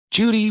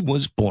Judy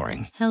was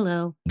boring.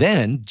 Hello.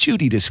 Then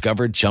Judy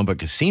discovered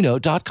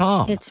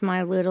ChumbaCasino.com. It's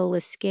my little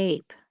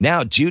escape.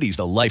 Now Judy's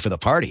the life of the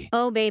party.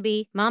 Oh,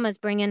 baby, mama's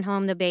bringing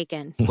home the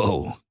bacon.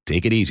 Whoa,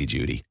 take it easy,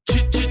 Judy.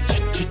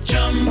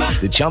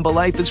 The Chumba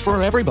life is for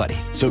everybody.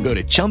 So go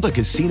to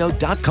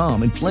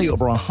ChumbaCasino.com and play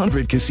over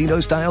 100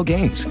 casino-style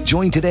games.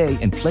 Join today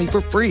and play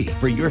for free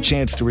for your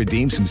chance to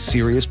redeem some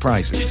serious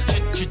prizes.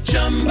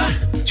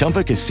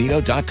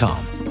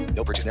 ChumbaCasino.com.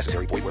 No purchase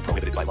necessary. Void where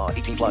prohibited by law.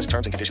 18 plus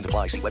terms and conditions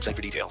apply. See website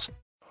for details.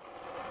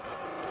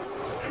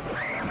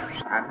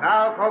 And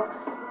now, folks,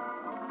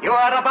 you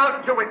are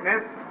about to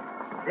witness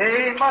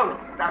the most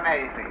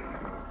amazing,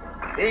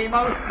 the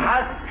most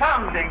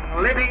astounding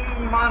living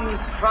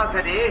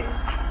monstrosity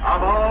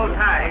of all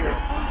time.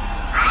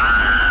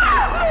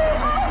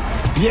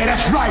 Yeah,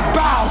 that's right.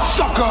 Bow,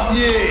 sucker.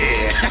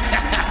 Yeah.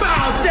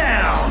 Bow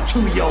down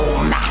to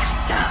your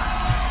master.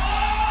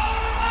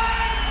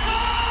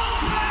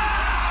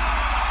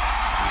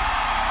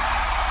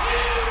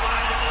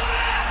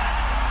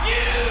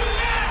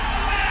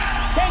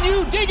 Can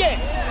you dig it?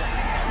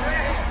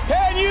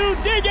 Can you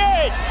dig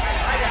it?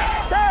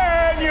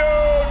 Can you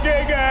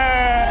dig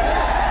it?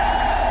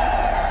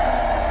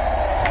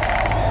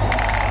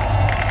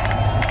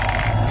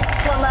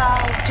 Come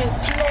out to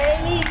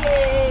play.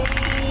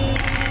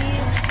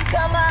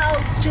 Come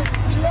out to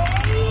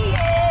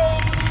play.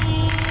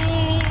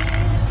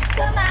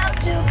 Come out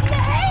to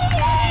play.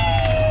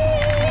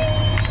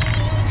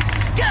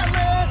 Come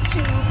out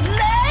to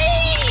play.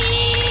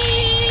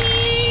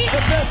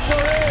 The best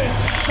there is,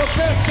 the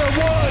best there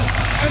was,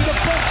 and the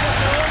best that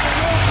there ever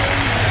will be.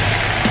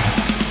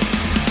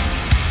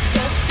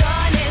 The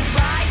sun is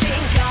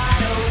rising,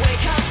 gotta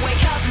wake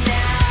up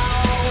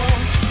now.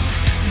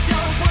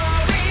 Don't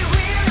worry,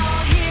 we're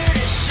all here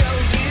to show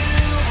you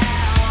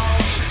how.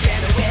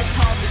 Janet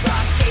Halsey's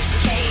Rock Station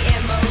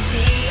KMOD,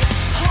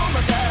 home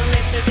of the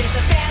listeners, it's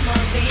a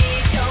family.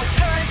 Don't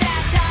turn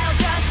that dial,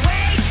 just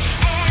wait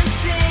and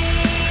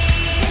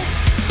see.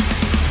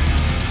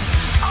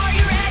 Are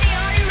you ready?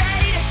 Are you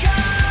ready to go?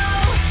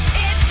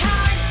 It's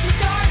time to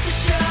start the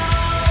show.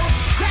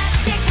 Grab a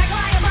stick, pack,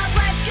 line 'em up,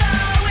 let's go.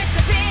 It's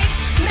a big,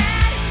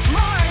 mad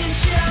morning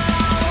show.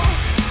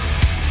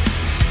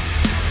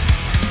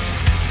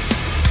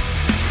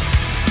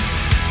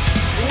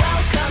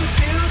 Welcome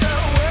to the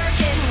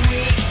working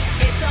week.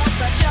 It's all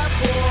such a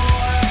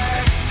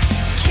bore.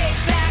 Kick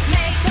back,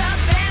 make the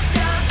best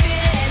of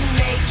it, and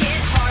make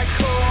it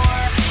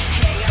hardcore.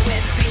 Hang out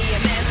with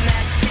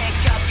BMMS, pick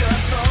up your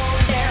phone.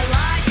 They're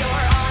live,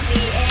 you're on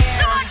the air.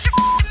 Watch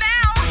your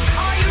mouth.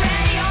 Are you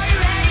ready? Are you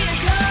ready to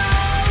go?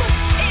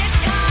 It's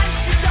time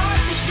to start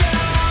the show.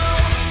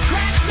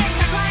 Grab a six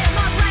pack, line 'em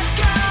up, let's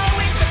go.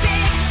 It's the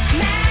big,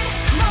 mad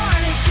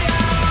morning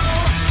show.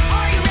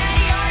 Are you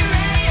ready? Are you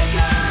ready to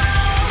go?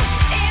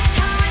 It's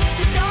time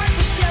to start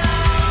the show.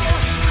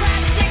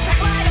 Grab a six pack,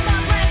 line 'em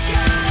up, let's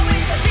go.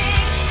 It's the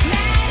big,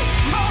 mad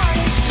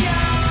morning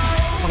show.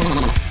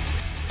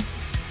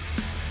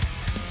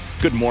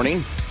 Good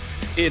morning.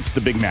 It's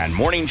the Big Man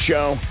Morning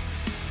Show.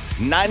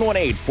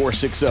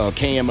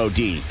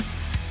 918-460-KMOD. You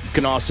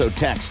can also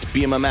text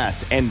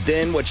BMMS and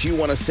then what you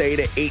want to say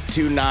to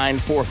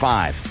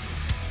 82945.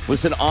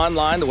 Listen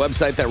online, the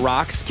website that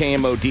rocks,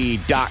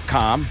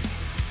 KMOD.com.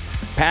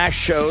 Past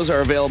shows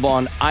are available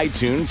on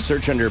iTunes.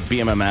 Search under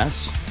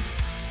BMMS.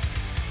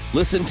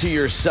 Listen to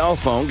your cell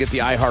phone. Get the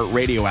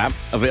iHeartRadio app,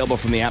 available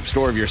from the App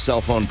Store of your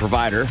cell phone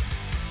provider.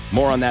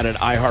 More on that at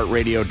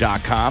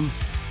iHeartRadio.com.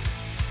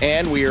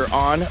 And we are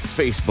on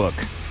Facebook.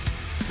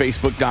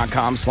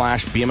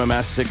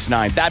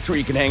 Facebook.com/BMMS69. That's where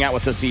you can hang out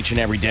with us each and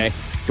every day.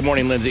 Good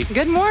morning, Lindsay.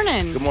 Good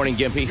morning. Good morning,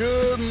 Gimpy.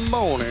 Good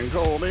morning,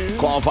 Colby.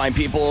 Qualifying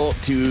people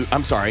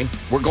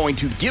we're going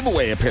to give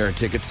away a pair of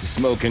tickets to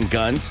Smoking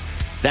Guns.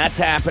 That's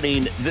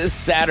happening this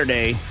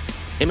Saturday.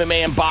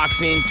 MMA and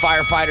boxing,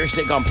 firefighters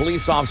take on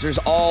police officers,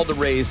 all to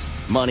raise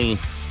money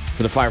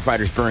for the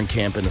Firefighters Burn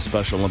Camp in the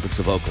Special Olympics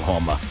of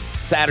Oklahoma.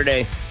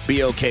 Saturday,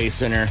 BOK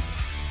Center.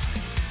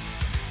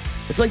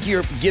 It's like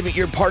you're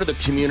part of the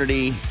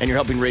community and you're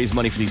helping raise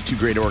money for these two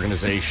great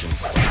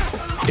organizations.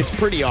 It's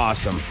pretty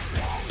awesome.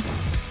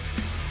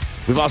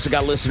 We've also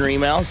got listener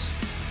emails.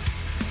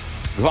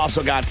 We've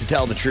also got to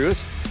tell the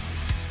truth.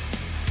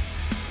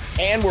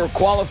 And we're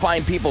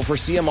qualifying people for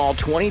CMall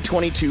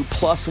 2022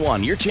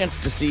 +1. Your chance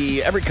to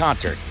see every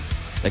concert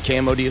that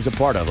KMOD is a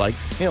part of, like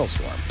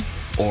Hailstorm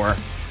or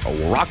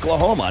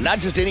Rocklahoma. Not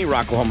just any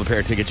Rocklahoma pair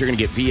of tickets. You're going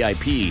to get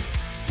VIP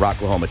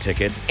Rocklahoma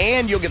tickets.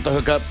 And you'll get the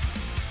hookup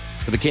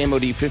for the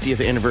KMOD 50th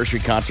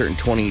anniversary concert in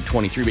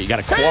 2023. But you got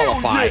to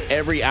qualify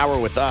every hour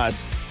with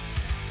us.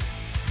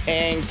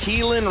 And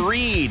Keelan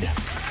Reed,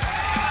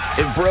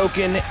 a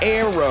Broken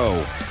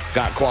Arrow,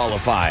 got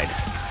qualified.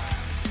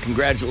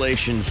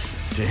 Congratulations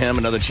to him.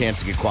 Another chance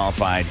to get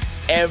qualified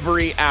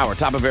every hour,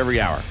 top of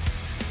every hour.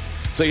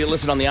 So you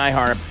listen on the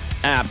iHeart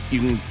app, you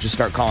can just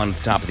start calling at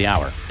the top of the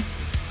hour.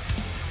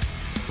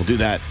 We'll do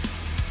that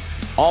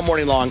all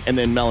morning long, and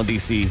then Mel and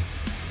DC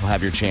will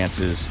have your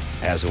chances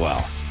as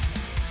well.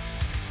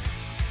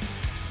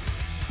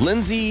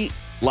 Lindsay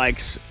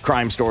likes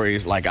crime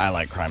stories like I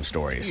like crime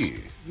stories.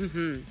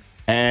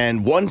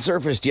 And one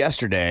surfaced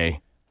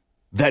yesterday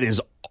that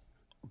is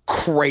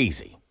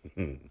crazy.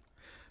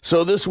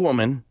 So this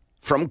woman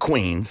from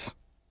Queens,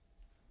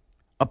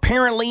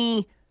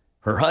 apparently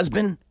her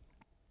husband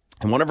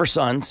and one of her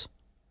sons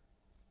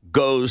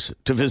goes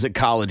to visit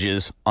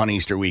colleges on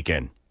Easter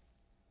weekend.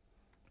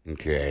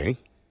 Okay.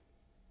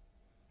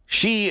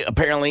 She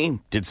apparently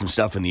did some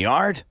stuff in the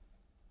yard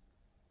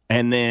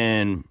and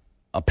then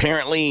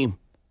apparently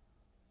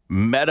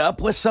met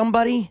up with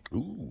somebody,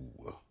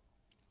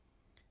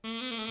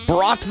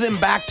 brought them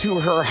back to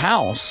her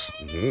house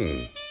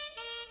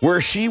where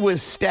she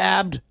was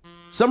stabbed.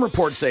 Some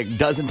reports say a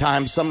dozen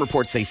times, some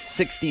reports say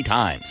 60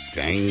 times.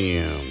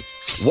 Damn.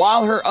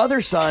 While her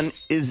other son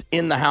is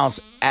in the house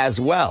as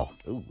well.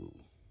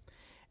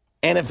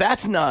 And if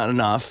that's not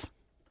enough,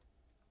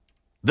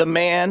 the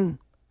man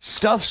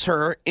stuffs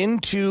her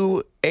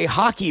into a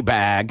hockey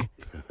bag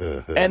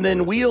and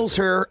then wheels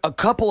her a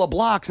couple of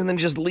blocks and then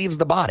just leaves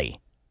the body.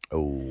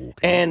 Oh.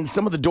 And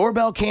some of the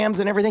doorbell cams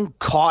and everything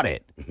caught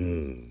it.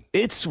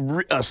 It's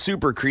a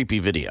super creepy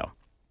video.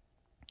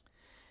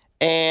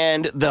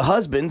 And the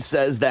husband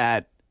says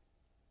that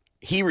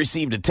he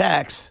received a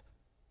text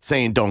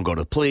saying, don't go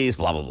to the police,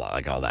 blah, blah, blah,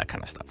 like all that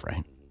kind of stuff,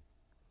 right?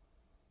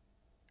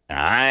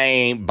 I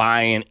ain't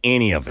buying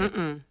any of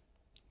it.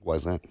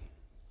 Wasn't.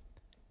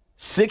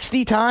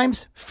 60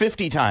 times,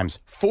 50 times,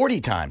 40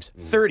 times,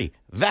 30.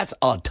 That's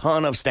a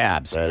ton of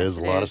stabs. That is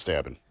a lot of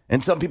stabbing.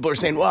 And some people are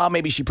saying, well,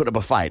 maybe she put up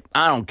a fight.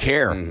 I don't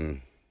care.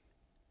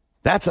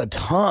 That's a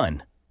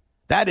ton.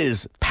 That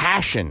is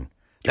passion.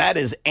 That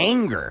is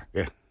anger.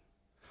 Yeah.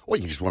 Well,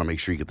 you just want to make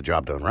sure you get the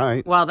job done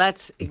right. Well,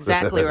 that's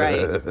exactly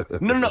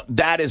right. No.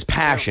 That is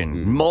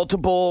passion.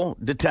 Multiple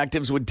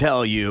detectives would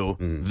tell you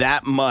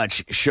that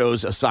much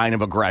shows a sign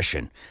of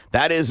aggression.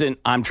 That isn't,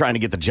 I'm trying to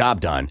get the job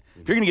done.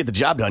 If you're going to get the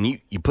job done,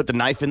 you put the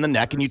knife in the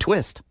neck and you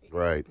twist.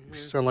 Right. You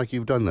sound like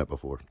you've done that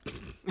before.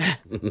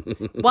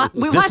 Well,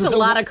 we watch a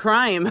lot of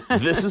crime.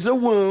 This is a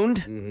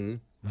wound.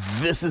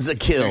 This is a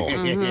kill.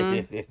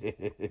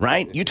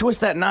 Right? You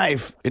twist that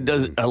knife, it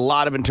does a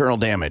lot of internal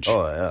damage.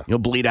 Oh, yeah. You'll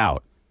bleed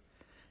out.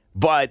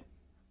 But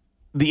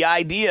the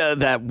idea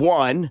that,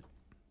 one,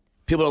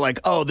 people are like,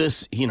 oh,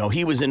 this,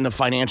 he was in the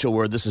financial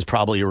world. This is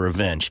probably a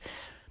revenge.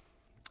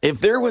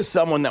 If there was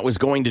someone that was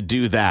going to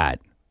do that,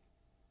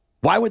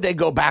 why would they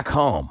go back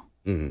home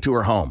to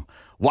her home?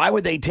 Why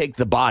would they take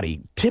the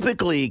body?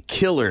 Typically,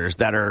 killers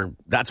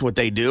that's what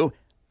they do,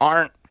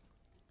 aren't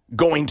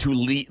going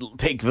to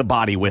take the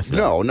body with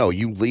them. No,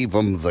 you leave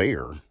them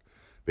there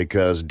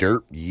because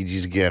dirt, you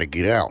just got to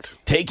get out.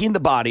 Taking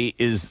the body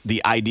is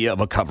the idea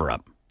of a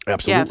cover-up.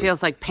 Absolutely. Yeah, it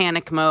feels like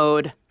panic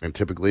mode. And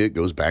typically it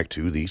goes back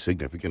to the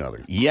significant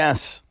other.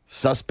 Yes.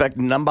 Suspect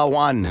number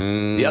one.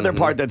 The other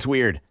part that's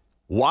weird.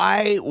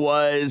 Why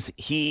was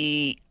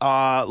he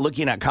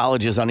looking at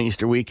colleges on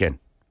Easter weekend?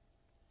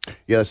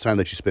 Yeah, that's time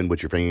that you spend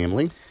with your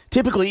family.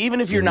 Typically, even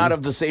if you're not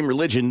of the same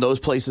religion, those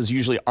places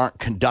usually aren't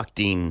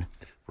conducting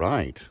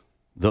Right.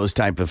 those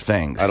type of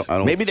things. I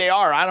don't Maybe they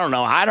are. I don't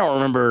know. I don't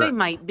remember. They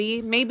might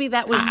be. Maybe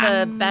that was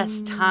the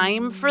best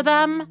time for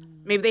them.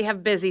 Maybe they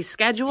have busy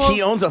schedules.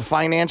 He owns a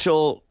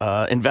financial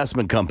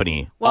investment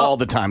company. Well, all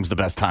the time's the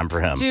best time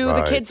for him. Do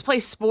the kids play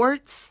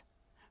sports?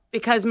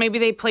 Because maybe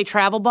they play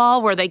travel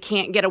ball where they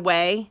can't get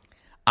away.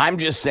 I'm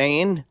just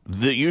saying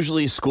that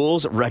usually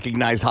schools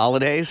recognize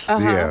holidays.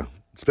 Yeah,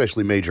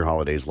 especially major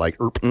holidays like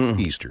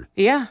Easter.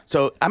 Yeah.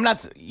 So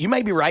you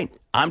may be right.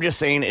 I'm just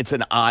saying it's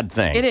an odd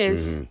thing. It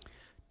is.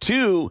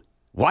 2,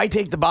 why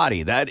take the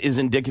body? That is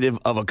indicative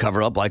of a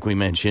cover-up, like we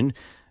mentioned.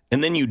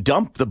 And then you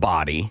dump the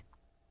body.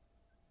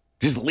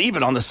 Just leave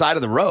it on the side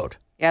of the road.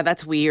 Yeah,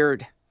 that's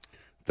weird.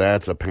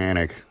 That's a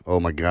panic. Oh,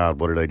 my God,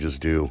 what did I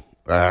just do?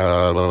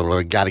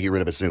 Got to get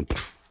rid of it soon.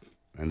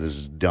 And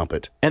just dump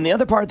it. And the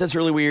other part that's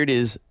really weird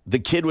is the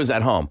kid was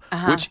at home,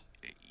 which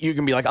you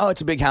can be like, oh,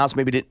 it's a big house.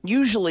 Maybe it didn't.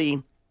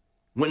 Usually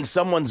when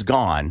someone's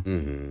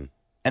gone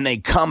and they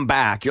come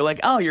back, you're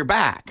like, oh, you're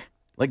back.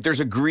 Like there's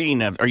a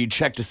greeting or you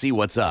check to see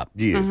what's up.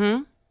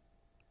 Yeah.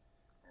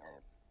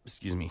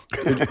 Excuse me.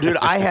 Dude,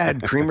 I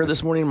had creamer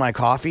this morning in my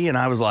coffee and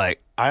I was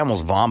like, I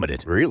almost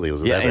vomited. Really?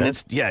 Was it Yeah, that and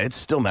bad? it's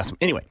still messing.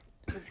 Anyway.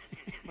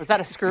 Was that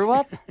a screw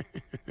up?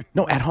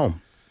 No, at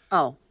home.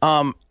 Oh.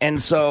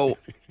 And so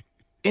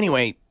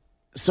anyway,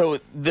 so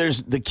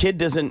the kid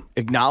doesn't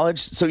acknowledge.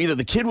 So either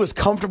the kid was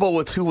comfortable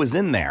with who was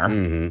in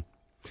there.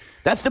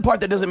 That's the part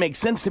that doesn't make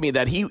sense to me,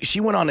 that she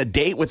went on a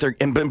date with her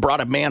and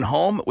brought a man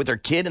home with her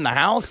kid in the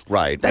house.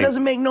 Right. That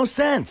doesn't make no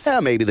sense.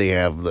 Yeah, maybe they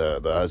have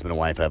the husband and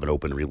wife have an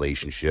open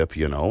relationship,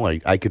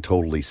 I could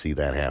totally see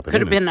that happening.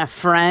 Could have been a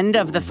friend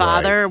of the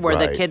father where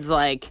the right. kid's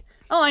like,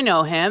 oh, I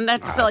know him.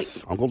 That's like,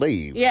 Uncle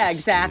Dave. yeah,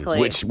 exactly.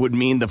 Which would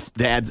mean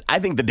I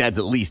think the dad's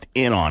at least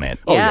in on it.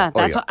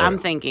 That's what I'm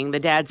thinking. The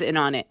dad's in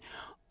on it.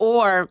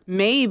 Or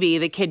maybe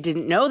the kid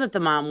didn't know that the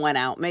mom went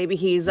out. Maybe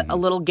he's a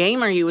little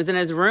gamer. He was in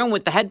his room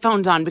with the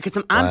headphones on because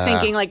I'm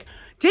thinking, like,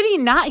 Did he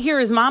not hear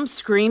his mom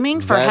screaming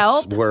for That's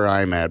help? where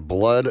I'm at.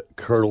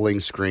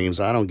 Blood-curdling screams.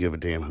 I don't give a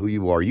damn who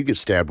you are. You get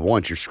stabbed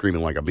once, you're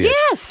screaming like a bitch.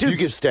 Yes. You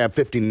get stabbed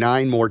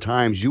 59 more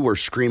times, you are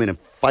screaming and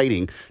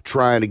fighting,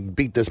 trying to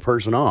beat this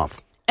person off.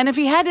 And if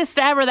he had to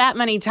stab her that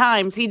many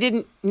times, he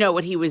didn't know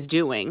what he was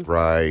doing.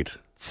 Right.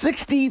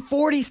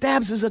 40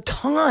 stabs is a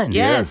ton.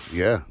 Yes.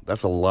 Yeah,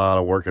 that's a lot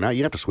of working out.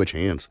 You have to switch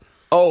hands.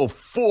 Oh,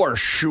 for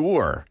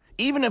sure.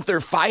 Even if they're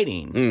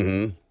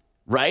fighting,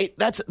 right?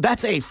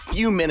 That's a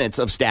few minutes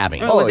of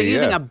stabbing. Was it yeah.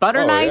 using a butter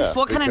Oh, knife? yeah,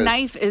 What kind of because-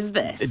 knife is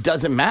this? It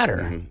doesn't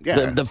matter.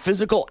 Yeah. The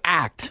physical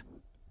act,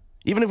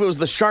 even if it was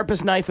the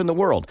sharpest knife in the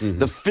world,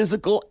 the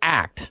physical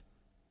act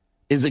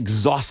is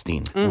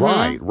exhausting.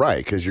 Right,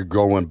 because you're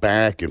going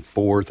back and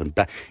forth and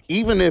back.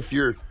 Even if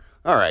you're,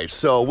 all right,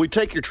 so we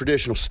take your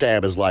traditional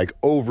stab as like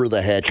over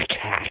the head,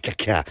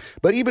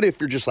 but even if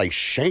you're just like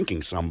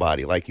shanking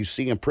somebody like you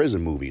see in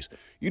prison movies,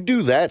 you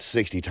do that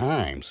 60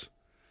 times.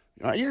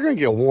 You're going to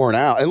get worn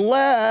out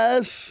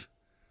unless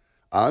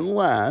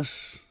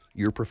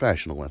you're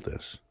professional at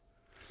this.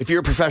 If you're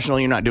a professional,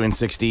 you're not doing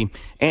 60,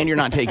 and you're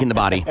not taking the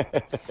body.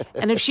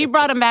 And if she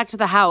brought him back to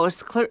the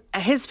house,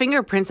 his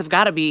fingerprints have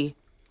got to be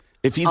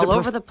If he's all a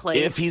over the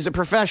place. If he's a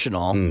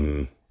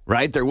professional,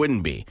 right, there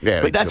wouldn't be.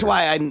 Yeah, but that's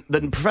why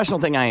the professional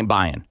thing I ain't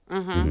buying.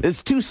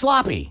 It's too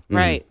sloppy.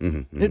 right.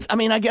 It's. I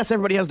mean, I guess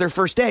everybody has their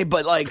first day,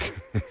 but like,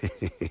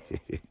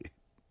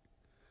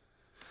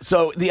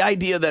 so the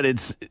idea that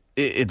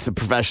it's a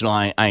professional,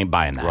 I ain't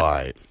buying that.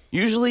 Right.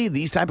 Usually,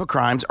 these type of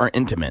crimes are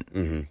intimate.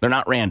 They're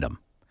not random,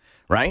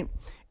 right?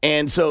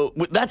 And so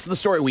that's the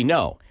story we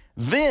know.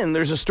 Then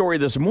there's a story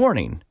this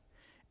morning,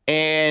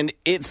 and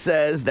it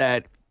says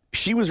that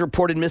she was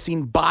reported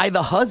missing by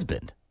the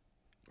husband.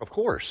 Of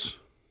course.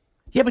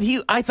 Yeah, but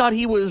I thought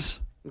he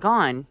was,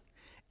 Gone.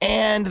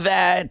 and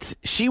that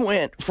she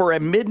went for a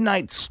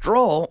midnight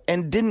stroll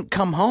and didn't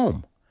come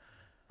home.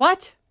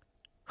 What?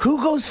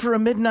 Who goes for a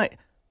midnight?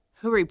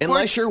 Who reports?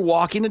 Unless you're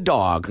walking a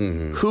dog,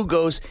 who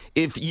goes,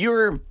 if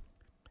you're,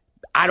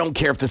 I don't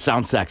care if this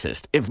sounds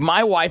sexist. If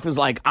my wife is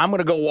like, I'm going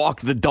to go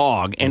walk the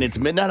dog and it's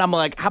midnight, I'm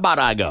like, how about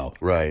I go?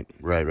 Right.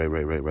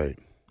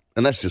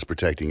 And that's just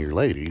protecting your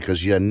lady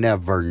because you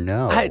never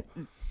know.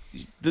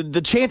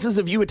 The chances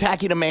of you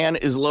attacking a man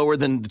is lower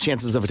than the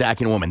chances of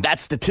attacking a woman.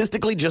 That's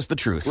statistically just the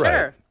truth.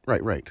 Sure.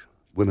 Right.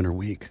 Women are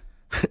weak.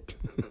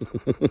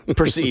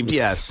 Perceived,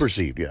 yes.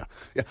 Perceived, yeah.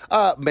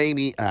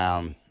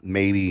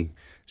 Maybe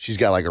she's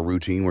got like a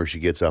routine where she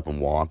gets up and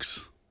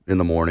walks in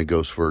the morning,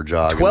 goes for a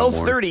jog.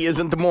 12:30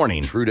 isn't the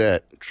morning. True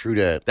that.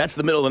 That's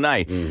the middle of the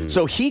night.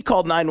 So he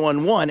called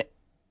 911.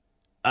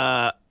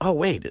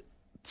 Wait.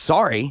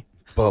 Sorry.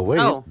 But wait,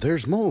 Oh.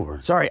 there's more.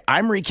 Sorry.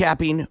 I'm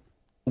recapping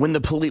when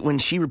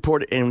he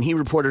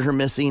reported her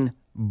missing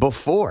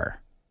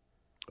before.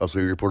 Oh, so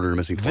you reported her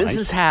missing twice? This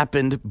has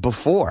happened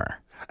before.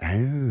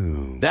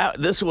 Oh.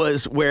 This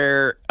was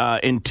where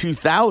in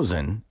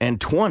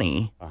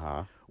 2020,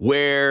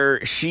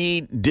 where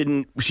she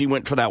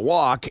went for that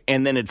walk,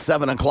 and then at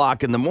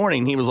 7:00 in the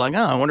morning, he was like,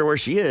 "Oh, I wonder where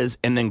she is,"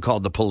 and then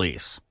called the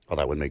police. Oh,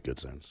 that would make good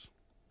sense.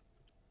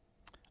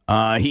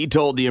 He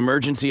told the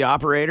emergency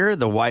operator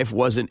the wife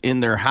wasn't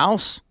in their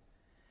house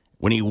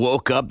when he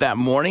woke up that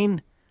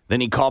morning. Then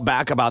he called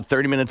back about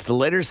 30 minutes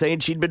later saying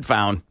she'd been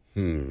found.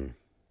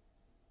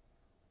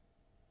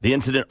 The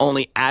incident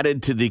only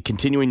added to the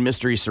continuing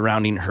mystery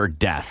surrounding her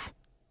death.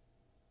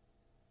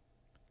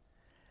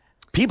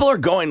 People are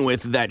going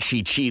with that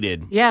she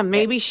cheated. Yeah,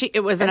 maybe it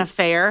was an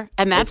affair,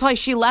 and that's why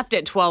she left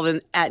at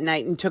 12 at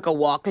night and took a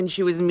walk, and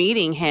she was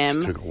meeting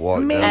him. She took a walk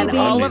down And to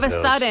all of a Rodney's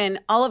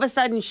house.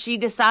 sudden, she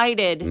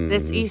decided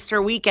this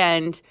Easter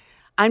weekend,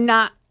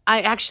 I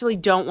actually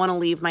don't want to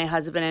leave my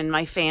husband and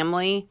my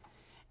family,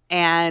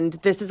 and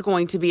this is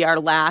going to be our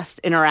last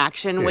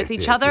interaction with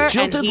each other.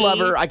 Jilted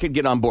lover, I could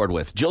get on board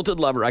with.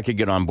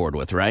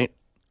 Right?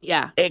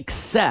 Yeah.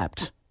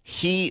 Except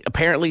he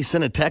apparently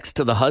sent a text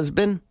to the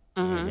husband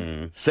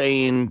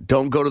saying,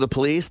 "Don't go to the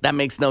police." That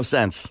makes no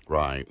sense.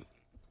 Right.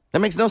 That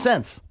makes no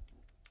sense.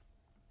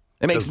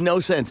 It makes no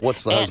sense.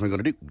 What's the husband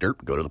going to do?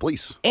 Go to the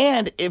police.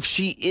 And if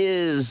she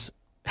is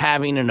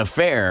having an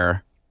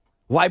affair,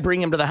 why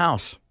bring him to the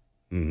house?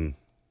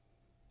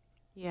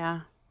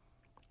 Yeah.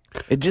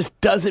 It just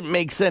doesn't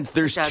make sense.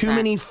 There's too doesn't.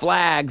 many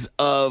flags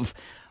of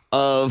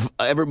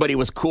everybody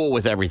was cool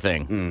with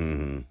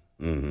everything.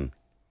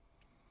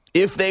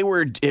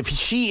 If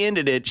she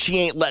ended it, she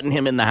ain't letting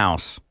him in the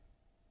house.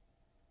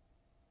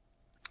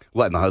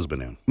 Letting the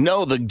husband in.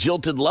 No, the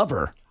jilted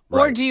lover.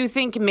 Or do you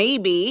think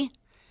maybe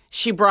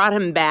she brought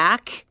him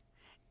back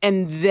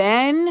and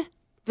then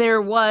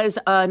there was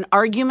an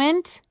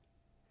argument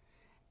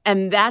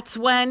and that's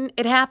when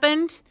it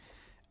happened?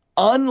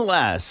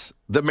 Unless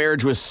the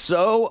marriage was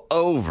so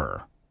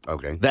over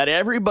Okay. that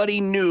everybody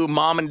knew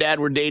mom and dad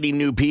were dating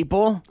new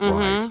people.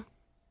 Right.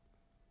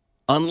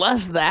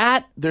 Unless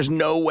that, there's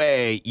no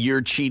way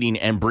you're cheating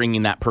and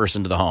bringing that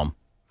person to the home,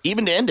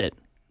 even to end it.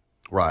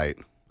 Right.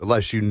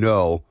 Unless you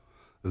know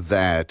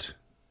that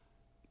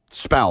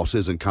spouse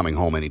isn't coming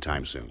home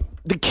anytime soon.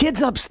 The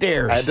kid's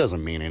upstairs. That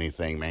doesn't mean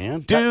anything,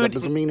 man. Dude, that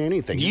doesn't mean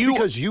anything. Just you-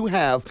 because you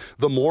have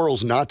the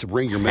morals not to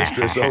bring your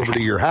mistress over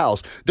to your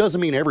house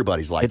doesn't mean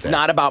everybody's like It's that.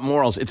 not about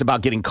morals. It's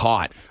about getting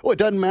caught. Well, it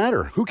doesn't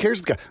matter. Who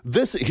cares?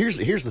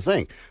 Here's the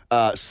thing.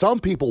 Some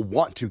people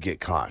want to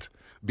get caught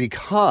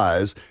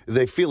because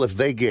they feel if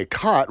they get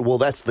caught, well,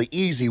 that's the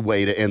easy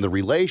way to end the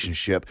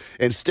relationship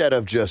instead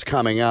of just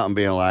coming out and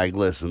being like,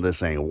 listen,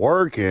 this ain't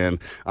working.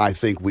 I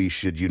think we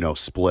should,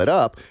 split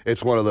up.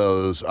 It's one of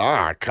those,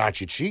 I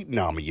caught you cheating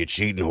on me, you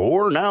cheating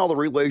whore. Now the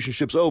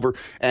relationship's over.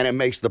 And it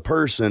makes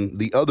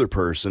the other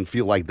person,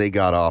 feel like they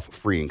got off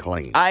free and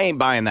clean. I ain't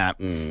buying that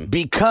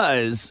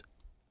because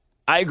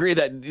I agree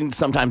that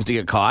sometimes to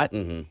get caught.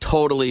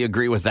 Totally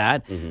agree with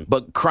that.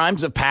 But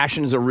crimes of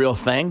passion is a real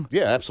thing.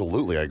 Yeah,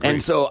 absolutely. I agree.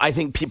 And so I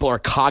think people are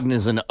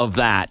cognizant of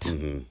that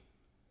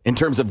in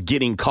terms of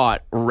getting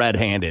caught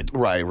red-handed.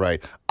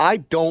 Right.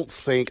 I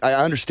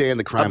understand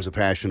the crimes of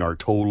passion are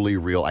totally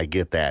real. I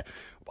get that.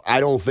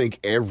 I don't think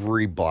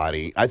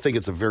I think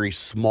it's a very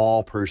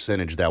small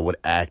percentage that would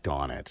act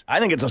on it. I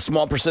think it's a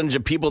small percentage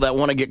of people that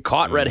want to get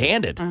caught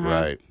red-handed.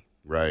 Right.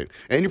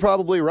 And you're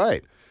probably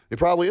right. It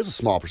probably is a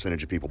small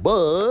percentage of people,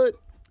 but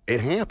it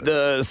happens.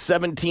 The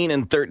 17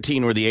 and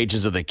 13 were the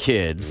ages of the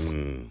kids.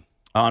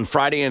 On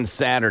Friday and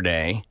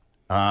Saturday,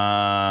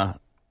 the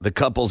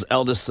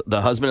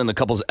husband and the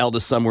couple's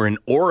eldest son were in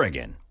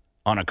Oregon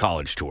on a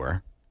college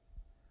tour.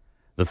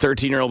 The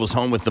 13-year-old was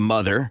home with the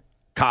mother.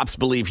 Cops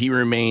believe he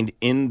remained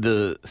in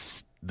the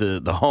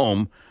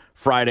home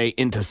Friday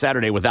into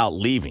Saturday without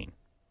leaving.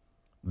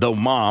 Though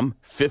mom,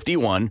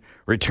 51,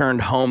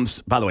 returned home,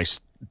 by the way,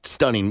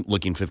 stunning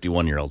looking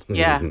 51-year-old.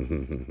 Yeah.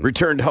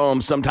 Returned home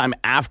sometime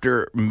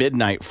after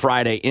midnight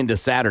Friday into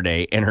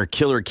Saturday, and her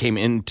killer came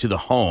into the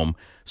home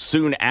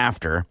soon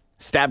after,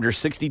 stabbed her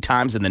 60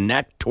 times in the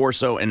neck,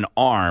 torso, and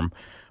arm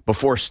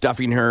before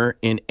stuffing her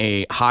in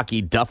a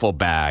hockey duffel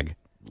bag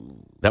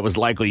that was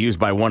likely used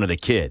by one of the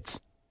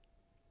kids.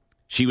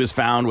 She was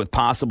found with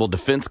possible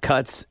defense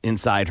cuts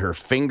inside her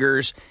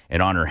fingers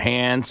and on her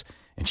hands,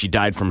 and she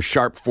died from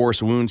sharp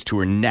force wounds to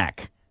her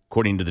neck,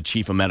 according to the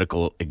chief of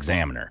medical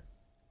examiner.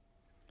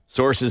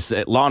 Sources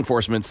at law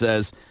enforcement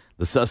says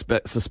the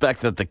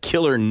suspect that the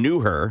killer knew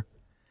her,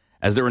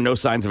 as there were no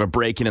signs of a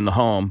break-in in the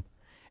home,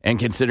 and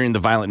considering the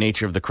violent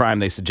nature of the crime,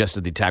 they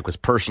suggested the attack was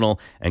personal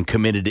and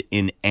committed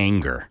in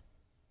anger.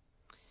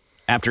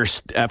 After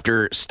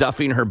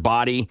stuffing her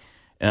body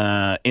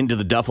into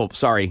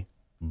the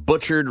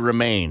butchered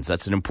remains.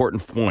 That's an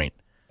important point.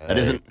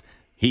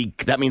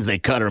 That means they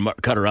cut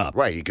her up.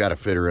 Right, you got to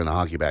fit her in the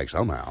hockey bag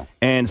somehow.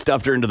 And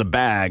stuffed her into the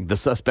bag. The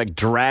suspect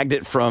dragged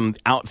it from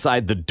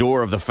outside the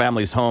door of the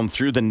family's home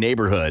through the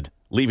neighborhood,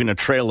 leaving a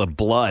trail of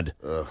blood.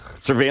 Ugh.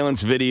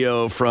 Surveillance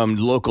video from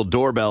local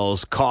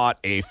doorbells caught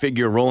a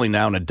figure rolling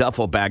down a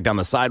duffel bag down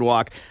the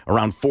sidewalk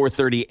around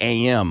 4:30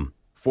 a.m.,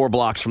 4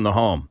 blocks from the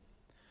home.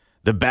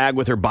 The bag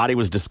with her body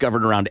was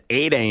discovered around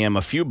 8 a.m.,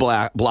 a few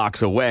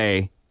blocks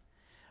away.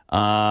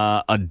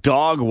 A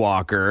dog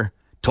walker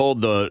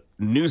told the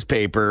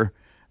newspaper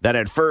that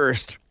at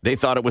first they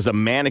thought it was a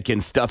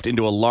mannequin stuffed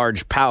into a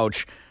large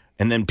pouch,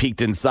 and then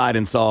peeked inside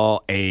and saw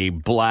a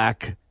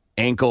black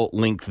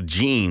ankle-length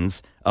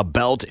jeans, a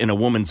belt, and a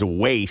woman's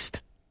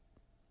waist.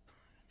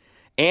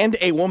 And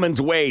a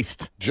woman's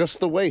waist.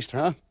 Just the waist,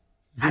 huh?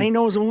 How do you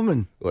know it was a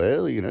woman?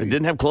 Well, It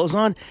didn't have clothes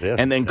on? Yeah.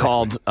 And then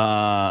called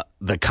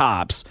the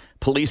cops.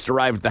 Police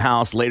arrived at the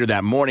house later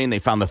that morning. They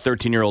found the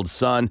 13-year-old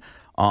son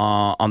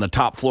on the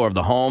top floor of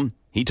the home.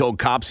 He told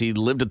cops he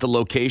lived at the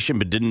location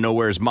but didn't know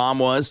where his mom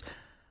was.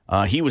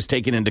 He was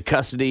taken into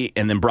custody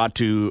and then brought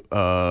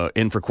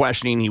in for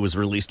questioning. He was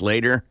released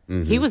later.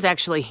 Mm-hmm. He was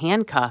actually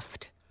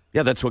handcuffed.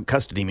 Yeah, that's what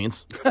custody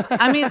means.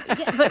 I mean,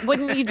 but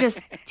wouldn't you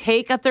just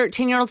take a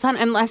 13-year-old son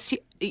unless you...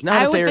 Not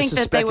I if would they are think that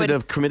suspected they would,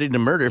 of committing a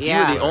murder. If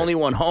Yeah. you're the only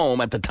one home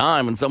at the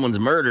time when someone's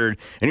murdered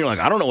and you're like,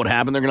 I don't know what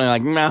happened, they're going to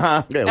like,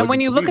 nah. Yeah, and when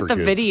you look Beaver at the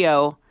kids.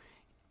 video,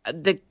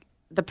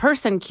 the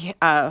person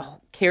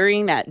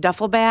carrying that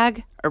duffel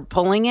bag or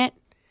pulling it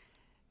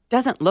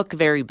doesn't look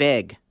very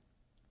big.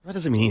 That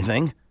doesn't mean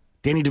anything.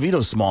 Danny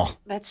DeVito's small.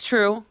 That's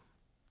true.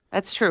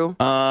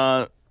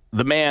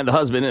 The man, the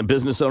husband, a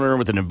business owner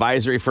with an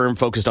advisory firm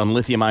focused on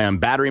lithium-ion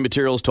battery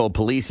materials, told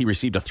police he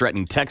received a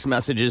threatening text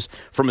messages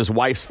from his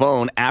wife's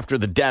phone after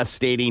the death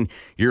stating,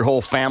 "Your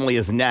whole family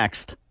is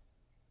next."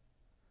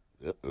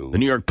 Uh-oh. The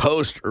New York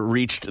Post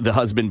reached the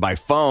husband by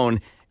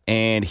phone,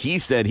 and he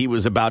said he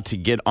was about to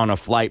get on a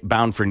flight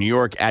bound for New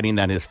York, adding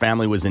that his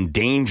family was in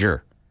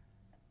danger.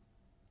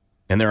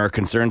 And there are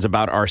concerns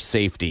about our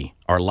safety.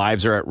 Our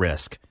lives are at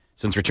risk.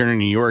 Since returning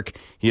to New York,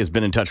 he has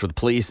been in touch with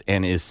police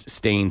and is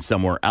staying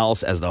somewhere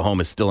else as the home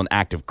is still an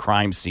active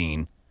crime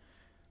scene.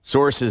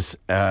 Sources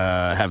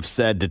have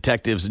said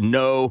detectives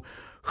know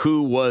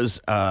who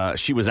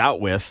she was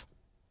out with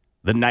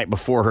the night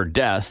before her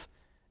death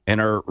and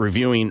are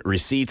reviewing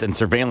receipts and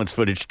surveillance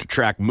footage to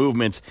track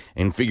movements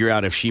and figure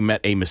out if she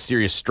met a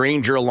mysterious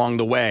stranger along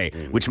the way,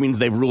 which means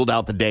they've ruled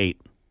out the date.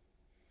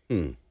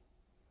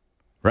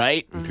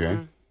 Right? Okay.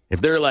 If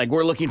they're like,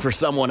 we're looking for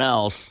someone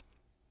else,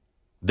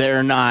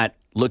 they're not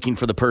looking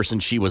for the person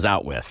she was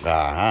out with.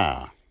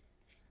 Uh-huh.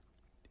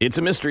 It's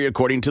a mystery,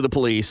 according to the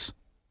police.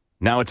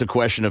 Now it's a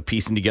question of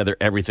piecing together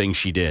everything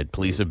she did.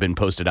 Police have been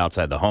posted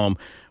outside the home,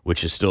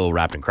 which is still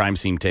wrapped in crime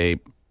scene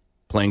tape.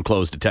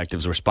 Plainclothes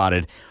detectives were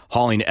spotted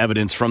hauling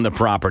evidence from the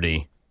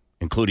property,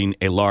 including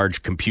a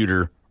large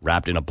computer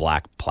wrapped in a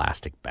black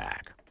plastic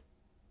bag.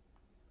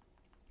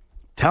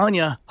 Telling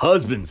you,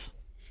 husbands.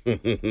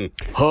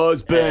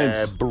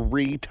 Husbands.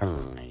 Every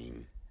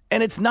time.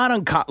 And it's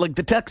not like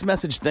the text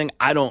message thing,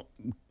 I don't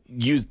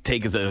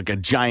take as a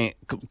giant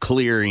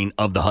clearing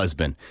of the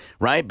husband,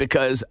 right?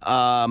 Because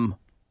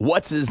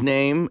what's his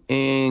name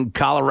in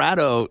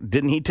Colorado?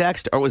 Didn't he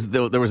text? Or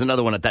there was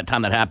another one at that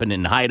time that happened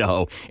in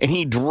Idaho, and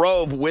he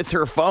drove with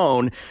her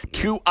phone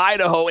to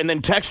Idaho and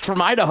then text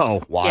from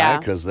Idaho. Why? Yeah.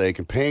 Because they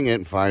can ping it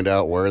and find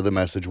out where the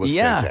message was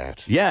sent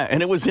at. Yeah,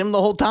 and it was him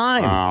the whole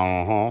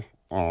time.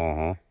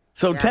 Uh-huh.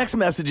 So text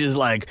messages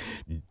like,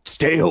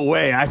 stay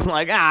away. I'm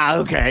like,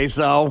 okay,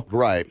 so.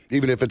 Right.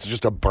 Even if it's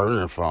just a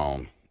burner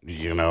phone,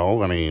 you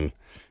know? I mean,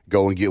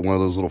 go and get one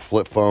of those little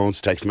flip phones,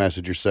 text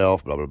message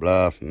yourself, blah, blah,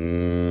 blah.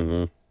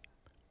 Mm-hmm.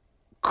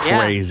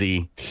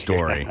 Crazy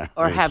story.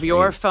 Or have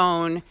your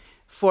phone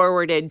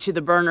forwarded to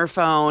the burner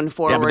phone,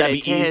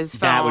 forwarded to his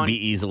phone. That would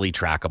be easily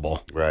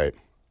trackable. Right.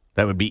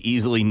 That would be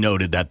easily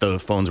noted that the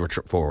phones were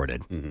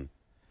forwarded. Mm-hmm.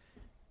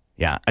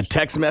 Yeah, a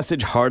text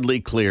message hardly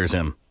clears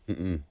him.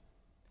 Mm-mm.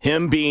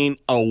 Him being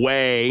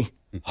away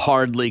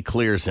hardly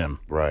clears him.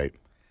 Right.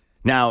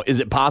 Now,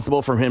 is it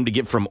possible for him to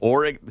get from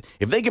Oregon?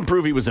 If they can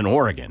prove he was in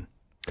Oregon,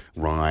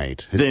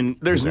 right, then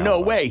there's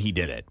no way he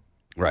did it.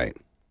 Right.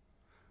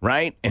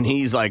 Right? And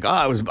he's like,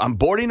 I'm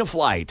boarding a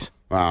flight.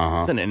 Uh-huh.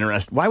 That's an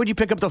interesting. Why would you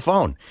pick up the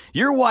phone?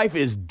 Your wife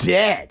is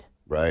dead.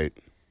 Right.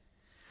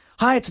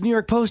 Hi, it's New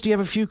York Post. We have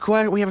a few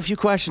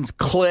questions.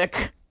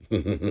 Click.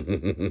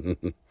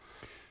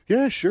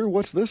 Yeah, sure.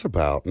 What's this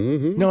about?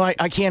 Mm-hmm. No,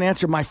 I can't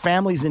answer. My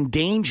family's in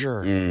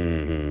danger.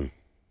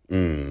 Mm-hmm.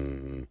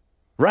 Mm-hmm.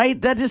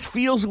 Right? That just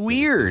feels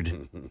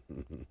weird.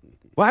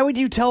 Why would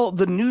you tell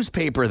the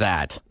newspaper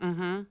that?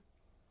 Mm-hmm.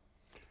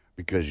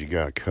 Because you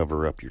got to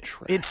cover up your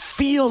tracks. It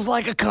feels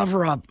like a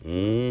cover-up.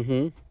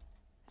 Mm-hmm.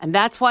 And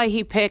that's why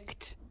he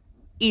picked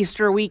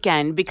Easter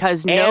weekend,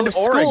 because no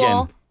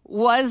school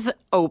was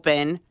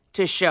open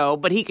to show.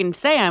 But he can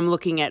say, I'm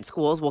looking at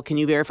schools. Well, can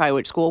you verify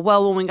which school?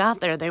 Well, when we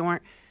got there,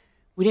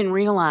 we didn't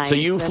realize. So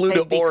you that flew to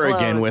they'd be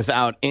Oregon closed.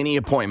 without any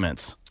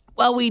appointments?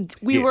 Well, we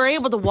were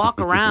able to walk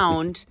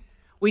around.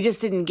 We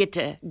just didn't get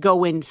to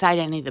go inside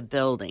any of the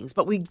buildings,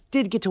 but we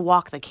did get to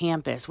walk the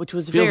campus, which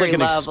was Feels very like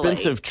an lovely.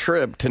 expensive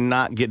trip to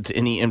not get to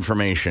any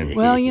information.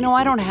 Well,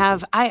 I don't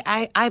have.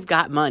 I've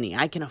got money.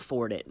 I can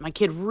afford it. My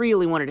kid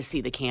really wanted to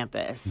see the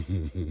campus.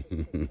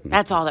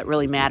 That's all that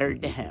really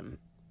mattered to him.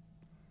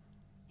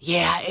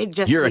 Yeah, it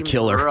just You're a seems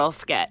killer. real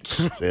sketch.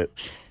 That's it.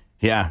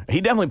 Yeah, he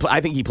definitely. I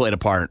think he played a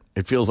part.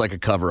 It feels like a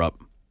cover-up,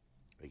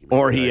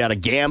 or he had a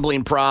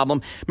gambling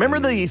problem.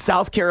 Remember the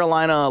South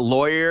Carolina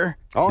lawyer?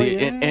 Oh,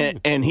 yeah.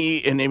 And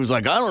he was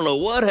like, I don't know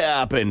what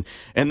happened.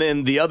 And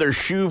then the other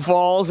shoe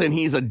falls, and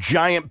he's a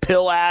giant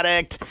pill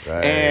addict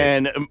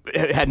and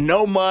had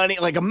no money,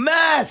 like a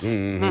mess.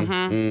 Mm-hmm.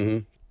 Mm-hmm.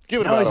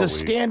 Give it No, about he's a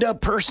week.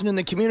 stand-up person in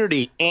the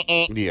community.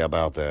 Yeah,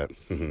 about that.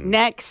 Mm-hmm.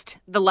 Next,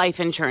 the life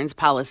insurance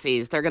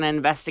policies. They're going to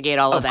investigate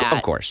all of that.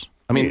 Of course.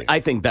 I mean, I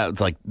think that's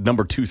like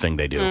number 2 thing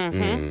they do.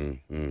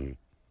 Mm-hmm.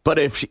 But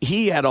if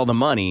he had all the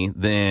money,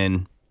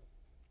 then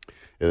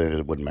Then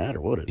it wouldn't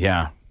matter, would it?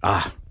 yeah.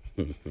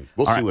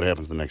 We'll see what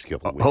happens the next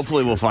couple of weeks.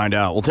 Hopefully we'll find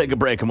out. We'll take a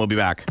break and we'll be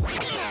back.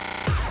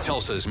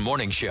 Tulsa's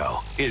Morning Show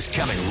is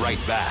coming right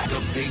back.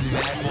 The Big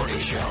Mad Morning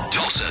Show.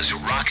 Tulsa's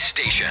Rock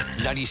Station.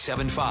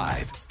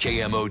 97.5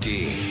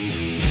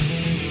 KMOD.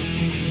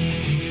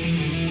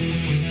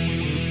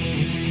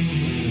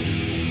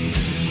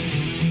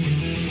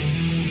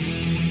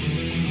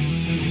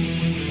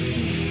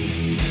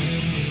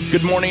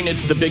 Good morning.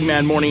 It's the Big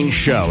Man Morning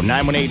Show.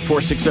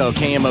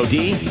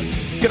 918-460-KMOD.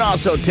 You can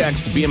also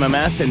text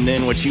BMMS and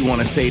then what you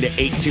want to say to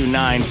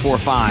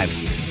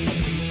 82945.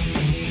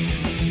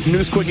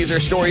 News quickies are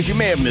stories you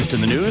may have missed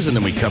in the news, and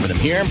then we cover them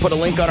here and put a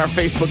link on our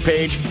Facebook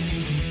page,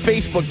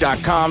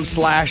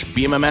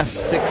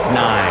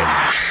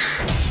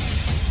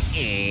 facebook.com/BMMS69.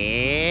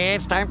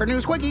 It's time for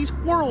News Quickies,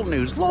 world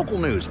news, local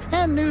news,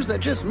 and news that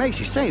just makes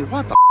you say,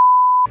 what the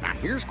Now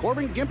here's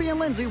Corbin, Gimpy, and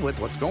Lindsay with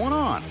what's going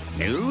on.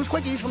 News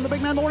Quickies from the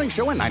Big Man Morning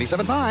Show at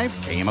 97.5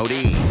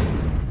 KMOD.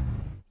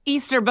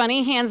 Easter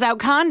Bunny hands out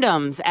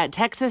condoms at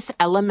Texas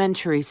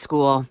Elementary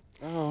School.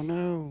 Oh,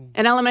 no.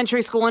 An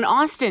elementary school in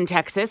Austin,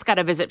 Texas, got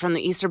a visit from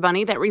the Easter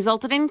Bunny that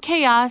resulted in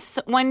chaos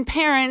when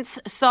parents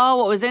saw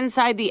what was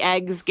inside the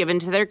eggs given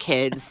to their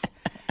kids.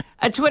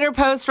 A Twitter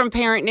post from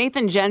parent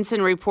Nathan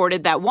Jensen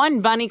reported that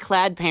one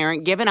bunny-clad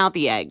parent given out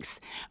the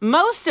eggs.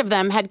 Most of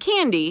them had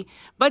candy,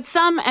 but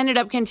some ended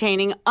up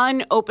containing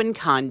unopened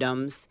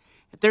condoms.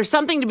 If there's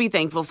something to be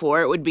thankful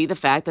for, it would be the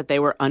fact that they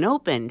were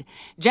unopened.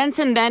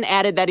 Jensen then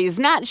added that he's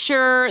not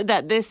sure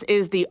that this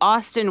is the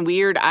Austin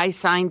weird I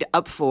signed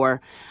up for.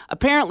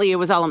 Apparently, it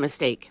was all a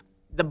mistake.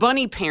 The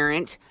bunny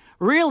parent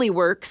really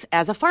works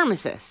as a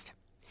pharmacist.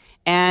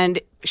 And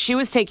she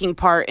was taking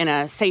part in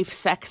a safe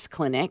sex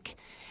clinic.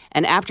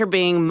 And after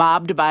being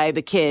mobbed by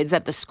the kids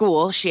at the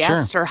school, she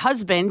asked her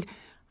husband,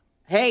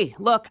 hey,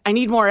 look, I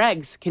need more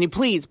eggs. Can you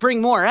please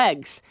bring more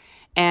eggs?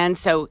 And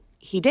so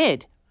he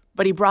did,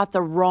 but he brought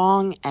the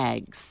wrong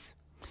eggs.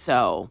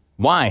 So.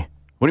 Why?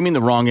 What do you mean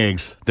the wrong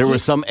eggs? There were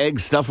some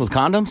eggs stuffed with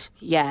condoms?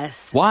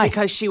 Yes. Why?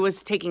 Because she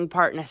was taking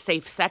part in a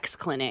safe sex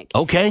clinic.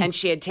 Okay. And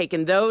she had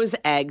taken those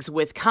eggs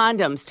with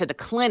condoms to the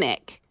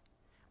clinic.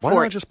 Why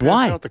not just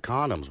pass out the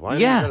condoms? Why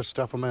do you got to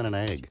stuff them in an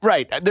egg?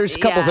 Right. There's a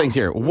couple things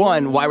here.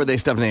 One, why were they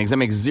stuffing the eggs? That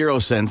makes zero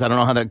sense. I don't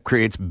know how that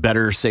creates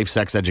better safe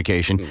sex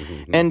education.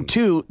 And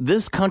two,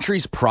 this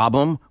country's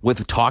problem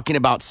with talking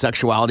about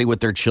sexuality with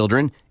their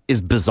children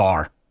is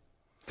bizarre.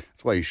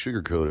 That's why you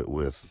sugarcoat it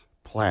with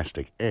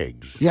plastic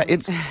eggs. Yeah,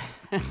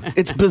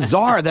 it's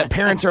bizarre that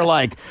parents are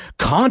like,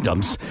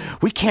 condoms?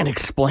 We can't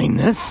explain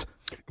this.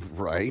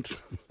 Right.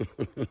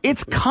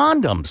 It's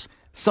condoms.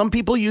 Some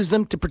people use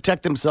them to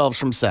protect themselves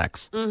from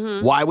sex.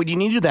 Mm-hmm. Why would you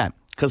need to do that?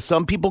 Because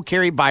some people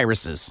carry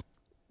viruses.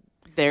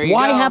 There you go.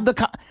 Why have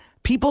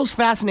people's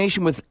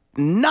fascination with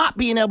not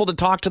being able to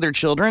talk to their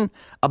children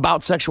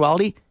about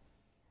sexuality?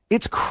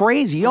 It's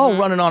crazy. Y'all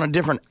running on a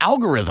different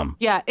algorithm.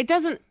 Yeah, it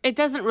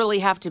doesn't really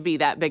have to be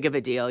that big of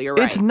a deal. You're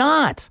right. It's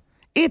not.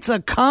 It's a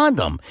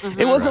condom.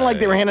 It wasn't like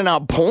they were handing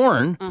out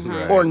porn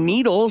or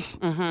needles.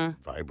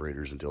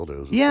 Vibrators and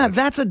dildos. Yeah,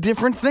 that's a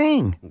different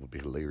thing. It would be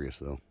hilarious,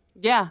 though.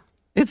 Yeah.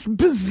 It's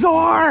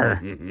bizarre.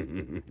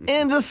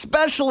 And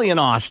especially in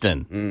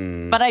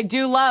Austin. But I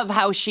do love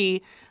how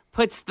she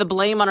puts the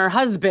blame on her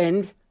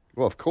husband.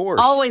 Well, of course.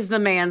 Always the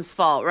man's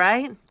fault,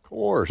 right? Of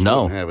course.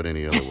 No. Don't have it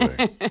any other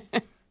way.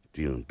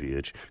 Dealing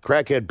bitch.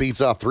 Crackhead beats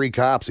off 3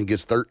 cops and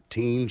gets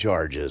 13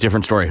 charges.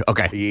 Different story.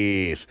 Okay.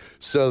 Yes.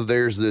 So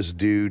there's this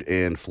dude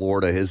in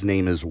Florida. His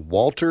name is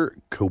Walter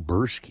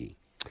Koberski.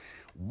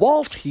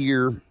 Walt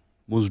here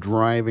was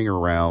driving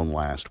around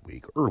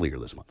earlier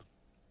this month.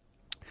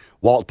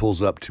 Walt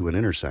pulls up to an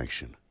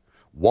intersection.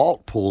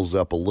 Walt pulls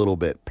up a little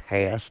bit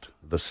past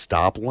the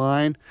stop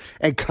line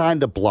and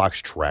kind of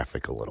blocks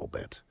traffic a little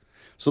bit.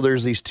 So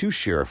there's these 2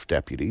 sheriff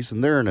deputies,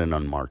 and they're in an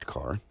unmarked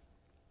car.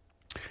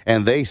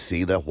 And they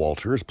see that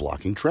Walter is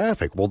blocking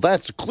traffic. Well,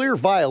 that's a clear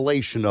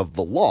violation of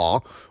the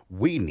law.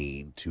 We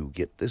need to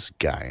get this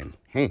guy in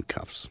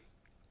handcuffs.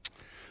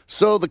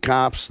 So the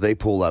cops, they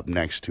pull up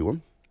next to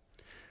him,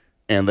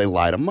 and they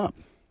light him up.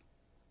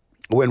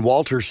 When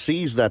Walter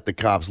sees that the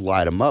cops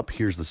light him up,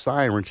 hears the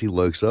sirens, he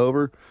looks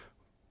over,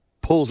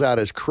 pulls out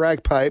his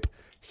crack pipe,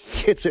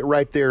 hits it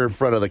right there in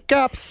front of the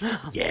cops.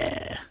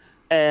 Yeah.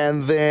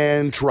 And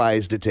then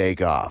tries to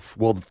take off.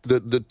 Well,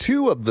 the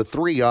 2 of the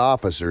 3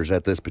 officers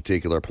at this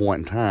particular point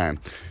in time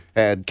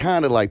had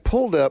kind of like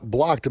pulled up,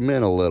 blocked him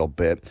in a little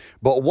bit.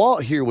 But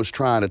Walt here was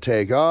trying to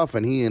take off,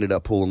 and he ended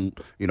up pulling,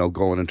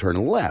 going and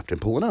turning left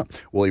and pulling up.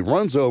 Well, he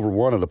runs over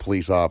one of the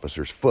police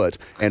officers' foot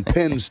and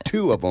pins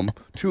 2 of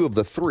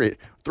the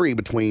 3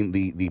 between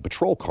the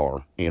patrol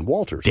car and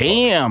Walter's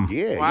Damn. car.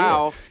 Yeah.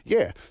 Wow.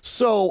 Yeah.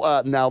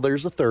 So now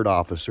there's a 3rd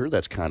officer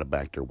that's kind of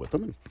back there with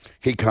him. And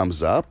he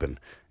comes up, and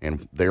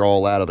they're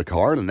all out of the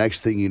car. And the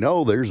next thing you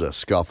know, there's a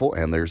scuffle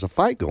and there's a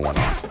fight going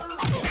on.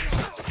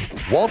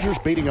 Walter's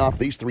beating off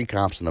these 3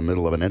 cops in the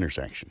middle of an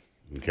intersection.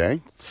 Okay?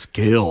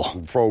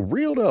 Skill. For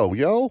real, though,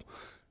 yo.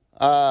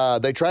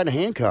 They tried to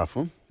handcuff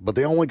him, but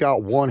they only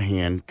got one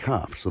hand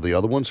cuffed. So the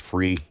other one's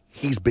free.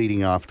 He's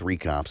beating off 3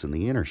 cops in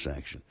the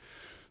intersection.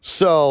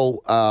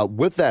 So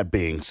with that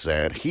being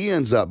said, he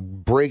ends up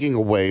breaking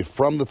away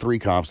from the 3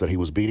 cops that he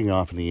was beating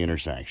off in the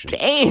intersection.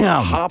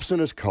 Damn. Hops in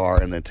his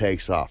car and then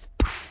takes off,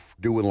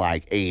 doing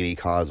like 80,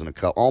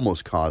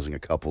 almost causing a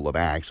couple of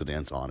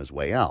accidents on his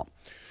way out.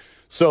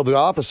 So the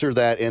officer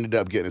that ended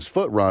up getting his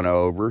foot run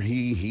over,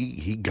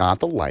 he got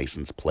the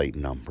license plate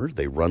number.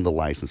 They run the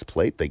license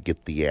plate. They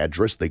get the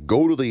address. They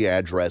go to the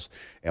address,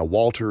 and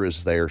Walter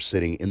is there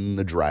sitting in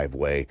the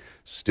driveway,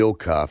 still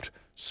cuffed,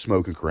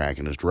 smoking crack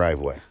in his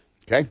driveway.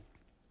 Okay?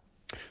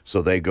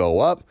 So they go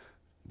up.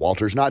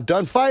 Walter's not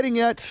done fighting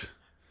yet.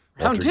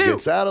 Walter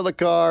gets out of the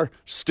car,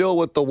 still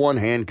with the one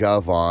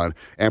handcuff on,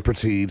 and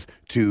proceeds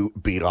to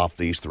beat off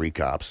these 3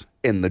 cops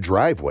in the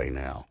driveway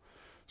now.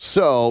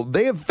 So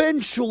they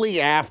eventually,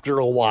 after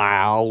a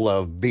while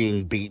of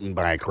being beaten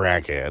by a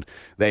crackhead,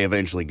 they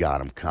eventually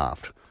got him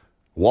cuffed.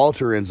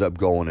 Walter ends up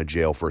going to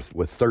jail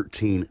with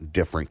 13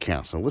 different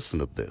counts. Now listen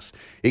to this.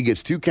 He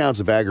gets 2 counts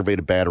of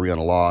aggravated battery on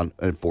a law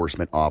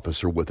enforcement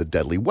officer with a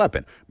deadly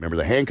weapon. Remember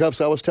the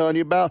handcuffs I was telling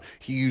you about?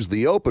 He used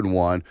the open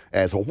one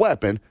as a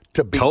weapon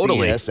to beat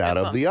the ass out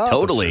of the officers.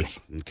 Totally.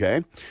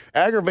 Okay.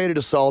 Aggravated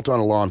assault on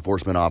a law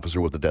enforcement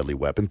officer with a deadly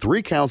weapon.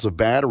 3 counts of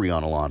battery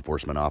on a law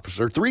enforcement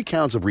officer. 3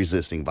 counts of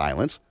resisting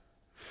violence.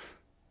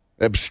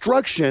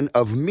 Obstruction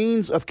of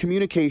means of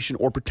communication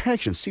or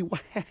protection. See,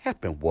 what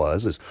happened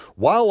is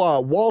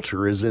while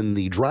Walter is in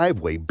the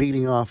driveway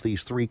beating off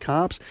these 3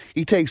 cops,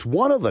 he takes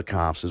one of the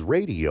cops'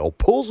 radio,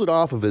 pulls it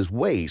off of his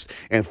waist,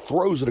 and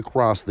throws it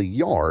across the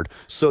yard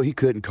so he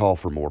couldn't call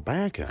for more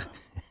backup.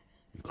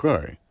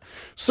 Okay.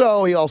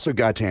 So he also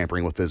got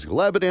tampering with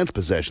physical evidence,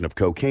 possession of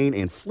cocaine,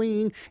 and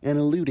fleeing and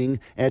eluding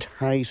at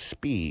high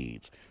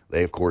speeds.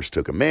 They, of course,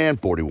 took a man,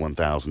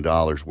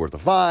 $41,000 worth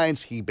of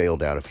fines. He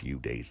bailed out a few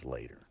days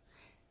later.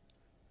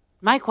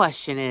 My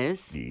question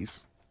is,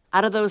 Yes.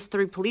 out of those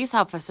 3 police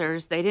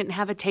officers, they didn't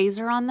have a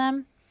taser on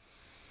them?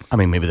 I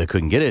mean, maybe they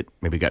couldn't get it.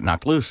 Maybe it got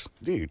knocked loose.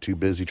 Yeah, you're too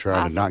busy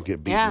trying to not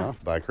get beaten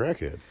off by a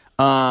crackhead.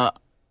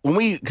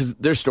 Because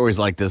there's stories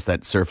like this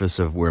that surface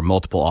of where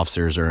multiple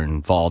officers are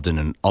involved in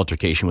an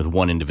altercation with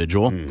one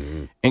individual.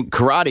 In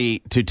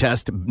karate, to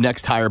test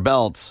next higher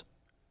belts,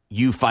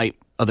 you fight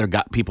other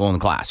people in the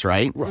class,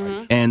 right?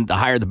 Right. And the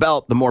higher the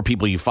belt, the more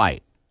people you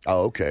fight.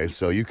 Oh, okay.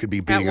 So you could be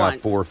beating At off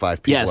once. 4 or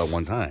 5 people Yes. at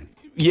one time.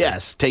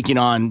 Yes, taking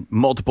on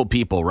multiple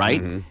people,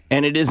 right?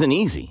 And it isn't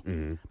easy.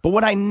 But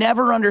what I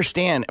never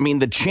understand, I mean,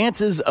 the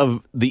chances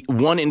of the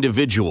one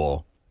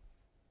individual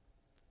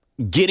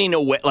getting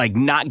away, like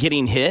not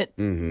getting hit,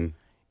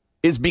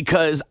 is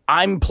because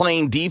I'm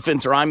playing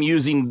defense or I'm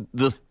using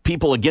the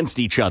people against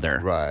each other.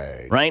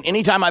 Right. Right?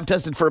 Anytime I've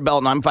tested for a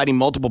belt and I'm fighting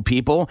multiple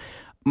people,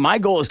 my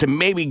goal is to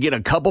maybe get a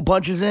couple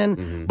punches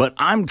in, but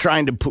I'm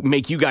trying to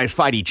make you guys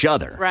fight each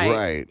other. Right.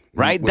 Right.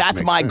 Right? Which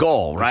That's makes my sense.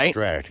 goal, right?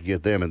 Distract,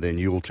 get them, and then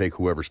you will take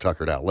whoever's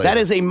tuckered out later. That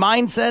is a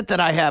mindset that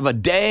I have a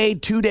day,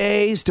 2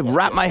 days to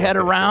wrap my head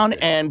around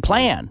and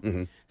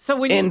plan. So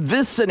when you... In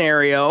this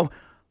scenario,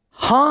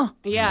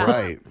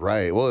 Yeah.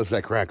 Right. Well, it's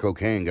that crack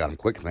cocaine got him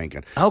quick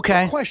thinking.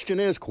 Okay. The question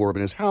is,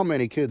 Corbin, is how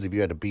many kids have you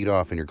had to beat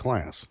off in your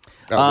class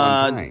at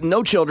one time?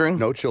 no children.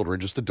 No children,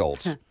 just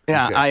adults.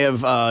 Yeah, Okay. I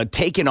have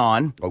taken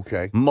on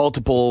Okay.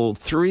 multiple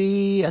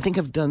 3. I think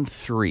I've done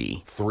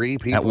 3. 3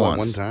 people At at one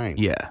once. time.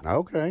 Yeah.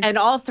 Okay. And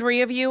all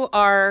 3 of you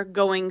are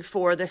going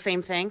for the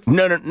same thing?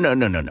 No.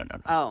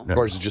 Oh. Of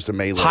course, it's just a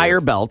melee.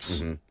 Higher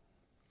belts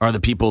are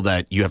the people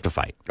that you have to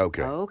fight.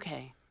 Okay.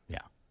 Okay. Yeah.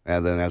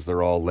 And then as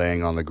they're all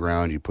laying on the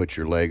ground, you put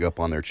your leg up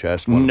on their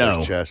chest, one No. of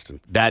their chest. And,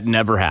 That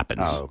never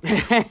happens. oh,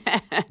 okay.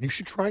 You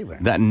should try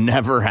that. That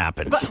never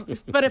happens.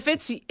 But if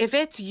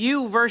it's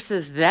you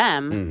versus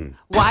them,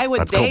 why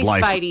would That's they called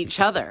life. fight each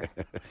other?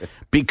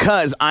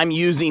 Because I'm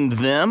using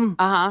them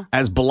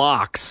as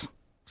blocks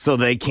so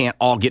they can't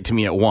all get to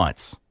me at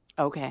once.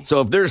 Okay.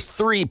 So if there's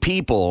 3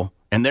 people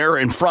and they're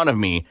in front of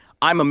me,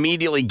 I'm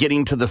immediately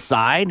getting to the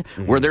side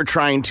where they're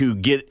trying to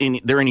get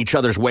in. They're in each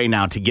other's way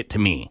now to get to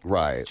me.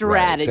 Right.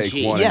 Strategy. Right.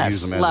 Take one Yes. and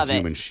use them as Love a it.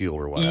 human shield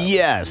or whatever.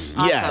 Yes,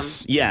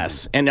 Awesome.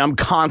 yes. And I'm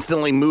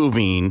constantly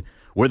moving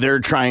where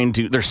they're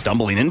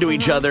stumbling into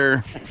each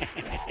other.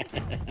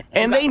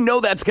 And they know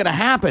that's going to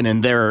happen,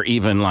 and they're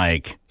even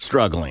like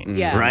struggling,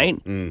 Yeah. right?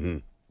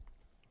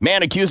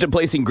 Man accused of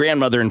placing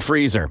grandmother in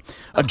freezer.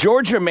 A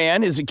Georgia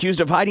man is accused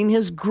of hiding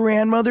his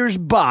grandmother's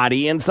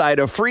body inside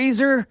a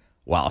freezer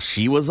while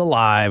she was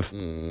alive.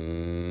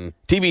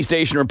 TV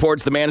station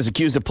reports the man is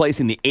accused of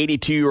placing the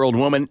 82-year-old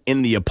woman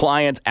in the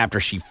appliance after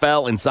she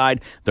fell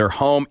inside their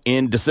home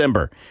in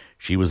December.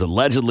 She was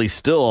allegedly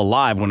still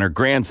alive when her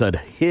grandson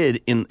hid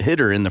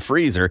her in the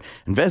freezer.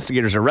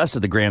 Investigators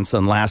arrested the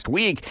grandson last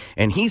week,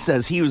 and he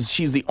says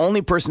she's the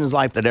only person in his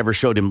life that ever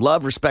showed him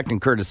love, respect, and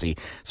courtesy.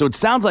 So it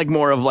sounds like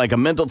more of like a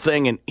mental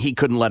thing, and he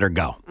couldn't let her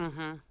go.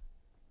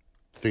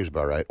 Seems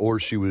about right. Or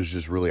she was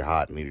just really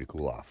hot and needed to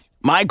cool off.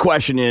 My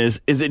question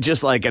is it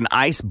just like an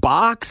ice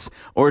box,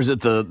 or is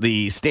it the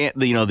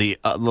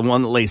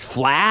one that lays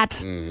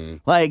flat?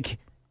 Like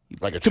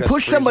Like a to chest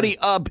push freezer? somebody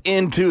up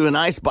into an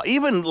ice box,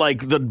 even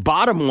like the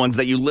bottom ones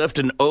that you lift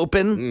and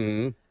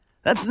open,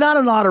 that's not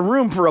a lot of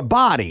room for a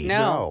body.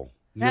 No.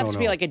 It'd have to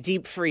be like a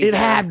deep freezer. It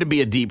had to be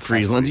a deep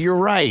freeze, Lindsay. You're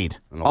right.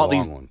 And a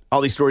long one.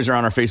 All these stories are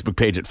on our Facebook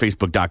page at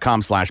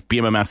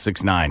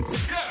facebook.com/BMMS69.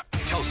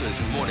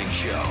 Tulsa's Morning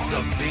Show.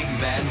 The Big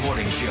Mad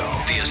Morning Show.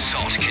 The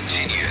assault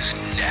continues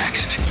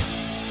next.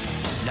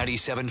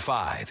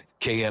 97.5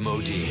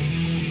 KMOD.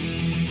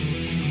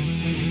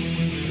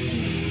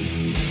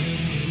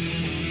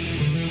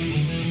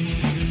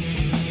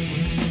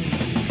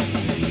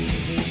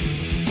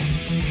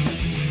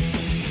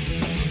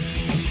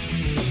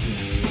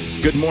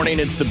 Good morning.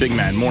 It's the Big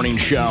Mad Morning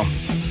Show.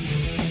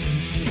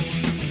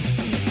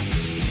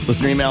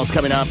 Listener emails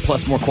coming up,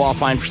 plus more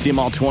qualifying for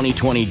CMall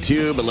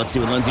 2022. But let's see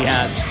what Lindsay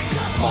has.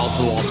 Balls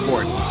to the Wall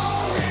Sports.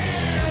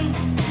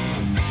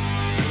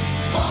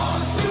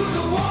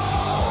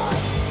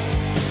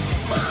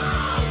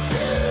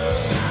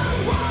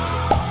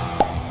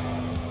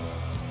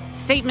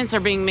 Statements are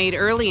being made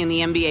early in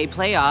the NBA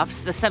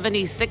playoffs. The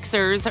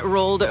 76ers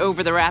rolled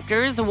over the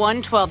Raptors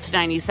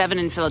 112-97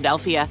 in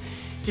Philadelphia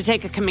to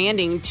take a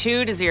commanding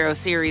 2-0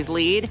 series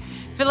lead.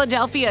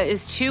 Philadelphia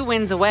is 2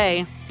 wins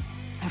away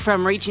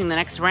from reaching the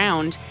next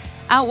round.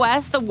 Out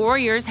west, the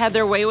Warriors had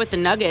their way with the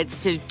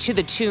Nuggets to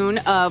the tune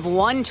of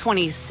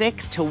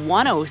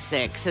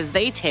 126-106 as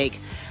they take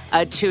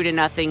a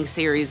 2-0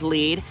 series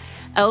lead.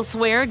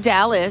 Elsewhere,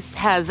 Dallas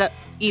has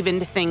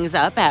evened things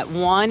up at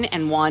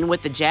 1-1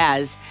 with the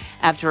Jazz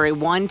after a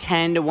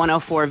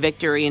 110-104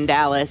 victory in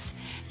Dallas.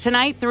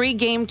 Tonight, 3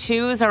 Game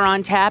 2s are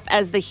on tap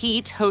as the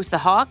Heat host the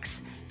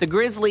Hawks, the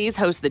Grizzlies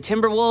host the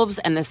Timberwolves,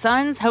 and the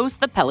Suns host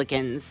the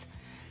Pelicans.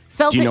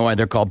 Celtic. Do you know why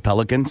they're called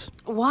pelicans?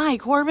 Why,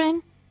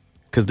 Corbin?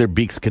 Because their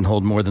beaks can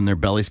hold more than their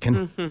bellies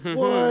can.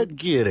 What?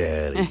 Get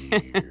out of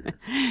here.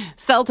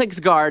 Celtics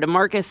guard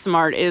Marcus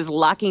Smart is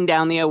locking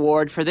down the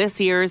award for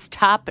this year's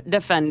top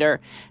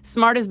defender.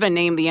 Smart has been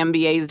named the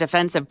NBA's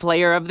Defensive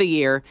Player of the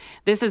Year.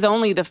 This is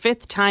only the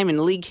 5th time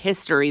in league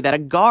history that a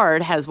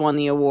guard has won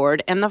the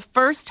award, and the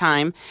first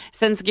time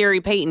since Gary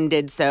Payton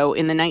did so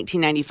in the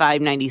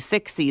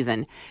 1995-96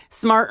 season.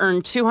 Smart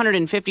earned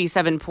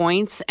 257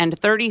 points and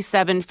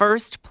 37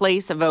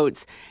 first-place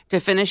votes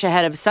to finish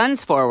ahead of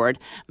Suns forward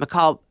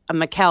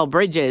Mikal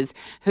Bridges,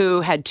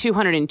 who had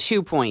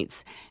 202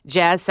 points.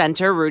 Jazz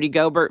center Rudy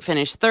Gobert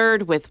finished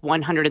third with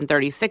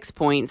 136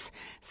 points.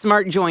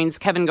 Smart joins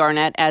Kevin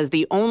Garnett as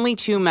the only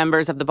 2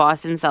 members of the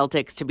Boston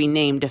Celtics to be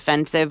named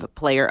Defensive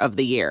Player of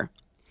the Year.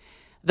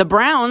 The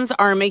Browns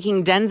are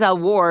making Denzel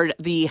Ward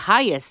the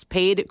highest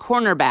paid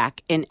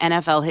cornerback in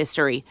NFL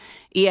history.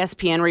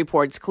 ESPN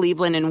reports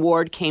Cleveland and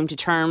Ward came to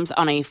terms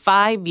on a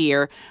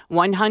 5-year,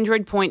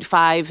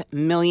 $100.5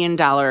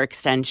 million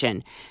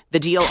extension. The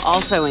deal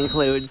also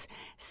includes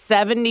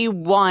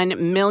 $71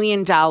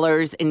 million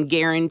in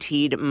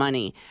guaranteed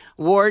money.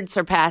 Ward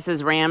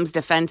surpasses Rams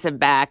defensive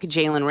back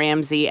Jalen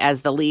Ramsey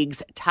as the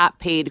league's top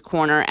paid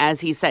corner, as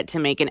he's set to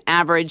make an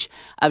average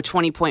of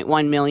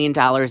 $20.1 million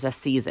a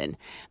season.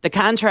 The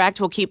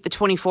contract will keep the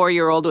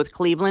 24-year-old with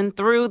Cleveland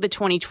through the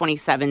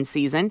 2027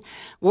 season.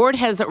 Ward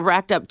has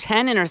racked up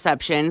 10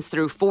 interceptions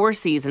through 4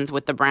 seasons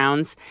with the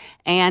Browns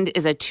and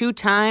is a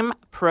 2-time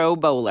Pro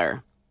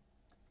Bowler.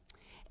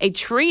 A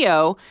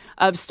trio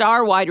of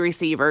star wide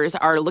receivers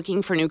are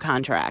looking for new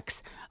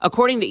contracts.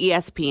 According to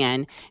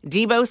ESPN,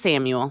 Deebo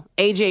Samuel,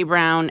 A.J.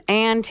 Brown,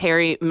 and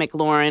Terry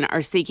McLaurin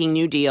are seeking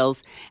new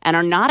deals and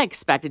are not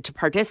expected to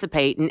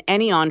participate in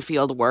any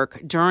on-field work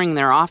during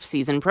their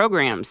off-season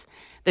programs.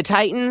 The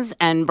Titans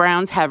and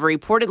Browns have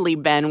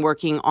reportedly been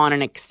working on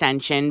an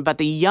extension, but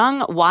the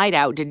young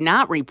wideout did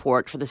not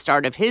report for the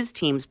start of his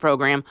team's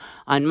program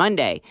on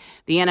Monday.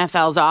 The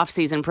NFL's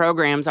off-season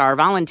programs are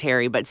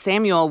voluntary, but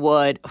Samuel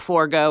would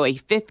forego a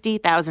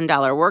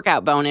 $50,000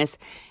 workout bonus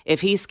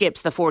if he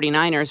skips the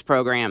 49ers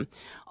program.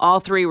 All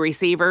 3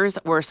 receivers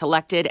were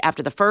selected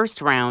after the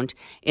first round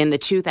in the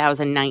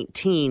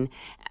 2019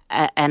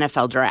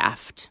 NFL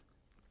Draft.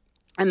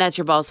 And that's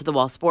your Balls to the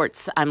Wall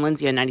Sports. I'm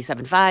Lindsay on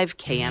 97.5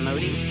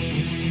 KMOD.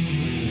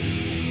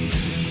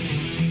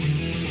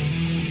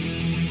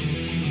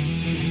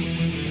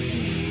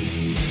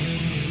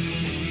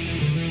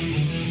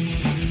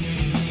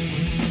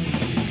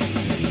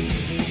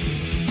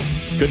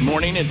 Good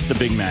morning. It's the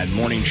Big Mad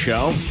Morning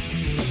Show.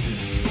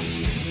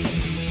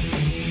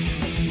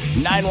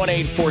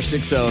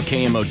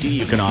 918-460-KMOD.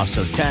 You can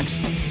also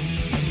text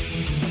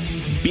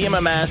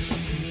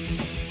BMMS.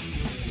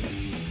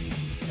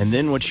 And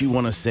then what you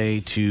want to say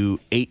to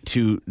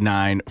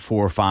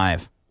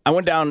 82945. I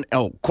went down,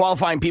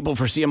 qualifying people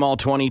for CMall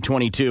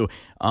 2022.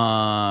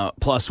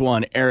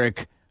 +1,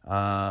 Eric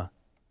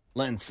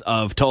Lentz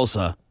of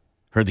Tulsa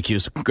heard the cue.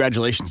 So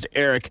congratulations to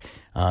Eric.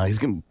 He's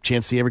getting a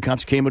chance to see every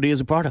concert KMOD is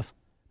a part of.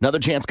 Another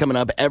chance coming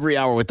up every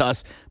hour with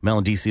us. Mel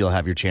and DC will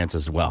have your chance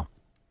as well.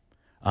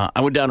 I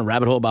went down a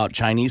rabbit hole about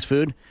Chinese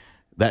food.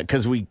 That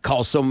because we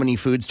call so many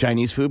foods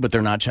Chinese food, but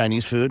they're not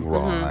Chinese food.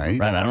 Right.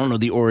 Right. I don't know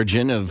the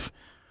origin of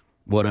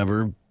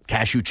whatever,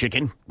 cashew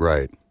chicken.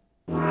 Right.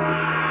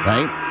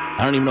 Right?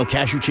 I don't even know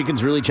cashew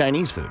chicken's really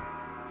Chinese food.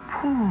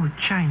 Oh,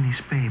 Chinese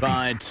baby.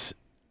 But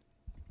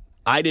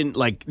I didn't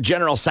like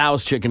General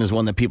Tso's chicken is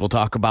one that people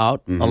talk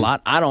about a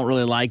lot. I don't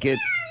really like it.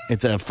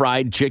 It's a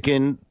fried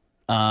chicken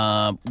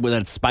with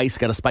a spice,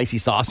 got a spicy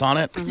sauce on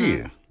it.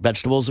 Yeah.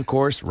 Vegetables, of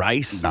course,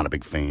 rice. Not a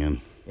big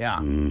fan.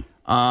 Yeah.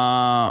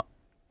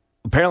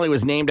 Apparently it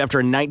was named after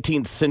a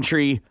 19th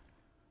century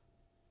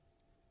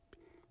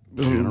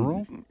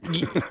General?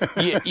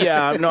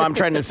 Yeah, no, I'm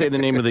trying to say the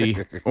name of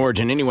the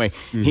origin. Anyway,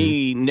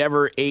 he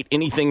never ate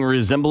anything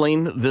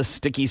resembling this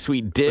sticky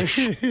sweet dish.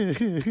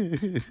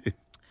 It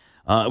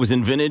was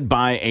invented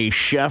by a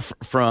chef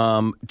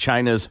from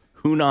China's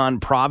Hunan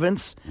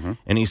province,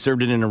 and he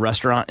served it in a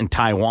restaurant in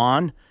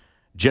Taiwan.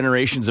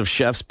 Generations of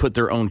chefs put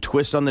their own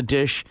twist on the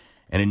dish,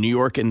 and in New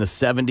York in the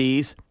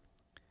 70s,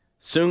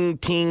 Sung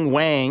Ting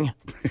Wang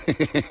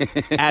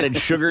added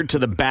sugar to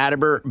the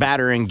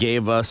batter and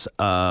gave us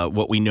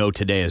what we know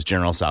today as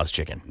General Tso's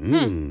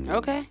chicken.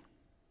 Okay.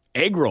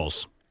 Egg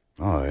rolls.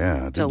 Oh,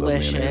 yeah. I did love me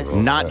an egg Delicious.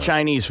 roll. Not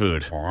Chinese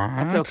food.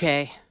 That's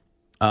okay.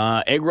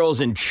 Egg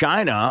rolls in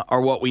China are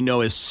what we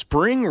know as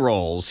spring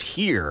rolls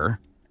here.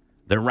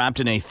 They're wrapped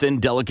in a thin,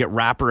 delicate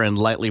wrapper and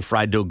lightly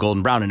fried to a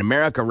golden brown. In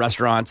America,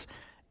 restaurants,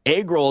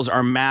 egg rolls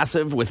are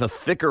massive with a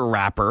thicker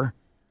wrapper.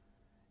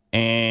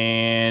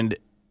 And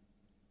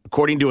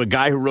according to a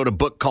guy who wrote a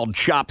book called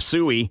Chop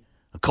Suey,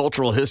 A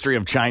Cultural History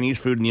of Chinese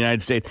Food in the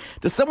United States,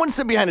 does someone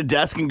sit behind a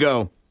desk and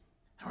go,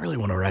 I really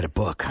want to write a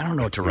book. I don't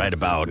know what to write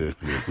about.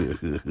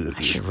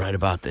 I should write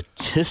about the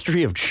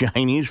history of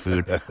Chinese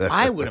food.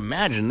 I would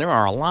imagine there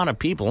are a lot of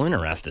people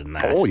interested in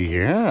that. Oh,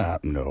 yeah.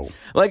 No.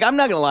 Like, I'm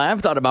not going to lie.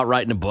 I've thought about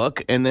writing a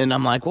book, and then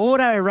I'm like, what would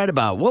I write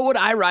about? What would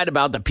I write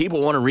about that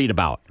people want to read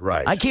about?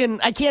 Right. I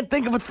can't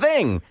think of a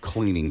thing.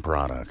 Cleaning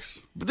products.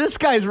 But this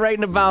guy's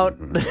writing about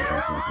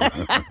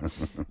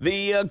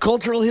the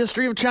cultural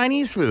history of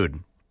Chinese food.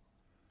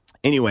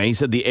 Anyway, he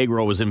said the egg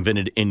roll was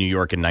invented in New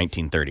York in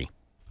 1930.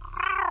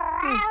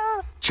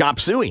 Chop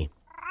suey.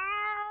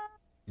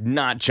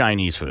 Not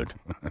Chinese food.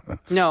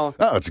 No.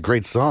 Oh, it's a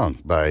great song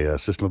by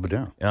System of a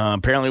Down.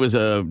 Apparently it was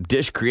a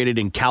dish created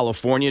in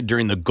California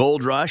during the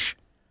gold rush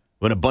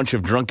when a bunch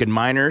of drunken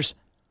miners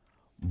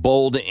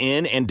bowled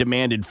in and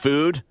demanded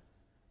food.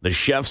 The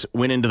chefs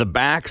went into the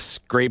back,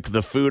 scraped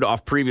the food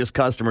off previous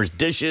customers'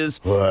 dishes,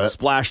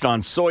 splashed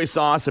on soy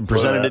sauce, and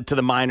presented it to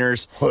the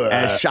miners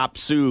as chop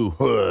suey,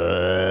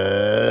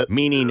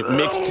 meaning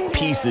mixed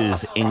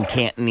pieces in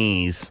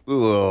Cantonese.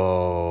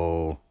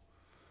 Oh.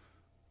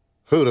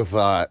 Who'd have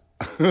thought?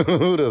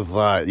 Who'd have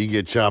thought you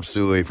get chop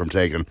suey from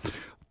taking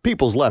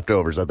people's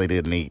leftovers that they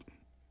didn't eat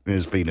and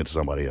just feeding it to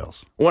somebody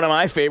else? One of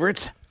my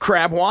favorites,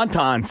 crab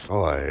wontons.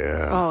 Oh,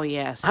 yeah. Oh,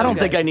 yes. I don't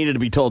think I needed to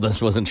be told this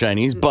wasn't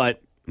Chinese,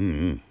 but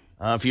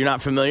if you're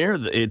not familiar,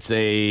 it's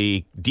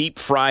a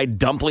deep-fried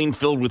dumpling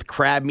filled with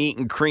crab meat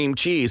and cream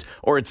cheese,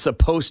 or it's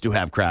supposed to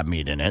have crab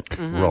meat in it.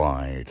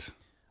 Right.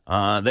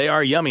 They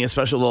are yummy,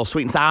 especially a little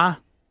sweet and sour.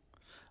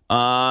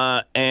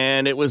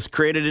 And it was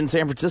created in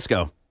San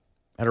Francisco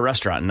at a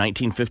restaurant in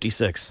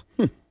 1956.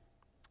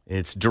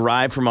 It's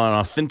derived from an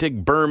authentic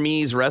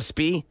Burmese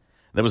recipe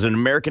that was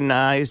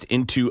Americanized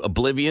into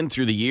oblivion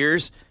through the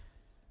years.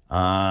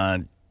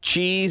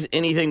 Cheese,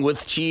 anything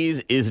with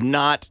cheese, is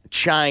not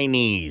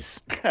Chinese.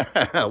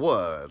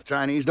 What?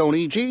 Chinese don't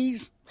eat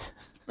cheese?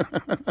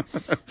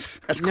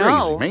 That's crazy,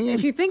 No. man.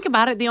 If you think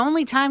about it, the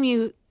only time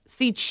you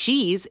see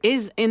cheese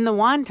is in the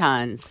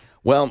wontons.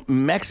 Well,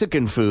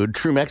 Mexican food,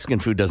 true Mexican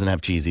food, doesn't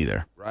have cheese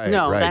either. Right,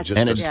 No, right. that's- Just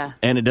And a- it, Yeah.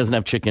 and it doesn't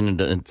have chicken.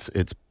 And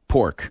it's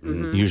pork.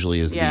 Usually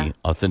is Yeah. the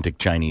authentic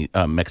Chinese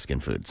Mexican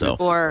food. So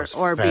Or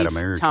fat beef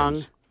Americans.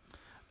 tongue.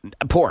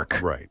 pork.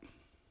 Right.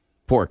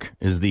 Pork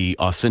is the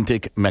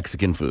authentic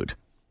Mexican food.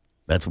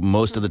 That's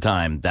most of the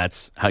time.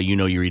 That's how you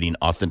know you're eating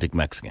authentic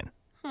Mexican.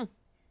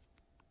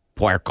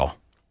 Puerco.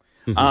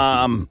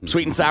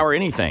 Sweet and sour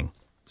anything.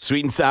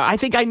 Sweet and sour. I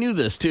think I knew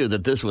this too,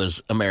 that this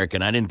was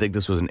American. I didn't think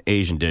this was an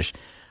Asian dish.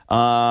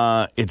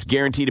 It's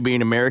guaranteed to be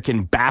an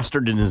American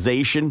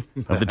bastardization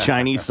of the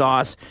Chinese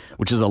sauce,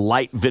 which is a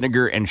light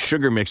vinegar and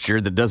sugar mixture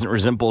that doesn't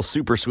resemble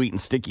super sweet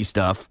and sticky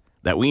stuff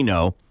that we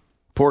know.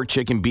 Pork,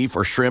 chicken, beef,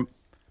 or shrimp,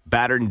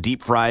 battered and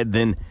deep fried,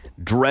 then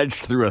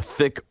dredged through a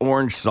thick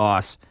orange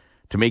sauce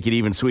to make it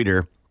even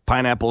sweeter.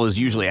 Pineapple is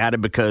usually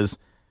added because,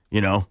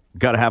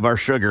 got to have our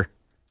sugar.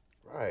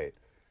 Right.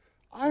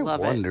 I Love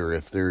it. wonder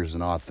if there's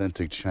an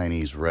authentic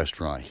Chinese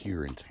restaurant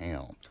here in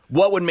town.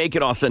 What would make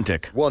it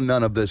authentic? Well,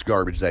 none of this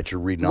garbage that you're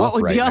reading What off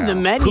would right be on now. the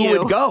menu? Who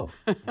would go?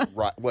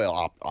 Right.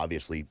 Well,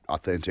 obviously,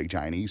 authentic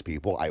Chinese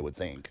people, I would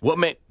think. What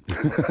made?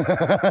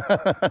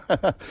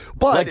 But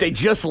Like they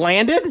just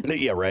landed?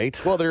 yeah, right.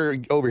 Well, they're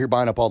over here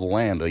buying up all the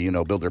land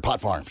to, build their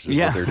pot farms. Is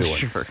Yeah, what they're doing.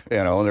 sure.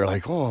 And they're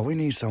like, oh, we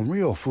need some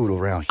real food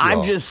around here.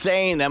 I'm just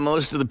saying that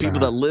most of the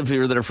people that live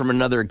here that are from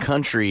another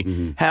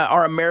country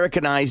are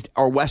Americanized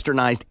or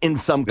Westernized in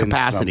some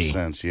capacity. In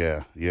some sense,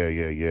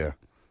 yeah.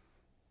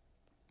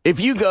 If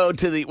you go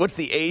to what's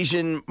the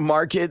Asian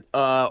market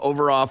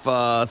over off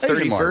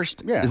Asian Mart.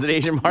 31st? Yeah. Is it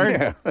Asian Mart?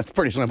 Yeah, that's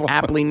pretty simple.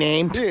 Aptly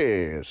named.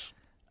 Yes.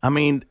 I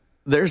mean,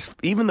 there's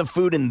even the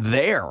food in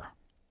there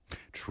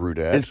True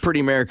that. is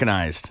pretty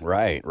Americanized.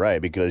 Right,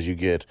 because you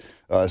get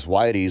us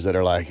whiteys that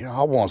are like,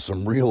 I want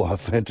some real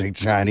authentic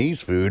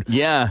Chinese food.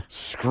 Yeah.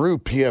 Screw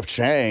P.F.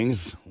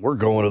 Chang's. We're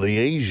going to the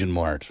Asian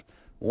Mart.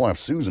 We'll have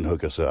Susan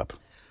hook us up.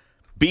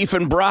 Beef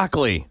and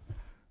broccoli,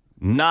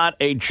 not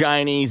a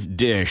Chinese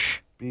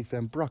dish. Beef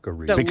and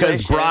broccoli. Because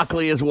Delicious.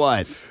 broccoli is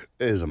what?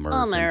 Is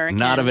American. American.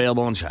 Not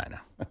available in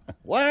China.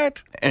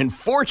 What? And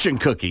fortune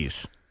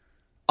cookies,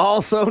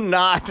 also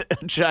not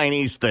a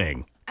Chinese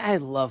thing. I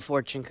love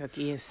fortune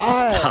cookies.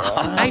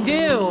 I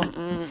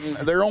do.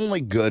 They're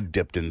only good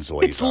dipped in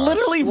soy It's sauce.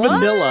 literally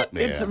vanilla.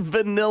 Yeah. It's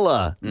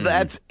vanilla.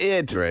 That's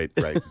it. Right.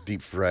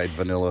 Deep fried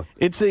vanilla.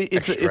 It's a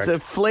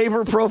Extract.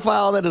 flavor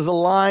profile that is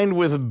aligned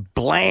with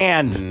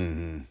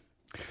bland.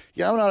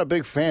 Yeah, I'm not a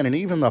big fan, and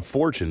even the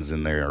fortunes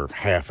in there are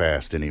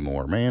half-assed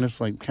anymore. Man, it's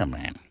like, come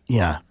on.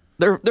 Yeah,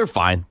 they're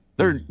fine.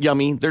 They're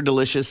yummy. They're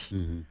delicious,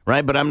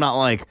 right? But I'm not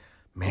like,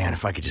 man,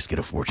 if I could just get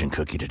a fortune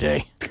cookie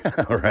today.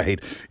 All right.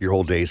 Your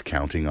whole day's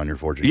counting on your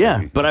fortune Yeah,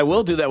 cookie. but I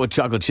will do that with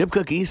chocolate chip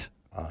cookies.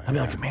 I'd be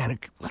like, man,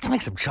 let's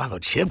make some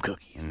chocolate chip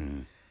cookies.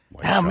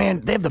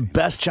 Man, they have the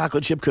best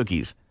chocolate chip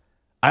cookies.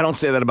 I don't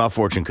say that about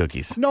fortune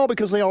cookies. No,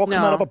 because they all come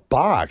No. out of a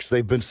box.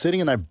 They've been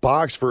sitting in that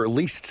box for at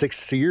least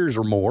 6 years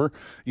or more.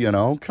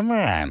 Come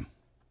on.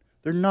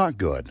 They're not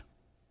good.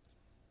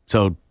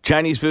 So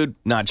Chinese food,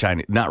 not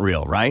Chinese, not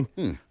real, right?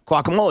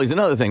 Guacamole is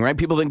another thing, right?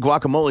 People think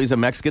guacamole is a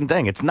Mexican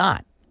thing. It's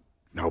not.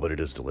 No, but it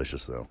is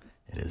delicious, though.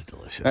 It is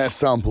delicious. At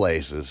some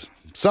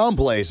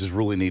places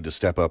really need to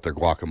step up their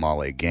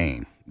guacamole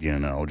game. You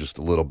know, just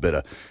a little bit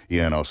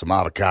of, some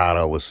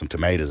avocado with some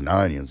tomatoes and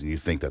onions, and you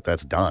think that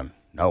that's done.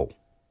 No,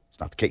 it's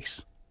not the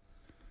case.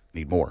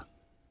 Need more.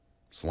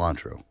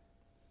 Cilantro.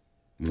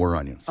 More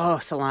onions. Oh,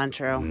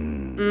 cilantro.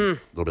 A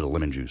little bit of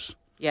lemon juice.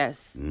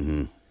 Yes.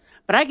 Mm-hmm.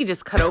 But I could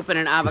just cut open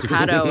an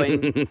avocado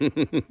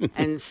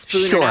and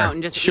spoon it out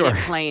and just eat it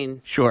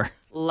plain. Sure.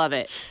 Love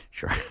it.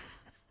 Sure.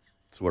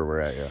 That's where we're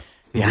at, yeah.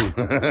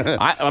 Yeah.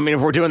 I mean,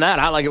 if we're doing that,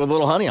 I like it with a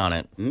little honey on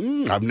it.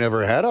 I've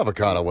never had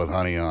avocado with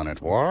honey on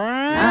it. What?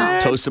 Wow.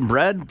 Toast some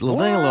bread, a little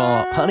thing, a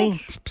little honey,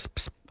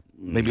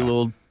 maybe a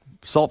little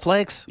salt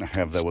flakes. I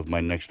have that with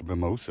my next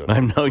mimosa. I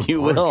know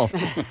you will.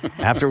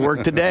 After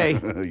work today.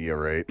 Yeah,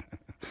 right.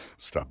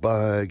 Stop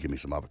by, give me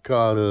some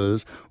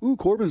avocados. Ooh,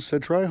 Corbin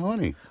said try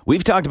honey.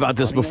 We've talked about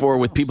this before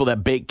with people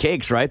that bake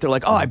cakes, right? They're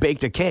like, I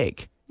baked a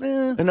cake.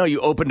 No,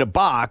 you opened a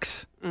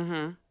box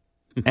and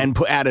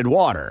added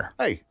water.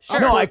 Hey,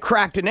 no, I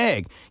cracked an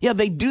egg. Yeah,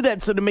 they do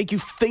that so to make you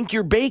think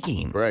you're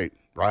baking. Right.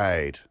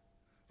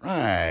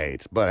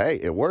 But hey,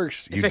 it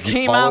works. If it you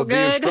came followed out the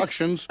good.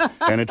 instructions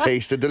and it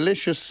tasted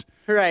delicious.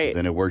 Right.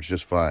 Then it works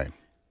just fine.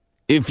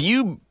 If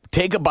you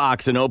take a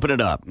box and open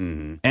it up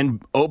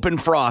and open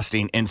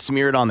frosting and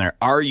smear it on there,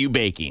 are you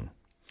baking?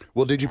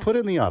 Well, did you put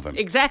it in the oven?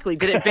 Exactly.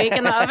 Did it bake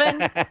in the oven?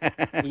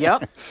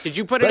 Yep. Did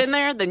you put it in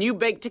there? Then you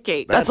baked a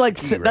cake. That's like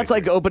right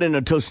like opening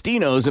a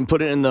Tostino's and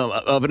put it in the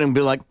oven and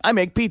be like, I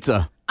make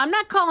pizza. I'm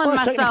not calling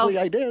myself. Technically,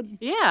 I did.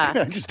 Yeah.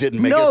 I just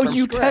didn't make No, it from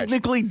you scratch.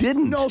 technically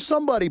didn't. No,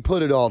 somebody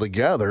put it all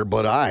together,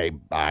 but I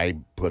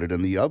put it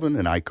in the oven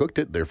and I cooked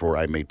it. Therefore,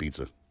 I made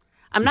pizza.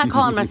 I'm not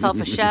calling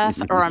myself a chef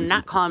or I'm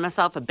not calling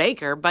myself a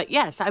baker, but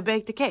yes, I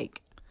baked a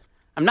cake.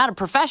 I'm not a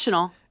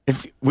professional.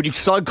 Would you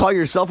call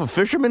yourself a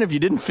fisherman if you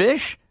didn't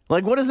fish?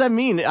 Like, what does that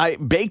mean? I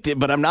baked it,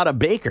 but I'm not a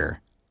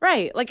baker.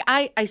 Right. Like,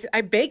 I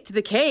baked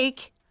the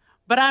cake,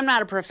 but I'm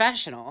not a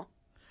professional.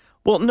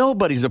 Well,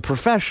 nobody's a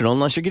professional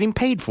unless you're getting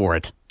paid for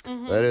it.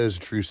 That is a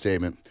true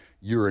statement.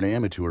 You're an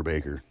amateur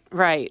baker.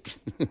 Right.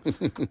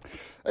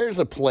 There's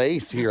a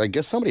place here. I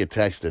guess somebody had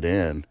texted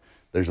in.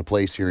 There's a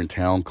place here in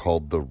town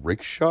called The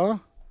Rickshaw.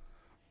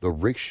 The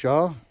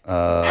Rickshaw.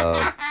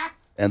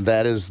 And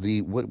that is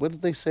what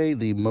did they say?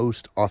 The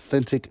most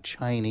authentic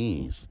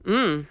Chinese.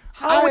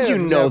 How would you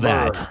know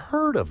that?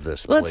 Heard of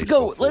this place Let's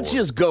go. before. Let's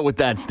just go with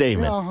that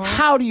statement.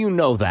 How do you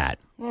know that?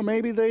 Well,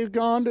 maybe they've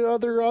gone to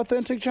other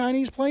authentic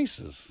Chinese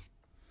places.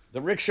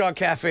 The Rickshaw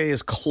Cafe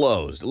is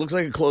closed. It looks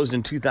like it closed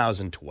in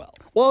 2012.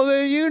 Well,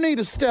 then you need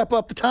to step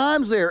up the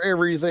times there.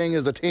 Everything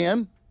is a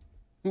 10,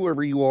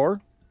 whoever you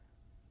are.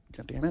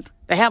 God damn it.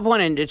 They have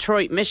one in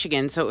Detroit,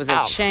 Michigan, so it was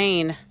a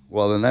chain.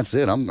 Well, then that's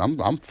it.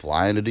 I'm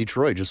flying to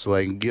Detroit just so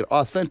I can get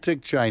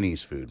authentic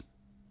Chinese food.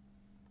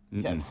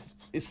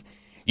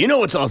 You know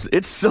what's also?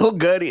 It's so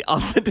good.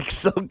 Authentic,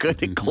 so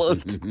good. It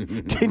closed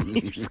 10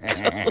 years ago.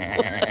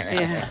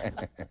 Yeah.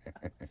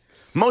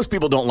 Most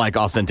people don't like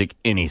authentic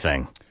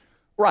anything.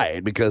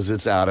 Right, because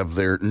it's out of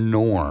their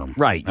norm.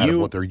 Right. Out of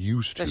what they're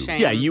used to. It's a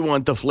shame. Yeah, you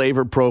want the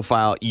flavor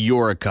profile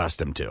you're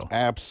accustomed to.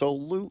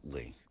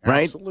 Absolutely.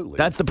 Right? Absolutely.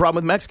 That's the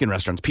problem with Mexican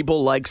restaurants.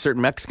 People like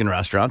certain Mexican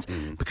restaurants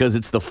because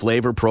it's the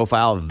flavor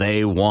profile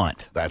they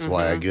want. That's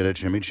why I get a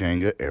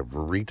chimichanga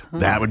every time.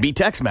 That would be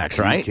Tex-Mex,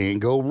 You right?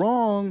 can't go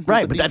wrong. with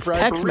Right, the but that's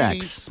deep-fried Tex-Mex.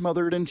 burritos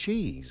smothered in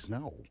cheese.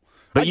 No.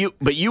 But you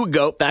would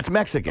go, that's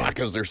Mexican.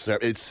 Because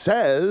it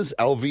says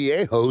El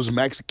Viejo's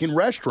Mexican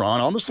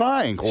restaurant on the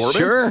sign,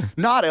 Corbin. Sure.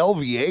 Not El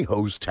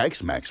Viejo's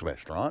Tex-Mex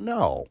restaurant.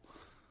 No.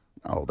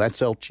 No,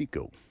 that's El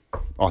Chico.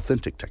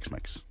 Authentic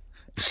Tex-Mex.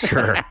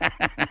 Sure.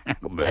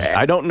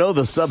 I don't know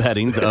the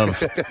subheadings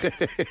of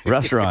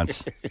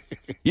restaurants.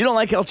 You don't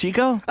like El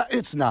Chico?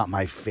 It's not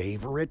my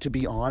favorite, to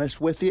be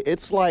honest with you.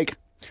 It's like,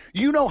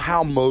 you know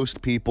how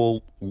most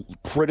people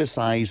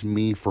criticize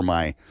me for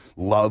my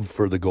love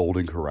for the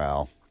Golden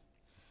Corral?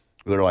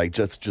 They're like,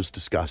 that's just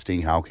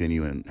disgusting. How can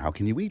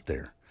you eat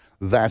there?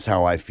 That's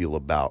how I feel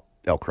about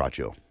El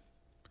Cracho.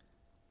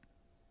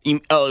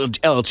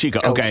 El Chico,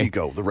 okay. El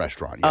Chico, the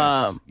restaurant,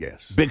 yes.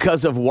 Yes.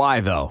 Because of why,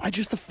 though?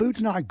 The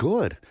food's not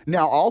good.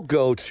 Now, I'll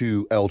go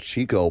to El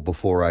Chico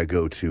before I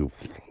go to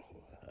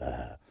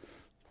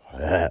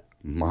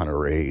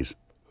Monterey's.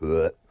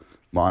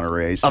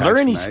 Monterey's. Are there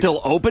any Tex-Mex.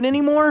 still open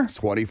anymore?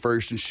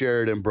 21st and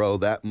Sheridan, bro.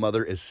 That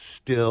mother is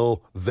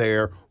still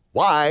there.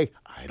 Why?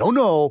 I don't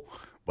know,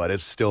 but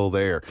it's still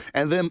there.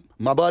 And then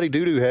my buddy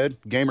Doo-Doo Head,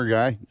 gamer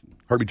guy,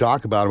 heard me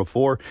talk about it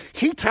before.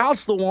 He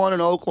touts the one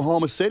in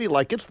Oklahoma City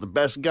like it's the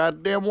best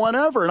goddamn one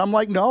ever. And I'm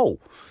like, no,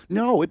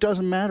 it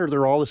doesn't matter.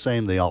 They're all the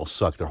same. They all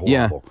suck. They're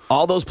horrible. Yeah.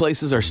 All those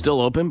places are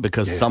still open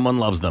because someone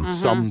loves them.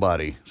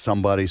 Somebody,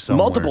 somewhere.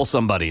 Multiple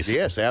somebodies.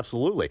 Yes,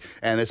 absolutely.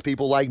 And it's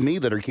people like me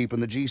that are keeping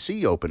the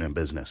GC open in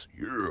business.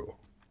 Yeah.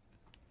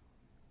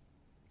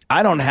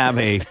 I don't have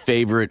a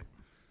favorite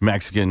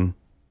Mexican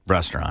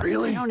restaurant.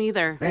 Really? I don't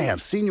either. Man,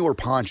 Senor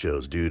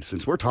Pancho's, dude.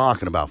 Since we're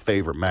talking about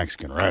favorite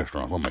Mexican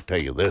restaurant, let me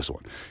tell you this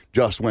one.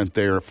 Just went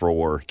there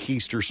for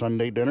Keister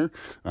Sunday dinner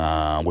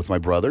with my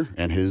brother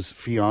and his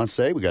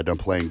fiance. We got done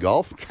playing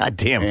golf. God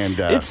damn. And,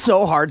 it's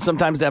so hard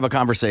sometimes to have a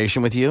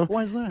conversation with you.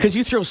 Why is that? Because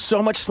you throw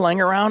so much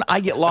slang around, I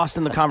get lost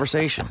in the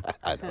conversation.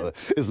 I know.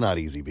 It's not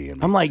easy being me.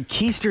 I'm like,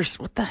 Keister,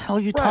 what the hell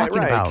are you talking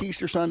about?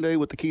 Keister Sunday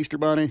with the Keister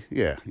Bunny.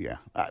 Yeah.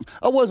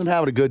 I wasn't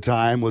having a good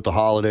time with the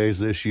holidays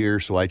this year,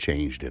 so I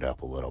changed it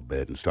up a little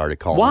bit and started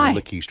calling him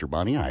the Keister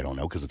Bunny. I don't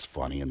know, because it's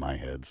funny in my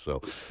head.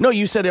 So No,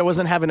 you said I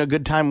wasn't having a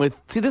good time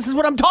with... See, this is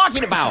what I'm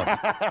talking about.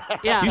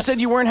 Yeah. You said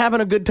you weren't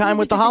having a good time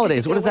with the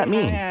holidays. What does that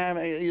mean?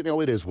 You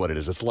know, it is what it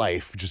is. It's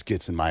life. It just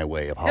gets in my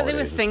way of holidays. Because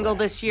he was single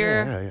this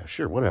year. Yeah,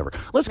 sure, whatever.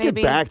 Let's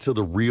Maybe. get back to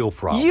the real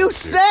problem. You dude.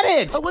 said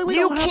it. We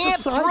You don't have to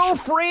can't side- throw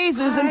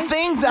phrases and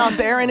things out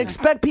there and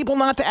expect people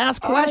not to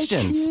ask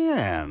questions. I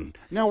can.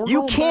 Now, we're You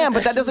going can, back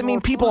but that to doesn't mean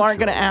Senor people aren't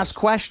going to Pancho's. ask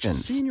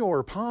questions.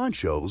 Senor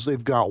Pancho's,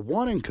 they've got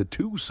one in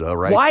Catoosa,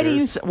 right? Why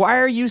there. why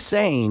are you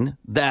saying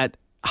that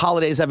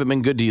holidays haven't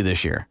been good to you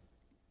this year?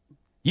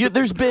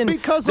 There's been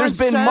Because there's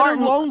I'm been sad Martin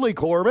and lonely,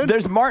 Corbin.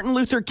 There's Martin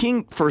Luther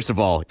King. First of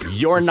all,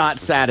 you're not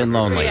sad and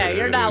lonely. Yeah,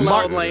 you're not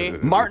lonely.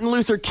 Martin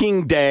Luther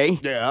King Day.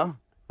 Yeah.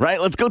 Right.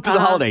 Let's go through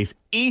the holidays.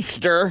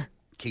 Easter.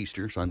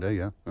 Keister Sunday,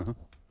 yeah. What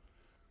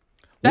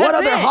That's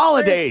other it.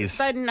 holidays?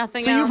 There's been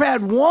nothing so else. you've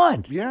had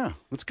one. Yeah,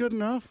 that's good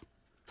enough.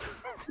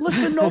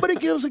 Listen, nobody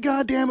gives a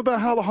goddamn about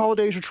how the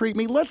holidays are treating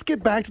me. Let's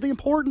get back to the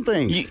important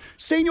things.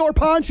 Senor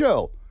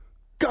Pancho,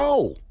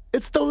 go.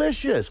 It's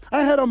delicious.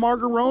 I had a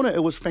margarona.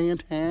 It was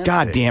fantastic.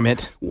 God damn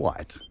it.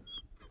 What?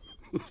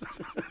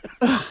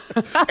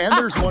 And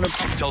there's one of...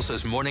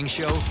 Tulsa's morning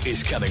show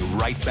is coming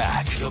right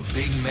back. The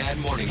Big Mad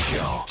Morning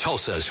Show.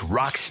 Tulsa's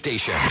Rock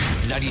Station.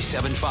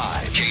 97.5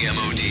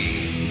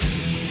 KMOD.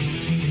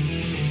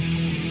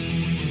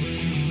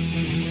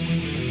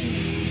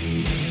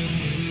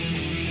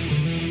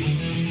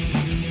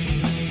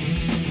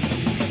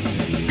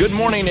 Good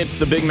morning. It's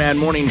the Big Mad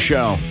Morning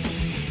Show.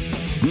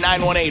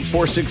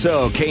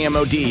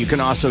 918-460-KMOD. You can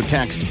also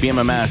text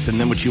BMMS and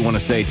then what you want to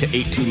say to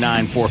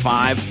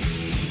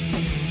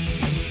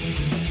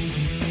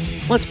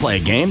 82945. Let's play a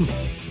game.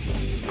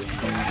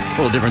 A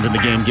little different than the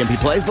game Gimpy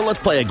plays, but let's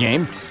play a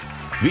game.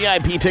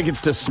 VIP tickets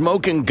to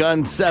Smokin'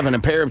 Gun 7, a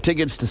pair of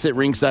tickets to sit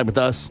ringside with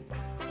us.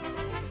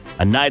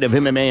 A night of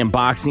MMA and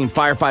boxing.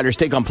 Firefighters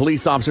take on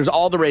police officers,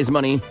 all to raise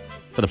money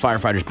for the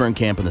Firefighters Burn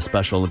Camp and the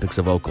Special Olympics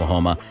of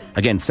Oklahoma.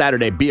 Again,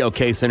 Saturday,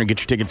 BOK Center. Get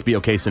your tickets,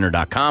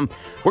 BOKCenter.com.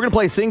 We're going to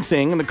play Sing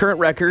Sing, and the current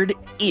record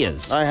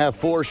is... I have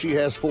 4, she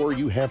has 4,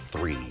 you have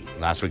 3.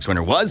 Last week's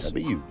winner was... That'd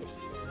be you.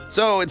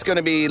 So it's going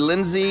to be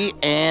Lindsay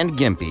and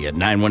Gimpy at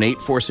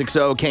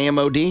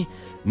 918-460-KMOD.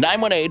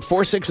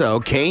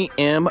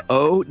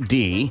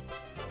 918-460-KMOD.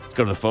 Let's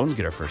go to the phones and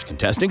get our first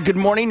contestant. Good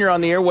morning. You're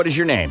on the air. What is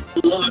your name?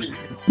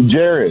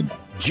 Jared.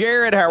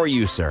 Jared, how are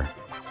you, sir?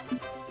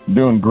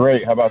 Doing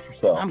great. How about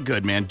yourself? I'm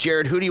good, man.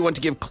 Jared, who do you want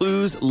to give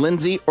clues,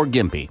 Lindsay or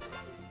Gimpy?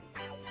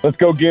 Let's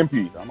go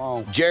Gimpy. Come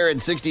on. Jared,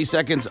 60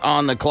 seconds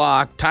on the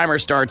clock. Timer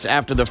starts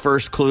after the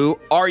first clue.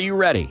 Are you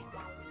ready?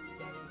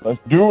 Let's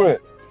do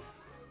it.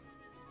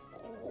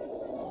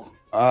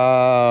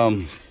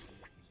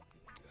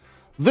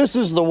 This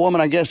is the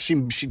woman, I guess she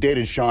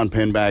dated Sean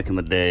Penn back in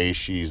the day.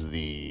 She's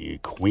the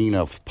queen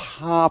of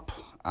pop,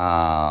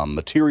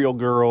 Material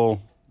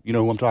Girl. You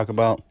know who I'm talking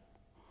about?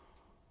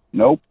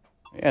 Nope.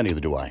 Yeah,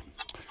 neither do I.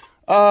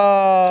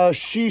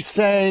 She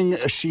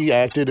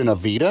acted in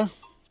Evita.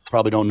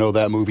 Probably don't know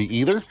that movie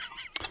either.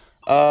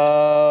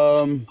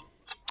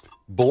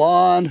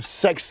 Blonde,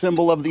 sex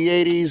symbol of the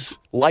 80s,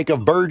 like a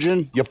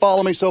virgin. You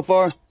follow me so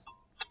far?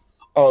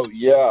 Oh,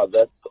 yeah.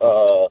 That's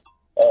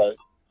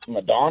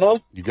Madonna.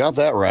 You got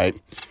that right.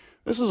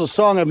 This is a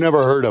song I've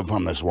never heard of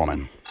from this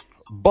woman.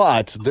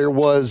 But there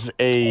was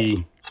a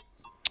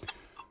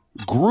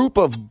group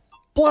of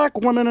black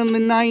women in the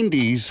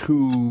 90s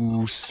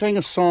who sang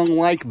a song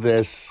like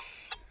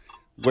this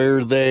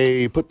where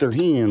they put their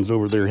hands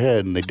over their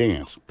head and they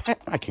dance.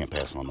 I can't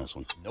pass on this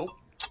one. Nope.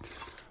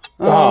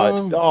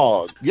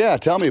 Dog. Yeah,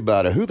 tell me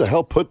about it. Who the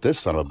hell put this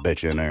son of a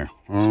bitch in there?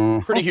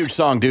 Pretty huge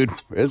song, dude.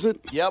 Is it?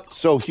 Yep.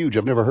 So huge,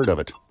 I've never heard of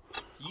it.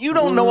 You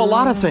don't know a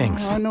lot of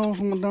things. I know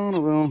from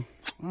Madonna,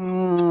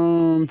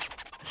 though.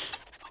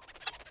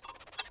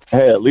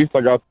 Hey, at least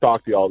I got to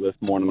talk to y'all this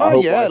morning.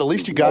 Oh, yeah, at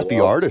least you got the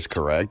artist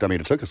correct. I mean,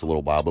 it took us a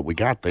little while, but we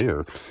got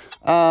there.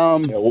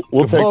 We'll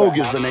take Vogue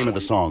that. is the name of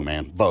the song,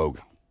 man. Vogue.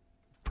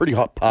 Pretty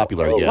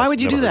popular, I guess. Why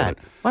would you Never do heard that? of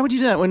it. Why would you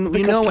do that when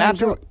we Because know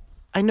time's after? up.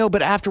 I know,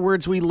 but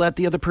afterwards we let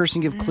the other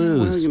person give Well,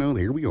 clues. you know,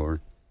 here we are.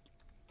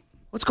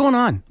 What's going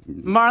on?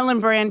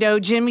 Marlon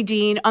Brando, Jimmy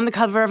Dean on the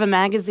cover of a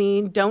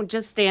magazine. Don't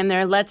just stand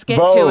there. Let's get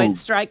to Vogue. it.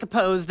 Strike a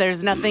pose.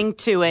 There's nothing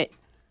to it.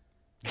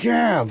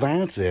 Yeah,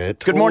 that's it.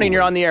 Good morning.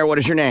 You're on the air. What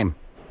is your name?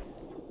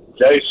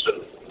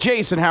 Jason.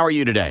 Jason, how are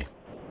you today?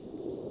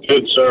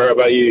 Good, sir. How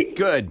about you?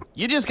 Good.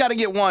 You just got to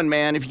get one,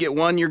 man. If you get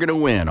one, you're going to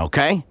win,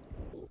 okay?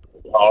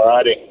 All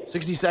righty.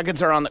 60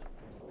 seconds are on the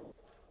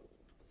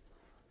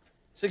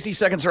 60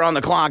 seconds are on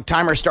the clock.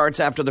 Timer starts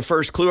after the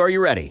first clue. Are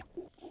you ready?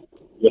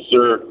 Yes,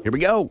 sir. Here we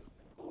go.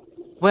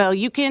 Well,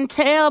 you can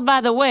tell by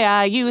the way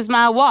I use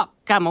my walk.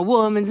 I'm a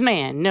woman's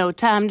man. No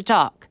time to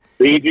talk.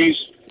 Bee Gees,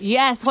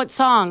 Yes. What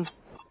song?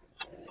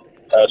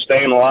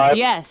 Staying Alive.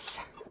 Yes.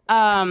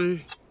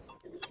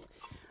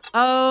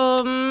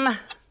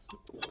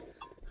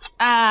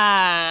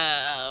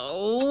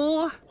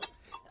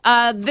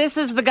 This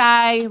is the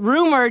guy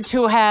rumored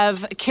to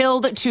have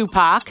killed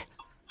Tupac.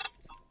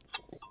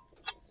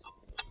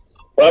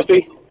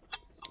 Buffy.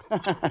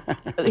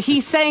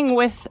 He sang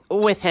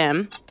with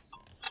him.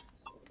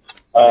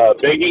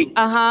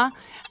 Biggie.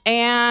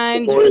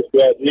 And Notorious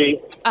B.I.G.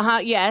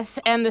 yes.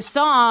 And the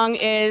song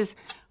is,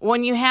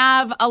 when you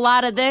have a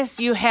lot of this,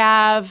 you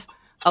have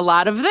a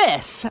lot of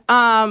this.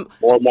 More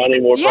money,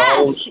 more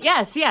problems.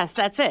 Yes,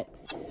 that's it.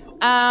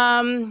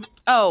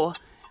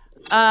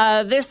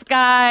 This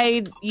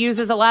guy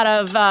uses a lot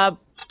of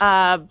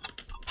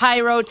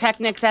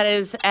pyrotechnics at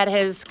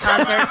his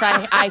concerts.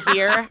 I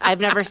hear. I've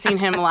never seen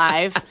him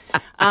live.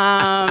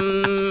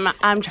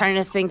 I'm trying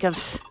to think of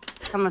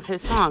some of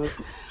his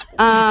songs.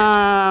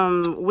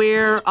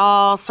 We're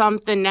all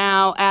something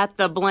now at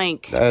the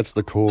blank. That's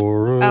the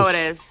chorus. Oh, it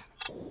is.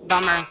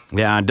 Bummer.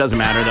 Yeah, it doesn't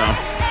matter, though.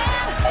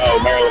 Oh,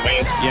 Marilyn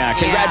Manson. Yeah,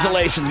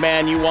 congratulations,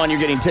 man. You won.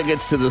 You're getting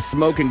tickets to the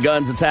Smoking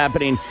Guns. It's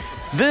happening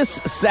this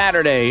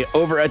Saturday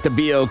over at the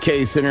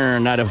BOK Center. A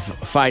night of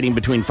fighting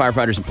between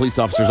firefighters and police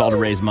officers, all to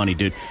raise money,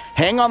 dude.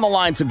 Hang on the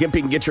line so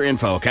Gimpy can get your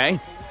info, okay?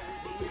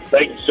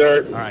 Thank you,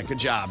 sir. All right, good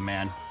job,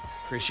 man.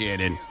 Appreciate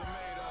it.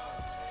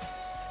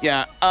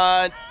 Yeah,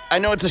 I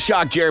know it's a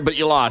shock, Jared, but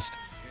you lost.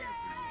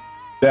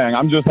 Dang,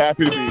 I'm just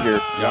happy to be here.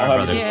 All right,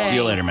 brother. Yay. See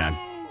you later, man.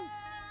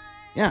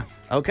 Yeah,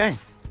 okay.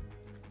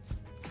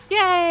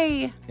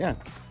 Yay! Yeah.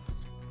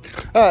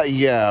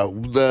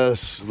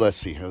 Let's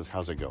see.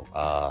 How's it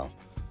go?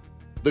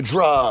 The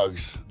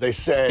drugs, they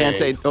say, Can't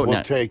say- oh, will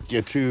no. take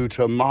you to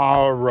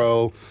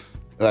tomorrow.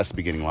 That's the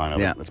beginning line of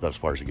Yeah. it. That's about as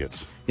far as it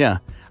gets. Yeah.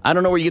 I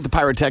don't know where you get the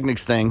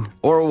pyrotechnics thing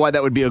or why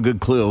that would be a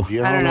good clue.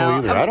 Yeah, I don't know.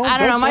 either. I don't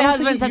know. My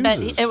husband said that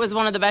uses. it was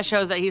one of the best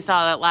shows that he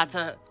saw. That lots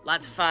of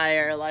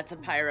fire, lots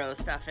of pyro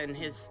stuff at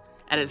his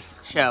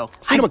show.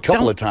 Seen him a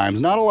couple of times.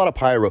 Not a lot of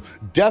pyro.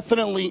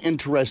 Definitely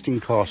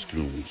interesting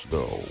costumes,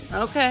 though.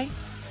 Okay.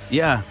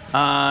 Yeah.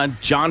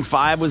 John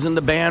 5 was in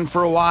the band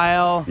for a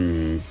while.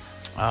 Mm-hmm.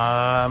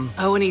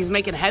 And he's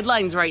making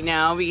headlines right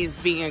now. He's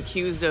being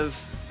accused of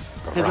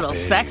his little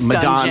sex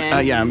Madonna.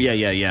 dungeon.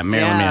 Yeah.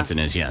 Marilyn Manson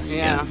is, yes.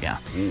 Yeah.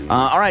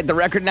 All right, the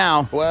record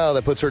now. Well,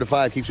 that puts her to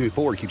 5, keeps you at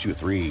 4, keeps you at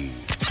 3.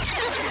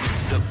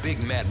 The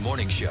Big Mad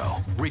Morning Show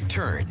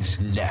returns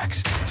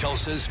next.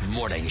 Tulsa's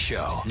Morning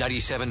Show,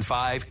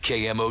 97.5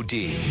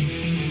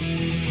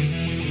 KMOD.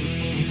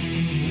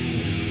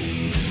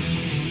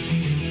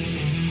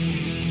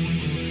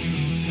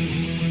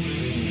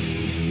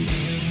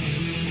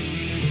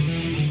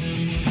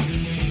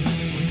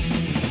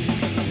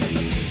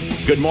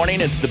 Good morning.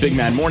 It's the Big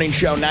Mad Morning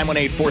Show,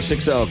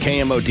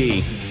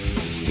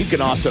 918-460-KMOD. You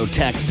can also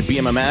text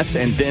BMMS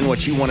and then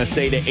what you want to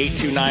say to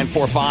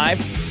 82945.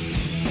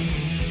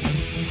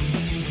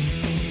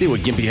 Let's see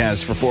what Gimpy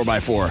has for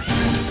 4x4.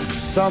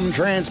 Some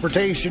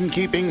transportation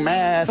keeping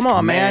mask Come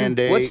on, man.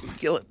 mandate.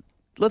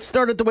 Let's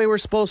start it the way we're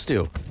supposed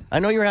to. I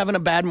know you're having a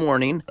bad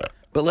morning,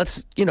 but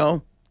let's,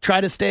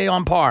 try to stay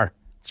on par.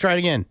 Let's try it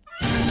again.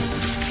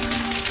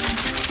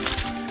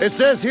 It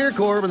says here,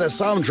 Corbin, that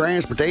some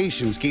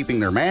transportation's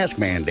keeping their mask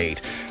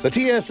mandate. The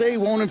TSA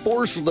won't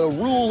enforce the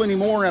rule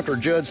anymore after a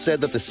judge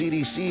said that the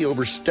CDC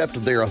overstepped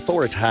their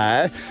authority.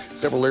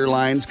 Several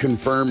airlines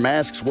confirmed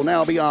masks will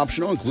now be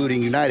optional,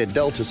 including United,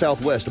 Delta,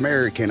 Southwest,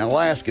 American,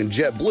 Alaska, and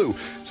JetBlue.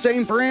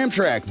 Same for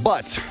Amtrak,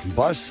 but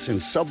bus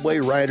and subway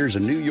riders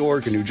in New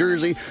York and New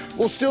Jersey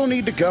will still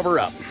need to cover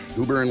up.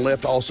 Uber and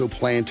Lyft also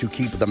plan to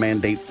keep the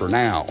mandate for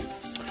now.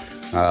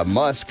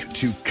 Musk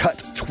to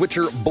cut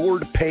Twitter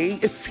board pay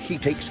if he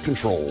takes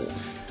control.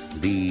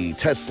 The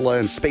Tesla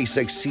and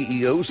SpaceX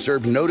CEO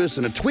served notice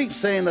in a tweet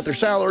saying that their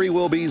salary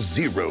will be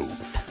zero,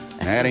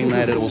 adding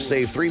that it will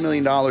save $3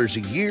 million a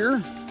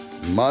year.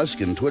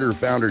 Musk and Twitter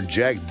founder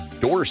Jack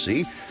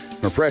Dorsey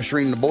are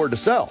pressuring the board to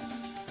sell,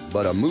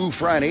 but a move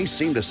Friday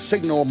seemed to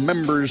signal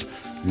members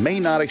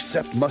may not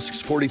accept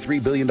Musk's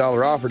 $43 billion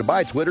offer to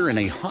buy Twitter in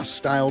a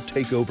hostile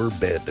takeover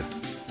bid.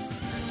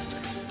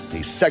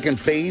 The second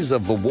phase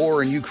of the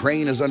war in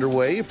Ukraine is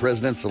underway.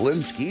 President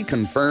Zelensky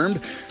confirmed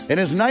in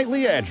his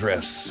nightly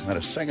address that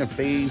a second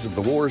phase of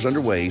the war is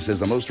underway. He says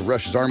that most of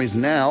Russia's army is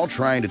now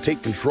trying to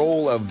take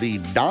control of the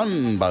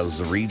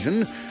Donbas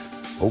region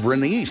over in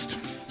the east.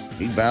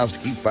 He vows to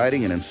keep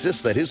fighting and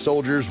insists that his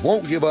soldiers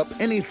won't give up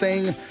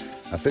anything.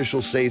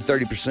 Officials say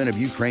 30% of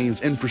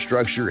Ukraine's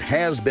infrastructure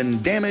has been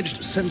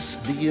damaged since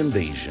the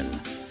invasion.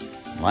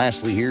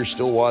 Lastly, here,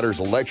 Stillwater's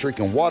electric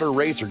and water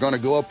rates are going to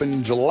go up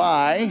in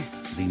July.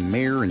 The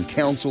mayor and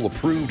council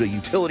approved a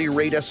utility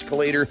rate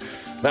escalator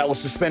that was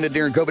suspended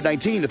during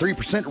COVID-19. The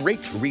 3%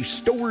 rate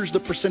restores the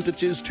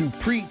percentages to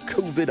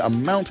pre-COVID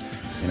amount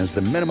and is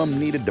the minimum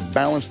needed to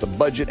balance the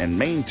budget and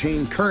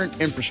maintain current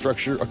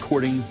infrastructure,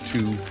 according to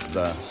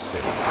the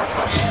city.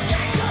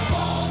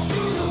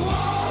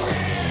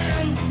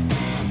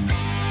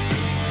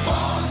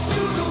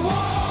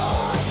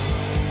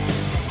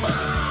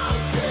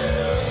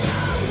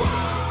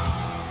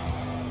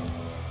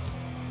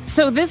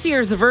 So this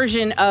year's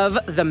version of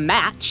The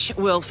Match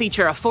will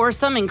feature a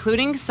foursome,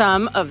 including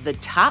some of the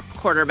top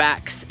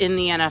quarterbacks in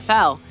the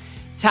NFL.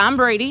 Tom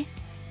Brady,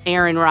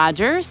 Aaron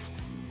Rodgers,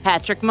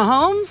 Patrick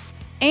Mahomes,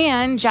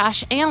 and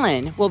Josh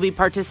Allen will be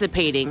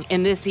participating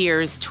in this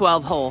year's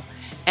 12-hole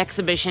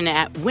exhibition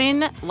at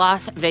Wynn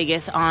Las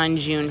Vegas on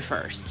June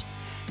 1st.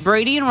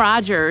 Brady and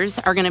Rodgers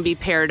are going to be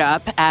paired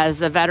up as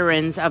the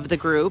veterans of the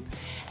group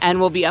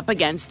and will be up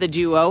against the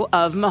duo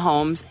of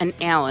Mahomes and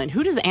Allen.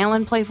 Who does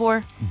Allen play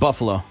for?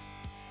 Buffalo.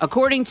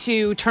 According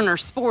to Turner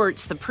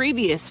Sports, the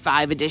previous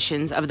 5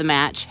 editions of The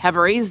Match have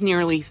raised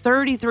nearly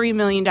 $33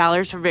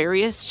 million for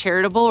various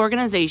charitable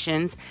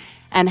organizations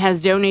and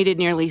has donated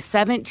nearly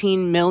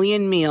 17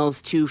 million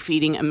meals to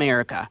Feeding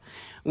America.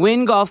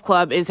 Wynn Golf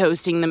Club is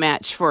hosting the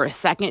match for a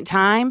second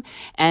time,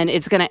 and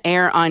it's going to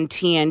air on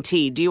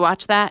TNT. Do you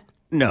watch that?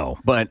 No,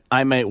 but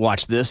I might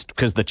watch this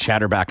because the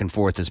chatter back and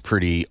forth is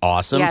pretty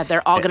awesome. Yeah,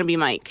 they're all going to be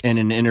mic'd. In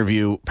an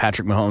interview,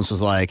 Patrick Mahomes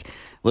was like,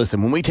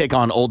 listen, when we take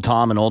on old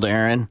Tom and old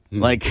Aaron,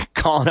 like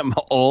calling him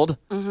old,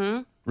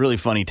 really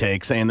funny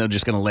take, saying they're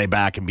just going to lay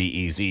back and be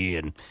easy,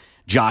 and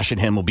Josh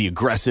and him will be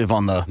aggressive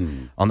on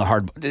the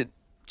hard.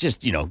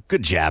 Just,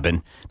 good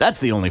jabbing. That's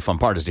the only fun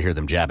part is to hear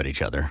them jab at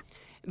each other.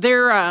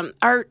 They're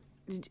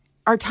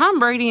are Tom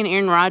Brady and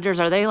Aaron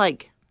Rodgers, are they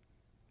like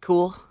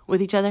cool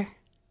with each other?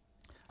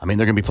 I mean,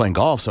 they're going to be playing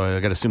golf, so I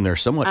got to assume they're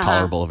somewhat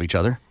tolerable of each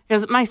other.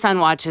 Because my son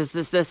watches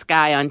this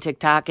guy on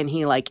TikTok, and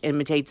he like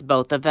imitates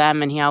both of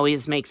them, and he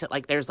always makes it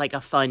like there's like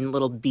a fun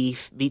little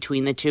beef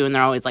between the two, and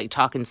they're always like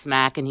talking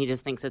smack, and he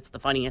just thinks it's the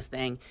funniest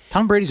thing.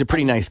 Tom Brady's a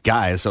pretty nice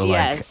guy, so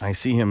Yes. like I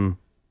see him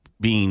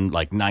being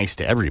like nice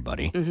to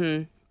everybody.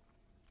 Mm-hmm.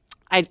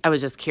 I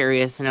was just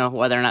curious to know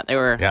whether or not they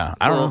were. Yeah,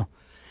 I don't know.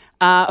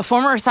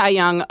 Former Cy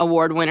Young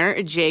Award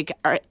winner Jake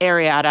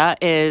Arrieta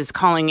is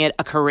calling it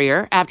a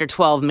career after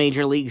 12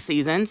 major league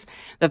seasons.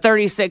 The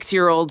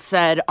 36-year-old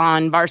said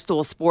on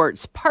Barstool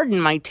Sports' Pardon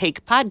My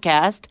Take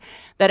podcast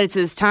that it's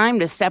his time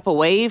to step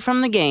away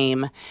from the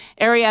game.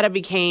 Arrieta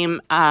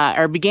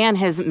began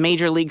his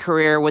major league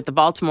career with the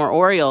Baltimore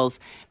Orioles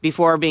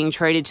before being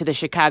traded to the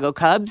Chicago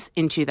Cubs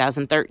in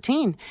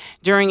 2013.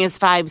 During his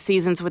 5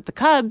 seasons with the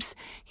Cubs,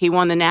 he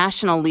won the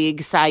National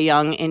League Cy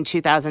Young in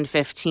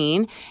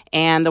 2015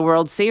 and the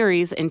World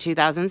Series in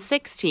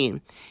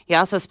 2016. He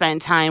also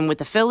spent time with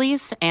the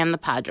Phillies and the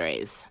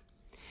Padres.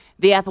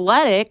 The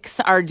Athletics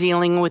are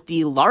dealing with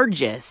the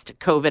largest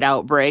COVID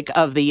outbreak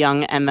of the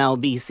young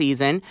MLB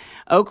season.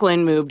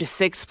 Oakland moved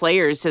 6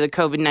 players to the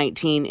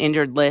COVID-19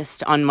 injured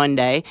list on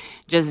Monday,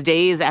 just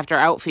days after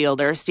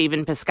outfielder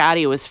Stephen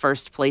Piscotty was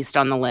first placed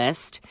on the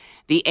list.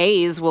 The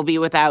A's will be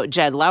without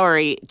Jed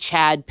Lowry,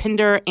 Chad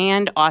Pinder,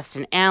 and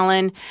Austin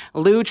Allen,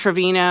 Lou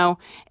Trevino,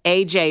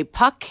 A.J.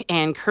 Puck,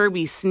 and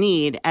Kirby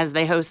Snead as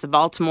they host the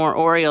Baltimore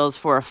Orioles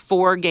for a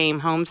 4-game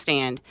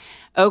homestand.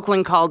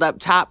 Oakland called up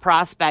top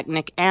prospect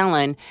Nick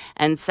Allen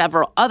and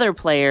several other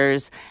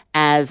players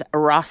as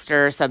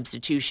roster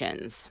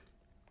substitutions.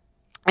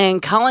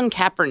 And Colin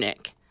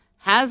Kaepernick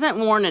hasn't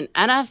worn an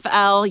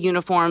NFL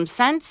uniform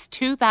since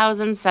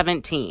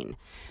 2017,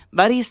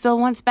 but he still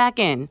wants back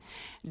in.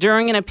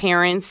 During an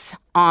appearance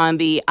on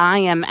the I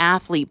Am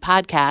Athlete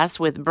podcast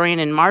with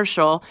Brandon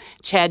Marshall,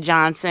 Chad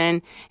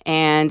Johnson,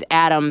 and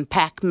Adam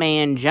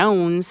Pac-Man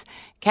Jones,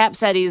 Cap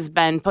said he's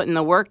been putting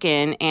the work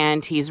in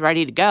and he's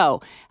ready to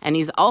go. And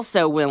he's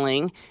also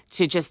willing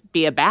to just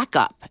be a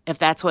backup if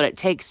that's what it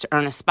takes to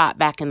earn a spot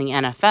back in the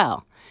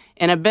NFL.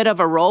 In a bit of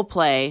a role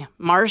play,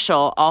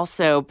 Marshall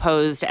also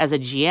posed as a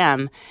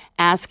GM,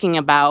 asking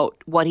about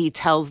what he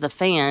tells the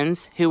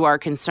fans who are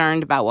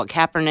concerned about what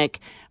Kaepernick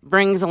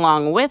brings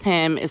along with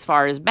him as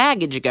far as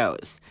baggage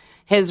goes.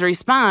 His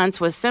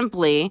response was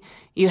simply,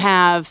 you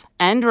have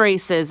end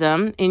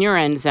racism in your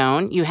end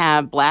zone. You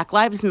have Black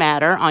Lives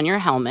Matter on your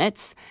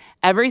helmets.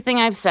 Everything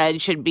I've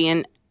said should be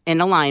in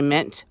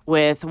alignment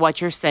with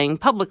what you're saying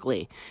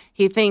publicly.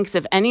 He thinks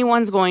if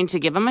anyone's going to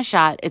give him a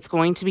shot, it's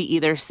going to be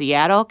either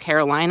Seattle,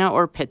 Carolina,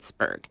 or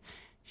Pittsburgh.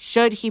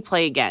 Should he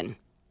play again?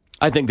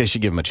 I think they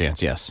should give him a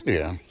chance, yes.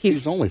 Yeah.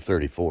 He's only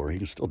 34. He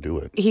can still do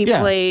it. He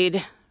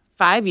played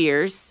 5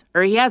 years,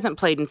 or he hasn't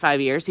played in 5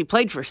 years. He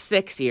played for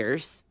 6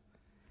 years.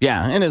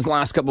 Yeah, in his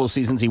last couple of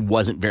seasons, he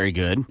wasn't very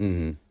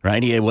good,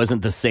 right? He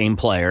wasn't the same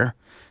player.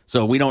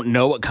 So we don't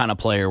know what kind of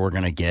player we're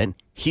going to get.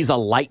 He's a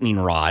lightning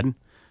rod.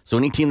 So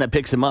any team that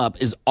picks him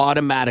up is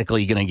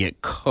automatically going to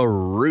get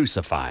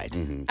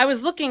crucified. I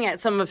was looking at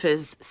some of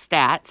his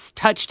stats.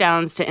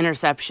 Touchdowns to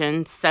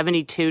interceptions,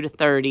 72 to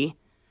 30.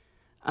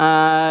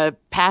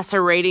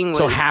 Passer rating was...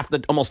 So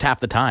almost half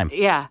the time.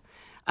 Yeah.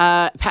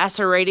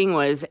 Passer rating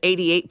was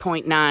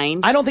 88.9.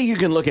 I don't think you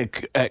can look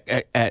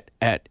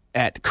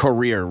at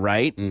career,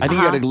 right? I think you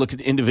got to look at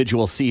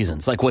individual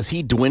seasons. Like, was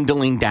he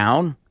dwindling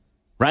down?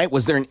 Right?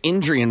 Was there an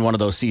injury in one of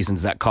those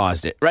seasons that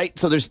caused it? Right?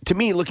 So there's, to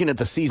me, looking at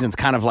the seasons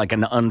kind of like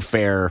an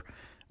unfair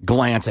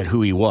glance at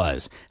who he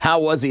was. How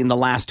was he in the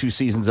last 2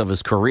 seasons of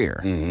his career?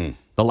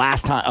 The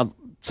last time.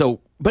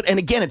 And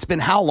again, it's been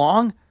how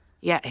long?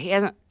 Yeah, he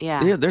hasn't.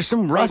 Yeah. There's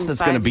some rust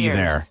that's going to be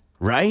there,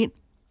 right?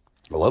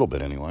 A little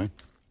bit anyway.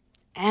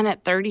 And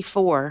at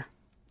 34.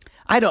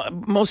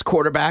 Most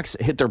quarterbacks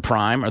hit their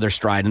prime or their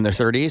stride in their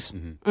 30s.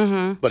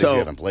 But if you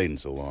haven't played in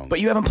so long. But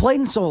you haven't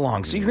played in so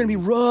long, so you're going to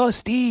be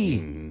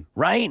rusty,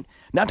 right?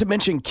 Not to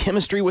mention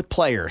chemistry with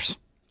players.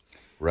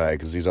 Right,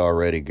 because he's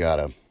already got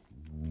a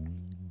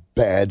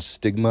bad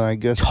stigma, I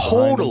guess.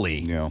 Totally.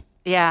 You know.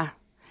 Yeah.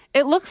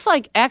 It looks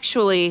like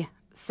it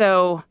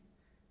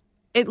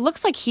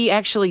looks like he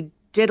actually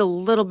did a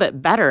little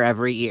bit better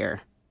every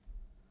year.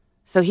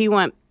 So he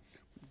went.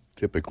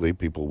 Typically,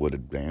 people would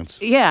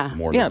advance. Yeah.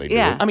 More than they do.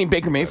 I mean,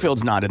 Baker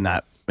Mayfield's not in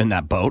that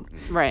boat.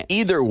 Right.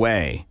 Either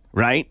way,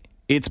 right?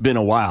 It's been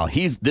a while.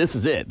 This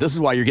is it. This is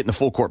why you're getting the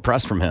full court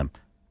press from him.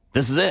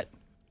 This is it.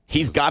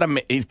 He's got to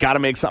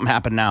make something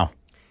happen now.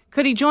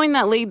 Could he join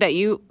that league that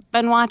you've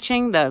been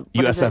watching? The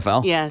what is it?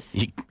 USFL? Yes.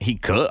 He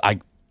could. I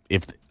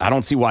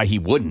don't see why he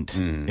wouldn't.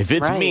 If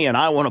it's me and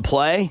I want to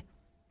play,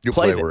 you'll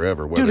play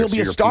wherever. Dude, he'll be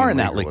a star in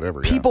that league.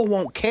 Whatever, People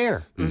won't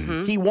care.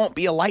 He won't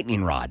be a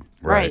lightning rod.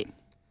 Right.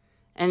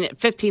 And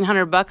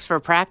 $1,500 for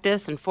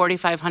practice and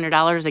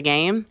 $4,500 a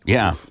game.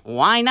 Yeah.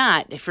 Why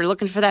not? If you're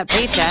looking for that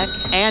paycheck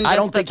and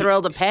just the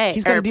thrill to pay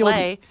he's got or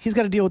play, he's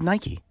got to deal with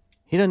Nike.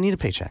 He doesn't need a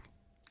paycheck.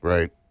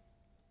 Right.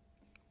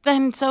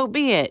 then so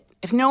be it.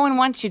 If no one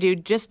wants you to,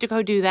 just to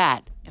go do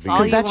that. If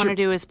all you want to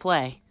do is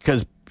play.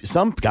 Because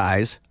some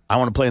guys, I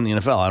want to play in the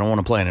NFL. I don't want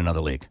to play in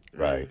another league.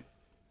 Right.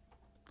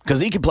 Because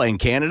he could play in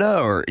Canada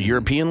or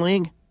European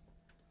League.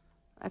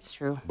 That's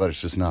true. But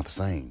it's just not the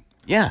same.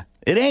 Yeah,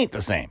 it ain't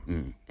the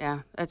same. Yeah,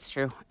 that's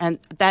true. And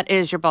that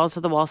is your Balls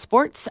to the Wall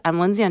Sports. I'm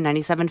Lindsay on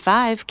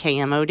 97.5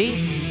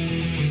 KMOD.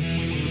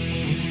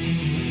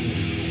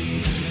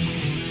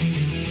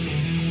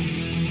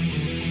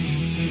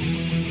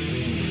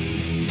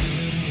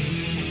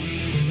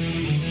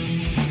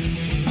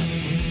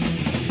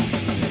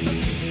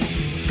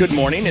 Good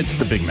morning. It's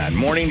the Big Mad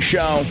Morning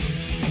Show.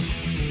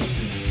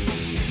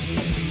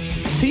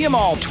 See 'em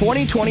all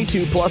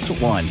 2022 plus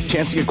one.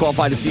 Chance to get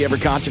qualified to see every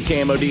concert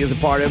KMOD is a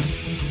part of.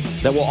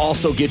 That will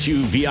also get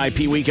you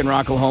VIP Weekend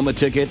Rocklahoma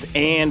tickets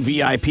and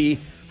VIP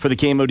for the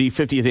KMOD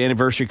 50th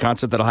anniversary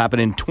concert that'll happen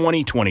in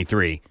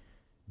 2023.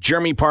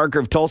 Jeremy Parker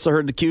of Tulsa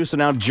heard the cue, so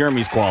now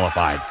Jeremy's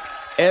qualified.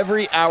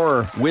 Every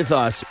hour with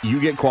us, you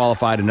get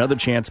qualified. Another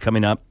chance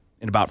coming up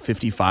in about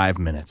 55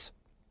 minutes.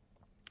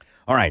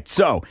 All right,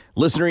 so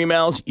listener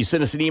emails, you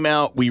send us an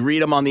email, we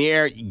read them on the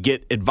air, you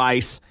get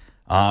advice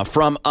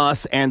from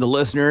us and the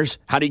listeners.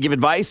 How do you give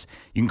advice?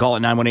 You can call it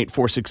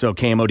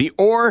 918-460-KMOD,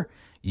 or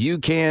you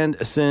can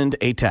send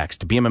a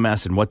text to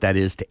BMMS and what that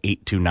is to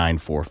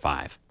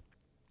 82945.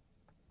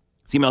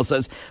 This email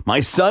says, my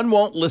son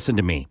won't listen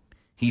to me.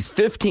 He's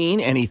 15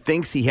 and he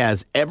thinks he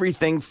has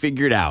everything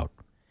figured out.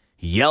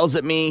 He yells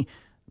at me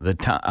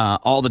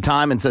all the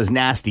time and says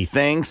nasty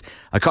things.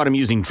 I caught him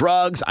using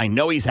drugs. I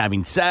know he's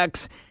having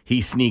sex. He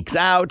sneaks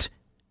out.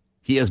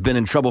 He has been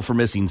in trouble for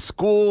missing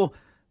school.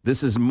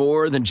 This is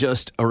more than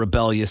just a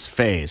rebellious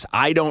phase.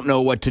 I don't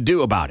know what to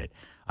do about it.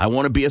 I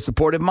want to be a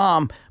supportive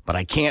mom, but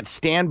I can't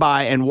stand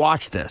by and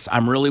watch this.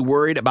 I'm really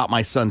worried about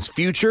my son's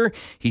future.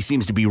 He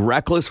seems to be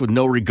reckless with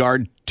no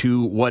regard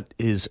to what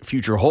his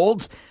future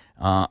holds.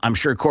 I'm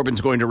sure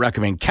Corbin's going to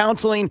recommend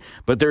counseling,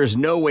 but there is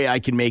no way I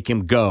can make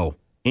him go.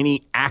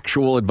 Any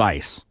actual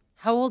advice?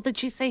 How old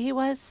did you say he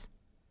was?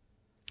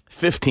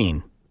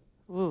 15.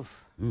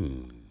 Oof.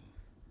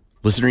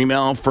 Listener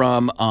email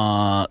from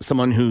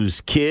someone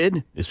whose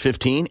kid is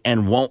 15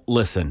 and won't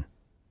listen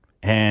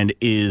and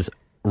is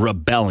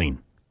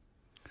rebelling.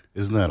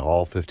 Isn't that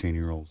all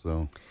 15-year-olds,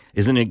 though?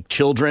 Isn't it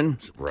children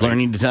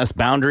learning to test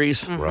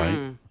boundaries?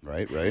 Mm-hmm.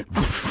 Right.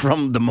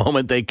 From the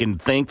moment they can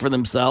think for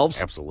themselves.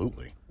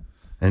 Absolutely.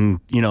 And,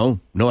 know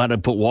how to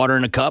put water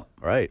in a cup.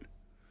 Right.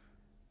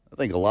 I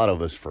think a lot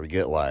of us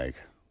forget,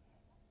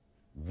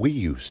 we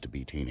used to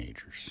be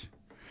teenagers.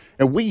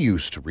 And we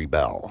used to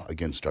rebel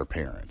against our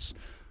parents.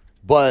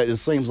 But it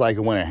seems like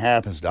when it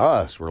happens to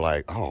us, we're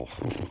like, oh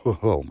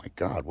my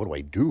God, what do I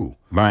do?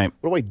 Right.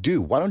 What do I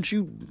do? Why don't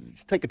you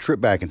just take a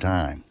trip back in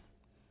time?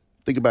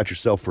 Think about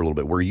yourself for a little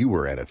bit, where you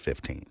were at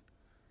 15.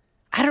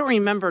 I don't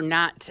remember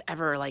not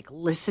ever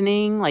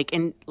listening,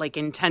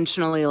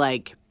 intentionally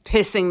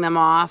pissing them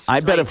off. I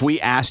bet if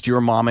we asked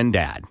your mom and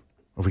dad,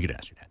 or if we could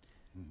ask your dad,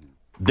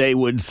 they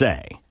would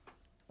say,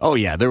 oh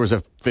yeah, there was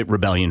a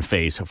rebellion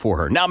phase for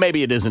her. Now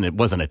maybe it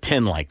wasn't a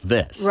 10 like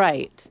this.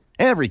 Right.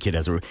 Every kid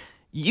has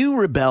you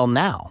rebel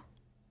now.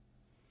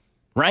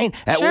 Right?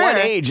 At what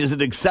age is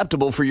it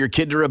acceptable for your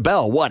kid to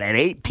rebel? What, at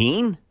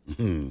 18?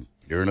 Mm-hmm.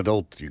 You're an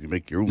adult. You can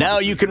make your own Now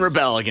decisions. you can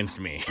rebel against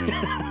me.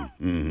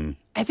 Mm-hmm.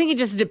 I think it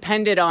just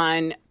depended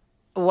on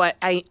what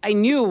I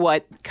knew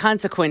what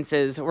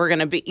consequences were going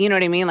to be. You know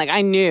what I mean?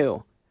 I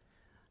knew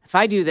if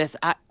I do this,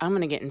 I'm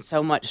going to get in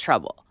so much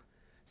trouble.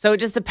 So it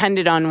just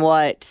depended on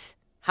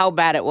how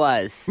bad it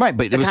was. Right,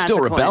 but it was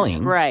still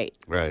rebelling. Right.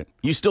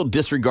 You still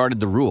disregarded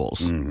the rules.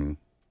 Mm-hmm.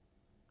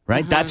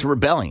 Right? That's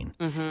rebelling.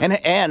 Mm-hmm.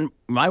 And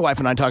my wife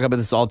and I talk about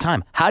this all the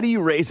time. How do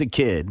you raise a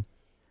kid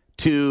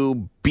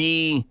to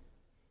be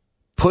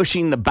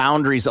pushing the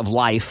boundaries of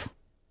life?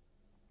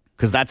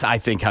 Because that's, I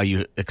think, how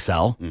you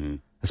excel. Mm-hmm.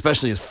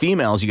 Especially as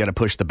females, you got to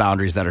push the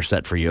boundaries that are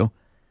set for you.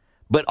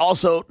 but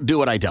also do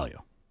what I tell you.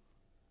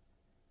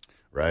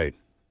 Right.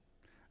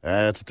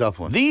 That's a tough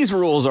one. These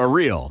rules are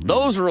real.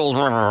 Those rules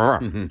are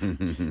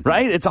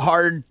right? It's a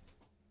hard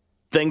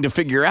thing to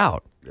figure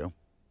out. Yeah.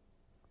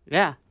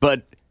 Yeah.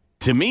 But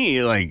to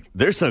me, like,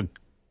 the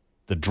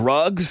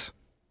drugs,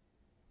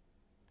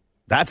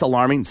 that's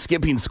alarming.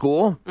 Skipping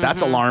school,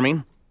 that's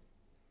alarming.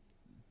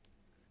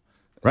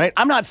 Right?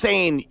 I'm not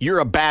saying you're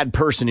a bad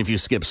person if you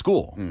skip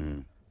school.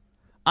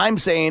 I'm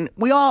saying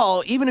we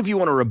all, even if you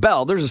want to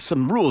rebel, there's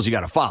some rules you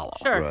got to follow.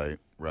 Sure.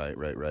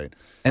 Right.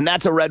 And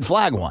that's a red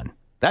flag one.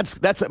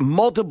 That's a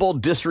multiple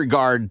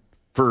disregard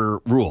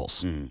for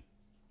rules.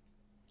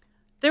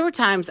 There were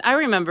times I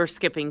remember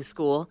skipping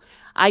school.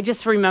 I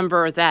just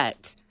remember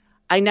that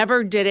I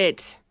never did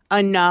it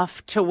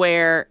enough to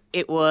where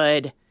it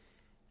would,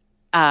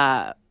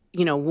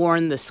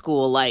 warn the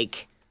school,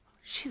 like,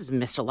 she's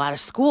missed a lot of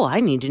school. I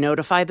need to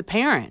notify the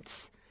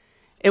parents.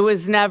 It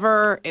was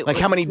never.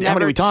 How many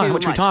are we talking? How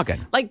much are we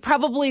talking? Like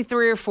probably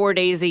 3 or 4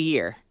 days a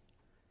year.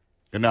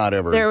 And not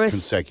ever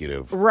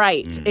consecutive.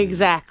 Right,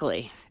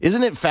 exactly.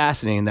 Isn't it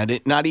fascinating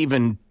that not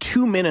even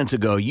 2 minutes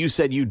ago you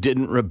said you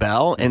didn't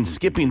rebel, and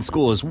skipping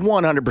school is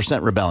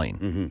 100%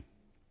 rebelling?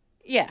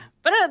 Yeah,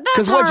 but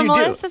that's harmless. What'd you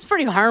do? That's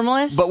pretty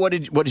harmless. But what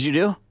did you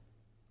do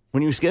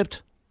when you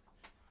skipped?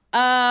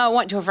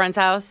 Went to a friend's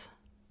house.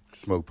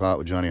 Smoke pot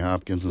with Johnny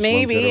Hopkins and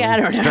maybe, I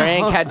don't know.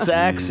 Drank, had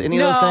sex, any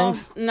of those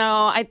things?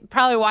 No, I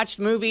probably watched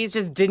movies,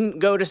 just didn't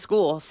go to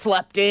school.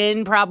 Slept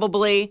in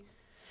probably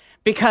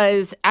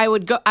because I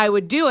would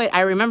do it.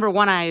 I remember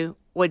when I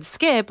would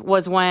skip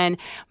was when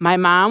my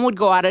mom would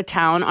go out of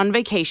town on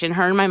vacation.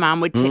 Her and my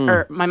mom would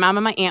or my mom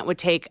and my aunt would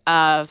take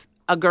a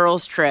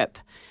girls trip.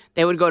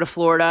 They would go to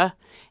Florida.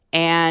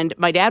 And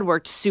my dad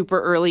worked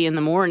super early in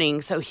the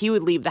morning, so he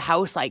would leave the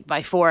house like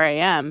by 4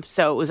 a.m.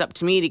 So it was up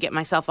to me to get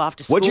myself off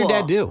to school. What'd your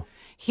dad do?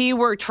 He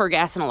worked for a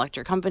gas and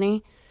electric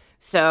company,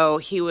 so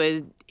he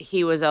would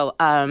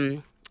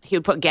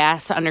put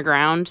gas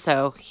underground.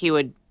 So he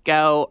would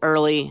go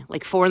early,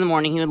 like 4 in the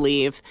morning. He would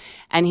leave,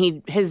 and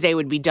his day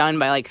would be done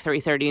by like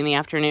 3:30 in the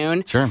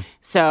afternoon. Sure.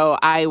 So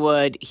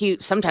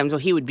sometimes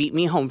he would beat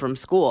me home from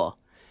school.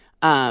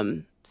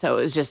 So it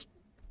was just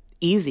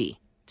easy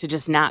to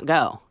just not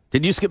go.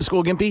 Did you skip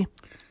school, Gimpy?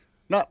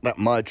 Not that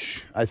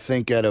much. I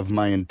think out of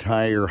my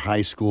entire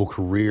high school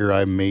career,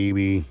 I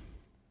maybe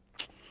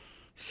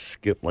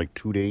skipped like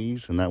 2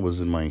 days, and that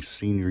was in my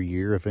senior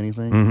year, if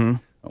anything.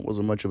 I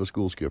wasn't much of a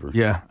school skipper.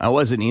 Yeah, I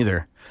wasn't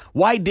either.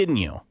 Why didn't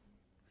you?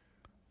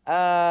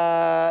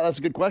 That's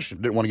a good question.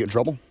 Didn't want to get in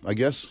trouble, I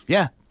guess.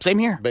 Yeah, same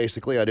here.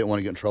 Basically, I didn't want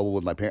to get in trouble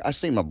with my parents. I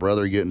seen my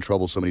brother get in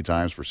trouble so many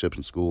times for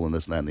skipping school and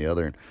this and that and the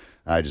other, and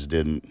I just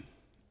didn't.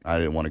 I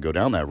didn't want to go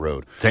down that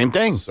road. Same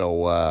thing.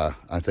 So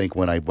I think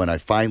when I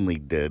finally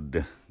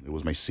did, it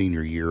was my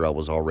senior year. I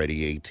was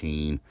already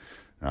 18.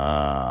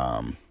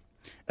 And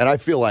I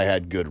feel I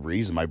had good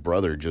reason. My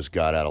brother just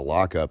got out of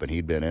lockup, and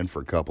he'd been in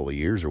for a couple of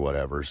years or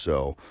whatever.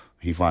 So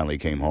he finally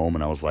came home,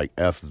 and I was like,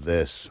 F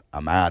this,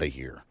 I'm out of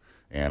here.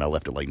 And I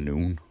left at like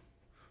noon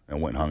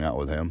and went and hung out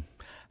with him.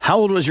 How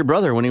old was your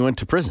brother when he went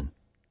to prison?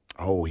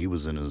 Oh, he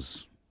was in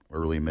his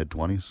early,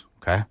 mid-20s.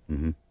 Okay.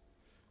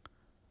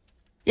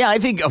 Yeah, I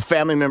think a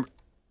family member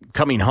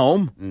coming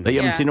home that you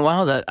haven't seen in a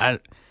while,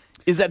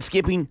 is that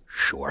skipping?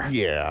 Sure.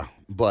 Yeah,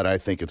 but I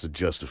think it's a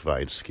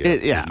justified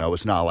skip.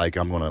 It's not like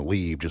I'm going to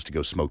leave just to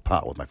go smoke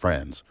pot with my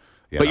friends.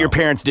 But your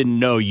parents didn't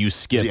know you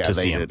skipped to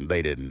see him.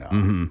 They didn't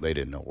know. They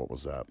didn't know what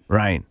was up.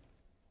 Right.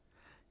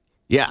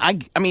 Yeah,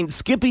 I mean,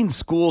 skipping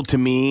school to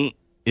me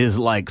is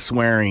like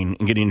swearing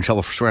and getting in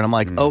trouble for swearing. I'm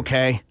like,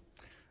 okay.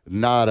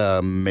 Not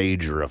a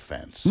major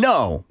offense.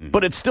 No,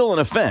 but it's still an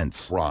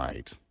offense.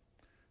 Right.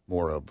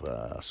 More of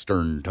a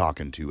stern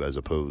talking to as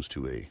opposed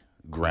to a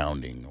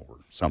grounding or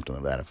something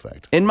of that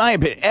effect. In my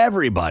opinion,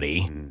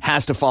 everybody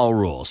has to follow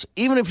rules.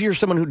 Even if you're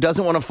someone who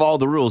doesn't want to follow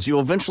the rules, you'll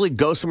eventually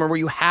go somewhere where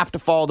you have to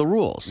follow the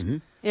rules.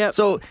 Yep.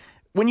 So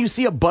when you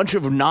see a bunch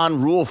of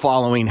non-rule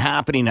following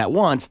happening at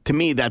once, to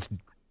me, that's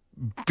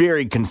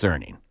very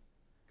concerning.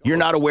 You're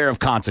not aware of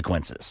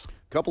consequences.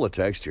 A couple of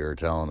texts here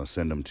telling us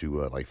send them to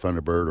like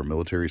Thunderbird or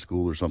military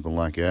school or something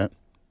like that.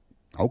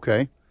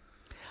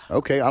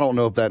 Okay, I don't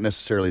know if that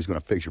necessarily is going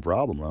to fix your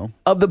problem, though.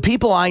 Of the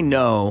people I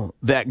know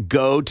that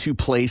go to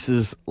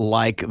places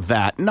like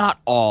that,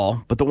 not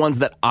all, but the ones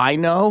that I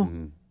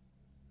know,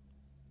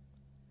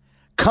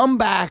 come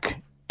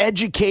back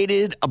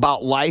educated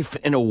about life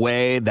in a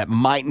way that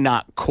might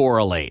not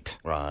correlate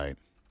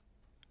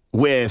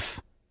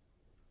with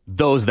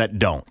those that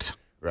don't.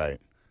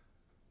 Right.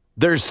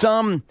 There's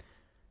some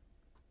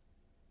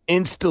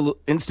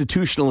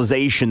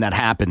institutionalization that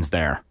happens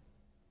there.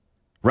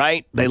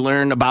 Right? They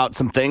learn about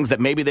some things that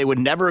maybe they would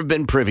never have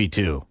been privy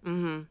to.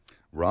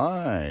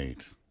 Right.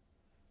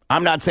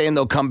 I'm not saying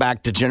they'll come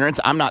back degenerates.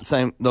 I'm not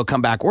saying they'll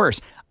come back worse.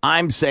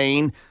 I'm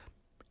saying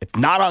it's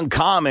not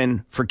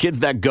uncommon for kids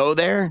that go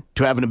there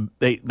to have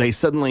they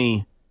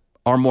suddenly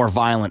are more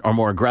violent or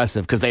more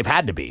aggressive because they've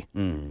had to be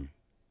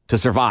to to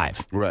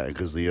survive. Right,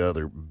 because the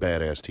other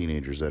badass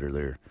teenagers that are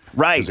there.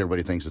 Right. Because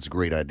everybody thinks it's a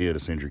great idea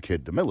to send your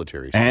kid to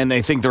military school. And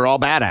they think they're all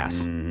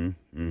badass.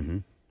 Mm-hmm.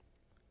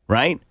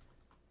 Right?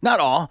 Not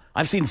all.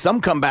 I've seen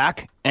some come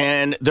back,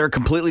 and they're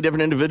completely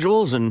different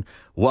individuals and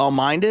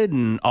well-minded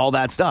and all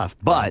that stuff.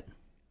 But,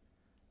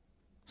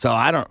 so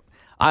I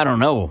don't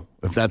know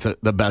if that's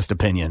the best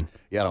opinion.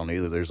 Yeah, I don't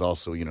either. There's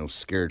also,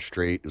 scared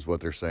straight is what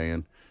they're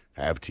saying.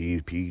 Have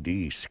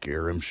TPD,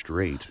 scare him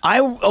straight.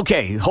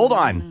 Okay, hold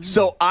on.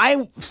 So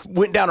I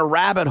went down a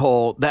rabbit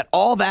hole that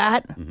all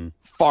that,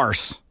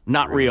 farce,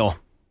 not real.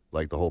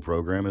 Like the whole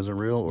program isn't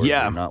real? Or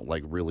Yeah. they're not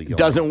like really young?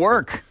 Doesn't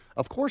work.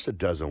 Of course it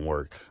doesn't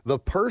work. The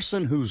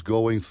person who's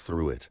going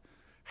through it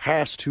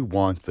has to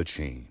want the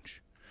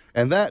change.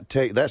 And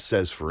that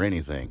says for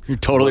anything. You're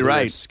totally whether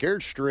right. It's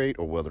scared straight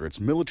or whether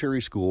it's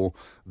military school,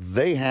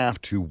 they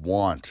have to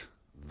want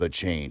the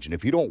change. And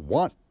if you don't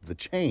want the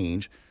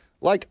change,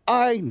 like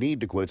I need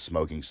to quit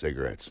smoking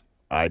cigarettes.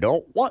 I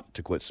don't want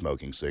to quit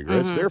smoking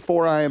cigarettes.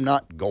 Therefore, I am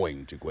not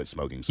going to quit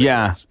smoking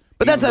cigarettes. Yeah.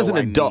 But that's even as an though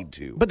I adult. need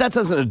to. But that's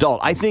as an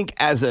adult. I think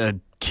as a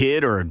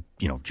kid or,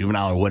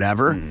 juvenile or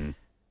whatever,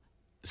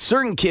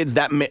 certain kids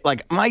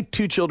like my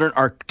two children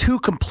are two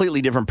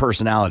completely different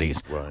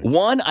personalities. Right.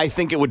 One, I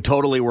think it would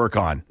totally work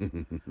on.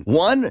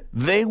 One,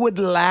 they would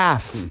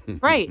laugh.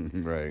 Right.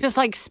 Right. Just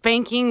like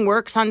spanking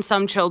works on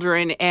some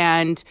children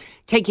and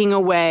taking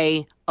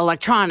away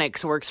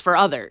electronics works for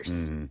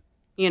others.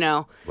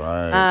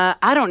 Right.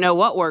 I don't know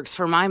what works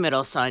for my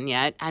middle son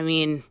yet. I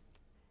mean,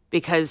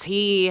 because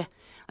he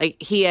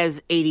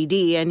has ADD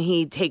and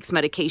he takes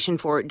medication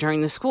for it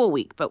during the school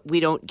week, but we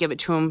don't give it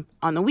to him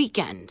on the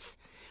weekends.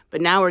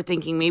 But now we're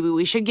thinking maybe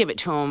we should give it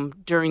to him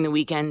during the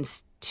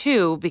weekends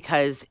too,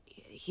 because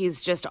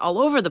he's just all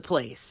over the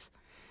place.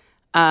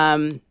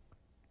 And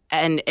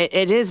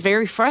it is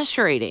very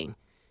frustrating.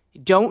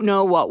 You don't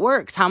know what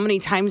works. How many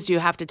times do you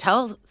have to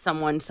tell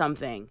someone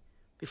something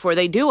before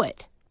they do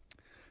it?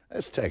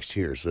 This text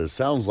here says,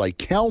 sounds like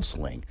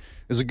counseling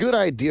is a good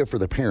idea for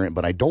the parent,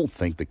 but I don't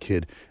think the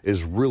kid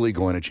is really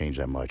going to change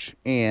that much.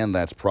 And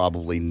that's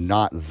probably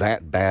not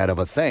that bad of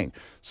a thing.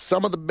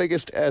 Some of the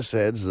biggest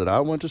S-heads that I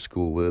went to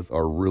school with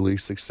are really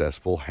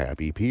successful,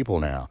 happy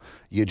people now.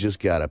 You just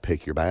got to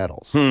pick your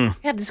battles. Yeah,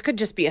 this could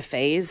just be a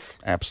phase.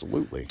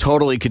 Absolutely.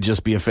 Totally could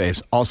just be a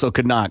phase. Also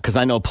could not, because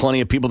I know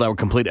plenty of people that were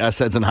complete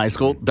S-heads in high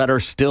school that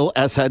are still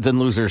S-heads and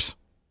losers.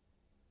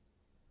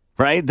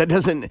 Right? That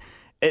doesn't...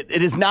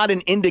 It is not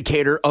an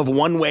indicator of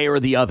one way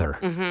or the other.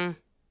 Mm-hmm.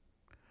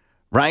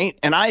 Right?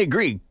 And I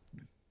agree.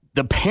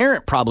 The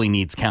parent probably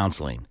needs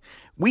counseling.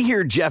 We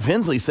hear Jeff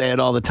Hensley say it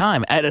all the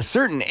time. At a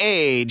certain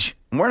age,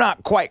 and we're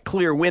not quite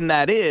clear when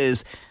that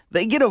is,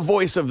 they get a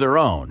voice of their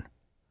own.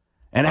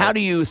 And how do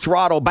you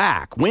throttle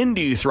back? When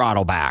do you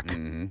throttle back?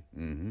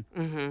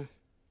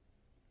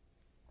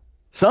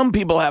 Some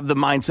people have the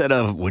mindset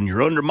of, when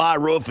you're under my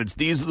roof,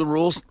 these are the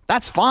rules.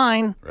 That's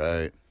fine.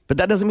 Right. But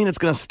that doesn't mean it's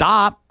going to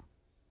stop.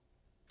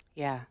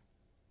 Yeah.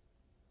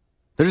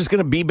 They're just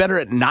going to be better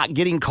at not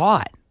getting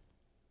caught.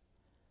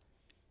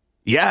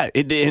 Yeah,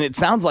 and it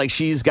sounds like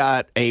she's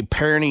got a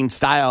parenting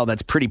style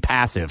that's pretty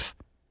passive.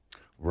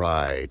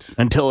 Right.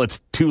 Until it's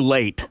too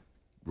late.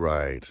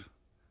 Right.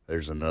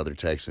 There's another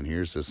text in here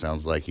that says,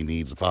 sounds like he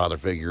needs a father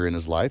figure in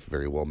his life.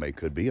 Very well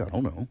could be. I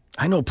don't know.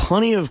 I know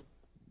plenty of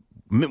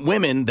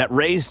women that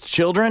raised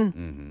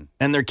children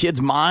and their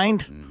kids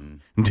mind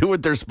and do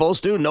what they're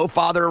supposed to. No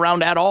father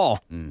around at all.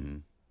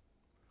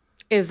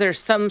 Is there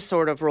some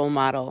sort of role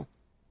model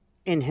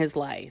in his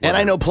life? And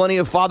I know plenty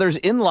of fathers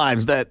in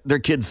lives that their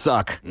kids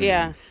suck.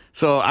 Yeah.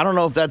 So I don't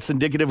know if that's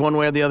indicative one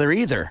way or the other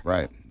either.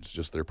 Right. It's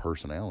just their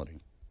personality,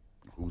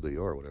 who they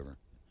are, whatever.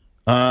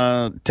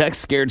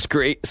 Text scared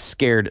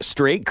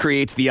straight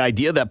creates the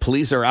idea that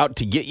police are out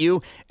to get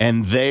you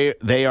and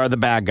they are the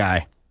bad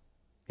guy.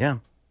 Yeah.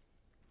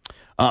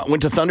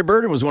 Went to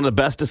Thunderbird and was one of the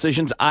best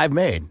decisions I've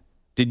made.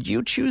 Did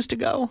you choose to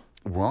go?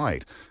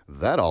 Right.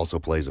 That also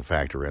plays a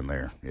factor in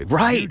there. If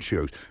Right. you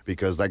choose,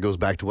 because that goes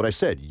back to what I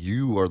said.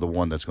 You are the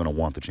one that's going to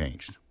want the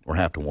change or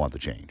have to want the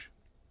change.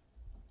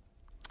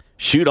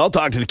 Shoot, I'll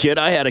talk to the kid.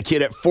 I had a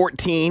kid at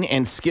 14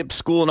 and skipped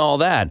school and all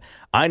that.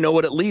 I know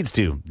what it leads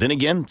to. Then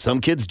again,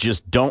 some kids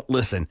just don't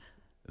listen.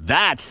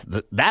 That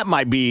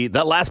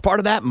last part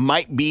of that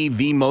might be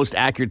the most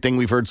accurate thing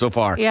we've heard so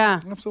far.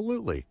 Yeah.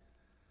 Absolutely.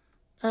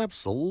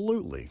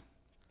 Absolutely.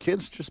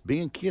 Kids just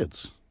being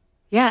kids.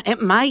 Yeah,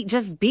 it might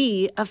just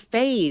be a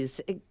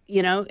phase.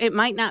 It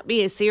might not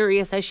be as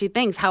serious as she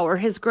thinks. How are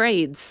his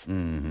grades?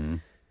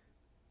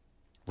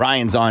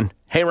 Ryan's on.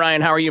 Hey,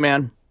 Ryan, how are you,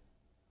 man?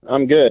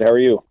 I'm good. How are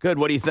you? Good.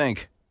 What do you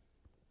think?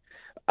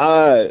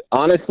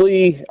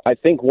 Honestly, I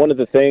think one of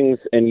the things,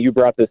 and you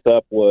brought this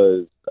up,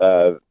 was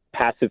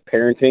passive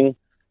parenting.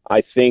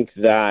 I think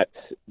that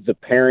the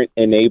parent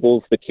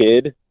enables the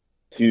kid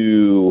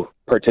to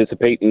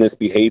participate in this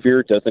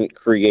behavior, doesn't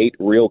create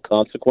real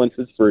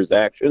consequences for his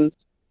actions.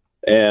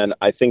 And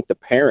I think the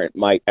parent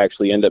might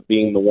actually end up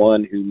being the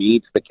one who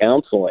needs the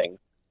counseling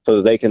so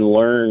that they can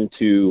learn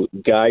to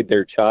guide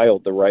their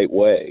child the right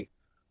way.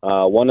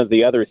 One of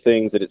the other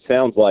things that it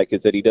sounds like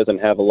is that he doesn't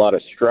have a lot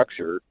of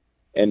structure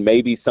And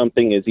maybe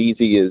something as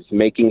easy as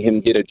making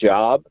him get a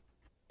job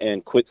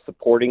and quit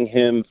supporting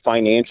him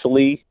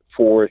financially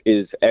for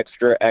his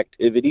extra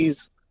activities,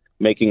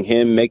 making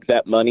him make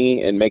that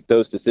money and make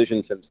those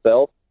decisions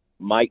himself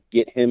might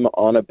get him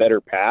on a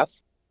better path.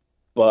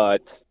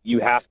 But you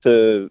have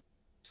to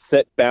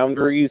set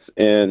boundaries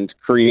and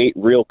create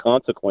real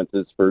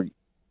consequences to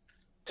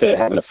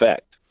have an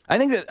effect. I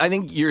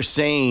think you're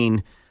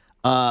saying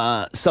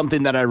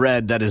something that I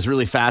read that is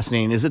really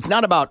fascinating. Is it's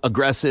not about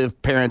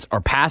aggressive parents or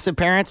passive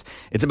parents.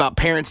 It's about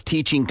parents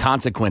teaching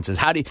consequences.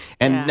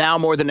 Now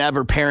more than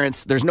ever,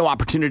 parents, there's no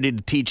opportunity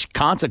to teach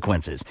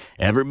consequences.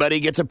 Everybody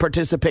gets a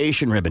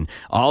participation ribbon.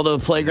 All the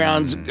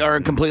playgrounds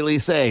are completely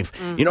safe.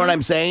 You know what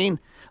I'm saying?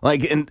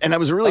 Like, and it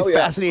was a really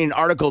fascinating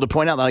article to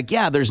point out, like,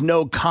 yeah, there's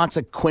no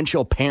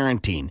consequential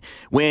parenting.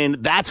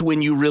 That's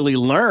when you really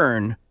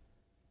learn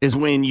is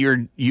when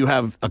you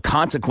have a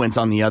consequence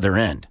on the other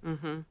end.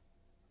 Mm-hmm.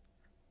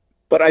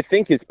 But I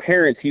think as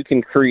parents, you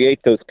can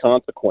create those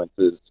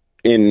consequences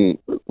in,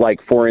 like,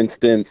 for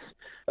instance,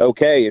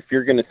 okay, if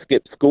you're going to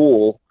skip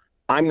school,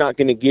 I'm not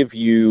going to give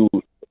you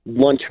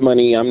lunch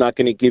money. I'm not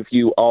going to give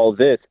you all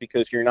this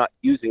because you're not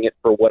using it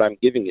for what I'm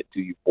giving it to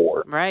you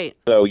for. Right.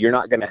 So you're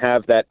not going to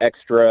have that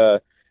extra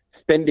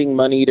spending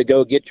money to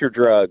go get your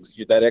drugs,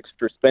 that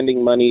extra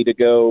spending money to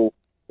go,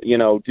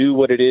 do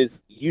what it is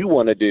you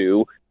want to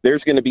do.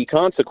 There's going to be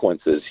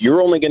consequences.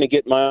 You're only going to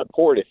get my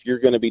support if you're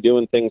going to be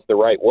doing things the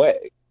right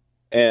way.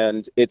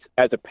 And it's,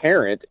 as a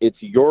parent, it's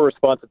your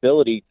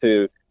responsibility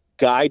to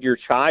guide your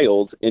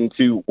child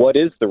into what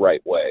is the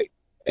right way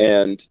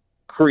and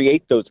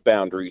create those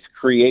boundaries,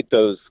 create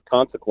those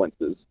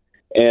consequences.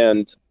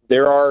 And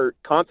there are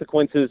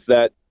consequences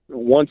that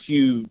once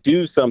you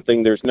do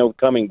something, there's no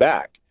coming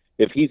back.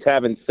 If he's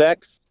having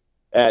sex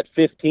at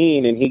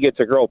 15 and he gets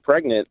a girl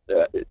pregnant,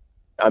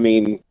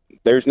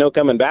 there's no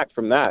coming back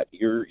from that.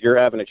 You're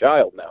having a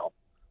child now.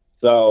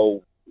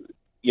 So,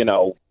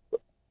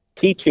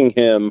 teaching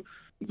him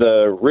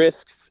the risks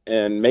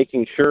and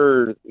making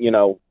sure,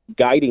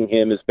 guiding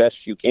him as best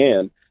you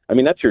can.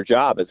 That's your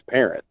job as a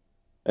parent.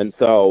 And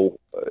so,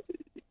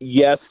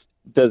 yes,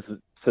 does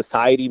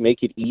society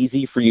make it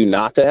easy for you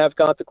not to have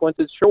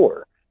consequences?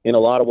 Sure. In a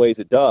lot of ways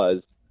it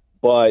does.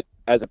 But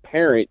as a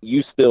parent,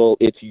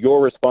 it's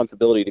your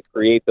responsibility to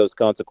create those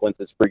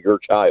consequences for your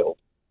child.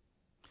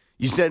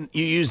 You said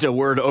you used a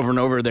word over and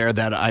over there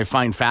that I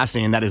find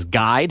fascinating, that is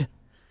guide,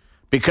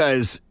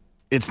 because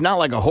it's not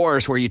like a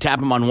horse where you tap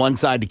them on one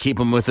side to keep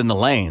them within the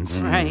lanes.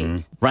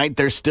 Right. Right?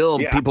 There's still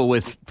people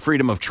with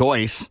freedom of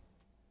choice.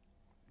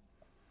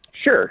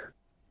 Sure.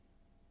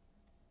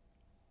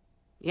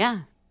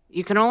 Yeah.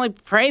 You can only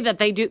pray that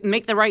they do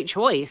make the right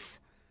choice.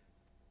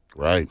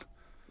 Right.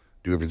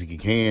 Do everything you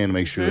can,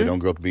 make sure they don't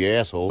grow up to be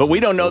assholes. But we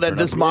don't know that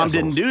this mom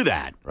didn't do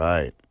that.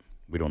 Right.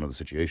 We don't know the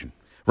situation.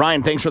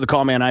 Ryan, thanks for the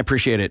call, man. I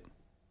appreciate it.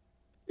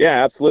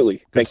 Yeah,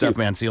 absolutely. Good stuff,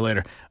 man. See you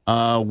later.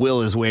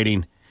 Will is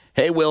waiting.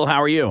 Hey, Will,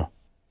 how are you?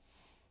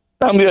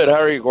 I'm good.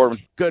 How are you, Corbin?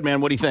 Good,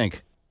 man. What do you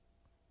think?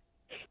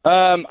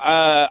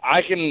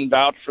 I can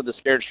vouch for the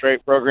Scared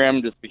Straight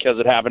program just because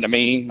it happened to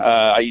me.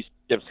 I used to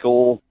skip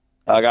school.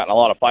 I got in a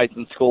lot of fights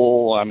in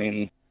school.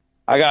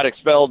 I got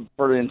expelled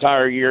for the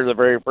entire year, the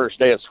very first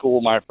day of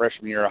school, my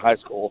freshman year of high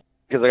school,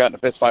 because I got in a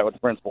fist fight with the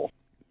principal.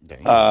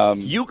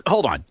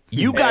 Hold on.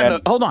 You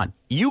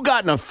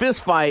got in a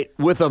fist fight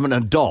with an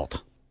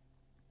adult.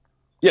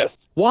 Yes.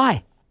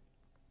 Why?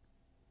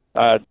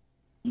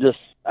 Just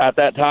at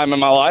that time in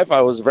my life,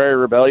 I was very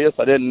rebellious.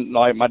 I didn't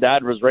like, my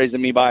dad was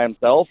raising me by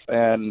himself,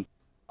 and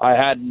I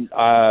hadn't.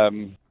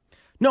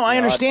 No, I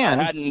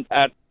understand.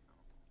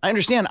 I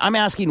understand. I'm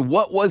asking,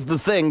 what was the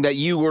thing that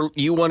you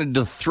wanted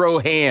to throw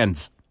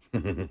hands?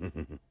 Me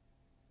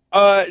and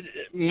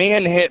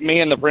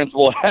the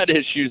principal had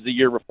issues the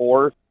year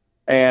before,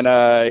 and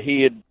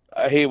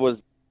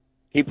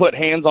he put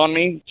hands on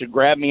me to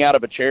grab me out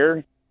of a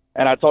chair,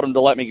 and I told him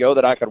to let me go,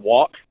 that I could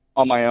walk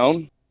on my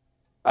own.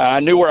 I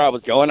knew where I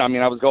was going. I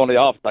was going to the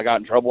office. I got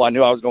in trouble. I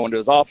knew I was going to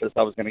his office.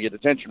 I was going to get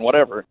detention,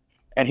 whatever.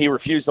 And he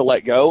refused to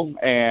let go.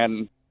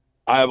 And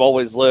I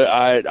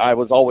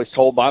was always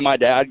told by my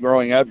dad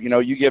growing up,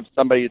 you give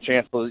somebody a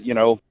chance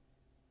to,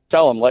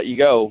 tell them, let you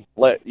go,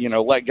 let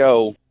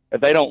go.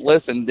 If they don't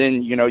listen,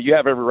 then, you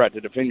have every right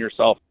to defend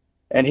yourself.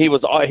 And he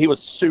was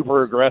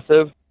super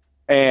aggressive.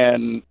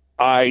 And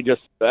I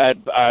just,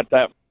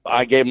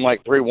 I gave him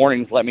like 3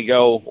 warnings, let me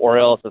go, or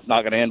else it's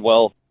not going to end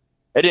well.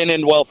 It didn't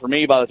end well for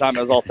me by the time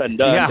it was all said and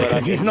done. Yeah,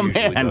 because he's the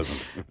man.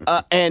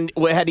 And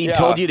had he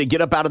told you to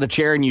get up out of the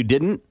chair and you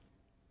didn't?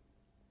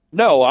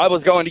 No, I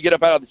was going to get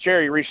up out of the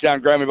chair. He reached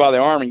down, grabbed me by the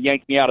arm, and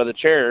yanked me out of the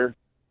chair.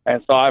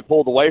 And so I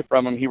pulled away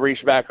from him. He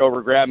reached back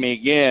over, grabbed me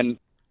again.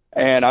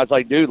 And I was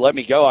like, dude, let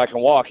me go. I can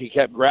walk. He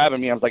kept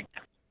grabbing me. I was like,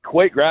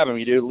 quit grabbing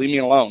me, dude. Leave me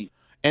alone.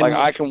 And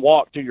I can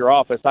walk to your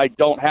office. I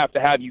don't have to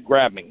have you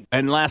grab me.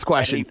 And last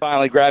question. And he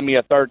finally grabbed me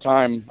a third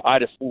time. I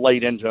just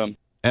laid into him.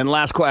 And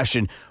last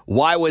question,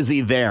 why was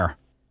he there?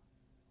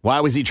 Why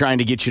was he trying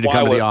to get you to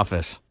come to the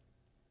office?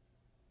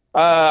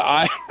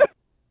 I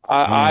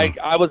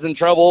was in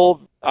trouble.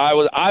 I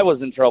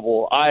was in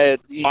trouble.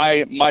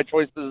 My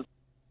choices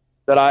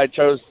that I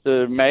chose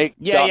to make.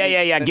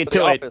 Yeah. Get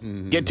to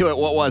it. Get to it.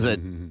 What was it?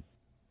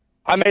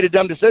 I made a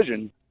dumb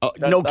decision. Oh,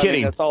 no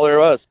kidding. That's all there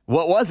was.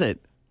 What was it?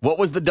 What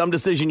was the dumb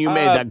decision you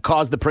made that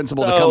caused the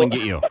principal to come and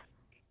get you?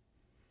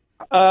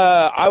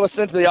 I was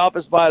sent to the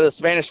office by the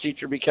Spanish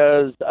teacher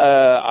because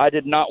I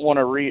did not want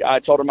to read. I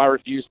told him I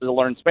refused to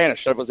learn Spanish.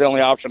 That was the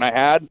only option I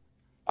had.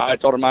 I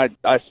told him I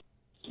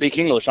speak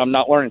English. I'm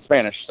not learning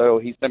Spanish. So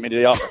he sent me to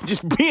the office.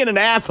 Just being an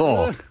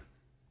asshole.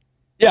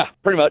 Yeah,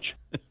 pretty much.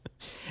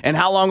 And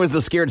how long was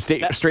the Scared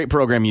Straight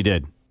program you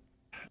did?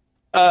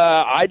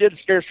 I did the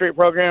Scared Straight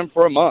program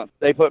for a month.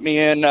 They put me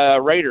in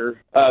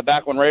Raider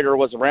back when Raider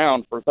was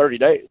around for 30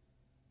 days.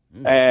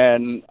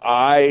 And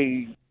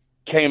I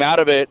came out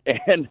of it,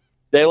 and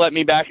they let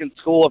me back in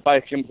school if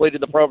I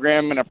completed the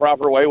program in a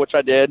proper way, which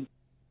I did.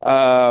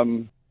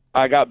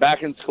 I got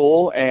back in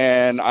school,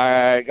 and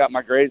I got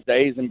my grades to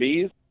A's and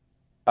B's.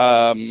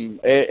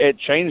 It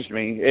changed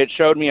me. It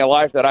showed me a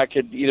life that I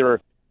could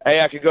either,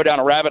 I could go down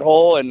a rabbit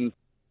hole and,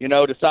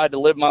 decide to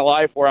live my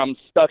life where I'm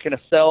stuck in a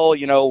cell,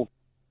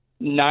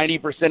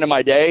 90% of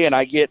my day, and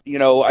I get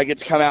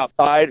to come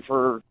outside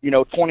for,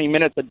 20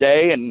 minutes a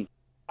day, and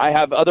I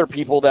have other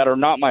people that are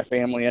not my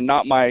family and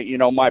not my,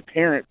 my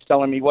parents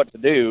telling me what to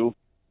do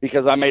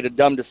because I made a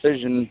dumb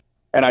decision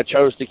and I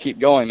chose to keep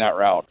going that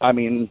route. I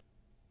mean,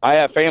 I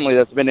have family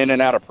that's been in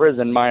and out of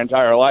prison my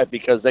entire life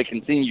because they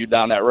continued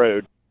down that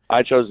road.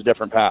 I chose a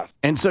different path.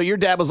 And so your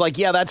dad was like,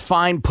 yeah, that's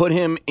fine. Put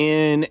him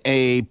in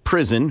a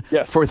prison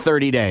for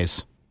 30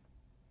 days.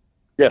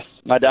 Yes,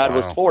 my dad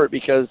was for it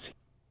because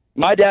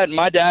my dad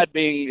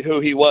being who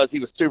he was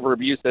super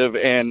abusive.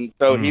 And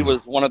so he was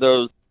one of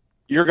those,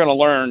 you're going to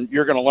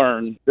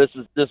learn. This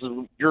is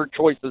your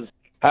choices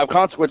have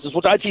consequences,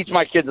 which I teach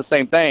my kids the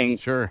same thing.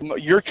 Sure.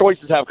 Your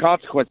choices have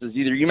consequences.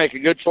 Either you make a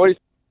good choice,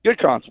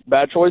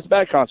 bad choice,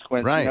 bad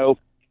consequence. Right.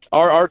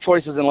 Our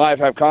choices in life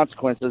have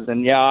consequences.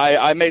 And yeah,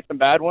 I made some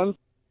bad ones,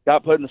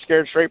 got put in the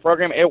Scared Straight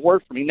program. It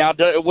worked for me. Now,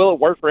 will it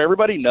work for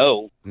everybody?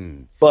 No.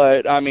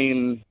 But I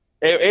mean,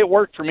 it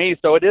worked for me.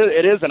 So it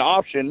is an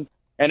option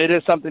and it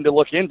is something to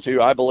look into,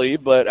 I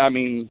believe. But I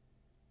mean,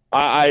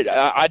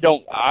 I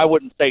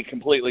wouldn't say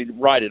completely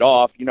write it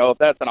off. If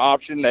that's an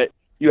option that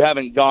you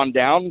haven't gone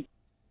down,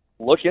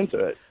 look into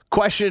it.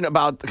 Question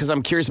about, because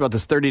I'm curious about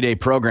this 30-day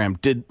program.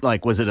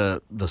 Was it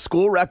the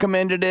school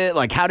recommended it?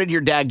 Like, how did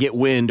your dad get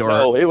wind? Or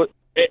no,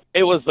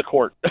 it was the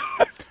court.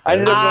 I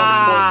ended up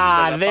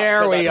going to court.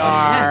 There we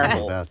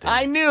are.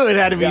 I knew it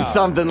had to be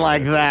something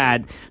like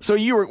that. So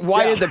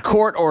why did the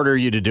court order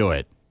you to do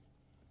it?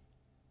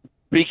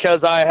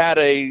 Because I had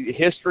a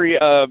history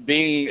of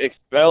being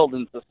expelled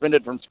and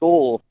suspended from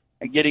school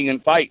and getting in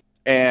fights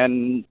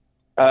and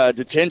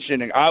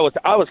detention. And I was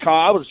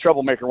a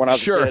troublemaker when I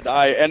was a kid.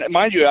 And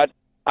mind you,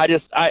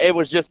 it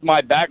was just my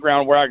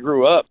background where I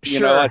grew up.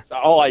 That's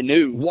all I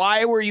knew.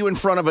 Why were you in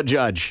front of a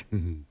judge?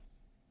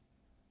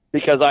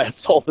 Because I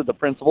assaulted the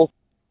principal.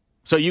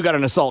 So you got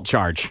an assault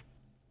charge?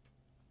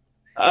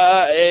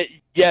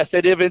 Yes,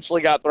 it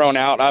eventually got thrown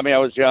out. I mean, I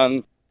was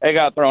young. It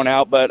got thrown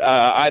out, but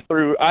I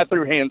threw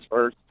hands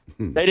first.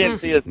 They didn't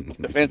see his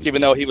defense,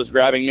 even though he was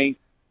grabbing me.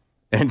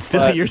 And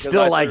still, you're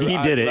still like he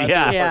did it.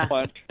 Yeah.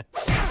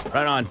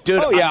 Right on,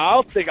 dude. Oh yeah,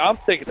 I'm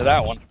sticking to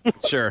that one.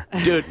 Sure,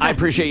 dude. I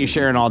appreciate you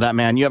sharing all that,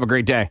 man. You have a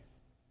great day.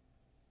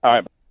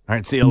 All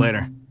right. See you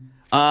later.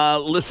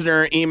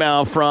 Listener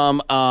email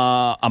from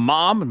a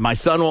mom. My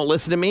son won't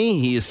listen to me.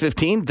 He is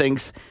 15.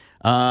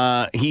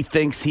 He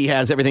thinks he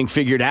has everything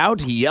figured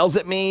out. He yells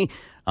at me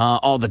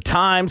all the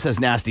time, says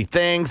nasty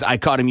things. I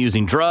caught him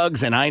using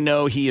drugs, and I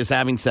know he is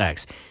having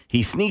sex.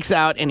 He sneaks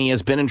out, and he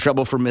has been in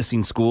trouble for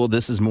missing school.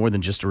 This is more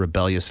than just a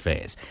rebellious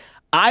phase.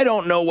 I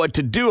don't know what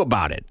to do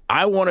about it.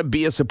 I want to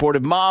be a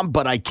supportive mom,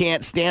 but I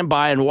can't stand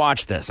by and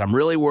watch this. I'm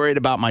really worried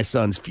about my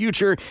son's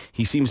future.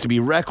 He seems to be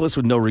reckless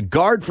with no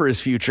regard for his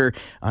future.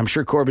 I'm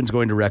sure Corbin's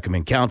going to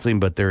recommend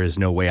counseling, but there is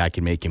no way I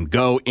can make him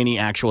go. Any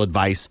actual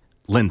advice,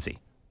 Lindsay?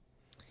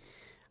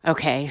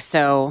 Okay,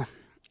 so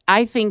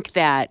I think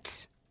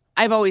that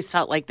I've always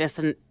felt like this,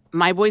 and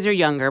my boys are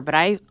younger, but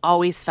I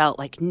always felt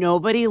like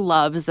nobody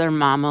loves their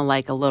mama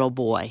like a little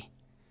boy.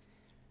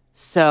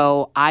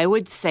 So I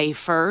would say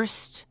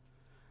first,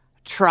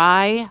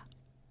 try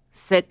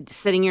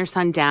sitting your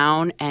son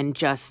down and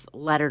just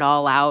let it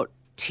all out,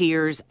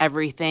 tears,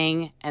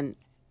 everything, and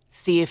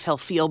see if he'll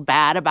feel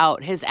bad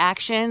about his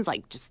actions.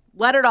 Like, just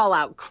let it all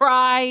out.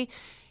 Cry,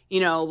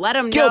 let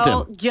him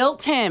know.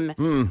 Guilt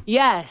him.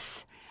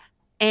 Yes.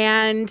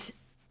 And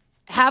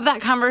have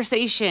that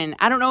conversation.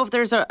 I don't know if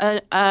there's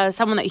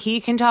someone that he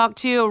can talk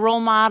to, a role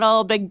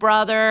model, big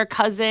brother,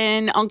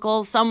 cousin,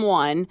 uncle,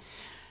 someone.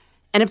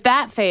 And if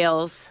that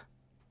fails,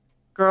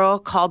 girl,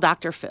 call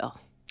Dr. Phil.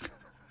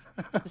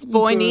 This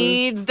boy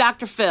needs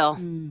Dr. Phil.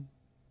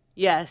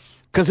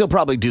 Yes. Because he'll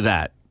probably do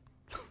that.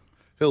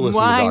 He'll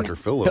listen to Dr.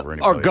 Phil over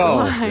anybody. Or go.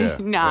 Why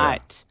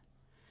not?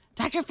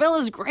 Dr. Phil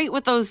is great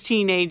with those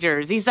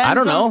teenagers. He sends I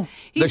don't know.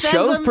 The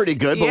show's them, pretty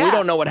good, but we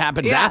don't know what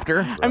happens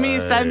after. I mean,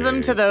 he sends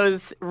them to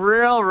those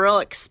real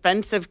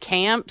expensive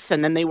camps,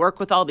 and then they work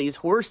with all these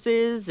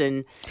horses,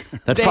 and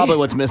that's probably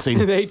what's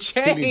missing. They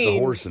change. He needs a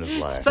horse in his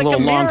life. It's like a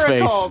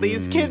miracle.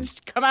 These kids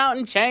come out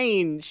and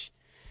change.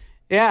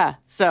 Yeah.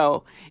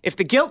 So if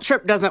the guilt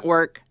trip doesn't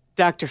work,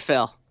 Dr.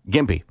 Phil.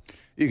 Gimpy.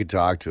 You could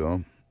talk to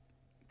him.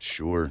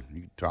 Sure,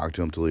 you could talk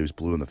to him till he was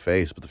blue in the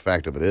face, but the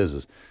fact of it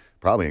is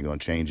probably ain't going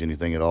to change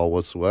anything at all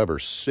whatsoever.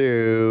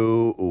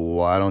 So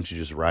why don't you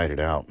just ride it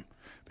out?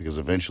 Because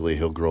eventually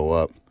he'll grow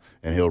up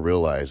and he'll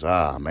realize,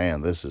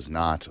 man, this is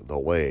not the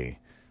way.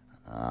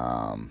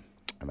 And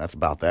that's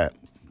about that.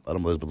 Let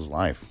him live with his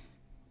life.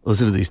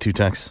 Listen to these two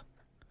texts.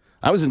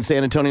 I was in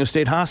San Antonio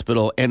State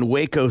Hospital and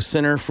Waco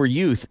Center for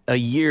Youth a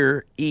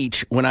year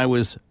each when I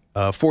was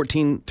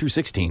 14 through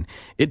 16.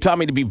 It taught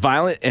me to be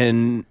violent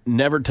and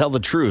never tell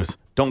the truth.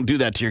 Don't do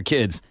that to your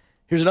kids.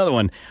 Here's another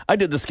one. I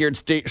did the Scared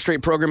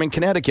Straight program in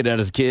Connecticut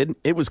as a kid.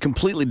 It was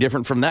completely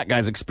different from that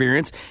guy's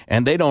experience,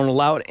 and they don't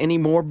allow it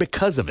anymore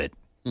because of it.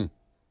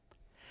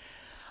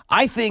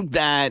 I think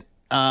that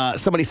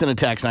somebody sent a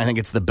text, and I think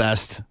it's the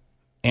best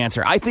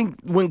answer. I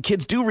think when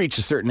kids do reach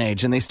a certain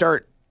age and they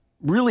start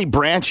really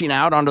branching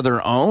out onto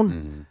their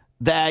own,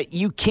 that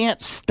you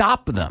can't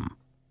stop them,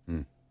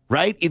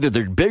 right? Either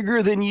they're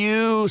bigger than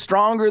you,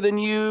 stronger than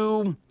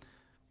you,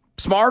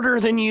 smarter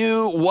than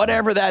you,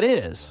 whatever that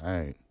is.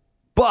 Right.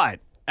 But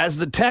as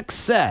the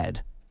text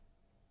said,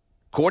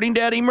 according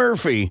to Eddie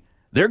Murphy,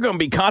 there are going to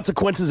be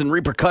consequences and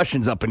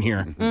repercussions up in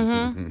here.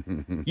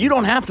 You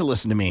don't have to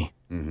listen to me.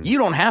 You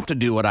don't have to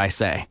do what I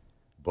say.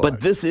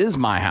 But this is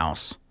my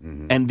house,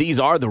 and these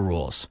are the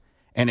rules.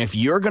 And if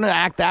you're going to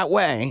act that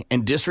way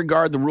and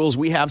disregard the rules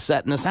we have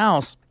set in this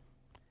house,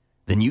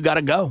 then you got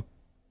to go.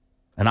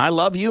 And I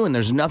love you, and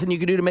there's nothing you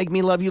can do to make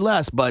me love you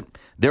less, but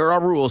there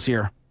are rules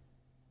here.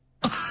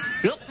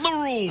 Hit the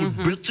road,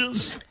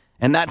 bitches.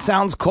 And that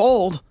sounds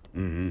cold,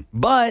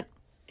 but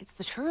it's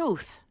the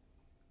truth.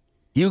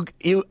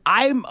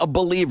 I'm a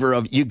believer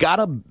of you got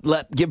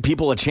to give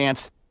people a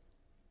chance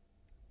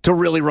to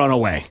really run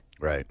away.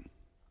 Right.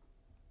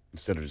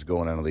 Instead of just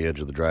going out on the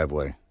edge of the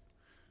driveway.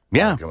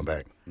 Yeah. Coming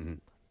back.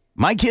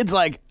 My kid's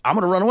like, I'm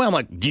going to run away. I'm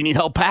like, do you need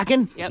help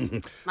packing?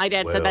 Yep. My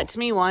dad said that to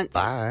me once.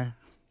 Bye.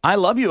 I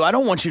love you. I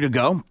don't want you to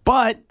go,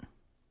 but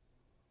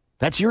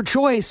that's your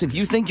choice if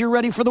you think you're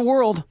ready for the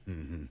world.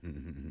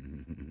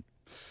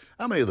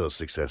 How many of those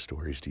success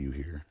stories do you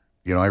hear?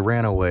 You know, I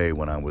ran away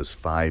when I was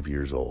 5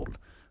 years old.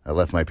 I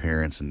left my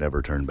parents and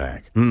never turned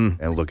back.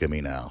 And look at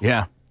me now.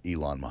 Yeah.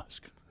 Elon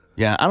Musk.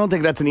 Yeah, I don't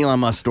think that's an Elon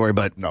Musk story,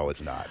 but... No,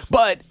 it's not.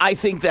 But I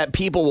think that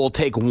people will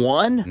take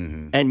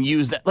one and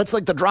use that. That's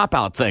like the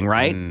dropout thing,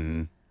 right?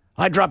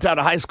 I dropped out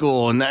of high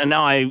school, and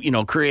now I,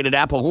 created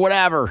Apple,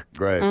 whatever.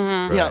 Right.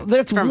 Yeah,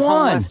 that's From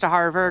one. homeless to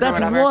Harvard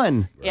That's or whatever.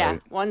 one. Yeah,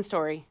 one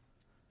story.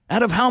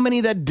 Out of how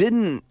many that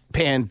didn't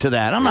pan to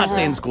that? I'm not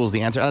saying school's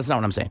the answer. That's not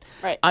what I'm saying.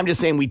 Right. I'm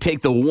just saying we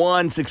take the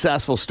one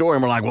successful story,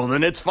 and we're like, well,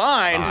 then it's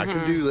fine. I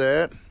can do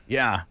that.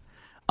 Yeah.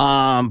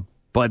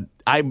 But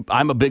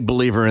I'm a big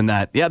believer in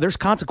that. Yeah, there's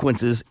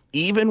consequences,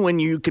 even when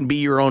you can be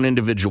your own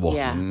individual.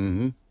 Yeah.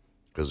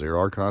 Because there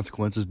are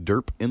consequences,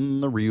 derp,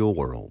 in the real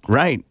world.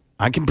 Right.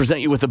 I can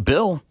present you with a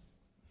bill.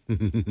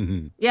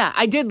 Yeah,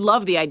 I did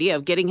love the idea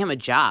of getting him a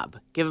job,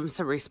 give him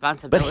some But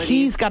responsibilities.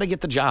 he's got to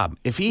get the job.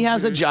 If he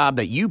has a job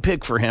that you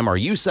pick for him or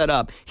you set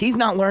up, he's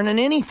not learning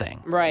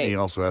anything. Right. He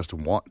also has to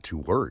want to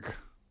work.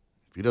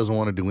 If he doesn't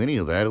want to do any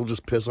of that, he'll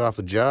just piss off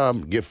the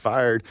job, get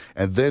fired,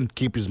 and then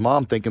keep his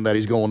mom thinking that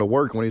he's going to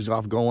work when he's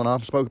going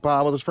off smoking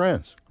pot with his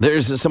friends.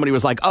 There's somebody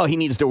was like, oh, he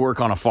needs to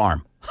work on a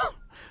farm.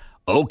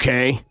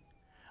 Okay.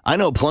 I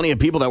know plenty of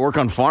people that work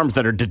on farms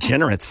that are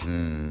degenerates.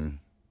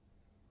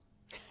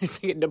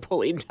 It's like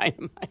Napoleon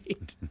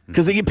Dynamite.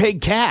 Because they get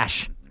paid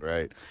cash.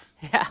 Right.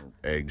 Yeah.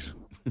 Eggs.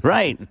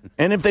 Right.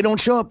 And if they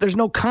don't show up, there's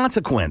no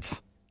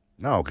consequence.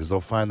 No, because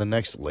they'll find the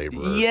next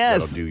laborer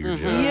Yes. that'll do your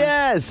job.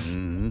 Yes.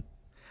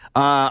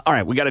 All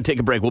right, we got to take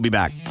a break. We'll be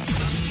back.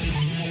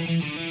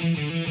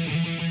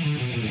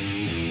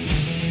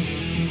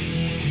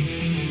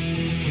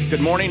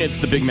 Good morning. It's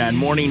the Big Man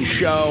Morning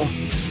Show.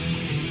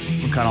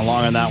 We're kind of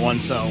long on that one,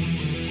 so.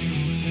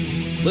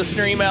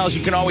 Listener emails,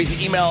 you can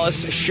always email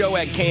us,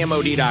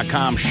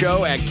 show@kmod.com,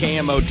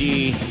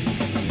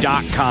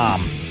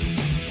 show@kmod.com.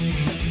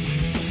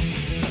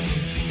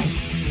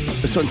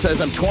 This one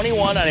says, I'm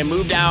 21 and I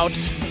moved out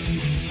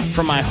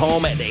from my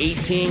home at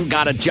 18,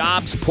 got a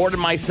job, supported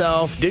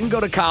myself, didn't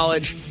go to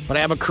college, but I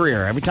have a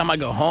career. Every time I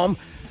go home,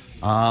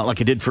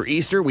 like I did for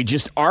Easter, we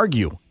just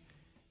argue.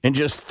 In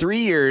just 3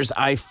 years,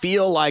 I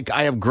feel like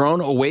I have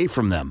grown away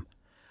from them.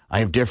 I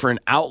have different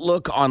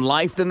outlook on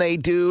life than they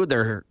do.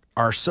 There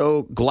are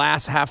so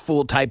glass half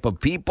full type of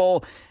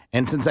people.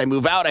 And since I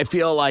move out, I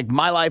feel like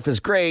my life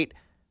is great.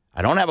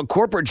 I don't have a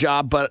corporate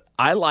job, but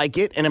I like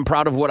it and I'm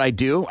proud of what I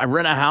do. I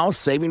rent a house,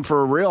 saving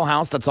for a real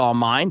house that's all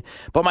mine.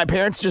 But my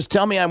parents just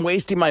tell me I'm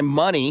wasting my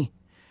money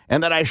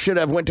and that I should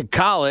have went to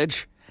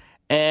college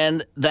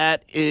and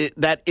that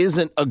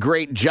isn't a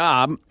great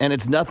job and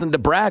it's nothing to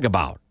brag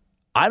about.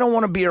 I don't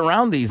want to be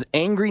around these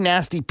angry,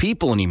 nasty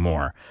people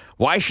anymore.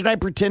 Why should I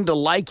pretend to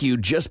like you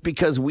just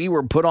because we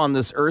were put on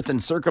this earth in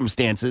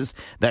circumstances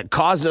that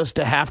caused us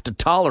to have to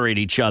tolerate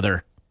each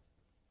other?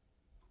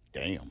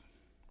 Damn.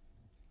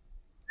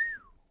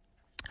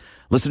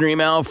 Listener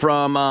email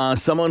from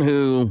someone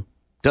who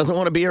doesn't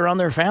want to be around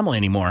their family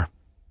anymore.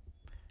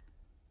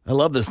 I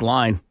love this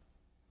line.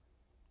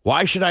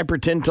 Why should I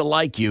pretend to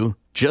like you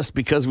just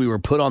because we were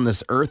put on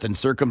this earth in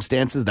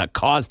circumstances that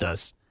caused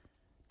us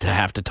to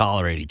have to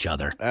tolerate each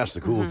other? That's the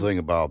cool thing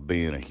about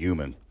being a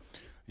human.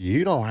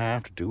 You don't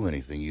have to do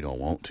anything you don't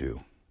want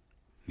to.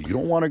 You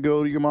don't want to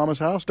go to your mama's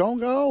house, don't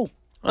go.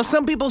 Well,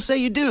 some people say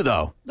you do,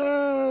 though.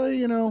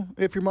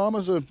 If your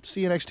mama's a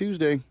see you next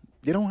Tuesday,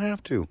 you don't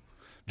have to.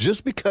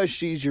 Just because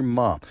she's your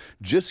mom,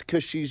 just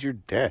because she's your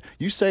dad.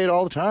 You say it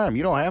all the time.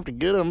 You don't have to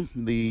get them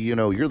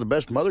you're the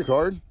best mother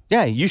card.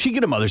 Yeah, you should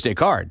get a Mother's Day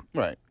card.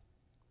 Right.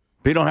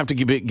 But you don't have to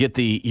get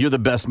the you're the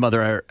best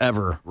mother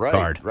ever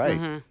card.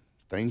 Right.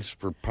 Thanks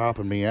for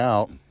popping me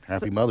out.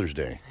 Happy Mother's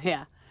Day.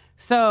 Yeah.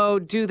 So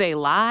do they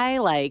lie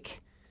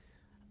like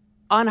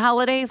on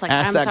holidays? Like,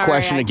 Ask I'm that sorry,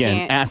 question I again.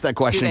 can't- Ask that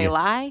question Do they again.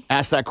 lie?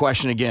 Ask that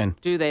question again.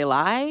 Do they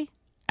lie?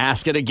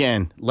 Ask it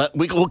again.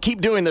 We'll keep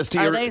doing this to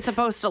you. Are they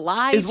supposed to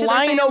lie? Is to their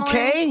lying family?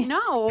 okay?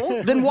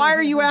 No. Then why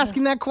are you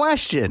asking that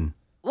question?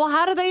 Well,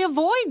 how do they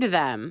avoid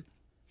them?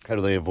 How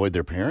do they avoid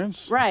their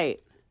parents?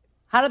 Right.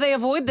 How do they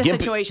avoid the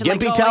situation?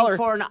 Gimpy, like tell going her.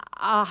 for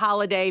a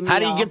holiday meal. How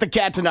do you get the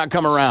cat to not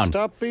come around?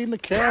 Stop feeding the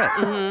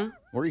cat.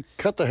 Or you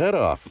cut the head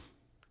off.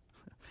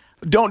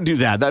 Don't do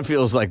that. That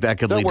feels like that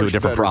could lead to a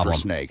different problem. For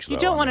snakes, You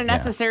though. don't want to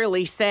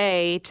necessarily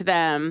say to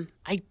them,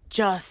 I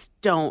just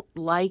don't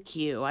like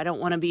you. I don't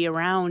want to be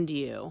around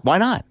you. Why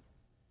not?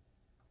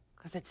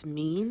 Because it's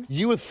mean.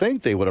 You would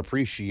think they would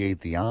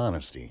appreciate the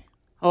honesty.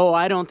 Oh,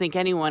 I don't think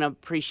anyone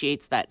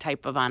appreciates that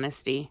type of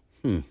honesty.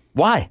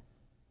 Why?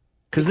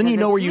 Because then you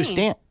know it's where you mean.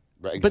 stand.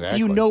 Right, But you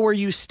exactly. know where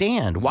you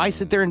stand. Why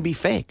sit there and be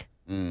fake?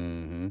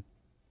 Mm-hmm.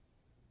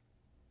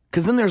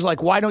 Because then there's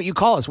like, why don't you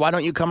call us? Why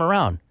don't you come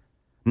around?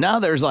 Now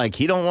there's like,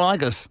 he don't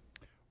like us.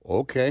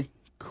 Okay,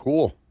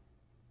 cool.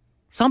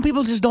 Some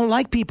people just don't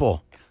like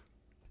people.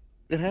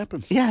 It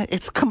happens. Yeah,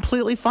 it's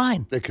completely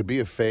fine. It could be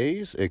a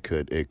phase. It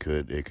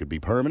could be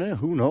permanent.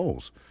 Who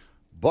knows?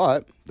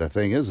 But the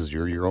thing is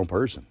you're your own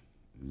person.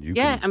 You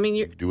Yeah, can, I mean,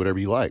 you can do whatever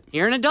you like.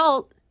 You're an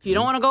adult. If you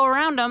don't want to go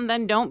around them,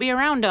 then don't be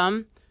around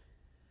them.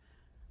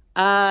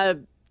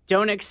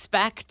 Don't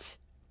expect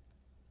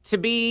to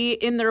be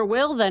in their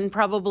will, then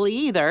probably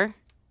either.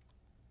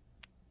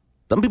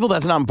 Some people,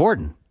 that's not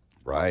important.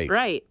 Right.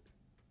 Right.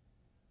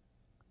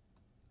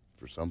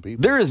 For some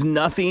people. There is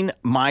nothing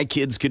my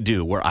kids could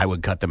do where I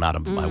would cut them out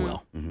of my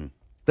will.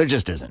 There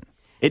just isn't.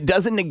 It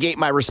doesn't negate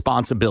my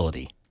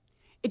responsibility.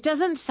 It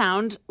doesn't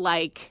sound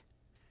like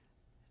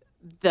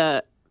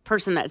the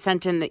person that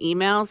sent in the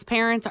emails,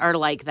 parents are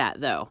like that,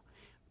 though,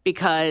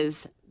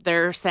 because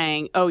they're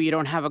saying, oh, you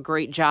don't have a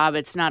great job.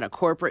 It's not a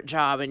corporate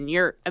job. And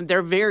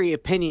they're very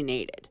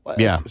opinionated. Well,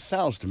 Yeah. It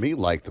sounds to me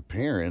like the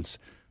parents,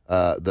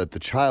 that the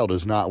child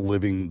is not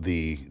living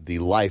the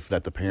life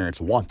that the parents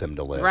want them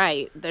to live.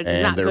 Right. They're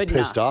And not they're good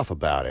pissed enough. off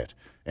about it.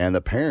 And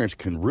the parents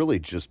can really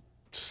just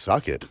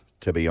suck it,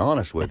 to be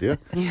honest with you.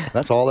 Yeah.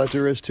 That's all that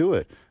there is to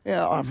it.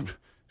 Yeah,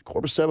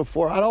 Corbett said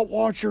before, I don't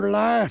want your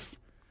life.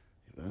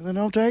 Then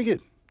don't take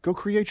it. Go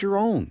create your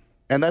own.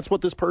 And that's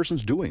what this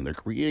person's doing. They're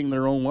creating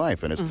their own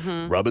life, and it's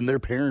rubbing their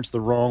parents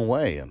the wrong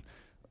way. And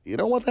you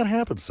know what? That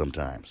happens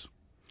sometimes.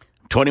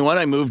 21,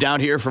 I moved out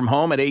here from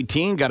home at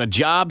 18, got a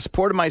job,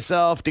 supported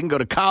myself, didn't go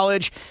to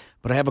college,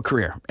 but I have a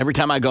career. Every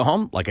time I go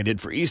home, like I did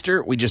for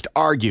Easter, we just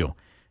argue.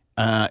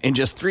 In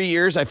just 3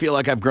 years, I feel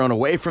like I've grown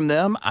away from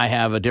them. I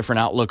have a different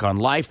outlook on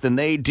life than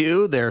they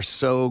do. They're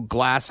so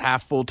glass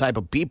half full type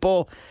of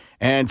people.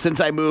 And since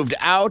I moved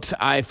out,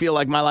 I feel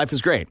like my life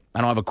is great.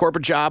 I don't have a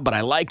corporate job, but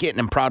I like it and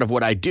I'm proud of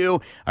what I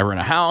do. I rent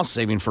a house,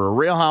 saving for a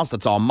real house.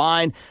 That's all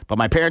mine. But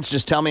my parents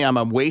just tell me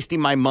I'm wasting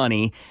my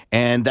money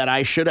and that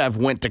I should have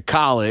went to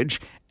college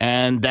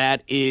and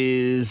that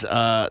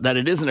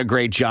it isn't a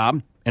great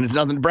job and it's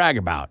nothing to brag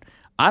about.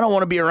 I don't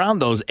want to be around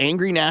those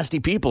angry, nasty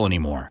people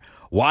anymore.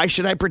 Why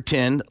should I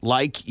pretend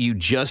like you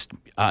just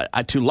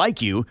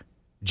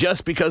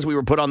because we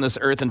were put on this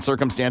earth in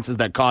circumstances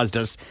that caused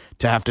us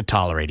to have to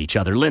tolerate each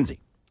other? Lindsay.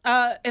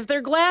 If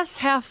they're glass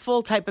half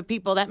full type of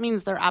people, that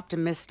means they're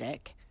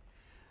optimistic.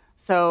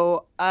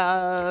 So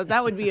that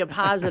would be a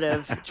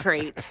positive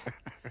trait.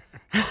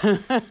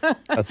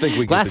 I think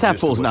we Glass get the half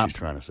gist full's of what not- she's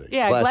trying to say.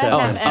 Yeah, glass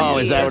half empty. Oh,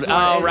 is that is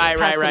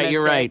right.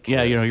 You're right. pessimistic.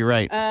 Yeah, you're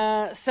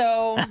right.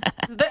 So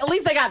at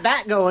least I got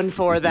that going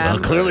for them. Well,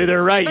 clearly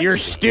they're right. You're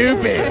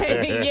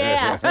stupid.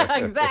 Yeah,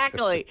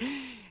 exactly.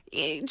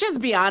 Just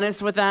be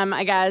honest with them,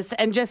 I guess,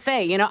 and just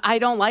say, I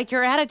don't like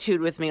your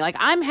attitude with me. Like,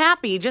 I'm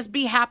happy. Just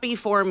be happy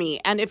for me.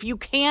 And if you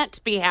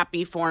can't be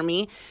happy for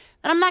me,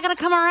 then I'm not going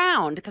to come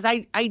around because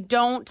I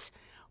don't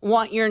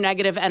want your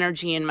negative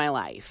energy in my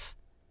life.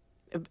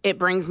 It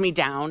brings me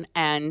down,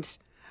 and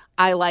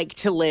I like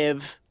to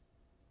live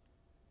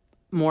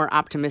more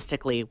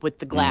optimistically with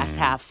the glass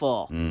half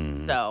full.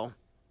 So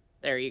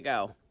there you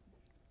go.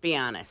 Be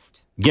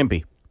honest.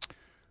 Gimpy.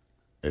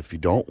 If you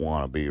don't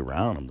want to be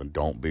around them, then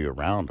don't be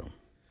around them.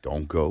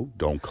 Don't go,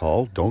 don't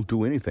call, don't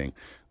do anything.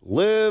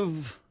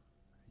 Live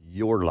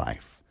your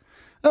life.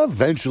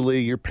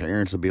 Eventually, your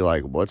parents will be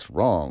like, what's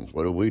wrong?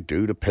 What do we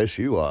do to piss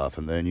you off?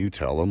 And then you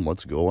tell them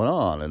what's going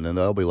on. And then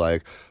they'll be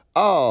like,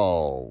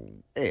 oh,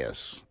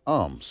 yes,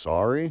 I'm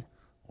sorry.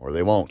 Or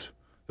they won't.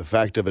 The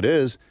fact of it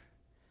is,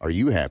 are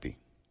you happy?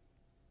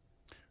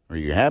 Are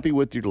you happy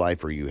with your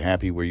life? Are you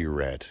happy where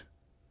you're at?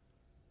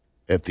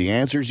 If the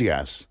answer is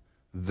yes,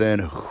 then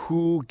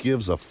who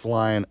gives a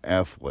flying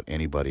F what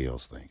anybody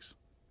else thinks?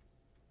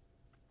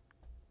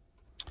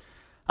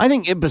 I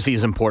think empathy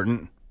is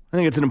important. I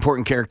think it's an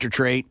important character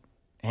trait.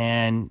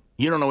 And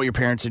you don't know what your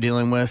parents are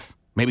dealing with.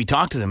 Maybe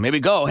talk to them. Maybe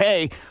go,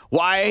 hey,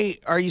 why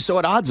are you so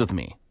at odds with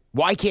me?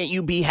 Why can't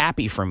you be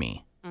happy for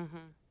me? Mm-hmm.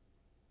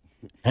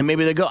 And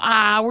maybe they go,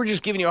 we're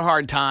just giving you a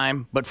hard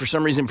time. But for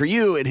some reason for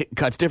you, it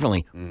cuts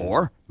differently.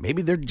 Or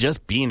maybe they're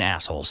just being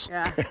assholes.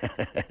 Yeah.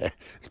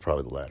 It's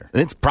probably the latter.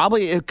 It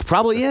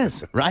probably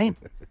is, right?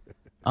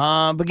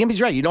 But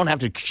Gimpy's right. You don't have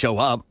to show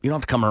up. You don't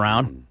have to come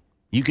around.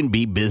 You can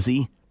be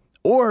busy.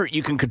 Or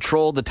you can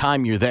control the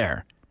time you're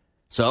there.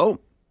 So,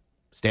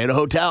 stay at a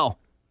hotel.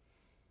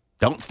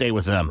 Don't stay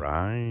with them.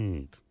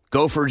 Right.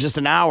 Go for just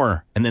an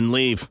hour and then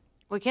leave.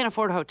 Well, he can't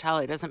afford a hotel.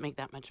 He doesn't make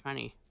that much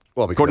money.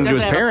 Well, according to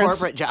his parents. A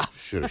corporate job.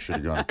 Should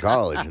have gone to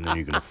college, and then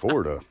you can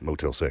afford a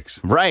Motel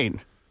 6. Right.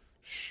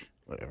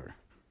 Whatever.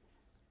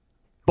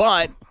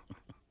 But,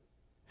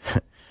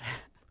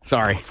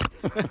 sorry,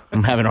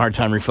 I'm having a hard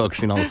time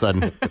refocusing all of a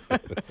sudden.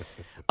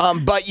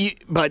 But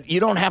you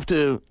don't have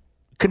to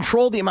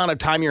control the amount of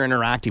time you're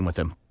interacting with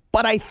them.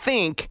 But I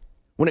think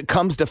when it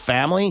comes to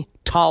family,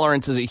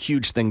 tolerance is a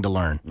huge thing to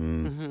learn.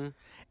 Mm-hmm.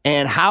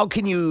 And how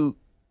can you?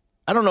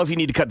 I don't know if you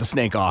need to cut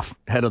the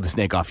head of the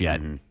snake off yet.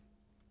 Mm-hmm.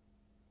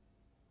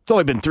 It's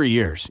only been 3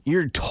 years.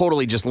 You're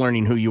totally just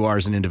learning who you are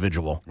as an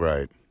individual.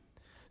 Right.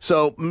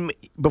 So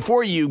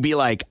before you be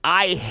like,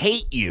 I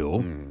hate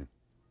you,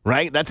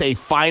 right? That's a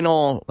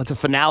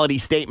finality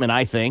statement,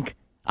 I think.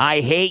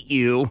 I hate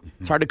you.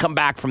 It's hard to come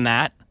back from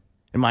that,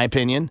 in my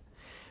opinion.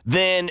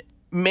 Then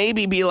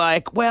maybe be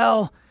like,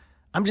 well,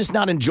 I'm just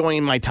not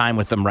enjoying my time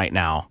with them right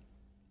now.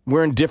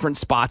 We're in different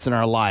spots in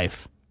our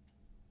life.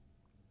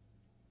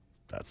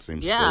 That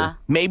seems fair.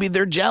 Maybe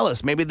they're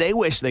jealous. Maybe they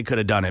wish they could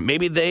have done it.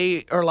 Maybe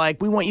they are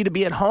like, we want you to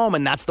be at home,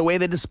 and that's the way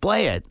they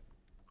display it.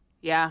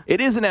 Yeah.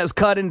 It isn't as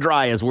cut and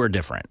dry as we're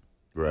different.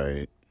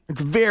 Right. It's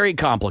very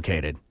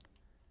complicated.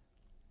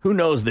 Who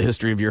knows the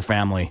history of your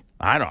family?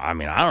 I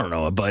don't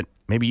know it, but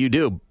maybe you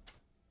do.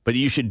 But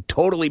you should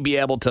totally be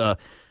able to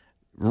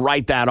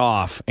write that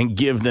off and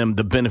give them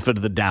the benefit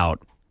of the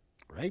doubt.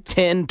 Right.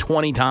 10,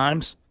 20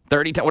 times,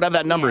 30 times, whatever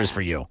that number is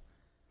for you.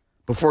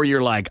 Before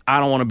you're like, I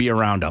don't want to be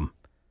around them.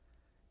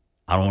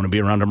 I don't want to be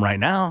around them right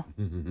now.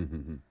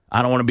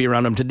 I don't want to be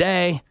around them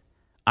today.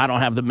 I don't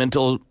have the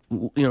mental,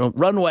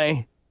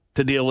 runway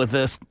to deal with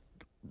this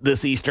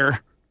Easter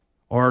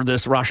or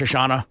this Rosh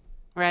Hashanah.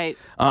 Right.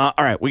 All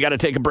right, we got to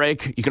take a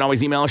break. You can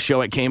always email us,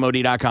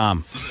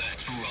 show@kmod.com.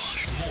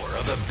 More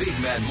of the Big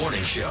Mad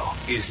Morning Show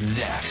is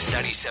next.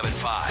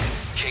 97.5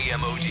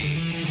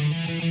 KMOD.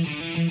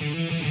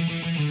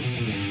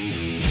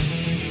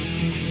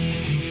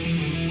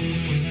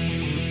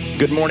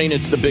 Good morning.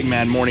 It's the Big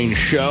Mad Morning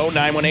Show.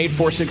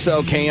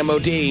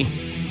 918-460-KMOD.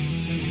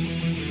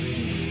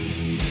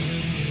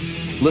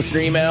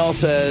 Listener email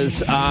says,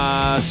 so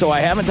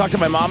I haven't talked to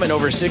my mom in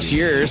over 6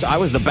 years. I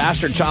was the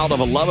bastard child of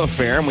a love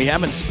affair, and we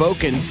haven't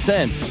spoken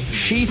since.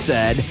 She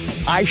said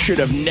I should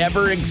have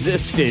never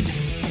existed.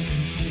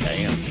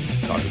 Damn.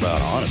 Talk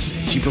about honesty.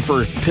 She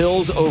prefers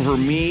pills over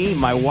me,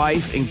 my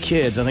wife, and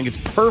kids. I think it's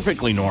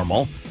perfectly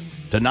normal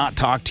to not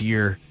talk to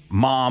your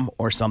mom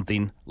or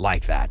something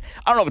like that.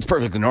 I don't know if it's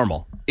perfectly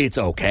normal. It's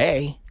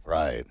okay.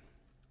 Right.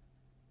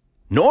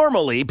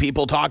 Normally,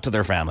 people talk to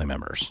their family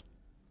members.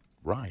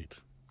 Right.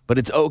 But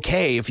it's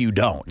okay if you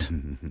don't.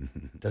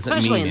 Doesn't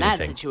Especially mean in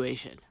anything. that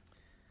situation.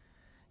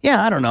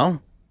 Yeah, I don't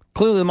know.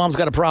 Clearly, the mom's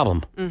got a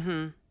problem.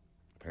 Mm-hmm.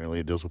 Apparently,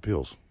 it deals with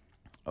pills.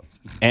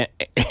 And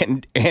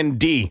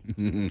D.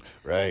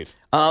 Right.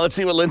 Let's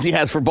see what Lindsay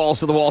has for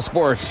Balls to the Wall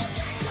Sports.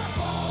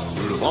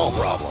 Through the wall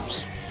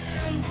problems.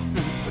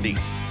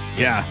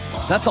 Yeah,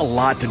 that's a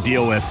lot to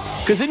deal with.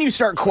 Because then you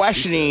start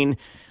questioning,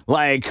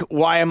 like,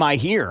 why am I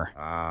here?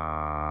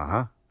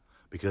 Uh-huh.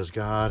 Because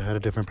God had a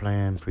different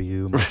plan for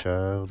you, my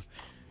child.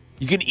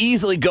 You can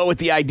easily go with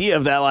the idea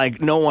of that, like,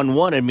 no one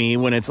wanted me,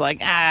 when it's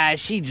like,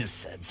 she just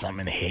said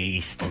something in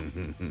haste.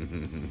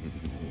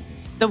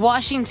 The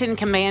Washington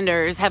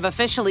Commanders have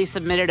officially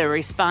submitted a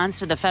response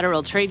to the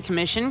Federal Trade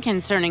Commission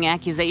concerning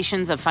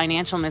accusations of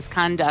financial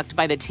misconduct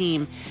by the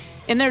team.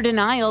 In their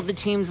denial, the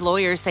team's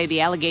lawyers say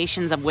the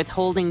allegations of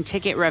withholding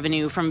ticket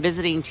revenue from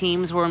visiting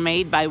teams were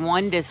made by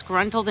one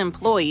disgruntled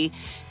employee,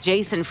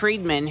 Jason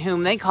Friedman,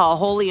 whom they call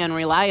wholly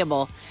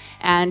unreliable,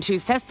 and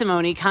whose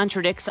testimony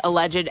contradicts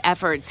alleged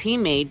efforts he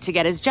made to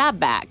get his job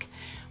back.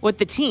 with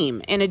the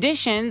team. In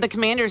addition, the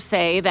Commanders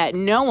say that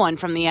no one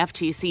from the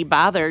FTC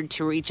bothered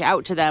to reach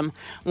out to them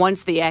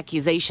once the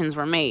accusations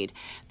were made.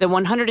 The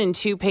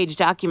 102-page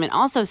document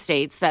also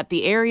states that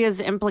the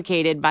areas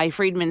implicated by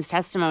Friedman's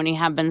testimony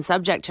have been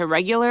subject to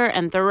regular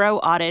and thorough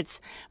audits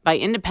by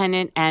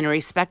independent and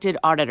respected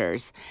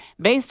auditors.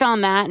 Based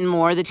on that and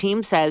more, the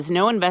team says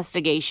no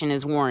investigation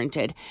is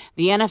warranted.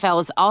 The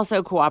NFL is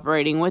also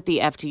cooperating with the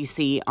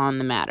FTC on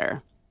the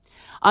matter.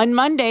 On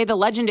Monday, the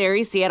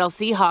legendary Seattle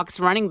Seahawks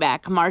running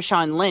back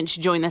Marshawn Lynch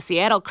joined the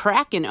Seattle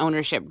Kraken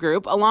ownership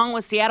group along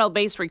with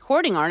Seattle-based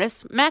recording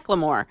artist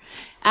Macklemore.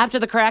 After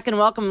the Kraken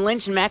welcomed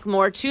Lynch and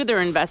Macklemore to their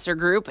investor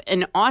group,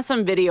 an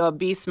awesome video of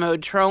Beast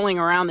Mode trolling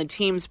around the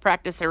team's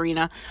practice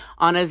arena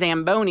on a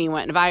Zamboni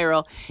went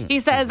viral.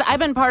 He says, "I've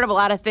been part of a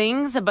lot of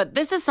things, but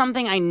this is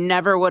something I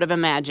never would have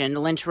imagined,"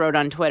 Lynch wrote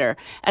on Twitter.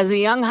 "As a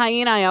young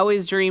hyena, I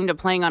always dreamed of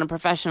playing on a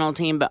professional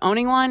team, but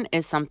owning one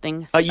is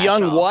something special." A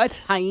young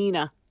what?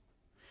 Hyena.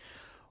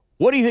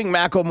 What do you think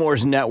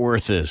Macklemore's net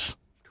worth is?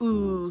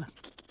 Ooh.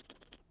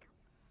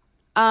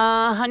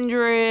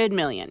 $100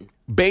 million.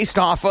 Based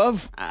off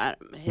of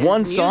His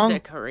one music song?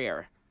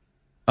 career.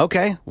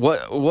 Okay.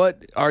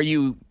 What are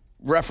you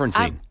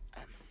referencing?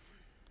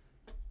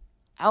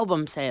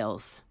 Album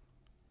sales.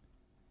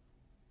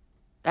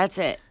 That's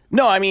it.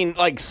 No, I mean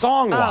like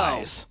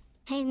song-wise.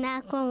 Hey,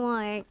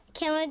 Macklemore,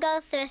 can we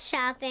go thrift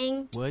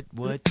shopping? What?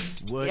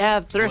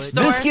 Yeah, thrift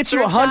store. This gets you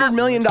 $100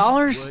 million?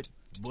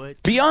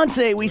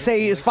 Beyonce, we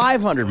say, is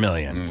 $500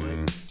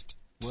 million.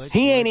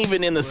 He ain't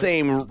even in the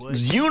same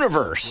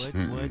universe.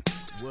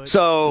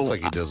 So it's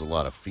like he does a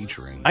lot of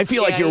featuring. I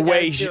feel like you're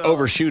way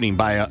overshooting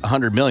by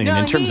 $100 million No,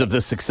 in terms of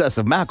the success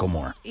of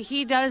Macklemore.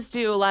 He does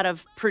do a lot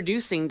of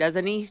producing,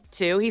 doesn't he,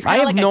 too? He's I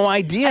kinda have like no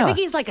idea. I think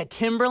he's like a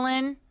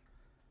Timberland,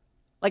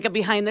 like a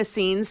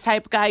behind-the-scenes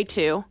type guy,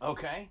 too.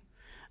 Okay.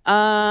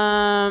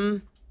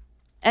 And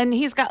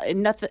he's got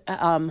nothing,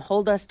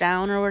 Hold Us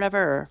Down or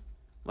whatever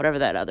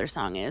that other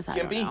song is. I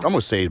don't know. I'm going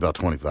to say he's about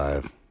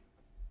 25.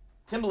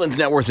 Timbaland's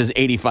net worth is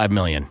 $85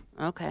 million.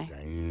 Okay.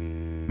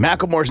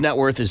 Macklemore's net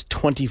worth is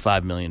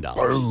 $25 million.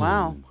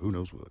 Wow. Who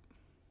knows what?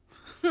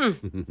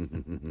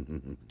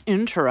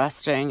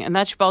 Interesting. And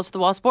that's your Balls to the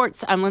Wall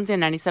Sports. I'm Lindsay on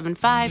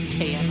 97.5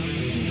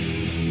 KM.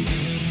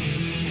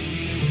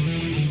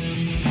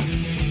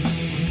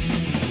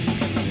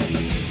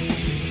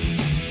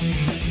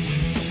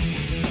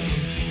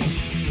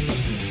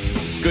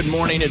 Good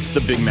morning. It's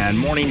the Big Man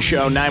Morning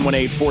Show,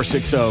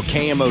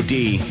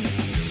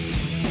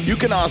 918-460-KMOD. You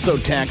can also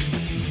text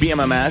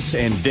BMMS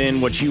and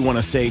then what you want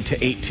to say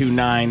to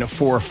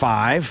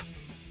 82945.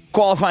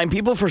 Qualifying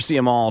people for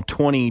CMall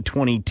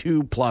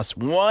 2022 plus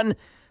one.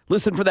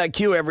 Listen for that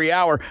cue every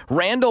hour.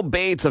 Randall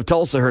Bates of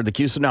Tulsa heard the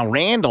cue, so now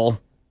Randall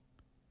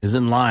is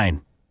in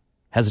line.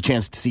 Has a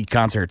chance to see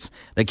concerts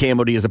that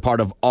KMOD is a part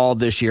of all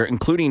this year,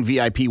 including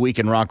VIP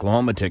Weekend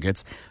Rocklahoma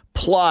tickets,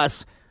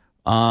 plus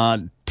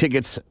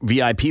tickets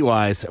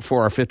VIP-wise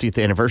for our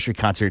 50th anniversary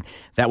concert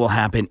that will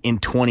happen in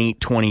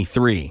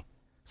 2023.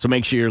 So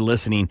make sure you're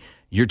listening.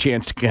 Your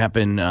chance to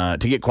happen to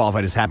get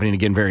qualified is happening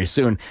again very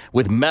soon.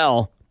 With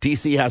Mel,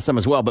 DC has some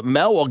as well, but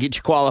Mel will get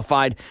you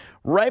qualified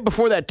right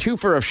before that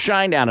twofer of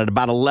Shinedown at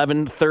about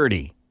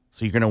 11:30.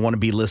 So you're going to want to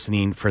be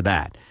listening for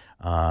that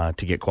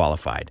to get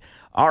qualified.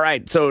 All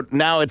right, so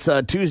now it's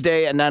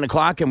Tuesday at 9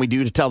 o'clock, and we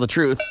do To Tell the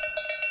Truth.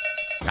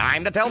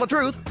 Time to tell the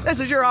truth. This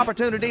is your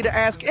opportunity to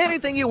ask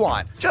anything you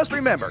want. Just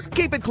remember,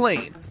 keep it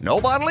clean. No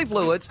bodily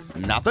fluids,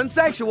 nothing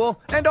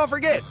sexual, and don't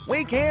forget,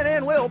 we can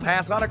and will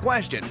pass on a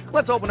question.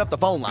 Let's open up the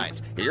phone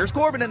lines. Here's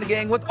Corbin and the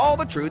gang with all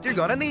the truth you're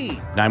going to need.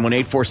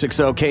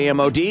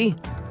 918-460-KMOD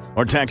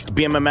or text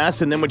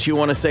BMMS and then what you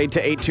want to say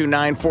to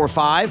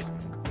 82945.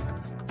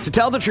 To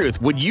tell the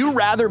truth, would you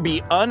rather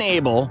be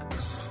unable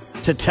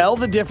to tell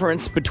the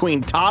difference between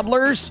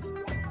toddlers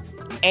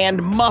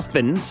and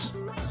muffins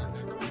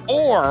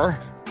or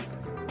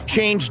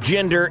change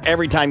gender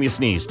every time you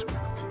sneezed?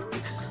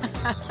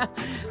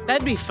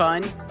 That'd be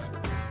fun.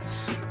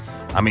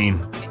 I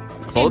mean,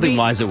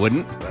 clothing-wise, it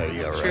wouldn't.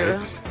 Yeah, It's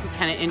true.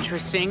 Kind of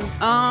interesting.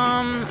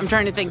 I'm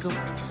trying to think.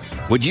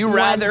 Would you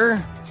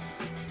rather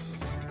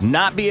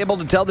not be able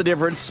to tell the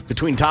difference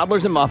between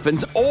toddlers and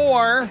muffins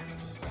or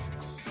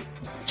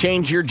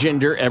change your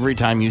gender every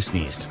time you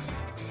sneezed?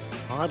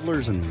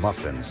 Toddlers and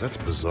muffins. That's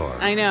bizarre.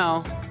 I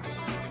know.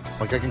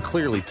 Like, I can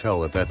clearly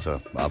tell that that's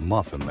a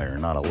muffin there,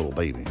 not a little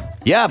baby.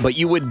 Yeah, but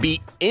you would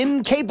be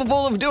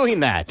incapable of doing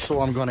that. So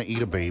I'm going to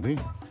eat a baby?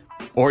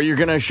 Or you're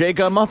going to shake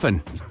a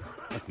muffin.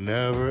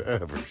 Never,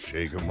 ever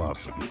shake a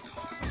muffin.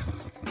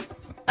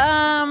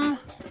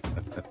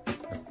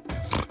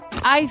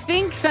 I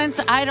think since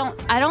I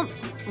don't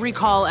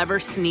recall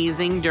ever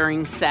sneezing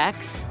during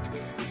sex,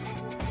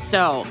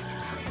 so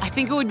I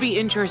think it would be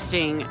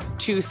interesting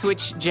to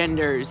switch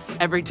genders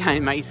every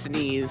time I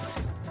sneeze.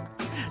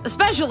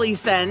 Especially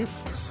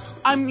since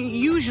I'm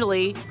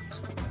usually,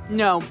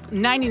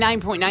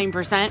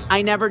 99.9%,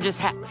 I never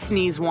just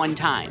sneeze one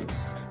time.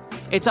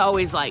 It's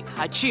always like,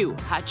 ha-chew,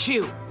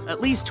 ha-chew,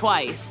 at least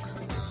twice.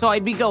 So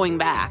I'd be going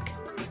back.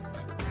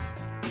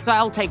 So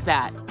I'll take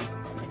that.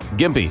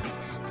 Gimpy.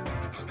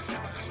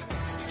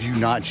 Do you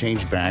not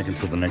change back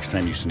until the next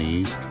time you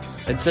sneeze?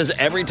 It says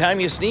every time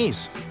you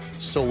sneeze.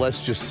 So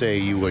let's just say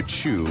you would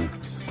chew,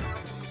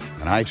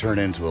 and I turn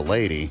into a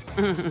lady,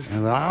 and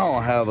then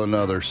I'll have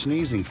another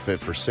sneezing fit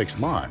for 6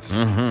 months.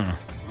 Mm-hmm.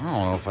 I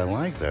don't know if I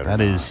like that.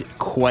 That is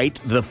quite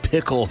the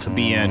pickle to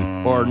be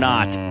in, or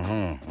not.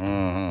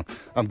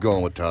 I'm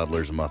going with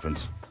toddlers and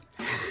muffins.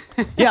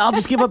 Yeah, I'll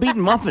just give up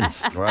eating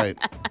muffins. Right.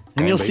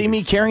 And you'll see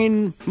me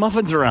carrying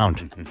muffins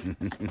around.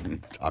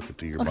 Talking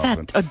to your Look muffin.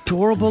 at that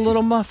adorable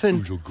little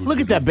muffin. Look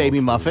at that baby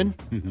muffin.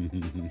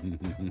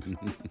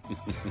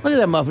 Look at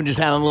that muffin just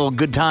having a little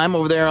good time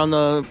over there on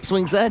the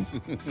swing set.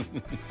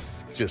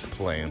 Just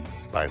playing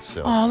by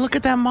itself. Oh, look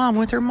at that mom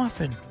with her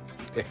muffin.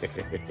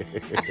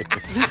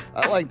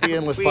 I like the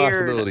endless Weird.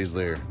 possibilities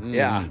there.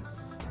 Yeah.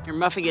 Your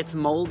muffin gets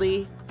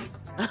moldy.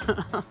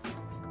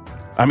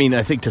 I mean,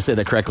 I think to say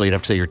that correctly, you'd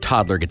have to say your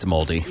toddler gets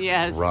moldy.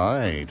 Yes.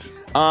 Right.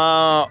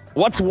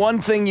 What's one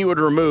thing you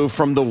would remove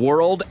from the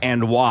world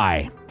and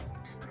why?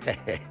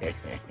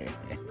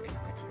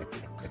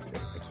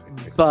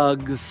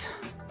 Bugs.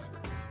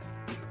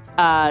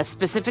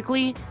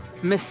 Specifically,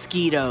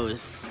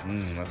 mosquitoes.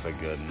 That's a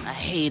good one. I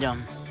hate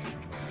them.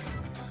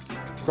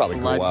 Probably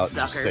go out and just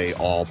Bloodsuckers. say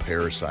all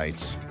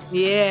parasites.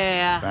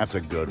 Yeah. That's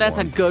a good That's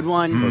one. a good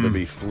one. Whether it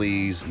be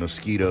fleas,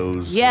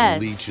 mosquitoes, Yes.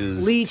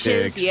 leeches,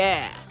 Leeches, ticks.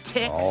 yeah.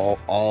 Ticks.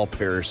 All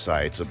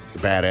parasites, a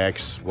bad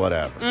X,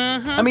 whatever.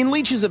 I mean,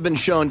 leeches have been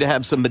shown to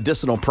have some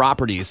medicinal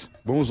properties.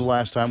 When was the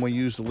last time we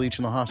used a leech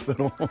in the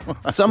hospital?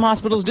 Some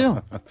hospitals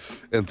do.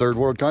 In third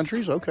world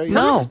countries? Okay.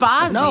 Some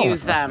spas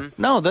use them.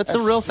 No, that's a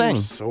real thing.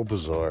 seems so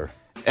bizarre.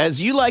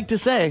 As you like to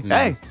say,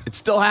 hey, it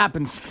still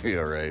happens. Yeah,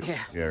 right. Yeah.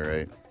 Yeah,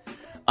 right.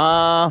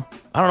 I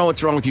don't know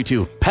what's wrong with you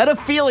two.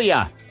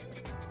 Pedophilia.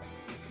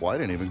 Well, I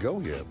didn't even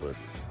go yet, but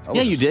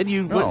Yeah, you did.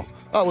 You No,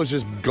 I was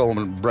just going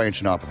and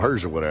branching off of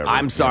hers or whatever.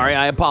 I'm sorry.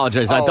 I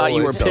apologize. I thought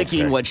you were it's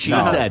picking okay. what she No,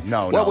 said.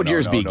 No, What no, would no,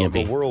 yours no, be, no. Gimpy?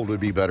 The world would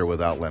be better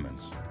without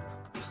lemons.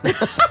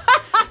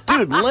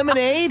 Dude,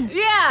 lemonade?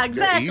 Yeah,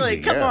 exactly.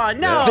 easy, Come yeah. on.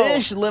 No.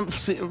 Fish,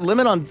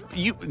 lemon on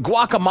you,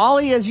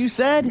 guacamole, as you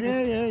said?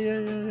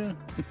 Yeah.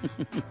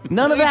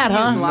 None of that,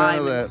 huh?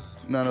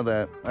 None of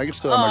that. I can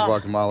still have my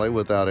guacamole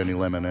without any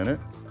lemon in it.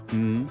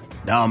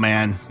 No,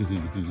 man.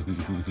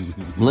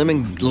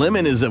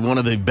 Lemon is one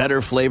of the better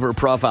flavor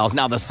profiles.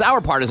 Now, the sour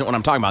part isn't what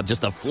I'm talking about,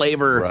 just the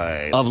flavor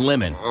of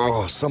lemon.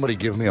 Oh, somebody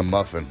give me a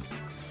muffin.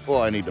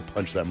 Oh, I need to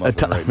punch that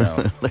muffin right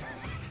now.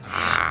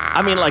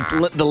 I mean, like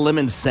the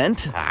lemon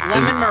scent?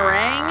 Lemon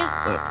meringue?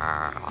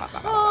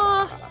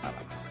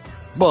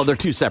 Well, they're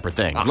two separate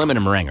things. Lemon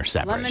and meringue are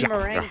separate. Lemon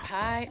meringue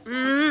pie?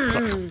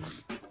 Mmm.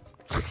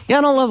 Yeah,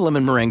 I don't love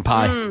lemon meringue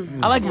pie.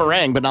 I like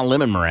meringue, but not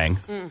lemon meringue.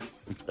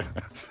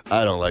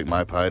 I don't like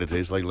my pie to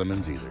taste like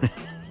lemons either.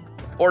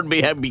 Or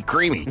to be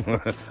creamy.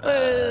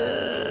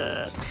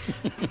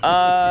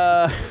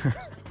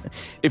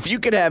 If you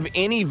could have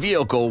any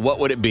vehicle, what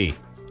would it be?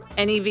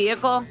 Any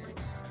vehicle?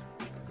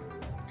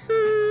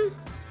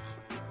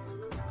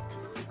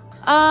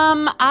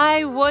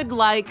 I would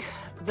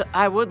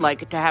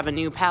like it to have a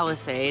new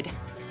Palisade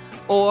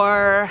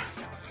or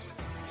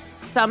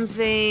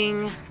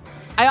something.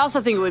 I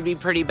also think it would be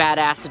pretty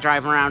badass to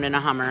drive around in a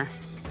Hummer.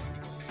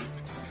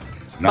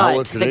 Not But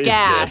with the today's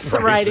gas,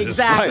 prices. right,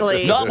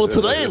 exactly. Not with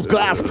today's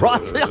gas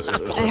price.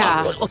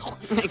 Yeah,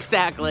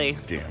 exactly.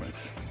 Damn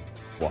it.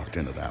 Walked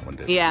into that one,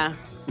 didn't I? Yeah.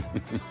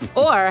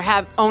 Or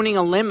owning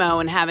a limo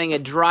and having a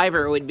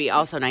driver would be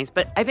also nice.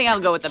 But I think I'll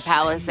go with the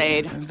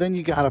Palisade. And then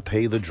you got to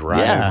pay the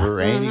driver,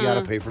 and you got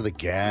to pay for the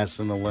gas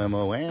in the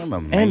limo, and the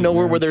And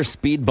nowhere where maintenance. there's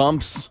speed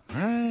bumps.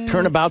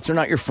 Turnabouts are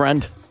not your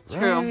friend. True.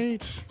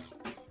 Right.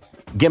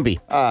 Gimpy.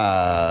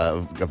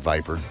 A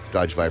Viper.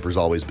 Dodge Viper's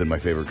always been my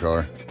favorite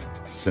car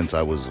since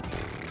I was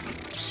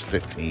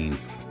 15,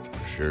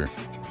 for sure.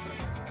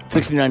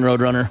 69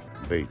 Roadrunner.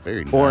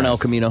 Very nice. Or an El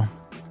Camino.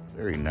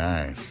 Very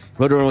nice.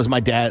 Roadrunner was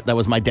that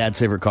was my dad's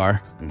favorite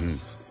car. Mm-hmm.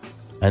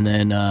 And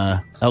then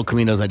El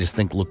Caminos I just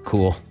think look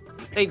cool.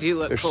 They do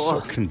look They're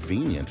cool. so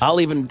convenient. I'll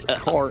even a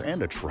car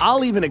and a truck.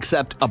 I'll even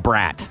accept a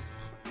Brat.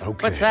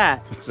 Okay. What's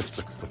that?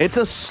 It's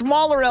a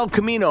smaller El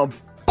Camino,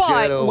 but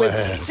Ghetto with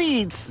ass.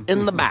 seats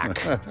in the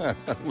back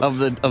of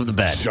the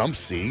bed. Jump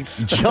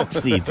seats. Jump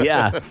seats,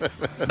 yeah.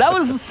 That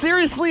was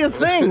seriously a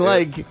thing.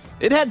 Like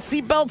it had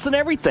seat belts and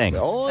everything.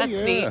 Oh, That's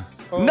yeah. neat.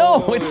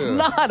 No, Oh, it's yeah.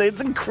 not.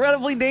 It's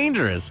incredibly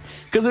dangerous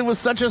because it was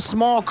such a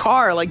small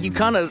car. Like you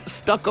kind of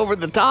stuck over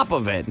the top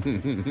of it,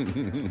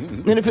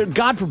 and if it,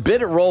 God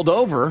forbid, it rolled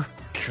over.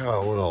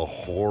 God, what a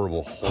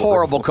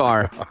Horrible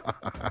car.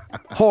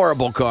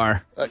 Horrible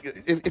car.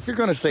 If you're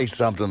going to say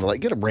something,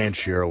 like get a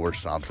Ranchero or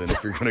something.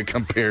 If you're going to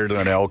compare to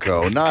an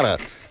Elko,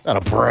 not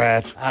a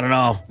Brat. I don't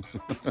know.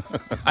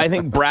 I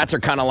think Brats are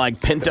kind of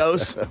like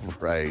Pintos,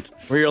 Right.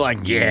 where you're like,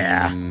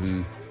 yeah.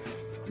 Mhm.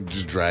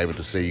 Just drive it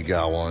to say you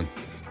got one.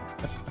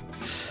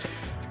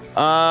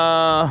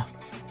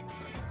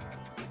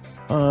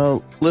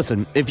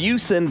 Listen, if you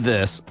send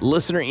this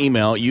listener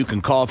email, you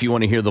can call if you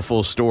want to hear the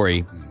full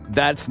story.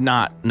 That's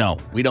not, no,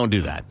 we don't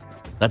do that.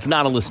 That's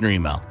not a listener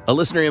email. A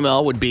listener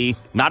email would be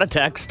not a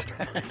text.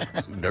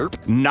 Derp.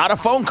 Not a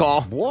phone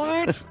call.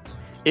 What?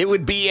 It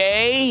would be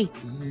a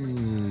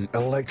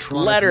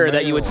electronic letter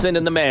that you mail. would send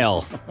in the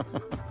mail.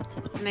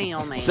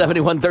 Snail mail.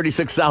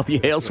 7136 South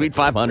Yale, Suite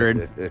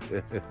 500.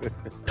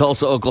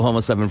 Tulsa,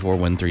 Oklahoma,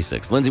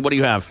 74136. Lindsay, what do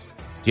you have?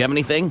 Do you have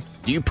anything?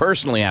 Do you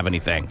personally have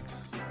anything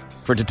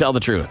for To Tell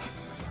the Truth?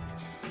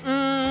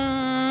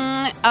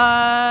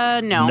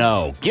 No.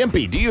 No.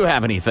 Gimpy, do you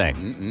have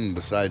anything?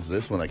 Besides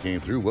this one that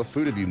came through, what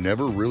food have you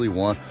never really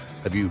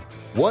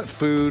what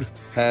food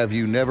have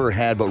you never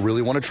had but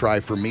really want to try?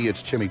 For me,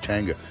 it's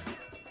chimichanga.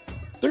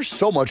 There's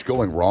so much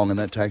going wrong in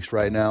that text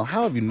right now.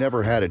 How have you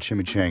never had a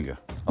chimichanga?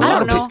 A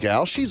lot of this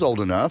gal, she's old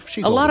enough.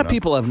 A lot of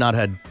people have not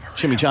had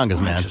chimichangas,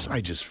 man.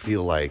 I just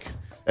feel like,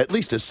 at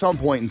least at some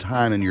point in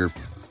time in your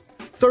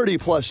 30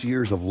 plus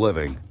years of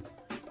living,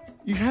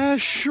 you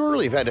have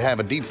surely had to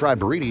have a deep fried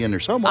burrito in there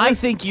somewhere. I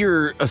think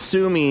you're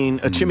assuming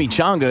a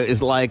chimichanga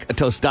is like a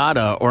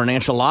tostada or an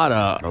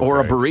enchilada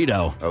or a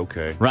burrito.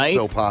 Okay. Right?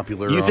 So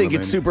popular. You on think the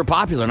it's menu. super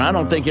popular, and I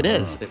don't think it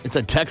is. It's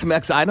a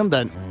Tex-Mex item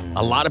that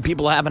a lot of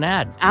people haven't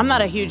had. I'm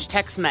not a huge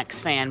Tex-Mex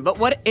fan,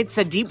 but it's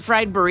a deep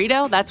fried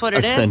burrito? That's what it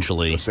is?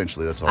 Essentially.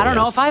 Essentially, that's all I don't it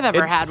know is. if I've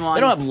ever had one.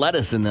 They don't have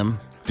lettuce in them,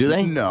 do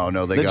they? No,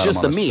 they It's got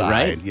just them on the meat, side.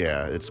 right?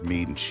 Yeah, it's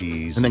meat and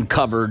cheese. And then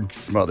covered.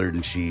 Smothered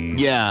in cheese.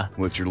 Yeah.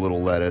 With your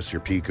little lettuce, your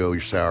pico,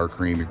 your sour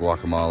cream, your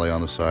guacamole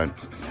on the side.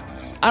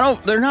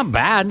 They're not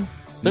bad.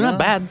 They're not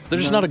bad. They're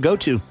just not a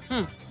go-to.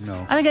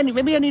 No. I think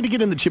maybe I need to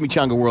get in the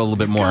chimichanga world a little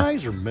bit more.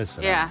 Guys are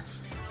missing Yeah.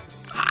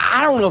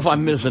 I don't know if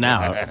I'm missing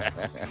out,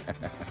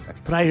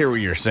 but I hear what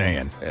you're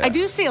saying. I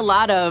do see a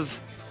lot of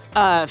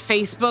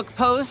Facebook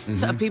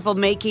posts of people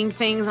making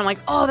things. I'm like,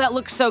 oh, that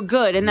looks so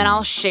good. And then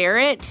I'll share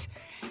it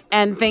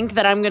and think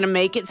that I'm going to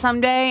make it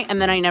someday,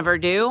 and then I never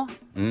do.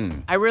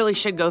 I really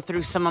should go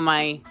through some of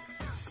my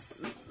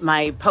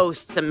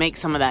posts and make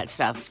some of that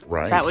stuff.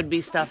 Right. That would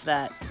be stuff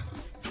that...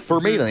 For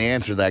me, the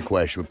answer to that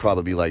question would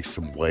probably be like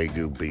some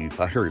Wagyu beef.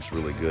 I heard it's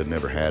really good.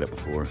 Never had it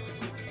before.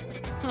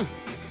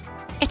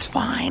 It's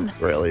fine.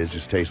 Really? It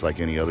just tastes like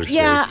any other steak?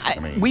 Yeah, I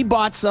mean, we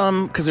bought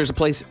some because there's a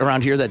place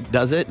around here that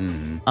does it. I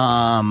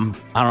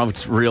don't know if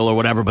it's real or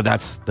whatever, but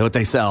that's what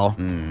they sell.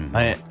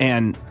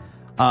 And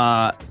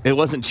it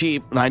wasn't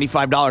cheap,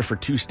 $95 for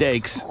 2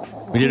 steaks.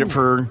 We did it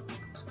for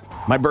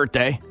my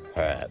birthday.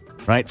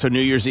 Right? So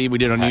New Year's Eve, we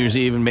did it on New Year's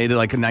Eve and made it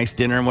like a nice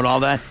dinner and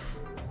all that.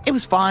 It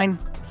was fine.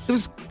 It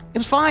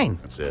was fine.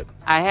 That's it.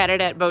 I had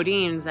it at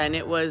Bodine's, and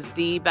it was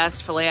the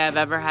best filet I've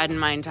ever had in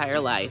my entire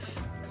life.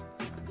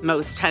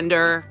 Most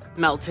tender,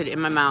 melted in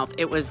my mouth.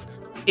 It was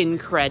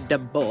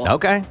incredible.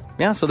 Okay.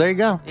 Yeah, so there you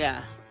go.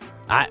 Yeah.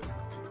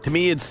 To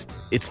me, it's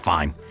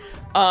fine.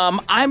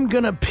 I'm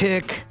going to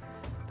pick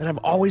that I've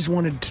always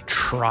wanted to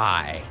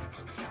try.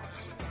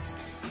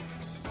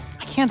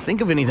 I can't think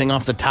of anything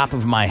off the top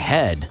of my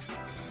head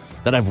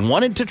that I've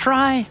wanted to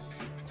try.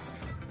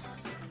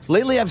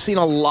 Lately, I've seen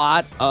a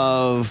lot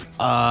of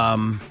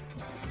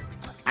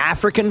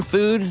African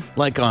food,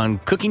 like on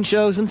cooking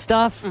shows and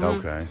stuff.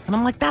 Okay. And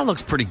I'm like, that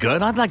looks pretty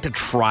good. I'd like to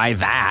try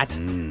that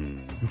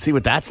and see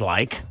what that's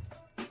like.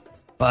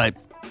 But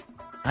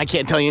I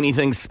can't tell you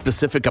anything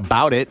specific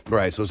about it.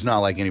 Right, so it's not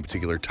like any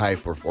particular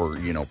type or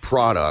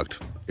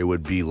product. It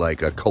would be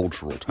like a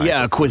cultural type.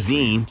 Yeah, of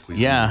cuisine.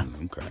 Yeah.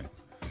 Okay.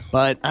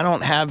 But I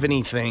don't have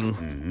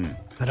anything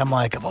that I'm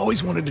like, I've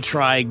always wanted to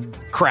try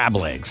crab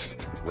legs.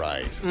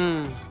 Right.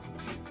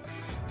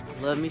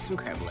 Love me some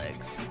crab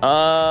legs.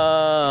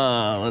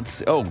 Let's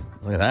see. Oh,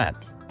 look at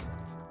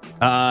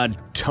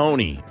that.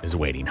 Tony is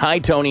waiting. Hi,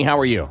 Tony. How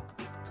are you?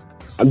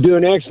 I'm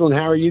doing excellent.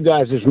 How are you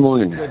guys this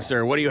morning? Good,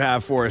 sir. What do you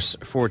have for us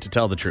To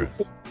Tell the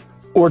Truth?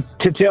 Or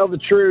to tell the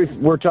truth,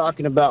 we're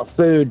talking about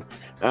food.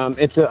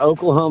 It's an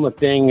Oklahoma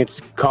thing. It's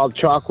called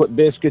chocolate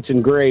biscuits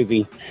and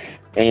gravy.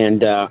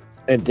 And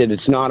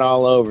it's not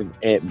all over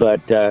it,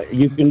 but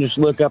you can just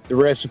look up the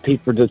recipe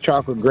for the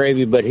chocolate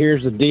gravy. But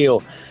here's the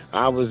deal.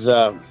 I was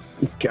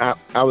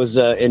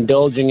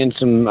indulging in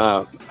some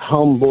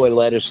homeboy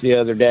lettuce the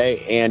other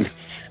day, and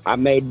I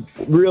made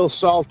real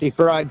salty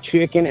fried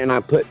chicken, and I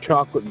put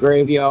chocolate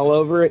gravy all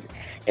over it.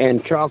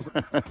 And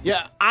chocolate.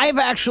 Yeah, I've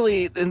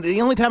actually,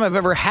 the only time I've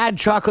ever had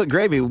chocolate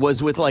gravy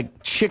was with like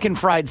chicken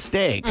fried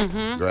steak.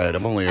 Right,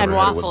 I've only And ever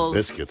had it waffles. with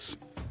biscuits.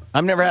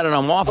 I've never had it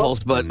on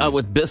waffles, but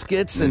with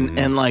biscuits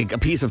and like a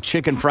piece of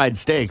chicken fried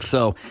steak.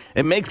 So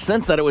it makes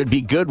sense that it would be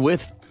good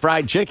with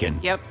fried chicken.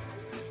 Yep.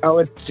 Oh,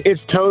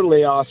 it's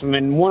totally awesome.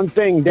 And one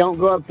thing, don't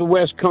go up to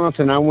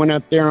Wisconsin. I went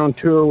up there on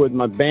tour with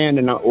my band,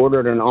 and I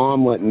ordered an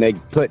omelet, and they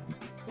put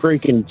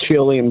freaking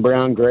chili and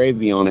brown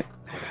gravy on it.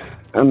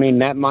 I mean,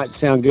 that might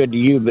sound good to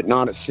you, but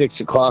not at 6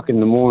 o'clock in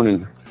the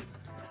morning.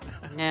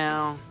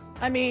 No.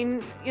 I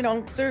mean,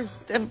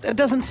 it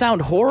doesn't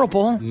sound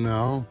horrible.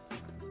 No.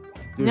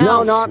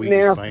 No, not Sweet, in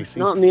the spicy.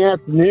 not in the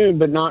afternoon,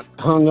 but not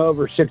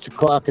hungover 6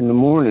 o'clock in the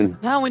morning.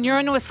 No, when you're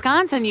in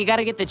Wisconsin, you got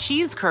to get the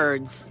cheese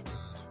curds.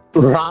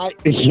 Right?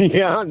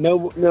 Yeah,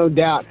 no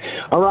doubt.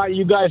 All right,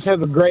 you guys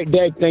have a great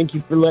day. Thank you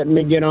for letting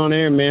me get on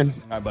air, man.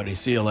 All right, buddy.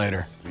 See you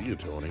later. See you,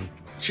 Tony.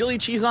 Chili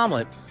cheese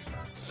omelet.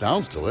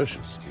 Sounds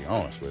delicious, to be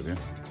honest with you.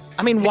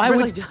 I mean, why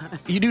really would does.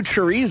 you do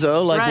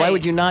chorizo? Like, why Right.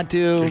 would you not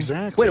do?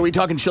 Exactly. Wait, are we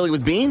talking chili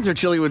with beans or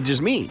chili with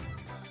just meat?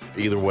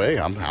 Either way,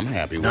 I'm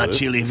happy with Not it.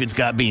 chili if it's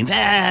got beans.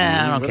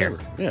 I don't care.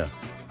 Whatever. Yeah.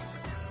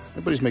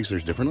 Everybody makes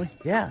theirs differently.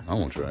 Yeah. I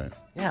won't try it.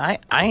 Yeah,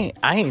 I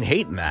ain't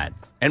hating that.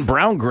 And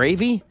brown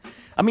gravy?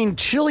 I mean,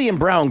 chili and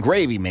brown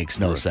gravy makes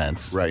no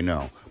sense. Right,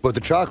 no. But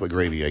the chocolate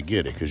gravy, I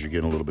get it, because you're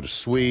getting a little bit of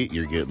sweet,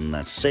 you're getting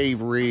that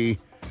savory.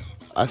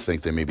 I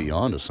think they may be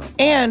onto something.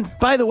 And,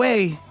 by the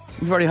way,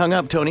 you've already hung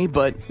up, Tony,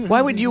 but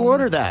why would you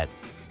order that?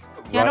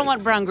 Yeah, I don't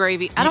want brown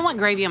gravy. I don't want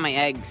gravy on my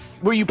eggs.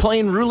 Were you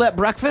playing roulette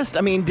breakfast?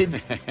 I mean,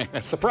 did...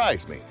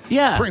 Surprise me.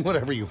 Yeah. Bring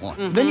whatever you want.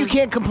 Then you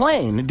can't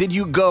complain. Did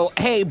you go,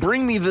 hey,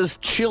 bring me this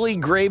chili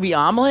gravy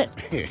omelet?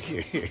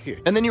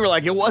 And then you were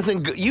like, it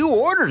wasn't good. You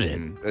ordered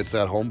it. It's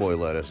that homeboy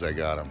lettuce I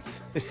got him.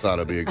 Thought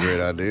it'd be a great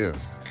idea.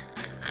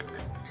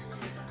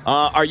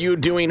 Are you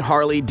doing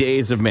Harley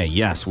Days of May?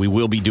 Yes, we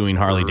will be doing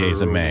Harley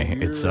Days of May.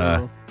 It's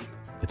going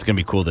to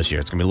be cool this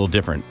year. It's going to be a little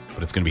different,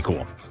 but it's going to be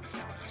cool.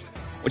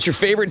 What's your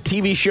favorite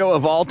TV show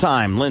of all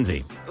time,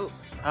 Lindsay?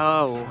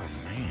 Oh,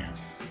 man.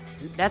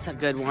 That's a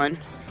good one.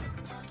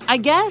 I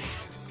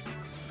guess.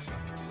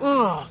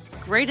 Ooh,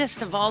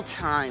 greatest of all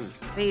time.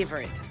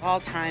 Favorite of all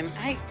time.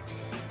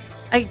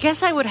 I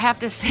guess I would have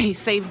to say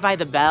Saved by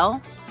the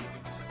Bell.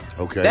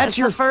 Okay. That's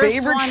your the first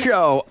favorite one.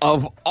 show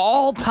of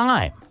all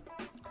time.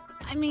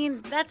 I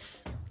mean,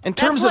 that's... In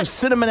terms of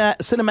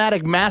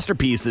cinematic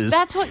masterpieces.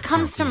 That's what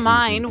comes to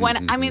mind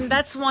when, I mean,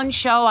 that's one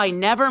show I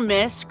never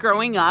missed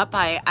growing up.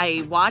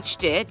 I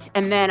watched it,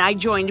 and then I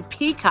joined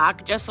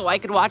Peacock just so I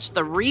could watch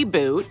the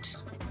reboot.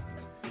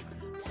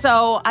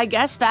 So I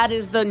guess that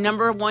is the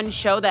number one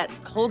show that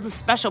holds a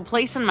special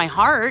place in my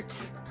heart.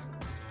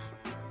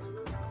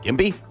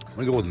 Gimpy? I'm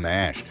going to go with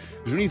MASH.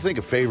 Because when you think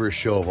of favorite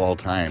show of all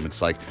time,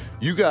 it's like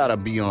you got to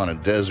be on a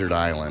desert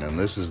island, and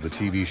this is the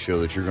TV show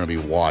that you're going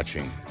to be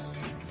watching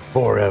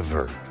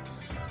forever.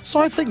 So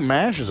I think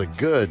MASH is a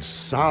good,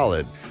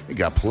 solid. You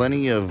got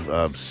plenty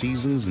of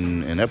seasons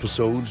and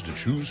episodes to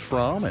choose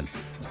from, and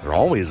they're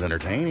always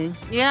entertaining.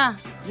 Yeah.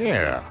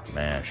 Yeah,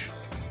 MASH.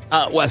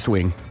 West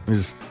Wing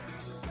is,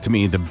 to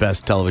me, the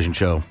best television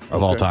show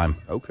of all time.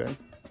 Okay.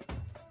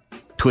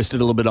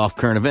 Twisted a little bit off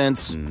current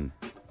events,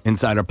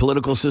 inside our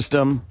political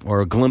system,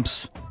 or a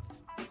glimpse,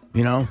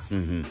 you know?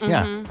 Mm-hmm.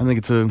 Yeah, I think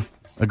it's a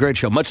great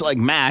show. Much like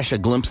MASH, a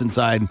glimpse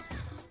inside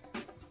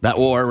that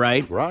war,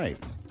 right? Right.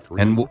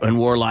 And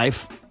war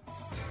life.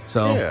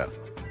 So,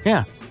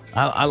 yeah,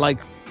 I like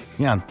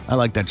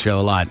that show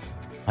a lot.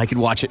 I could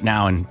watch it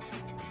now and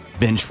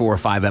binge 4 or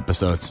 5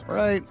 episodes.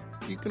 Right.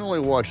 You can only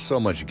watch so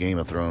much Game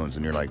of Thrones,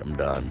 and you're like, I'm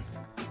done.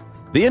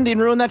 The ending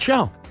ruined that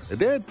show. It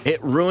did.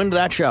 It ruined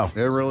that show.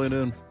 It really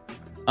did.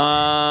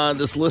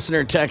 This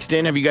listener texted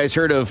in, have you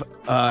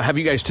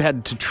guys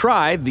had to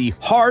try the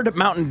Hard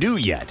Mountain Dew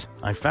yet?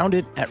 I found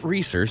it at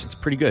Reese's. It's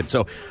pretty good.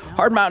 So,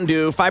 Hard Mountain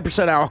Dew,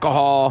 5%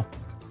 alcohol,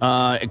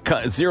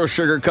 zero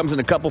sugar, comes in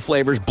a couple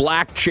flavors,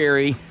 black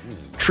cherry,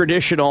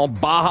 traditional,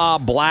 Baja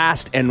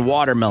Blast, and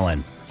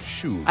watermelon.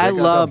 Shoot. I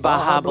love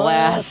Baja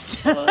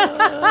Blast.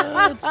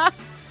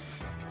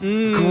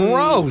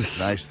 Gross.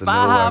 Nice to know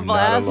Baja I'm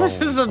Blast. not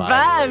This alone. is the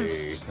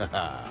best.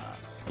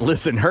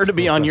 Listen, her to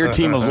be on your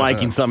team of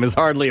liking some is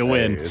hardly a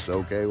win. Hey, it's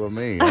okay with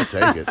me. I'll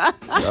take it.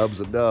 Dub's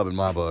a dub in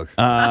my book.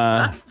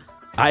 I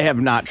have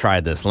not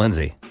tried this.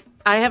 Lindsay?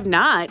 I have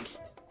not.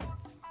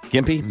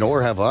 Gimpy?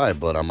 Nor have I,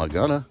 but I'm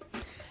gonna.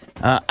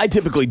 I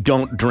typically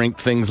don't drink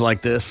things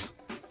like this.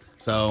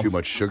 So Too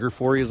much sugar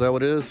for you, is that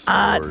what it is?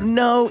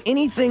 no,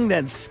 anything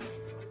that's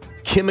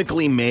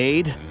chemically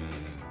made,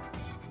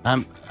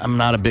 I'm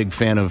not a big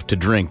fan of to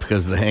drink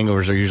because the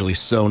hangovers are usually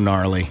so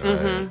gnarly.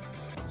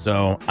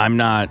 So I'm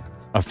not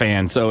a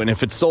fan. So, and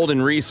if it's sold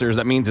in Reese's,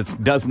 that means it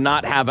does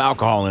not have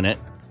alcohol in it.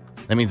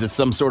 That means it's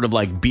some sort of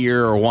like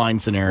beer or wine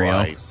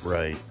scenario.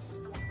 Right.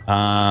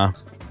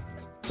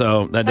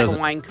 So that It's like doesn't.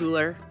 a wine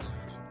cooler.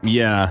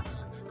 Yeah.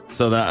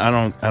 So that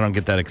I don't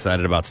get that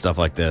excited about stuff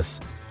like this.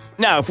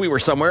 Now, if we were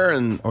somewhere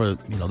or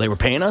they were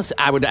paying us,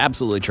 I would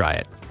absolutely try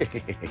it.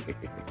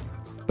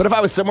 But if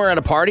I was somewhere at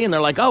a party and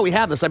they're like, "Oh, we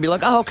have this," I'd be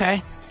like, "Oh,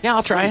 okay, yeah,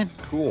 I'll try it."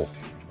 Cool.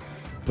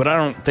 But I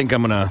don't think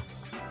I'm gonna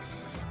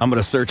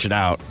search it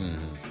out.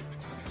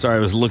 Sorry, I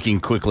was looking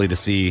quickly to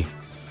see.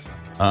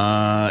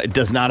 It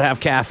does not have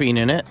caffeine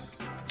in it.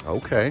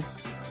 Okay.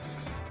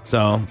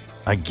 So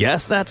I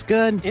guess that's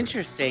good.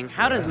 Interesting.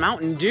 How does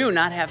Mountain Dew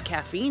not have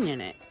caffeine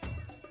in it?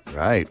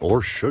 Right.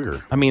 Or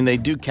sugar. I mean, they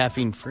do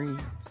caffeine free.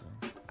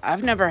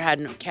 I've never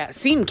had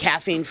seen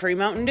caffeine-free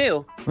Mountain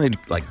Dew. They do,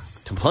 like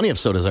plenty of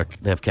sodas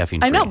they have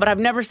caffeine free. I know, but I've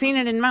never seen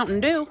it in Mountain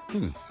Dew.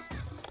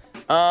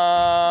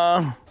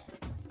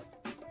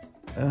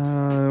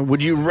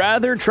 Would you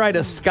rather try to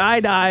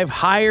skydive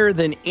higher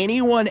than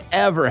anyone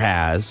ever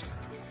has,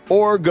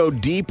 or go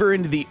deeper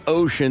into the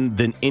ocean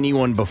than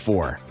anyone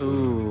before?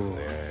 Ooh.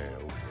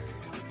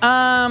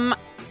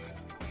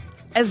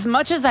 As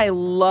much as I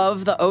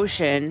love the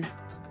ocean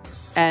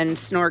and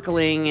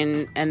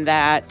snorkeling and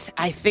that,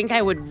 I think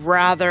I would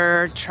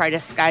rather try to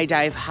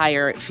skydive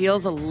higher. It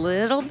feels a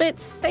little bit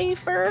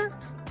safer.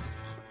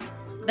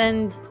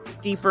 then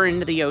deeper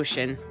into the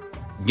ocean.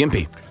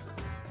 Gimpy.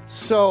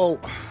 So,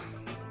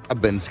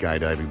 I've been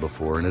skydiving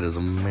before, and it is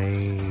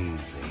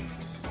amazing.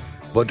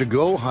 But to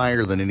go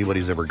higher than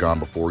anybody's ever gone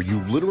before, you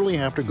literally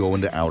have to go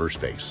into outer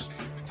space.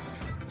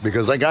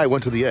 Because that guy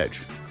went to the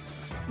edge.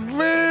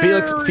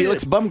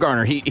 Felix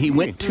Baumgartner, he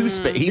went to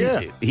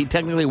space. He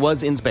technically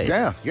was in space.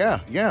 Yeah.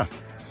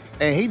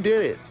 And he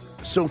did it.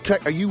 So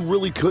you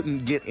really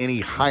couldn't get any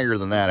higher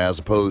than that as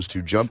opposed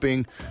to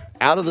jumping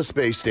out of the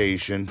space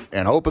station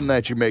and hoping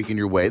that you're making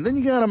your way. And then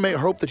you got to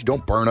hope that you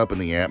don't burn up in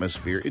the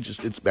atmosphere.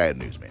 It's bad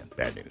news, man.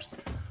 Bad news.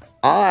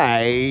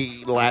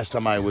 Last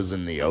time I was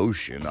in the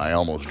ocean, I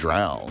almost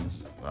drowned.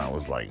 I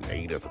was like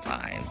 8 at the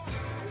time.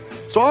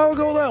 So I'll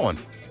go with that one.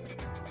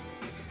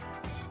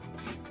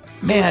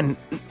 Man,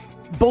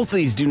 both of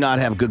these do not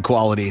have good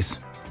qualities.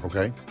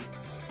 Okay.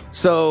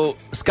 So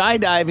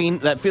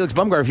skydiving, that Felix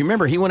Baumgartner, if you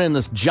remember, he went in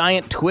this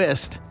giant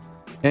twist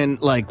and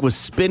was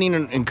spinning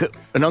an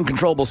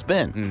uncontrollable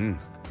spin. Mm-hmm.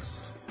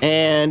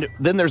 And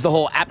then there's the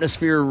whole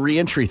atmosphere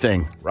reentry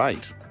thing.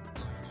 Right.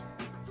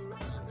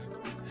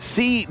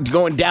 See,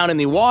 going down in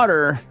the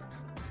water,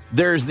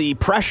 there's the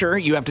pressure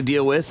you have to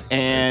deal with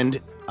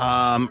and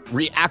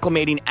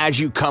reacclimating as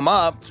you come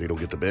up. So you don't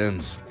get the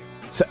bends.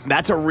 So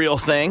that's a real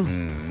thing.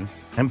 Mm-hmm.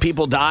 And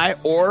people die,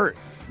 or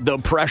the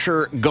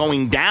pressure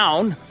going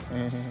down.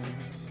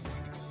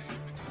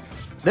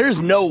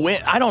 There's no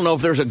win. I don't know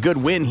if there's a good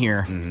win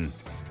here. Mm-hmm.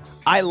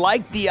 I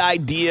like the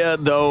idea,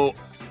 though,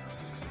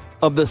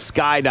 of the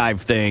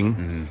skydive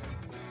thing,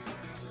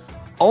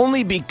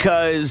 only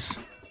because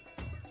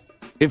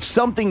if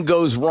something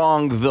goes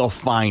wrong, they'll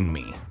find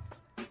me.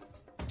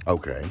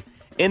 Okay.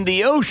 In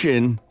the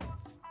ocean,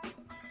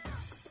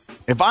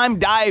 if I'm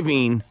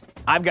diving,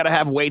 I've got to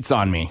have weights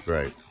on me.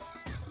 Right.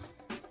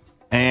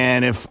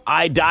 And if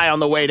I die on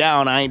the way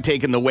down, I ain't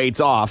taking the weights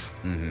off.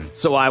 Mm-hmm.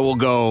 So I will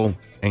go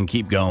and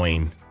keep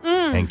going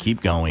and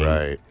keep going.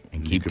 Right.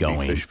 And keep Be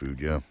going. fish food,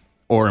 yeah.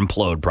 Or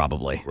implode,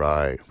 probably.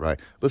 Right.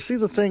 But see,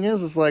 the thing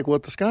is like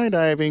with the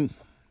skydiving,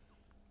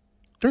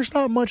 there's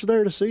not much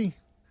there to see.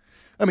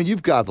 I mean,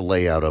 you've got the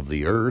layout of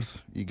the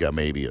earth. You got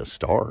maybe a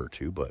star or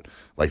two, but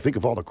think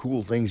of all the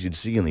cool things you'd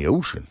see in the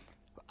ocean.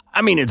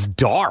 I mean, it's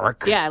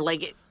dark. Yeah,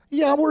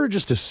 Yeah, we're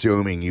just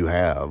assuming you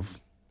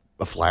have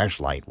a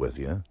flashlight with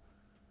you.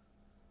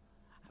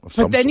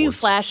 But then you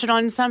flash it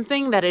on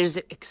something that is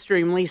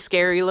extremely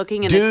scary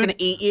looking and it's going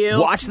to eat you.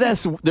 Watch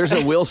this. There's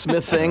a Will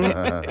Smith thing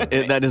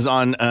that is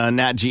on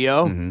Nat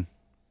Geo. Mm-hmm.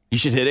 You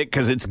should hit it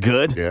because it's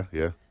good.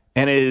 Yeah.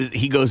 And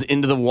he goes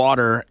into the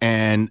water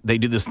and they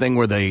do this thing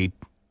where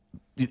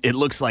it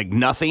looks like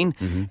nothing,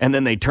 and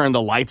then they turn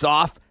the lights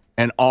off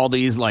and all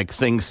these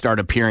things start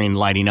appearing,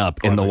 lighting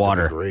up in the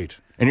water.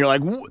 Great. And you're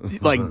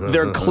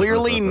they're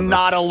clearly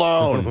not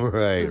alone.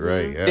 Right,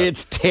 yeah.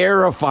 It's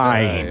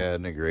terrifying. Yeah,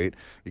 isn't it great?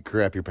 You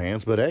crap your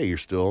pants, but hey, you're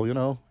still,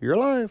 you're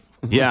alive.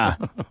 Yeah.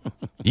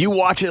 You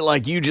watch it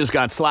like you just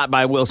got slapped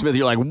by Will Smith.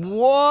 You're like,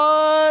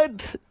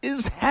 what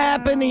is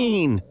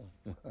happening?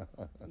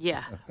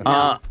 Yeah.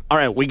 All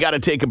right, we got to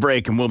take a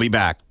break and we'll be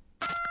back.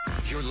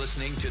 You're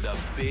listening to the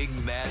Big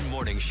Mad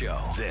Morning Show.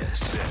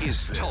 This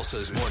is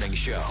Tulsa's Morning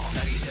Show.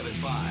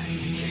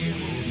 97.5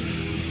 KMOD.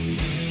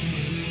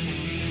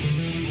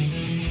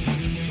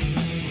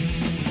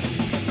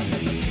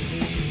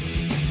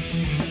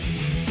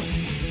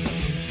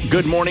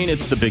 Good morning.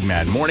 It's the Big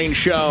Mad Morning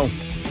Show.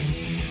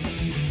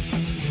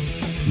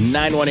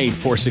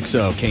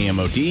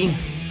 918-460-KMOD.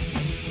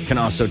 You can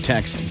also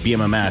text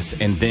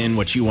BMMS and then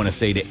what you want to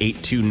say to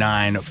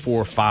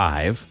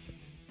 82945.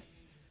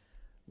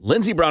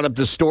 Lindsay brought up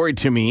this story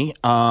to me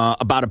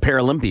about a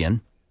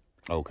Paralympian.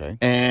 Okay.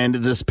 And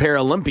this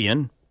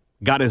Paralympian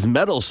got his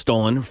medal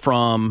stolen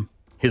from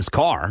his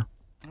car.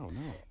 Oh,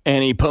 no.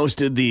 And he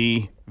posted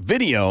the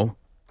video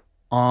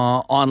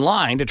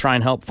online to try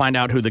and help find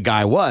out who the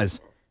guy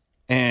was.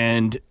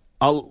 And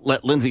I'll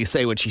let Lindsay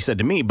say what she said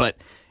to me. But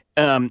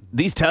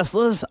these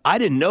Teslas, I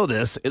didn't know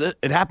this.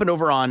 It happened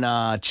over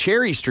on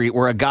Cherry Street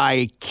where a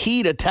guy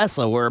keyed a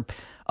Tesla where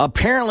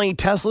apparently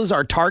Teslas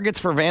are targets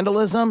for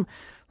vandalism.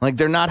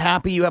 They're not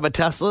happy you have a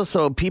Tesla,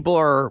 so people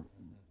are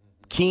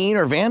keying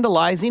or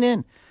vandalizing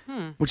it,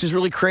 which is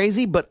really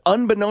crazy. But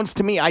unbeknownst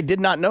to me, I did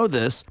not know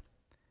this.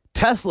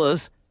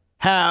 Teslas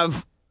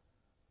have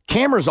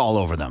cameras all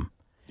over them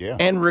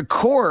and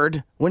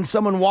record when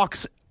someone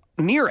walks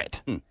near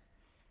it.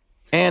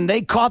 And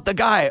they caught the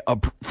guy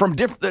from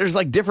there's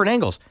different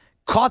angles.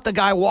 Caught the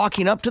guy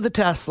walking up to the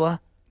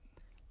Tesla,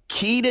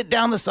 keyed it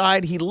down the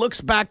side. He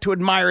looks back to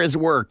admire his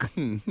work.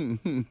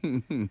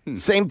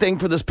 Same thing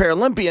for this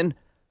Paralympian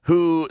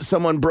who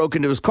someone broke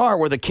into his car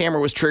where the camera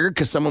was triggered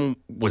because someone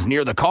was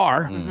near the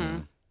car.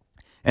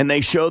 And they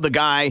show the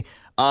guy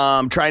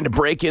trying to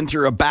break in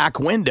through a back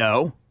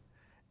window.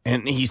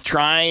 And he's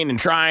trying, and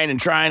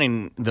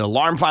the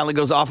alarm finally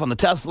goes off on the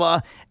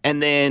Tesla,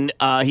 and then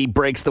he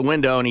breaks the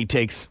window and he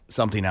takes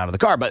something out of the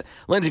car. But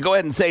Lindsay, go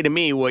ahead and say to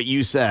me what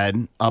you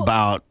said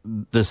about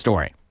this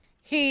story.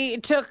 He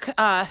took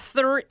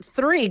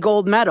three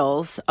gold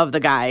medals of the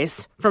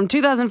guys from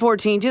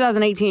 2014,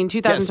 2018,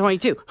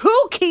 2022. Yes.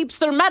 Who keeps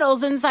their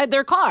medals inside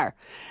their car,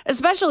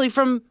 especially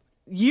from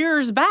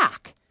years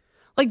back?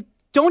 Like,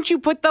 don't you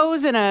put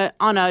those on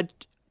a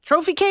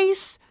trophy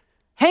case?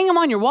 Hang them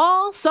on your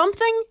wall?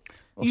 Something?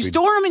 Well, you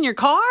store them in your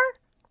car?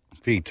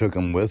 If he took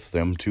them with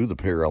them to the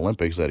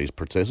Paralympics that he's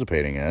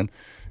participating in,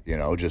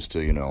 just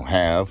to,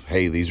 have,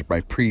 hey, these are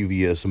my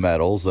previous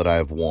medals that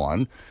I've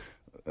won.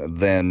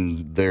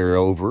 Then they're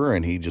over,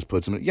 and he just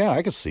puts them in. Yeah,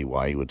 I could see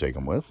why he would take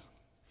them with.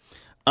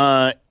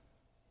 I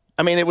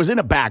mean, it was in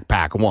a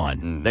backpack, one.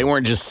 Mm-hmm. They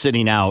weren't just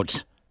sitting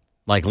out,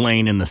 like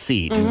laying in the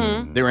seat.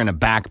 Mm-hmm. They were in a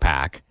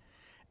backpack.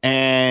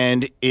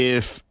 And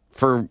if,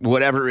 for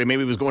whatever,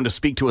 maybe he was going to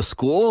speak to a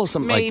school,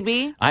 something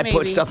maybe. I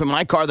put stuff in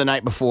my car the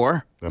night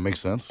before. That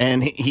makes sense.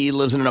 And he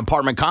lives in an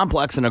apartment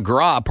complex in a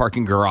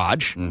parking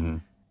garage. Mm-hmm.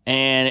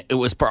 And it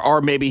was,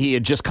 or maybe he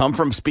had just come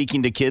from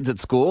speaking to kids at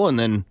school and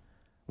then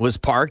was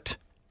parked.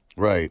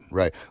 Right.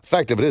 The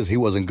fact of it is, he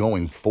wasn't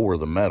going for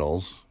the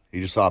medals.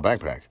 He just saw a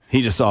backpack.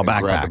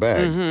 Grabbed a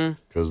bag.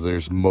 Because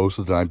there's most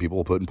of the time people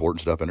will put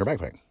important stuff in their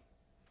backpack.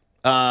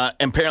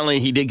 Apparently,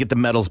 he did get the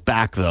medals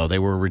back, though. They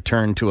were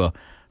returned to a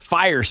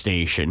fire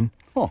station,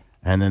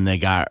 and then they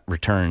got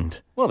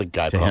returned. Well, the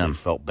guy probably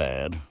felt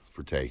bad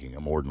for taking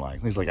them, more than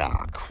likely. He's like,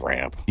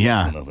 crap.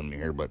 Yeah. Nothing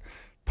here but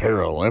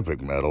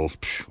Paralympic medals.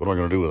 What am I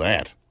going to do with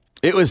that?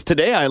 It was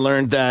today I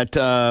learned that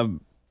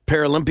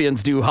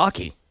Paralympians do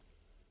hockey.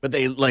 But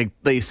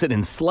they sit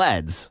in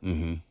sleds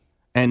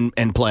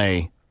and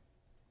play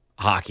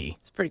hockey.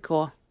 It's pretty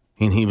cool.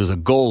 And he was a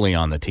goalie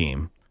on the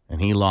team, and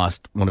he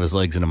lost one of his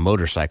legs in a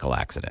motorcycle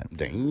accident.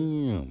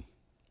 Damn.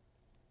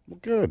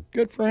 Well,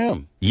 good for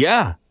him.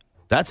 Yeah,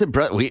 that's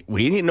impressive.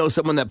 We didn't know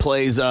someone that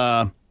plays.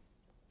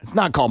 It's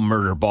not called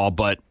murder ball,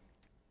 but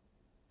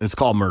it's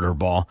called murder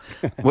ball.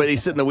 Where they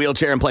sit in the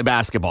wheelchair and play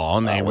basketball,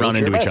 and they run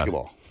into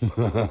basketball. Each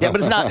other. Yeah, but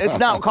it's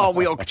not called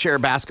wheelchair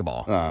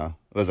basketball.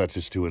 Was that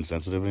just too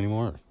insensitive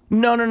anymore?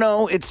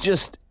 No. It's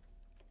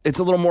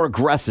a little more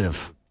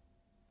aggressive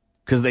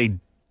because they,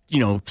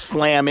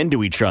 slam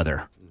into each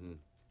other.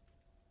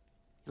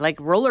 Like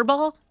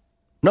rollerball?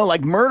 No,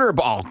 like murder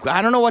ball.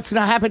 I don't know what's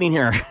not happening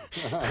here.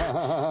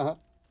 I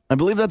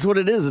believe that's what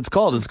it is. It's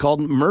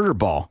called murder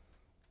ball.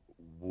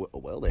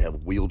 Well, they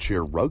have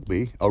wheelchair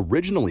rugby,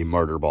 originally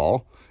murder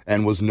ball,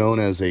 and was known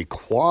as a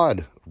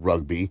quad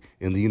rugby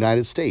in the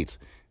United States.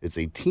 It's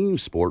a team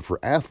sport for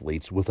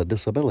athletes with a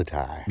disability.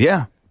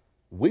 Yeah.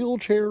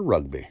 Wheelchair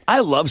rugby. I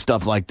love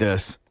stuff like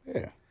this.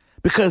 Yeah.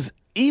 Because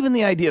even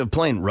the idea of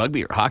playing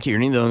rugby or hockey or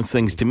any of those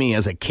things to me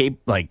as a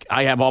cape, like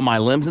I have all my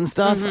limbs and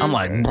stuff, I'm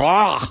like,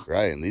 blah.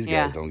 Right, and these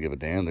guys don't give a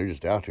damn. They're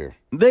just out here.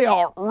 They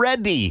are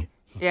ready.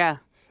 Yeah.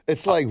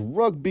 It's like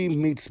rugby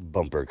meets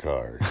bumper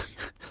cars.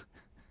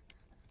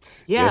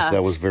 Yeah. Yes,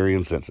 that was very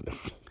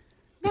insensitive.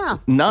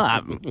 No. No,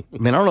 I mean,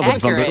 I don't know if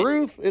it's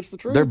bumper. It's the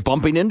truth. They're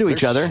bumping into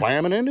each other.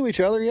 Slamming into each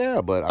other, yeah.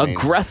 But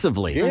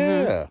aggressively.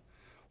 Yeah.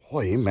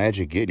 Boy,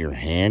 imagine getting your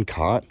hand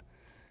caught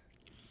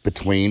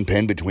between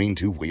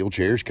two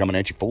wheelchairs coming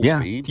at you full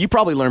speed. You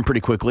probably learn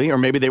pretty quickly, or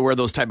maybe they wear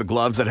those type of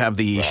gloves that have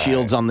the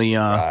shields on the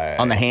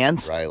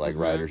hands. Right, like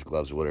riders'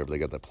 gloves or whatever. They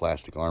got that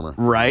plastic armor.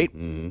 Right,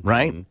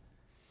 right.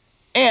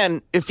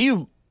 And if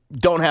you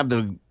don't have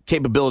the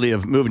capability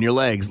of moving your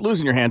legs,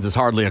 losing your hands is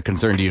hardly a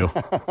concern to you.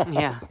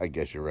 Yeah. I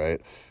guess you're right.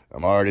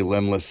 I'm already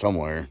limbless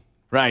somewhere.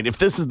 Right. If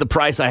this is the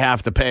price I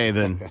have to pay,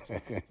 then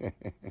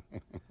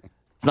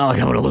it's not like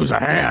I'm going to lose a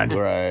hand.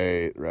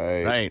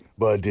 Right.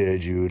 But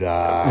did you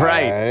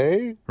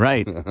die?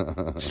 Right.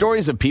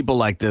 Stories of people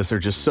like this are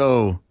just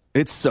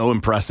it's so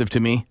impressive to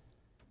me.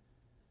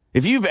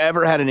 If you've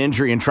ever had an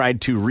injury and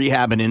tried to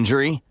rehab an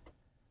injury,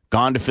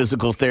 gone to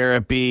physical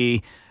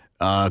therapy,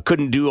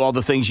 couldn't do all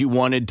the things you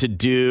wanted to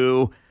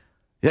do,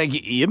 like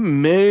it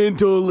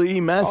mentally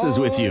messes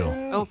with you.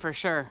 Oh, for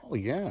sure. Oh,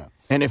 yeah.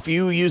 And if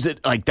you use it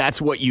like that's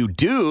what you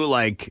do,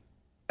 like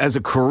as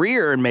a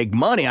career and make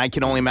money, I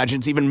can only imagine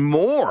it's even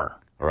more.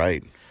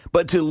 Right.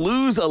 But to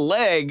lose a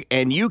leg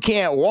and you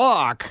can't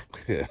walk,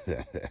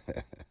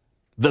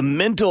 the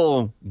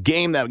mental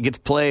game that gets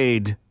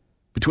played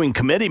between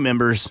committee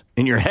members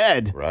in your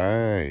head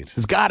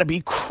has got to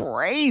be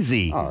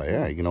crazy. Oh,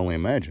 yeah. You can only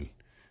imagine.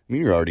 I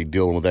mean, you're already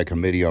dealing with that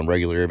committee on a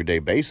regular, everyday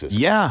basis.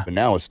 Yeah. But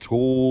now it's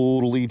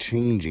totally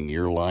changing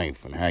your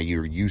life and how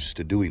you're used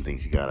to doing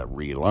things. You got to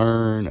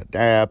relearn,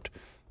 adapt.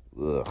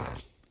 Ugh.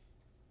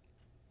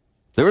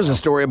 There was a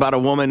story about a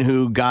woman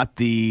who got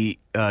she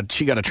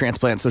got a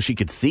transplant so she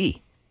could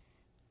see.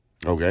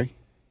 Okay.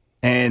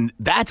 And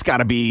that's got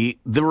to be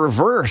the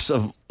reverse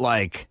of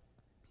like.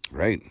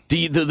 Right.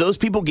 Do those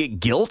people get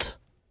guilt?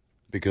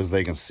 Because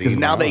they can see. Because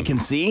now they can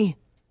see?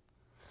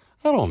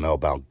 I don't know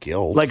about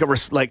guilt. Like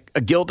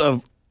a guilt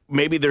of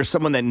maybe there's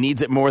someone that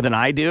needs it more than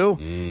I do,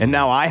 and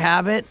now I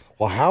have it.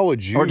 Well, how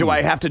would you? Or do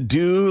I have to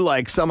do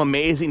like some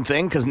amazing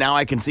thing because now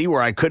I can see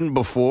where I couldn't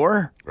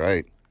before?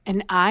 Right.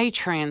 An eye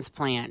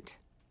transplant.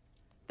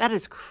 That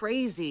is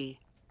crazy.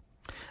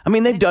 I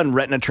mean, they've done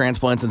retina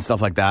transplants and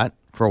stuff like that.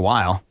 for a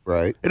while.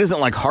 Right. It isn't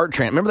like heart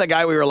transplant. Remember that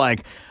guy we were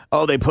like,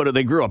 oh, they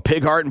grew a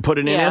pig heart and put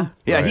it in him?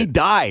 Yeah, Right. he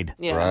died.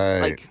 Yeah, Right.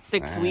 like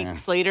 6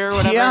 weeks later or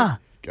whatever. Yeah.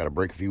 Got to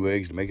break a few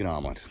eggs to make an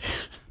omelet.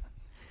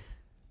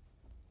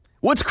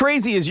 What's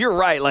crazy is you're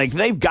right. Like,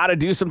 they've got to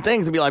do some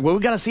things and be like, well,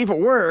 we got to see if it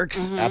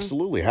works.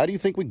 Absolutely. How do you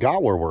think we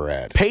got where we're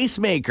at?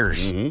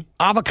 Pacemakers,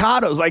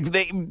 avocados.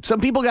 Like, some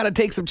people got to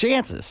take some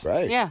chances.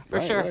 Right. Yeah, for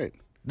sure. Right.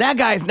 That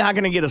guy's not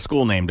going to get a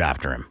school named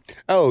after him.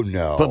 Oh,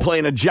 no. But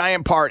playing a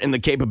giant part in the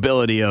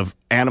capability of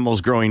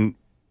animals growing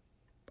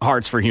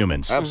hearts for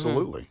humans.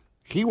 Absolutely.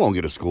 He won't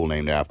get a school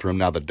named after him.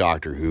 Now, the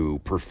doctor who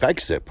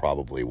perfects it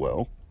probably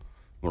will,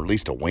 or at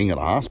least a wing of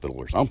the hospital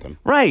or something.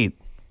 Right.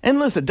 And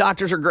listen,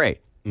 doctors are great.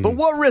 But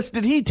what risk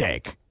did he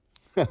take?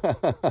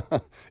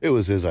 It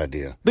was his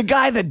idea. The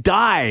guy that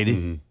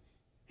died,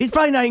 he's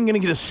probably not even going to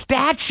get a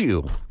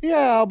statue.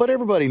 Yeah, but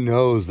everybody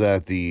knows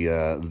that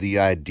the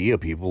idea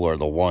people are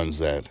the ones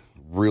that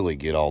really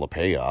get all the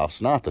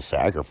payoffs, not the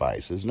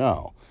sacrifices.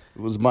 No,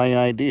 it was my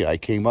idea. I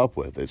came up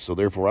with it, so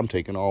therefore I'm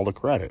taking all the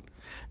credit.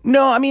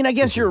 No, I mean, I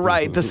guess you're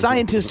right. The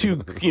scientist who,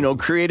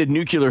 created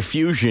nuclear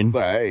fusion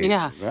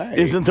Yeah. Right.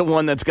 isn't the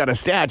one that's got a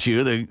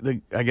statue.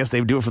 I guess they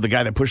do it for the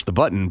guy that pushed the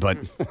button, but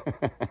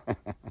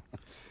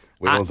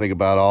We don't think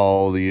about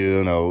all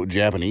the,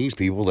 Japanese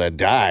people that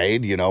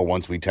died,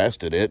 once we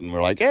tested it, and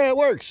we're like, yeah, it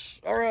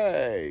works. All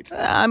right.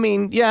 I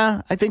mean,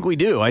 yeah, I think we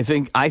do. I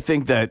think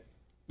that,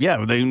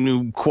 yeah, they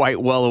knew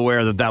quite well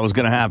aware that was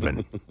going to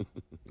happen.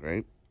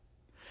 Right.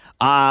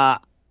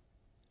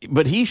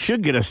 But he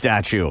should get a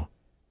statue.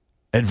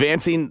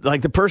 Advancing,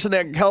 like the first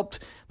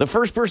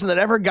person that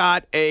ever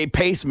got a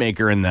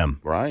pacemaker in them.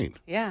 Right.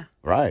 Yeah.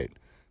 Right.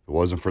 If it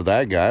wasn't for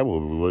that guy, we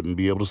wouldn't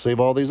be able to save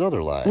all these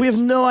other lives. We have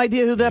no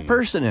idea who that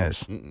person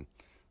is. That's a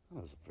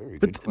very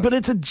good question. But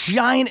it's a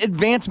giant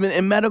advancement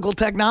in medical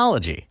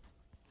technology.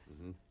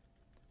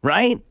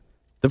 Right?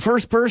 The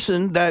first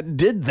person that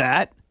did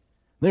that,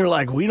 they were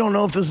like, we don't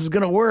know if this is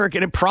going to work.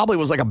 And it probably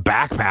was like a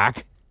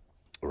backpack.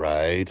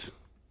 Right.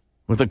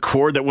 With a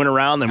cord that went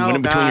around and went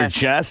in between your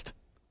chest.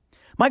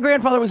 My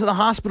grandfather was in the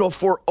hospital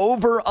for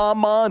over a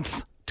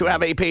month to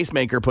have a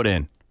pacemaker put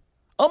in.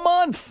 A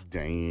month.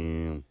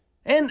 Damn.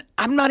 And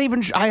I'm not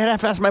even I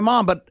have to ask my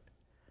mom, but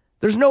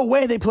there's no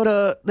way they put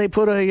a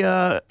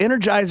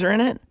Energizer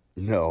in it.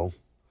 No.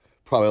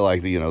 Probably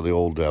like the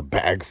old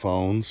bag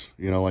phones,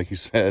 like you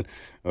said.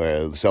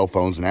 The cell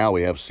phones now,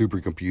 we have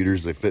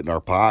supercomputers. They fit in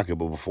our pocket,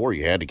 but before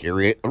you had to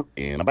carry it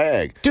in a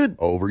bag. Dude.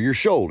 Over your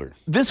shoulder.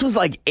 This was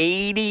like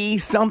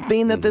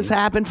 80-something that this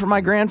happened for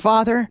my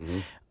grandfather.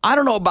 I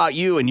don't know about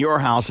you and your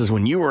houses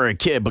when you were a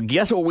kid, but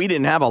guess what we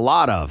didn't have a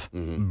lot of?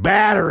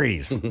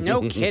 Batteries.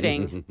 No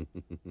kidding.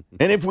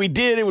 And if we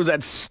did, it was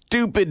that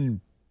stupid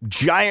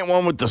giant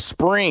one with the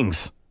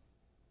springs.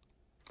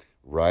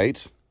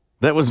 Right.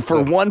 That was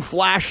for one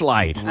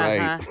flashlight.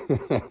 Right.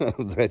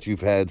 That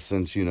you've had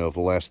since, for the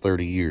last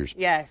 30 years.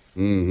 Yes.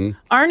 Mm-hmm.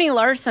 Arnie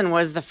Larson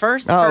was the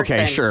first Oh,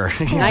 person. okay, sure.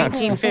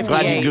 1958.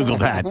 Glad you Googled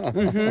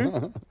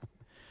that.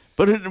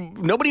 But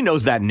nobody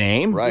knows that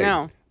name. Right.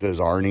 No. Does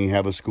Arnie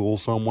have a school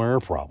somewhere?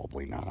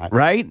 Probably not.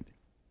 Right?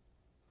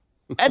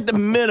 At the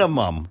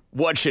minimum,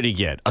 what should he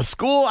get? A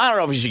school? I don't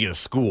know if he should get a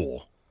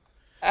school.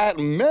 At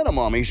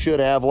minimum, he should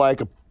have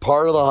like a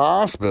part of the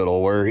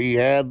hospital where he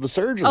had the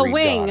surgery A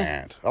wing. done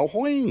at. A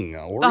wing.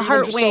 Or A even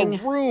heart just wing.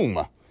 a room.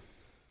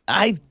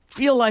 I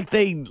feel like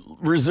they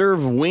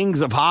reserve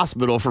wings of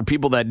hospital for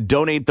people that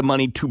donate the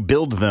money to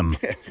build them.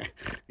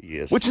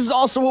 Yes. Which is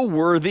also a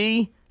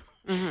worthy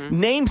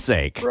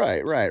namesake.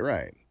 Right.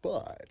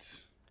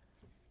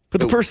 But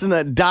the person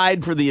that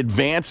died for the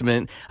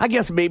advancement, I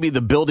guess maybe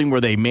the building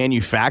where they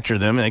manufacture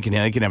them, they can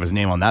have his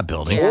name on that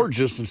building. Or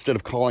just instead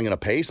of calling it a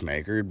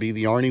pacemaker, it'd be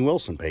the Arnie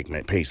Wilson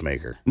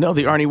pacemaker. No,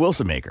 the Arnie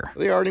Wilson maker.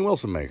 The Arnie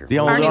Wilson maker. The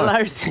old Arnie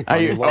Larson.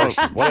 Arnie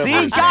Larson. Whatever See,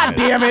 his God name is.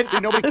 damn it. See,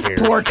 nobody This cares.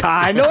 poor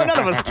guy. No, none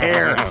of us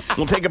care.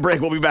 We'll take a break.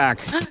 We'll be back.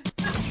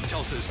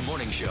 Tulsa's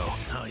Morning Show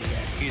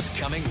is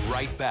coming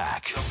right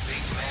back. The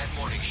Big Mad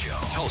Morning Show.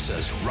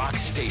 Tulsa's Rock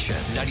Station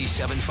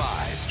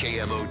 97.5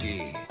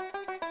 KMOD.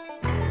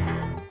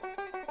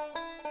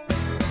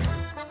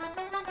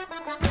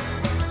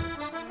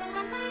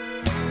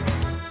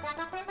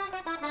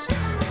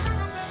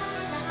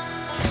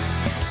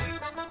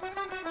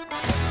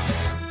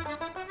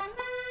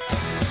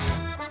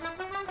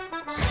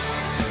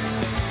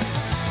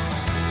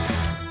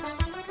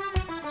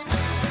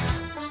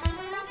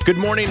 Good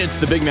morning. It's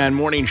the Big Man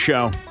Morning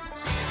Show.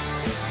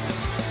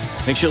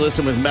 Make sure you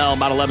listen with Mel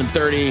about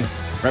 11:30.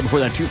 Right before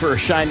that, 2 for a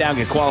shine down.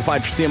 Get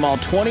qualified for CMall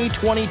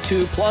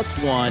 2022 plus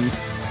 1.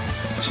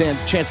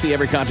 Chance to see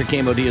every concert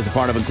KMOD is a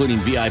part of, including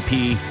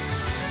VIP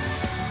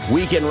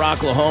Weekend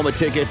Rocklahoma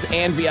tickets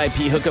and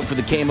VIP hookup for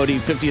the KMOD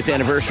 50th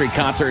anniversary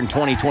concert in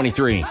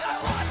 2023. Find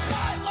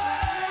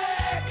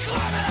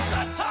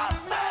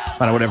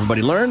out what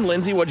everybody learned.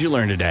 Lindsay, what'd you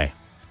learn today?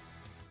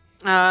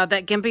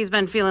 That Gimpy's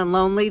been feeling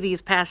lonely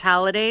these past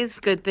holidays.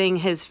 Good thing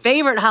his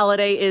favorite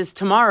holiday is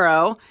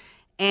tomorrow.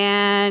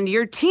 And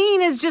your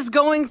teen is just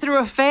going through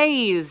a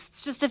phase.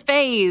 It's just a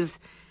phase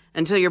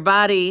until your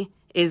body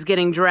is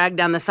getting dragged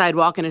down the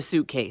sidewalk in a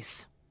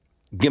suitcase.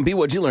 Gimpy,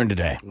 what'd you learn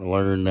today? I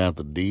learned that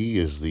the D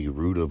is the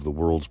root of the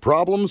world's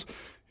problems.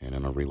 And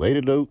on a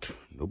related note,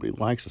 nobody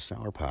likes a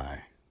sour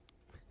pie.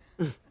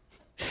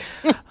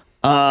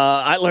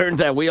 I learned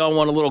that we all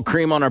want a little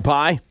cream on our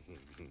pie.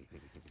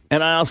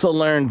 And I also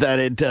learned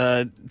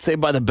that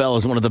Saved by the Bell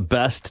is one of the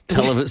best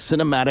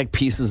cinematic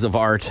pieces of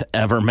art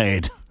ever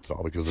made. It's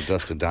all because of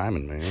Dustin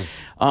Diamond, man.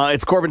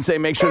 It's Corbin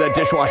saying, make sure that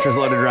dishwasher's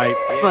loaded right.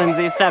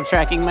 Lindsay, stop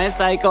tracking my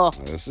cycle.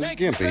 This is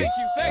Gimpy.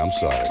 I'm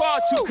sorry. Far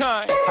too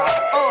kind.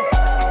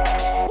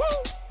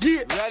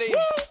 Yeah. Ready?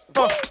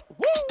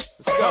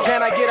 Let's go.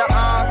 Can I get an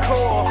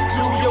encore?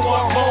 Do you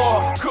want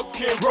more?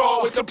 Cook and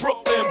roll with the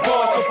Brooklyn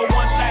boys. So for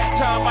one last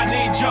time, I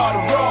need y'all to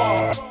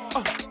roll.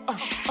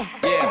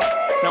 Yeah.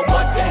 Now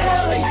what the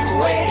hell are you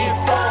waiting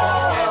for?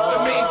 After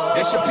me,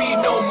 there should be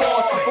no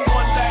more. So for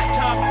one last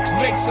time,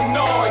 make some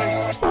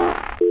noise.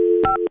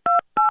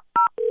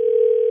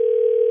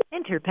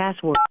 Enter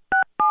password.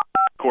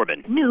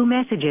 Corbin. New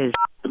messages.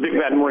 The Big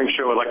Bad Morning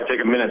Show would like to take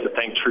a minute to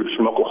thank troops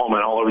from Oklahoma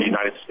and all over the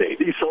United States.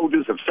 These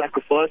soldiers have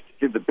sacrificed to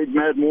give the Big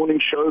Bad Morning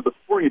Show the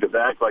freedom to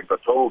act like the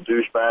total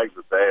douchebags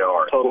that they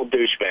are. Total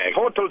douchebag.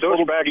 Total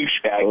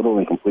douchebag. Total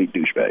and complete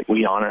douchebag.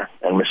 We honor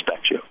and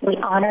respect you. We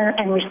honor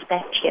and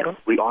respect you.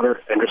 We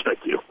honor and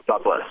respect you.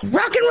 God bless.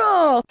 Rock and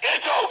roll!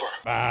 It's over.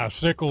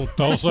 Bicycle,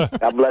 Tulsa.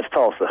 God bless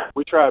Tulsa.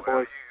 We tried,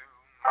 boys.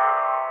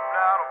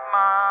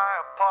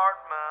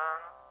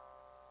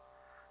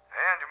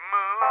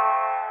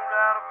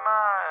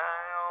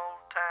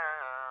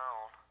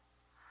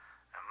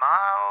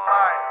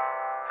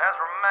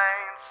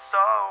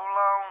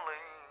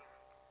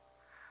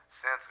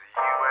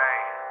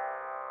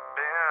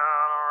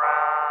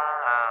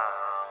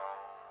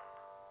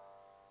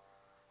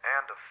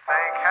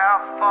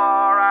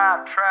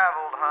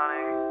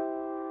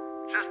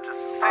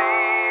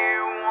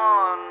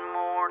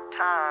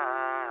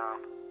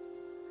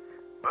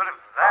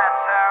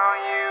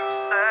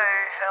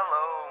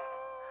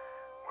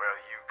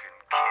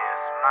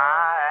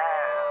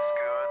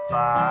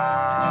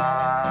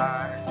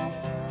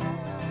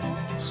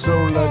 So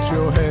let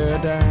your hair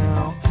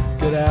down,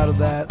 get out of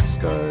that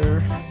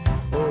skirt.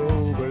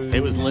 Oh, baby.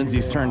 It was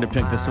Lindsay's turn to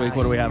pick this week.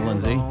 What do we have,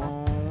 Lindsay?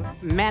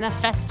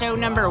 Manifesto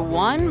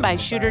 #1 by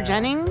Shooter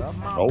Jennings.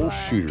 Oh,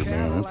 Shooter,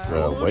 man. That's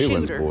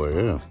Waylon's Shooter.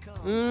 boy, yeah.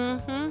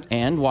 Mm-hmm.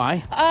 And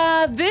why?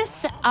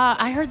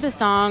 I heard the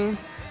song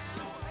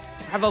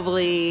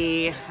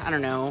probably, I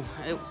don't know,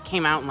 it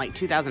came out in like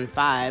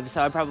 2005,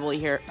 so I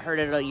probably heard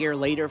it a year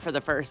later for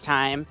the first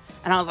time,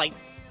 and I was like,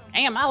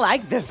 damn, I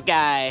like this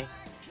guy.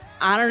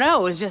 I don't know,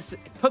 it was just,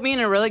 put me in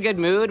a really good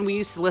mood. We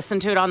used to listen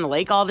to it on the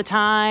lake all the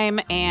time,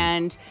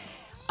 and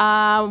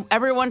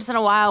every once in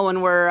a while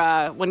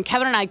when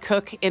Kevin and I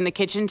cook in the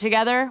kitchen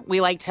together,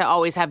 we like to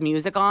always have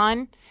music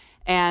on,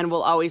 and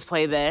we'll always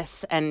play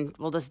this, and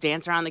we'll just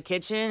dance around the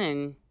kitchen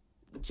and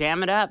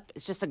jam it up.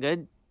 It's just a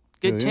good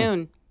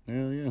tune.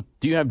 Hell yeah.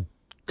 Do you have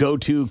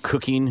go-to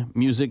cooking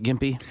music,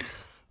 Gimpy?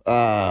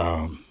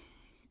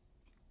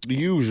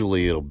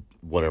 Usually it'll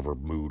whatever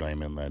mood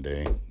I'm in that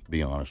day, to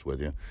be honest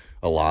with you.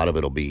 A lot of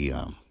it'll be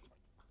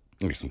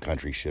maybe some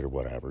country shit or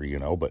whatever,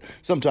 but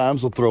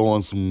sometimes I'll throw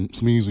on some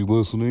easy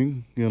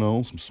listening,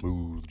 some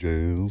smooth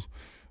jazz,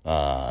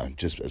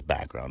 just as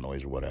background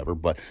noise or whatever.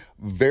 But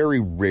very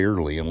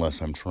rarely,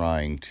 unless I'm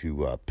trying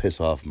to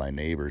piss off my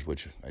neighbors,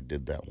 which I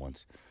did that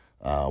once,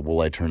 will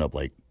I turn up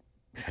like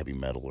heavy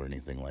metal or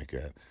anything like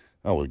that.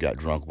 Oh, we got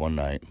drunk one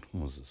night.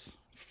 What was this?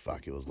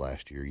 Fuck, it was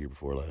last year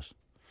before last.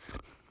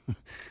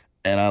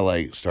 And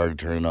I started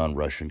turning on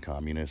Russian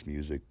communist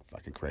music,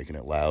 fucking cranking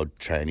it loud.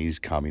 Chinese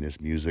communist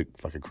music,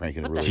 fucking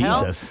cranking it really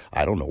loud. Jesus.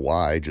 I don't know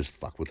why, just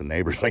fuck with the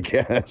neighbors, I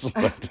guess.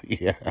 But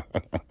yeah,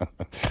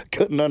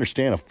 couldn't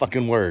understand a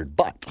fucking word,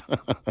 but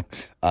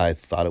I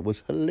thought it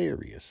was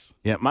hilarious.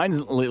 Yeah, mine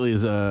lately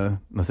is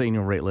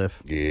Nathaniel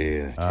Rateliff.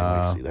 Yeah, can't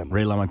wait to see that.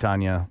 Ray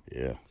LaMontagne.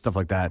 Yeah. Stuff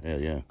like that.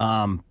 Yeah.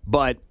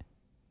 But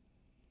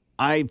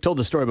I've told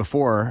the story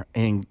before,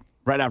 and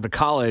right after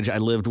college, I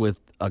lived with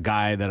a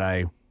guy that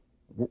I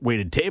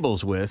waited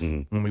tables with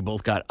when we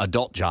both got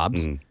adult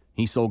jobs.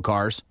 He sold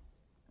cars,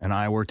 and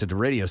I worked at the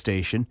radio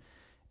station.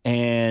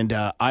 And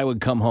I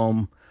would come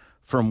home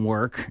from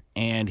work,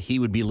 and he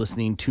would be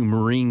listening to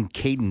Marine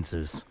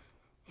cadences.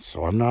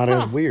 So I'm not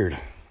as weird.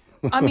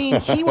 I mean,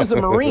 he was a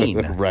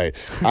Marine. Right.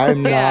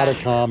 I'm not a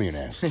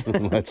communist.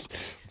 Let's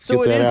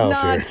So get it that is out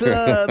not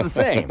there. the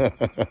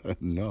same.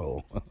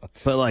 No.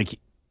 But,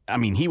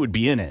 he would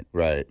be in it.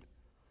 Right.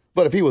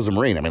 But if he was a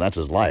Marine, that's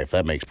his life.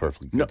 That makes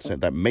perfectly good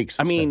sense. That makes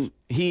sense.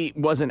 He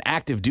wasn't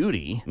active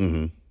duty.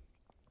 Mm-hmm.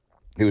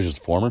 He was just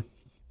a former?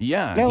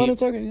 Yeah. No,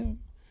 it's okay.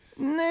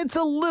 Yeah. It's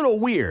a little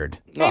weird.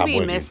 Maybe he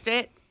missed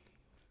it.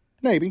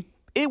 Maybe.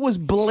 It was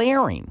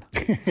blaring.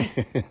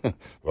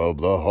 Of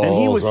the halls and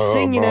he was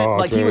singing it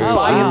like he was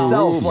by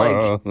himself.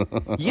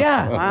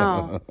 Yeah.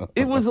 Wow.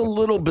 It was a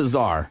little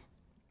bizarre.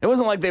 It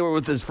wasn't like they were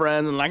with his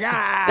friends and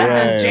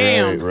that's his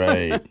jam.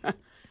 Right.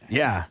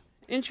 Yeah.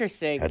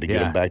 Interesting. Had to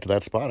get him back to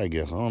that spot, I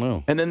guess. I don't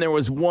know. And then there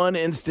was one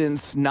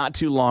instance not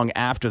too long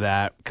after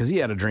that, because he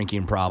had a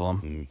drinking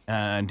problem,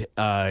 and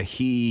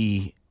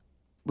he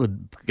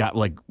would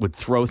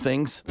throw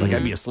things. Like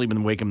I'd be asleep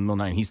and wake him in the middle of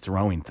the night and he's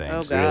throwing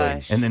things. Oh,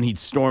 gosh. And then he'd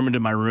storm into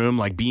my room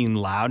like being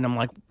loud and I'm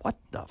like, what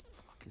the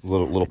fuck is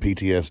little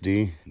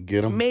PTSD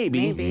get him?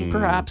 Maybe.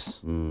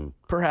 Perhaps.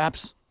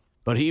 Perhaps.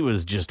 But he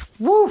was just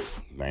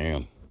woof.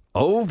 Man.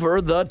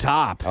 Over the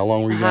top. How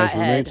long were you guys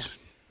roommates?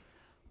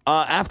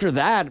 After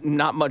that,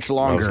 not much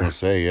longer. I was going to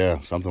say, yeah,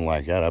 something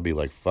like that. I'd be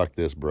like, fuck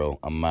this, bro.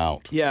 I'm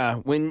out. Yeah,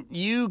 when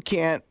you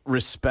can't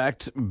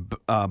respect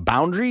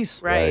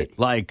boundaries, Right.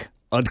 like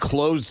a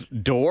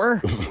closed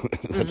door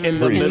That's in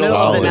the pretty middle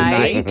solid. of the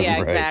night. Yeah,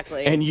 Right.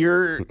 exactly. And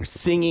you're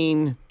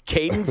singing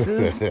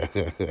cadences.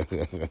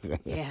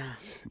 Yeah.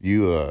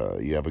 You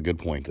have a good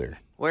point there.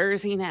 Where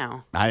is he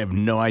now? I have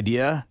no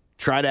idea.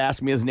 Try to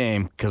ask me his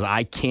name because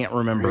I can't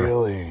remember.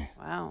 Really?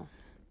 Wow.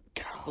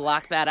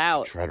 Block that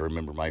out. Try to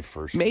remember my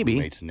first Maybe.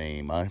 roommate's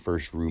name. My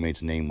first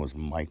roommate's name was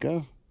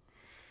Micah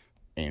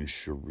and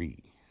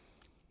Cherie.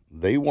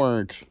 They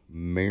weren't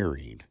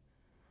married,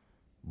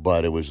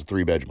 but it was a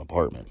 3-bedroom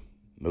apartment.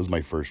 That was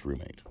my first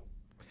roommate.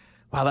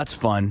 Wow, that's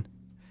fun.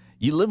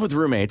 You live with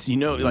roommates,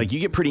 like you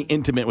get pretty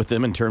intimate with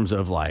them in terms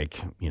of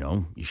like,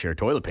 you share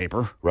toilet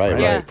paper. Right.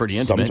 Yeah. It's pretty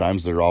intimate.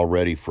 Sometimes they're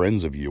already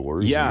friends of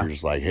yours. Yeah. And you're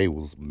just like, hey,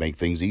 we'll make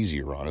things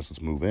easier on us.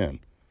 Let's move in.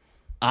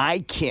 I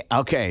can't.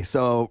 Okay,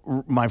 so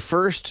my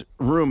first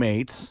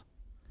roommates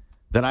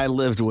that I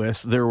lived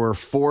with, there were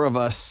 5 of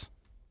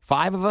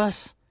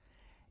us,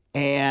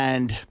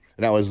 and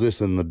Now, is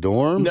this in the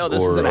dorms? no,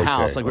 this is in a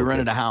house. Like we okay.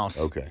 rented a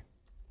house. Okay.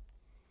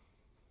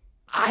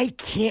 I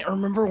can't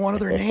remember one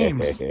of their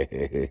names.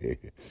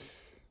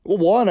 Well,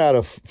 1 out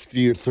of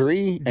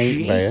 3 ain't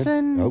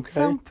Jason, bad. Okay.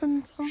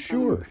 something.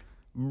 Sure.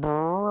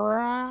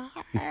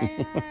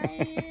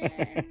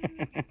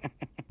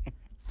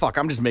 Fuck,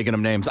 I'm just making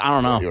them names. I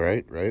don't know. You're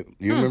right.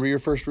 You remember your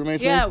first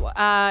roommate's name?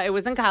 Yeah, it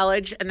was in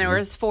college, and there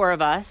was 4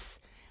 of us.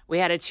 We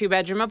had a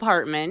 2-bedroom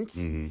apartment.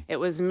 Mm-hmm. It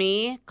was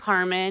me,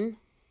 Carmen,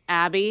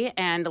 Abby,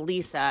 and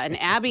Lisa. And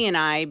Abby and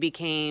I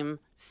became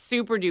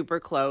super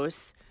duper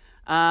close.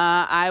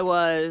 I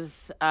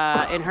was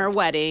in her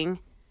wedding.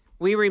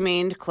 We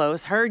remained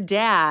close. Her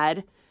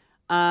dad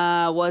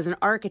was an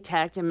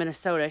architect in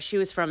Minnesota. She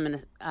was from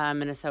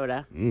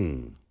Minnesota.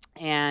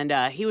 And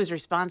he was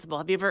responsible.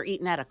 Have you ever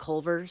eaten at a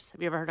Culver's?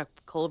 Have you ever heard of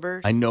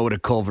Culver's? I know what a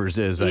Culver's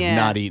is. I've Yeah.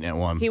 not eaten at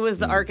one. He was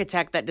the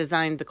architect that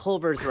designed the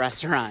Culver's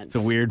restaurants.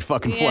 It's a weird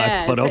fucking flex,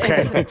 Yeah, but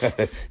okay.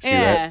 See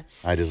Yeah. that?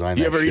 I designed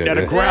You that ever shit. eaten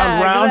at a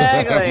ground round?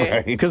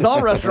 Exactly. Because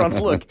all restaurants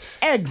look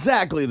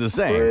exactly the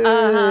same.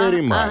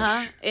 Pretty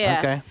much. Yeah.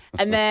 Okay.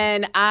 And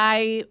then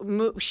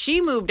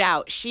she moved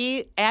out.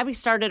 Abby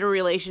started a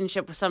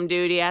relationship with some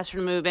dude. He asked her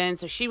to move in,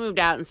 so she moved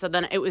out. And so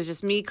then it was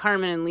just me,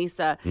 Carmen, and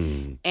Lisa.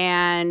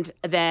 And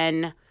then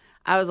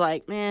I was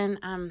like, man,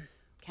 I'm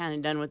kind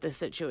of done with this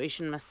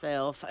situation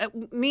myself.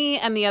 Me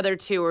and the other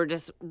 2 were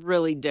just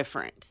really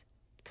different,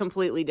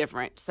 completely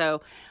different.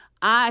 So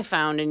I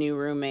found a new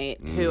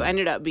roommate who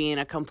ended up being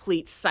a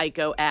complete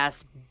psycho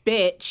ass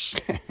bitch.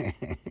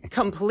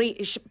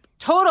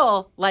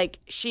 Total, like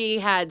she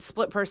had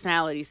split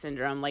personality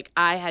syndrome. Like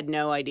I had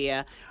no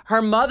idea. Her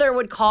mother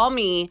would call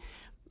me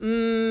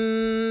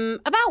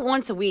about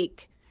once a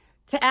week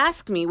to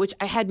ask me, which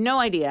I had no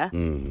idea,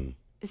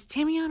 is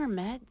Tammy on her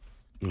meds?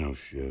 Oh,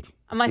 shit.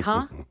 I'm like,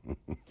 huh?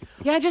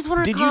 Yeah, I just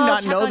want to Did you call.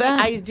 not check know on that?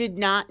 I did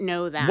not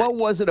know that. What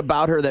was it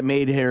about her that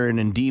made her an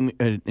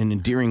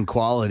endearing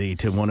quality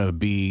to want to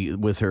be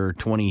with her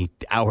 20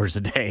 hours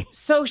a day?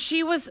 So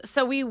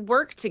we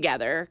worked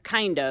together,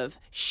 kind of.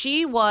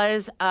 She ran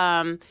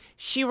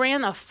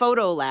the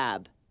photo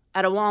lab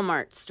at a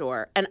Walmart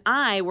store, and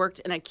I worked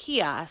in a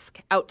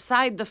kiosk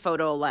outside the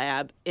photo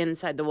lab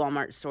inside the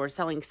Walmart store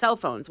selling cell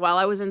phones. While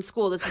I was in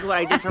school, this is what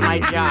I did for my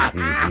job.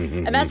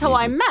 And that's how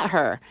I met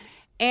her.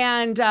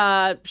 And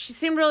she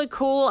seemed really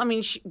cool. I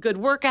mean, good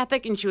work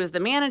ethic, and she was the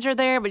manager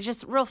there, but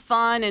just real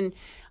fun. And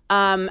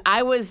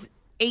I was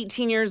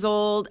 18 years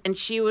old, and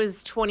she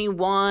was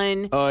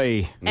 21.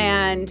 Oy.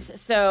 And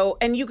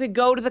you could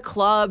go to the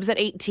clubs at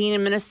 18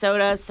 in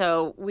Minnesota.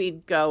 So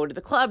we'd go to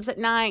the clubs at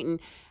night and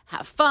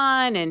have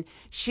fun. And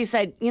she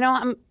said,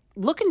 I'm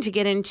looking to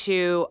get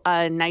into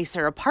a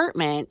nicer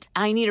apartment.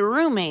 I need a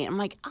roommate. I'm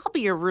like, I'll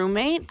be your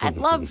roommate. I'd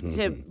love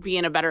to be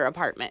in a better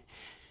apartment.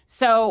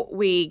 So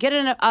we get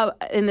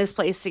in this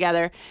place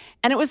together,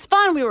 and it was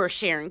fun. We were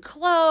sharing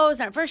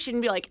clothes, and at first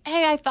she'd be like,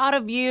 hey, I thought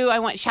of you. I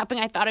went shopping.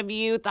 I thought of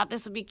you. Thought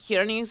this would be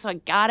cute on you, so I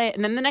got it.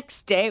 And then the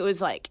next day it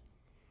was like,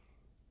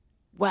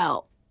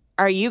 well,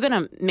 are you going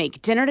to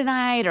make dinner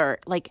tonight? Or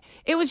like,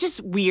 it was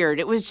just weird.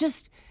 It was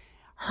just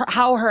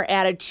how her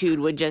attitude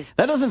would just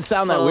That doesn't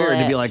sound that weird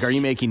to be like, are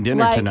you making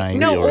dinner like, tonight?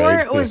 No, or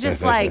it was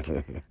just like,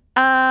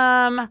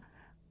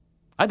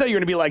 I thought you were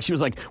going to be like, she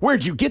was like,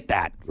 where'd you get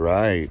that?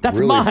 Right. That's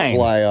really mine.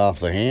 Fly off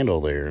the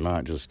handle there,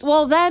 not just. there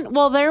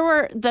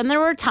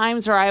were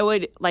times where I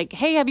would like,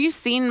 hey, have you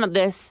seen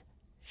this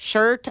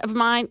shirt of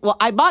mine? Well,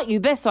 I bought you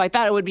this, so I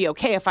thought it would be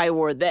okay if I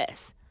wore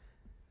this.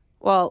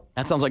 Well,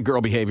 that sounds like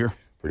girl behavior.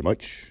 Pretty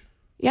much.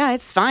 Yeah,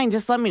 it's fine.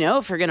 Just let me know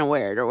if you're going to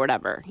wear it or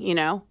whatever,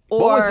 Or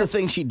what was the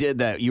thing she did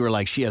that you were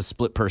like, she has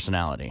split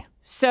personality?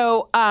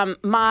 So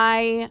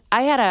I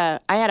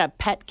had a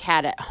pet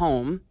cat at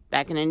home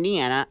back in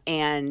Indiana,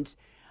 and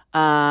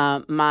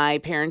my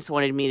parents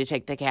wanted me to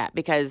take the cat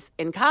because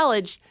in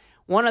college,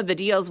 one of the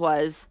deals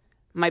was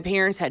my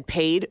parents had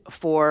paid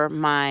for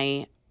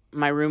my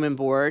room and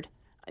board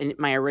in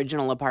my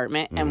original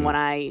apartment, and when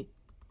I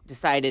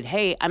decided,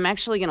 hey, I'm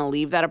actually going to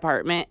leave that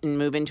apartment and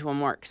move into a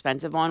more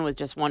expensive one with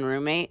just one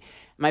roommate,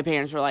 my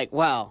parents were like,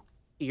 well,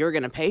 you're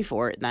going to pay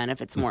for it then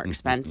if it's more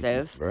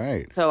expensive.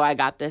 Right. So I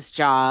got this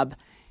job,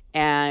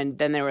 and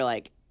then they were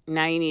like,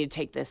 now you need to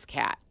take this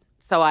cat.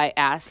 So I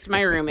asked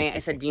my roommate, I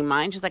said, do you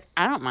mind? She's like,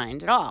 I don't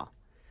mind at all.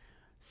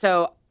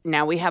 So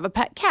now we have a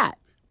pet cat.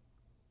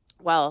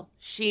 Well,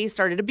 she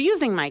started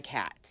abusing my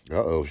cat.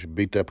 Uh-oh, she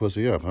beat that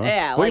pussy up, huh?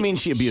 Yeah. What do you mean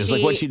she abused?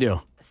 Like, what'd she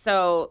do?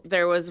 So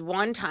there was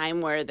one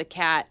time where the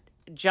cat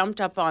jumped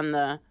up on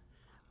the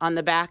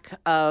back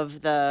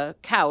of the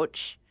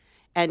couch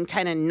and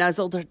kind of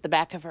nuzzled at the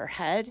back of her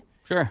head.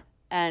 Sure.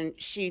 And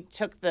she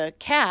took the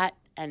cat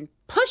and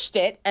pushed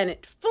it, and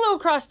it flew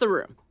across the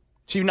room.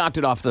 She knocked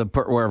it off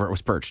wherever it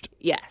was perched.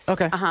 Yes.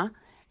 Okay. Uh-huh.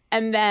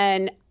 And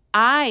then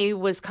I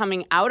was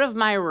coming out of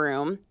my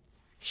room.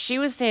 She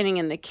was standing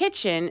in the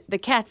kitchen. The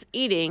cat's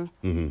eating.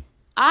 Mm-hmm.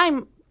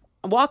 I'm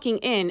walking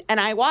in, and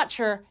I watch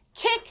her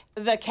kick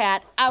the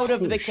cat out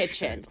of the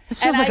kitchen. This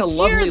sounds like a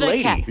lovely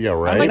lady. Cat. Yeah,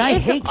 right. I mean, I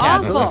It's hate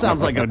cats, so awful. this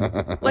sounds like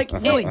a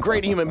really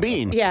great human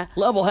being. Yeah.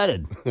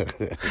 Level-headed.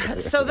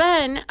 So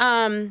then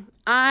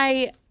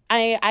I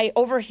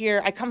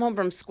overhear, I come home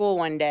from school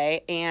one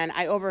day, and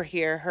I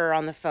overhear her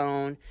on the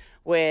phone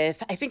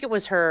with, I think it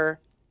was her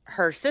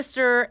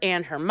sister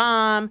and her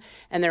mom,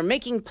 and they're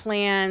making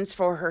plans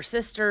for her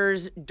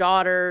sister's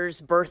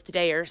daughter's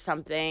birthday or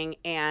something.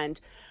 And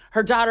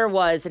her daughter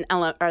was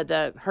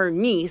her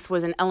niece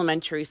was in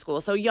elementary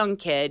school, so young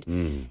kid,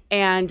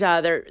 and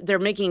they're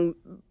making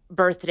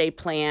birthday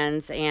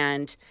plans.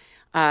 And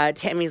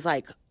Tammy's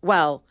like,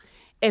 well,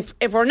 if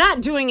we're not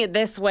doing it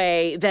this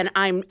way, then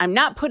I'm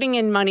not putting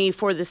in money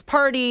for this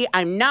party.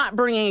 I'm not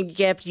bringing a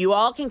gift. You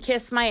all can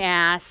kiss my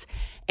ass.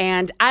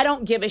 And I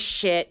don't give a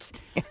shit.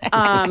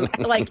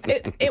 Like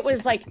it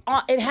was like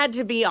it had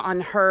to be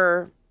on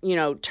her,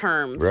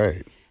 terms.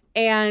 Right.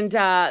 And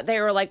they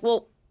were like,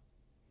 well,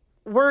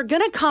 we're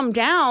gonna come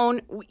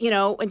down,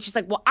 And she's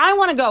like, well, I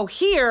want to go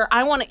here.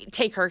 I want to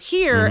take her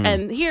here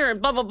and here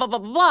and blah blah blah blah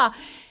blah blah.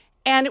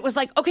 And it was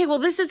like, okay, well,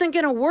 this isn't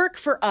gonna work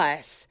for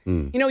us.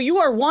 You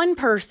are one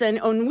person,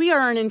 and we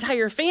are an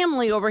entire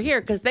family over here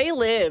because they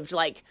lived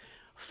like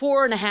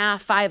 4.5,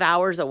 5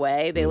 hours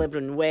away. They lived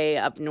in way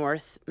up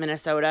north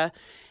Minnesota.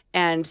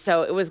 And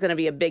so it was going to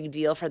be a big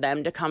deal for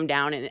them to come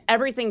down, and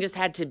everything just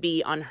had to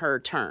be on her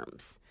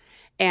terms.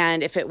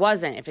 And if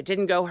it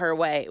didn't go her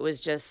way, it was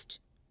just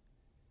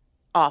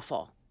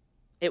awful.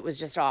 It was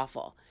just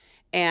awful.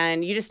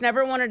 And you just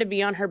never wanted to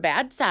be on her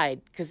bad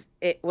side because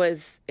it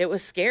was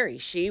scary.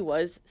 She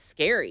was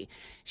scary.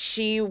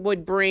 She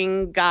would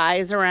bring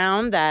guys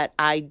around that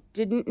I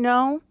didn't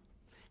know.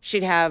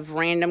 She'd have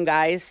random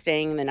guys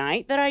staying the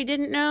night that I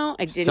didn't know.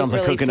 I didn't Sounds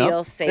like really cooking feel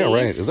up. safe. Yeah,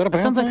 right. Is that a bad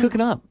thing? Sounds like cooking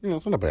up. Yeah,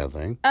 it's not a bad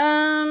thing.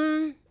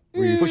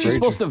 Was she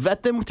supposed to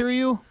vet them through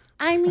you?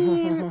 I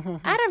mean,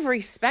 out of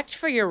respect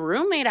for your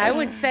roommate, I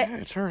would say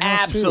It's her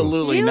house,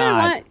 Absolutely you would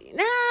not. I don't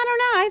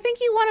know. I think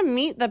you want to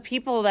meet the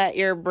people that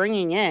you're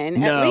bringing in.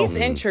 No. At least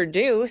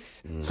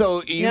introduce.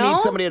 So you No? meet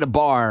somebody at a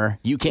bar,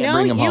 you can't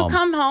bring them you home.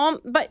 come home,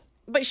 but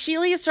she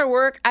leaves for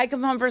work. I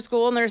come home from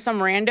school, and there's some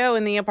rando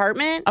in the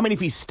apartment. I mean,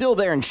 if he's still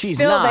there and she's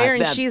Still not. there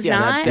and she's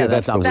not? Yeah,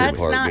 that's the weird That's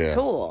part. not yeah.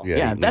 cool.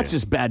 Yeah, that's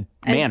just bad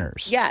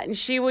manners. Yeah, and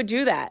she would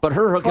do that. But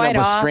her hooking quite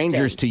up with often.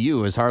 strangers to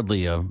you is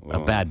hardly a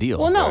bad deal.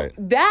 Well, no, Right.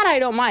 that I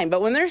don't mind.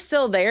 But when they're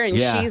still there and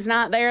Yeah. she's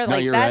not there, No,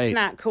 like you're that's right.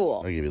 not cool.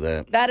 I'll give you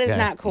that. That is Okay.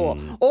 not cool.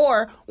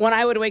 Or when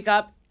I would wake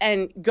up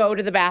and go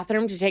to the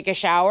bathroom to take a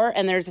shower,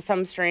 and there's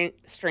some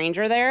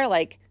stranger there,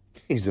 like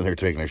He's in there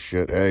taking a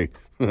shit. Hey.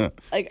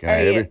 Like, Can I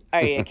have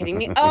are you kidding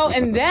me? Oh,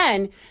 and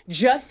then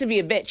just to be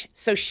a bitch.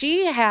 So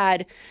she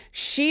paid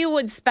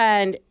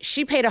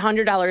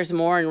 $100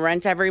 more in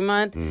rent every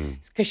month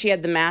because she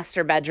had the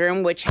master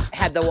bedroom, which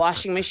had the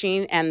washing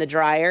machine and the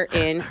dryer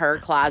in her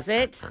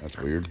closet. That's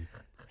weird.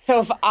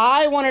 So if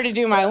I wanted to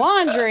do my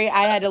laundry,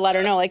 I had to let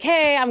her know, like,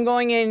 hey, I'm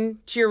going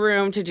into your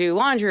room to do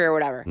laundry or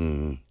whatever.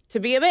 To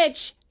be a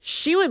bitch,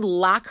 she would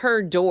lock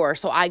her door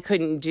so I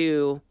couldn't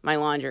do my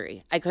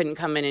laundry. I couldn't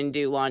come in and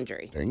do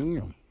laundry.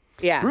 Damn.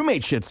 Yeah.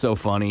 Roommate shit's so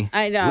funny.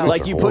 I know.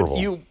 Like Roommates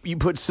are you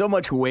put so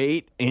much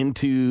weight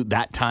into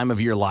that time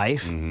of your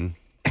life.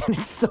 And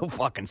it's so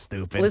fucking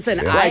stupid. Listen,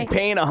 like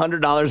paying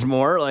 $100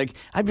 more. Like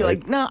I'd be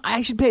like, no,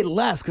 I should pay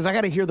less because I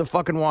got to hear the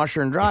fucking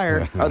washer and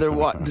dryer or the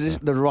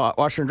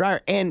washer and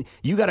dryer, and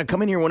you got to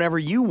come in here whenever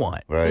you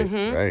want.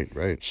 Right,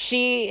 right.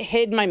 She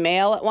hid my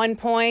mail at one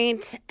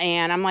point,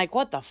 and I'm like,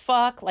 what the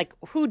fuck? Like,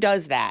 who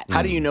does that?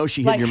 How do you know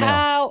she hid Like, your mail?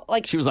 how?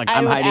 Like, She was like, I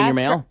I'm would hiding your ask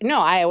mail? her-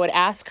 no, I would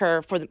ask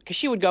her because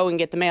she would go and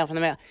get the mail from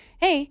the mail.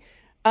 Hey,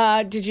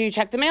 did you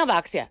check the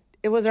mailbox yet?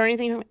 Was there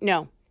anything?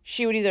 No.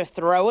 She would either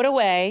throw it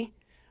away,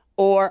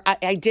 or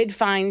I did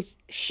find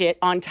shit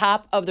on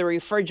top of the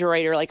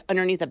refrigerator, like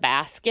underneath a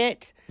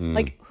basket.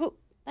 Like,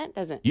 That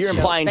doesn't. You're seem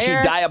implying she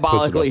fair.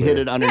 diabolically hid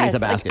it underneath Yes, the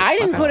like, basket. I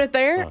didn't Okay. put it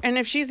there, and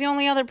if she's the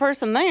only other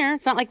person there,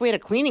 it's not like we had a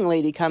cleaning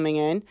lady coming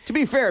in. To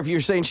be fair, if you're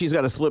saying she's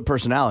got a split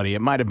personality, it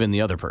might have been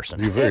the other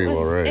person. You're very It was,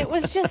 well right. it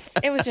was just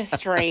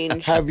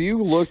strange. Have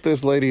you looked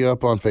this lady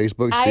up on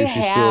Facebook? I See if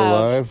she's have. still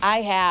alive?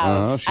 I have.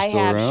 Uh-huh, she's I still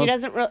have. around? She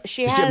doesn't.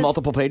 She Does has she have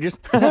multiple pages?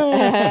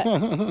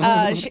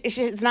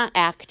 It's not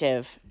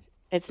active.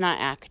 It's not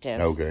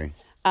active. Okay.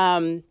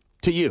 To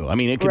you, I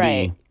mean, it could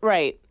Right. be.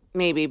 Right.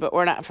 Maybe, but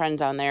we're not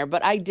friends on there.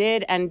 But I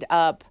did end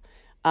up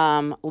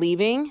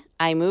leaving.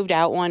 I moved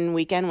out one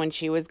weekend when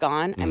she was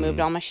gone. I moved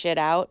all my shit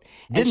out.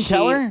 and Didn't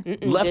tell her?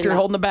 Mm-mm, Left did her not.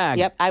 holding the bag?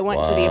 Yep. I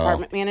went to the Wow.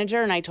 apartment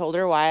manager and I told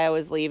her why I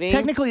was leaving.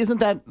 Technically, isn't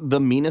that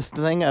the meanest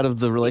thing out of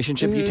the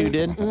relationship you two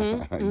did?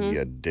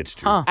 You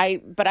ditched her.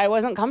 But I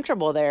wasn't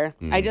comfortable there.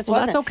 I just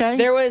Well, wasn't. that's okay.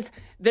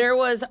 There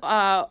was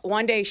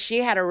one day she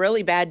had a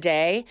really bad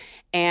day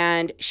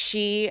and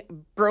she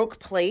broke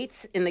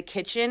plates in the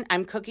kitchen.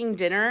 I'm cooking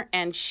dinner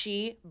and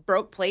she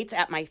broke plates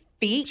at my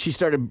feet. She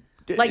started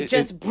like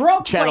just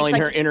broke channeling plates,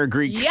 her like, inner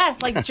Greek.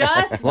 Yes, like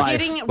just life.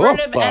 getting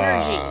rid of Whoopa.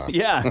 energy.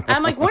 Yeah.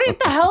 I'm like, what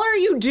the hell are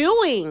you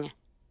doing?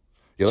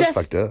 Yeah, that's just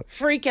fucked up.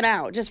 freaking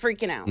out, just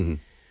freaking out. Mm-hmm.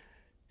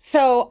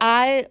 So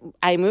I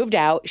moved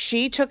out.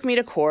 She took me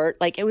to court.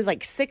 Like it was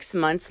like 6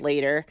 months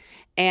later,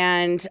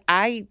 and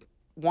I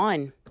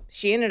won.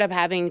 She ended up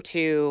having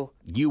to.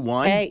 You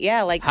won? pay.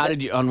 Yeah, like How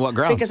did you? On what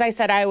grounds? Because I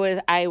said I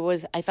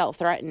felt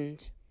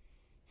threatened.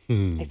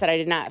 I said I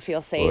did not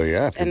feel safe Well,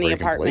 yeah, if you're in the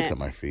breaking apartment. plates at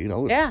my feet, I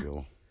would Yeah.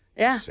 feel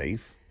Yeah.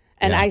 safe.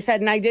 And I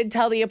said, and I did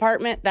tell the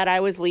apartment that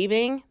I was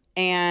leaving,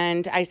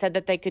 and I said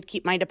that they could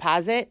keep my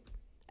deposit,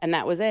 and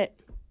that was it.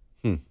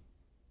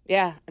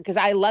 Yeah, because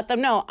I let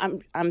them know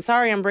I'm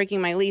sorry I'm breaking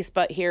my lease,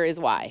 but here is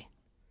why.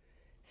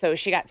 So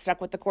she got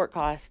stuck with the court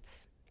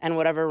costs and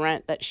whatever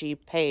rent that she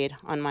paid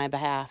on my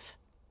behalf.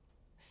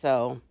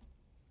 So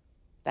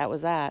that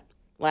was that.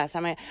 Last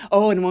time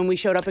and when we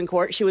showed up in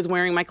court, she was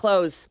wearing my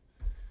clothes.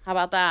 How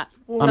about that?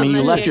 I mean, Something you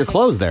that she left had your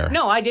clothes there.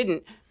 No, I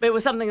didn't. But it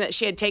was something that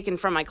she had taken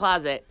from my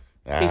closet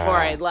before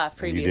I had left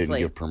and you previously.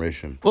 didn't give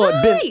permission. Well,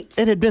 Right.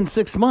 it had been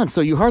 6 months,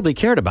 so you hardly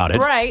cared about it.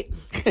 Right.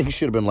 You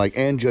should have been like,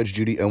 and Judge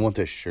Judy, I want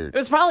this shirt. It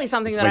was probably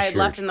something It's that my I had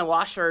left shirt. in the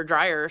washer or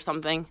dryer or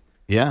something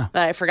Yeah.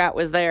 that I forgot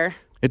was there.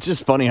 It's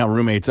just funny how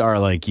roommates are.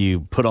 Like, you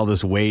put all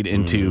this weight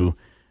into,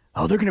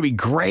 oh, they're going to be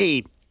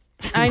great.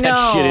 I That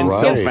know. shit in You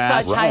so have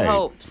fast. such high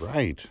hopes.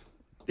 Right.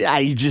 Yeah,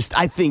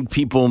 I think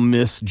people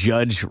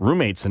misjudge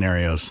roommate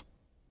scenarios.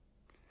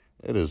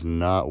 It is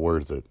not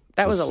worth it.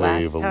 That to was the save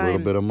last a little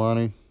time. bit of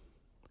money.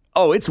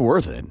 Oh, it's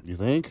worth it. You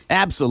think?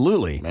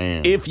 Absolutely.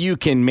 Man. If you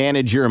can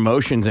manage your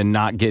emotions and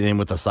not get in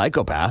with a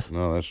psychopath.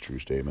 No, that's a true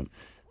statement.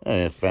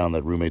 I found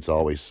that roommates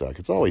always suck.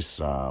 It's always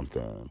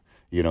something.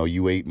 You know,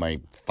 you ate my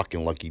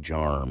fucking Lucky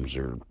Charms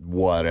or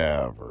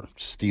whatever,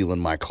 stealing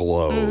my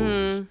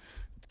clothes,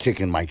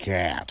 kicking my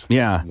cat.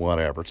 Yeah.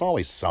 Whatever. It's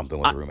always something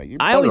with a roommate. You're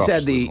I better always off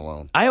had sleeping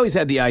alone. I always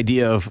had the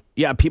idea of,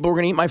 yeah, people were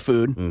going to eat my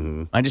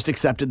food. I just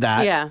accepted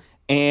that. Yeah.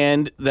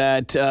 And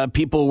that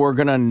people were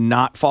going to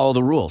not follow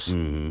the rules.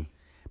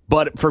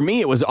 But for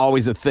me, it was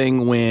always a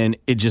thing when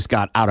it just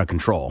got out of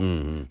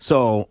control.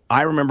 So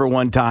I remember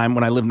one time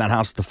when I lived in that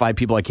house with the 5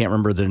 people, I can't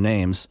remember their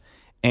names,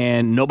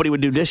 and nobody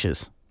would do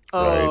dishes.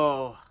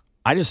 Oh.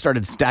 I just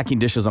started stacking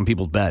dishes on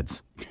people's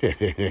beds.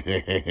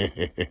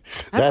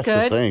 That's the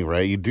good. thing,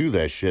 right? You do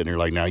that shit, and you're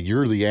like, now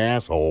you're the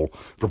asshole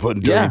for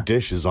putting dirty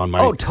dishes on my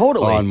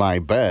totally. on my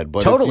bed.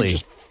 But Totally. if you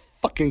just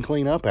fucking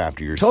clean up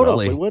after yourself,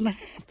 Totally. we wouldn't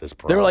have this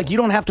problem. They were like, you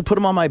don't have to put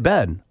them on my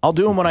bed. I'll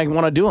do them when I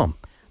want to do them.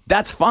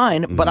 That's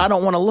fine, but I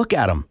don't want to look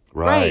at them.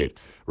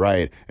 Right.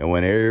 And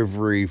when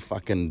every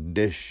fucking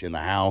dish in the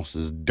house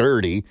is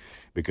dirty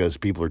because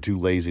people are too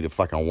lazy to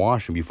fucking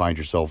wash them, you find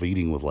yourself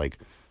eating with like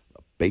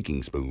a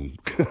baking spoon.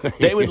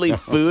 They would leave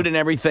food and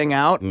everything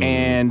out,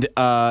 and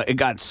it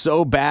got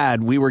so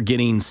bad we were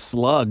getting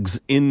slugs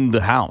in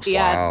the house.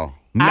 Yeah. Wow.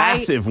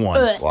 Massive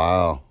ones.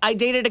 Wow. I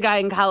dated a guy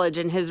in college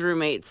and his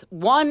roommates.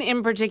 One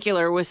in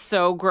particular was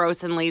so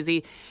gross and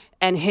lazy.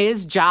 And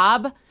his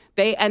job,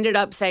 they ended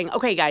up saying,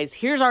 okay, guys,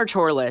 here's our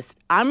chore list.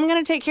 I'm going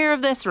to take care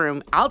of this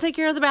room. I'll take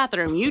care of the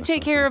bathroom. You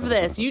take care of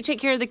this. You take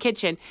care of the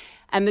kitchen.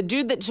 And the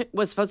dude that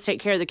was supposed to take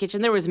care of the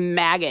kitchen, there was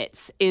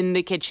maggots in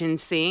the kitchen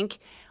sink.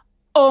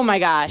 Oh my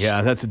gosh.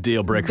 Yeah, that's a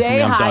deal breaker for They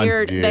me. I'm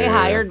hired done. they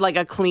hired like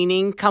a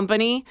cleaning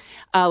company,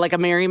 like a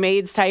Mary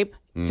Maids type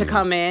to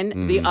come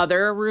in. The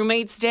other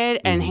roommates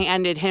did and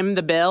handed him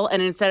the bill.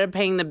 And instead of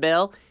paying the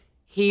bill,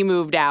 he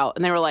moved out.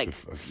 And they were like,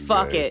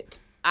 fuck it.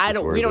 We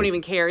worth don't it.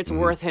 even care. It's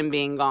worth him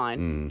being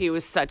gone. He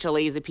was such a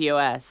lazy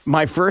POS.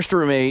 My first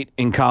roommate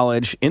in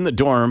college, in the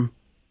dorm,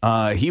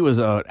 he was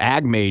an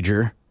ag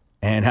major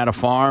and had a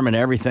farm and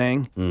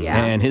everything. Yeah.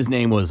 And his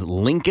name was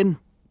Lincoln.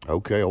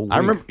 Okay, old I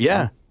remember, Link.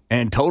 yeah.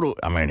 And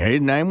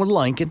his name was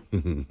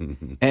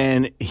Lincoln.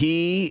 And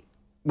he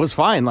was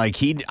fine. Like,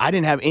 I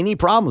didn't have any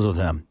problems with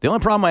him. The only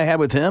problem I had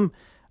with him,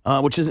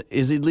 which is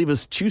he'd leave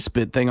his chew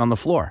spit thing on the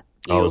floor.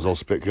 Oh, his old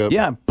spit cup?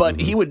 Yeah, but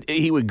he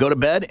would go to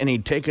bed and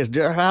he'd take his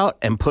dirt out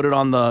and put it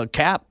on the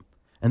cap,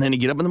 and then he'd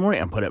get up in the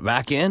morning and put it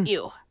back in.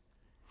 Ew.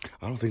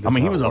 I don't think I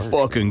mean, he was a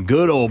fucking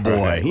good old boy.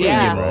 Right. He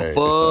didn't give a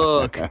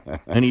fuck.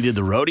 And he did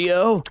the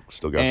rodeo.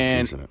 Still got some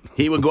juice in it.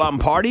 He would go out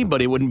and party,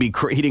 but it wouldn't be.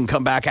 He didn't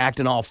come back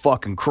acting all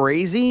fucking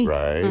crazy.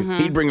 Right.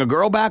 He'd bring a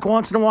girl back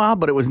once in a while,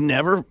 but it was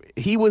never.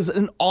 He was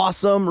an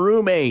awesome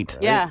roommate.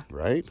 Yeah.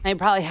 Right. They'd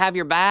probably have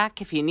your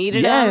back if you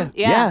needed Yeah. them.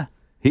 Yeah.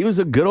 He was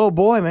a good old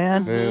boy,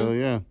 man. Hell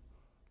yeah.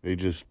 He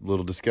just a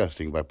little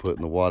disgusting by putting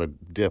the water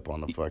dip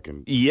on the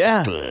fucking.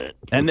 Yeah.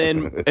 and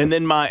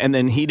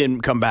then he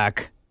didn't come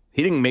back.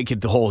 He didn't make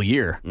it the whole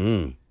year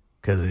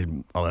because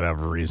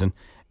whatever reason.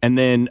 And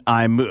then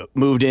I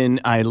moved in.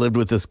 I lived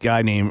with this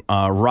guy named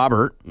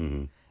Robert,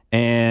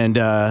 and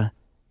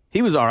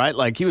he was all right.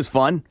 Like, he was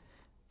fun,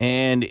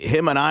 and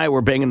him and I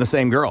were banging the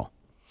same girl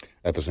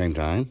at the same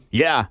time.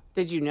 Yeah.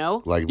 Did you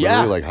know? Like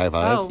literally, like high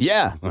five. Oh.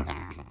 Yeah.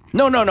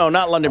 No,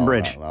 not London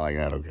Bridge. Not like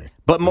that. Okay.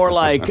 But more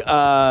like,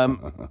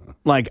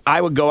 like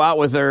I would go out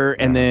with her,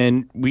 and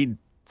then we'd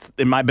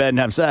in my bed and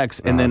have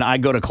sex, and then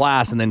I'd go to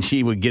class, and then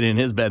she would get in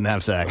his bed and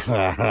have sex. She's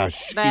a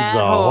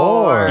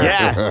whore.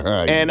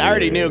 Yeah. And I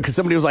already knew because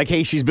somebody was like,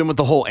 hey, she's been with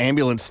the whole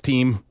ambulance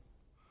team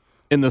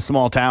in the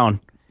small town.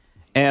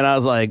 And I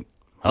was like,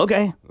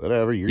 okay.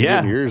 Whatever. You're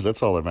getting yours.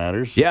 That's all that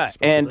matters. Yeah.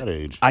 Especially And at that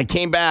age. I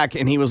came back,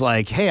 and he was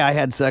like, hey, I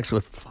had sex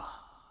with...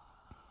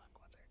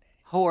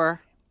 Whore.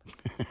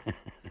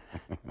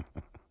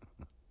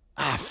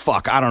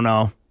 Fuck, I don't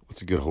know.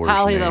 What's a good horse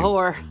Holly name? the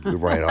whore.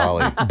 Right,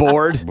 Holly.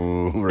 Bored.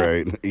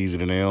 Right. Easy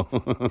to nail.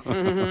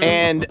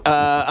 And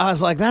I was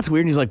like, that's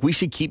weird. And he's like, we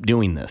should keep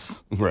doing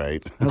this.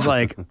 Right. I was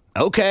like,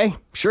 okay,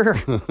 sure.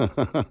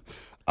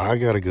 I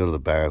got to go to the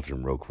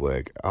bathroom real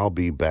quick. I'll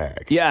be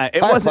back. Yeah,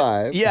 it High wasn't.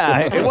 five.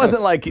 Yeah, it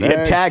wasn't like you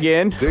Next. tag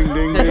in. Ding,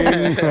 ding,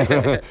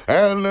 ding.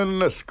 And in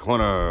this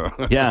corner.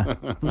 Yeah,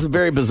 it was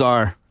very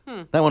bizarre.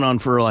 That went on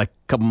for like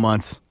a couple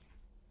months.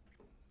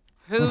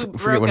 Who forget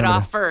broke what it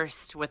happened. off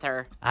first with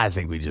her? I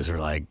think we just were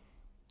like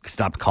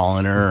stopped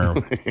calling her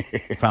or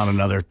found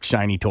another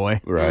shiny toy.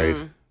 Right.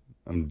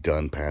 I'm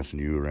done passing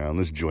you around.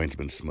 This joint's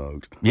been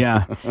smoked.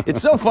 Yeah.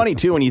 It's so funny,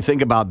 too, when you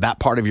think about that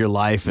part of your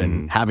life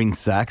and having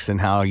sex and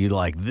how you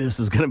like, this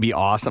is going to be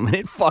awesome. And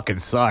it fucking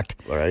sucked.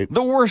 Right.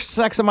 The worst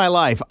sex of my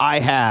life I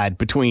had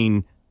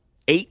between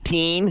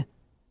 18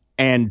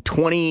 and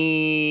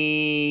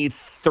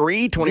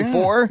 23,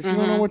 24. Yeah, you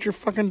don't know what you're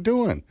fucking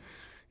doing.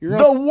 You're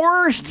The up-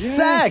 worst Yes,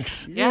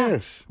 sex.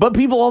 Yes. But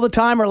people all the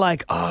time are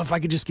like, oh, if I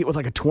could just get with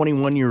like a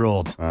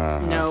 21-year-old.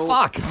 No.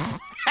 Fuck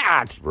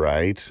that.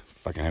 Right.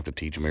 Fucking have to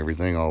teach them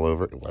everything all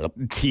over.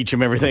 Teach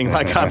him everything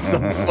like I'm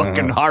some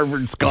fucking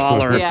Harvard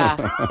scholar. Yeah.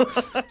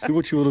 See,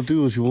 what you want to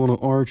do is you want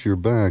to arch your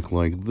back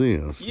like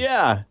this.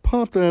 Yeah.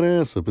 Pop that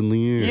ass up in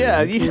the air.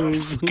 Yeah, you don't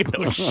fucking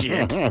know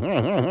shit.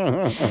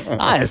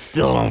 I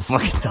still don't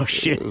fucking know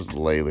shit. Just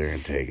lay there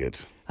and take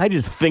it. I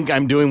just think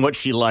I'm doing what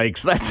she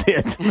likes. That's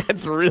it.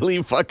 That's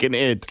really fucking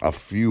it. A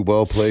few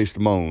well-placed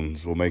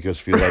moans will make us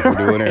feel like we're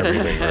doing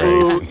everything right.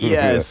 Ooh,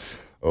 yes.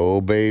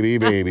 Oh, baby,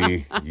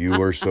 baby, you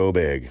are so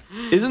big.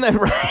 Isn't that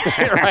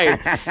right?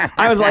 Right.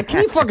 I was like,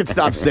 can you fucking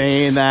stop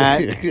saying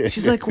that?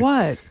 She's like,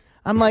 what?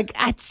 I'm like,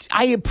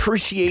 I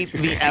appreciate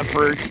the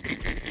effort,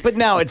 but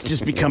now it's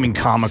just becoming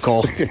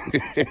comical.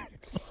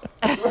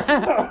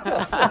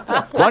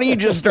 Why don't you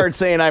just start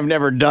saying I've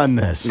never done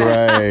this?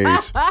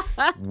 Right.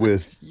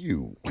 With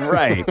you.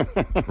 Right.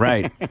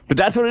 Right. But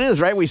that's what it is,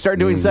 right? We start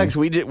doing sex.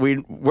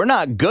 We're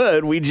not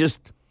good. We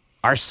just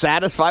are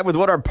satisfied with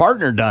what our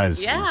partner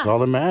does. Yeah. That's all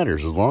that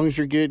matters. As long as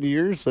you're getting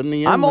yours, then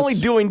the end. I'm only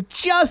doing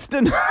just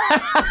enough.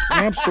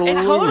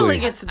 Absolutely. It totally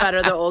gets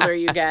better the older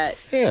you get.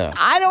 Yeah.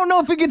 I don't know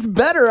if it gets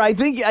better. I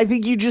think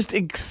you just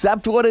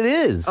accept what it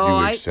is. Oh, You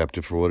I- accept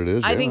it for what it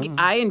is. I yeah. think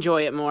I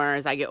enjoy it more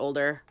as I get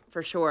older,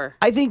 for sure.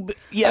 I think,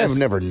 yes. I've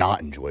never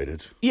not enjoyed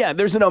it. Yeah,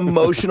 there's an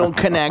emotional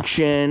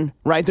connection,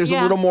 right? There's a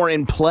Yeah. little more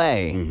in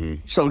play.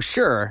 So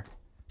sure,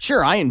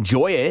 I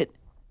enjoy it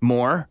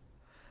more.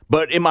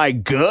 But am I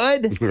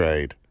good?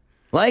 Right.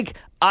 Like,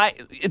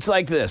 it's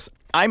like this.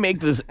 I make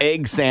this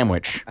egg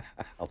sandwich.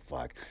 Oh,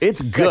 fuck. It's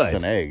Sex good.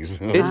 and eggs.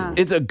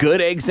 It's a good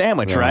egg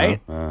sandwich,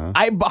 right?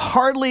 I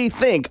hardly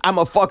think I'm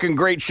a fucking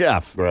great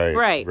chef. Right.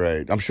 Right.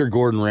 Right. I'm sure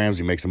Gordon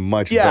Ramsay makes a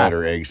much Yeah.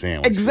 better egg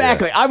sandwich.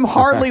 Exactly. I'm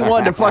hardly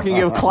one to fucking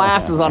give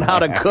classes on how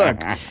to cook.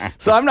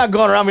 So I'm not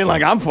going around being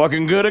like, I'm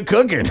fucking good at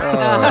cooking. Yeah.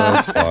 Oh,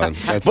 that's fun.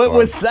 That's But fun.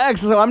 with sex,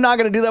 so I'm not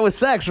going to do that with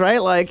sex,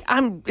 right? Like,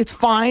 it's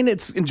fine.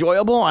 It's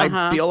enjoyable.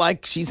 I feel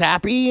like she's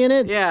happy in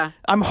it. Yeah.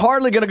 I'm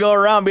hardly going to go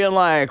around being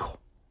like,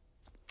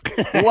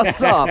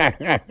 what's up?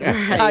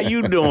 How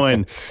you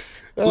doing?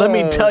 Let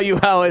me tell you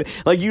how it,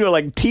 like, you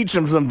like teach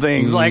them some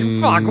things. Like,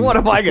 fuck, what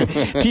am I going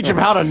to teach them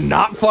how to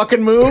not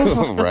fucking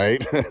move?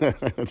 Right.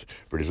 It's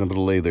pretty simple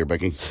to lay there,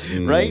 Becky.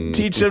 Right?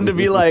 Teach them to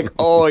be like,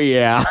 oh,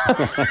 yeah.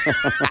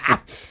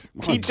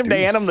 Teach them to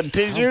hand them the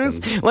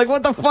tissues. Like,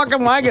 what the fuck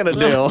am I going to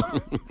do?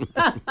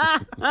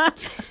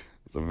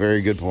 It's a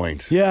very good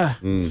point. Yeah,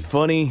 it's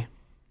funny.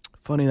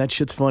 Funny, that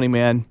shit's funny,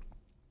 man.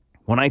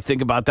 When I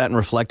think about that and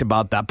reflect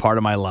about that part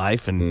of my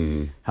life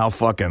and how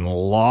fucking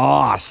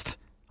lost.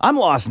 I'm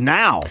lost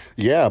now.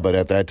 Yeah, but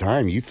at that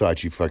time, you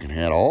thought you fucking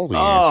had all the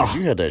Oh. answers.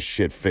 You had that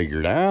shit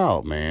figured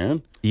out,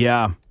 man.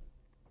 Yeah.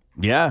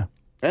 Yeah.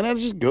 And it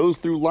just goes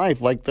through life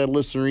like that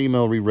listener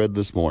email we read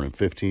this morning.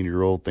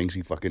 15-year-old thinks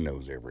he fucking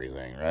knows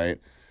everything, right?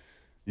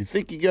 You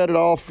think you got it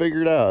all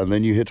figured out, and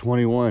then you hit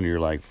 21. You're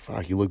like,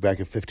 fuck, you look back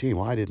at 15.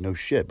 Well, I didn't know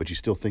shit, but you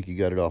still think you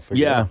got it all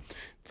figured out.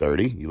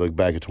 30, you look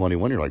back at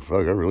 21. You're like,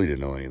 fuck, I really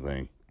didn't know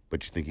anything.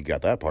 But you think you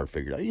got that part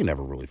figured out. You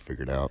never really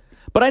figured out.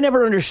 But I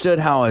never understood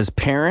how, as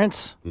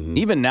parents,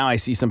 even now I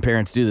see some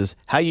parents do this,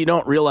 how you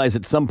don't realize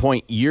at some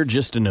point you're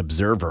just an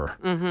observer.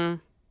 Mm-hmm.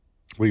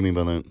 What do you mean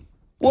by that?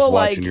 Well,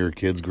 watching like, your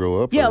kids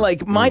grow up? Yeah,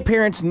 like my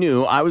parents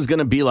knew I was going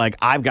to be like,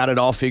 I've got it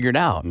all figured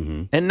out.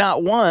 And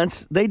not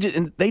once, they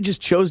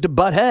just chose to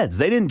butt heads.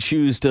 They didn't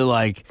choose to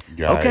like,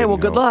 okay, well,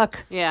 good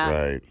luck. Yeah.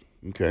 Right.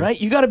 Okay. Right?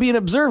 You got to be an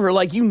observer.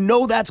 Like, you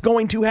know that's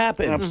going to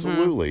happen.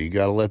 Absolutely. You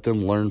got to let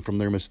them learn from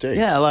their mistakes.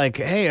 Yeah, like,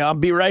 hey, I'll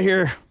be right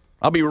here.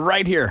 I'll be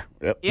right here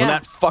Yep. when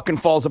that fucking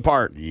falls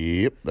apart.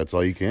 Yep, that's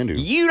all you can do.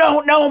 You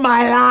don't know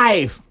my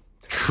life.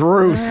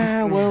 Truth.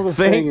 Well, the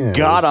thing Thank is,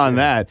 God on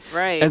that.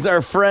 Right. As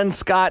our friend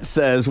Scott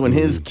says, when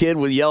his kid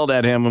was yelled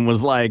at him and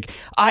was like,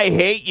 I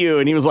hate you.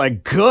 And he was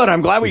like, good, I'm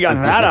glad we got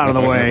that out of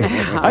the way.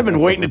 I've been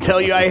waiting to tell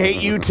you I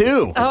hate you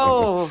too.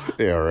 Oh.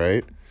 Yeah,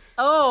 right.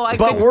 Oh, I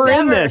But could we're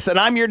in never- this, and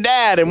I'm your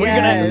dad, and we're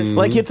Yes. going to,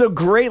 like, it's a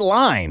great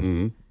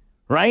line.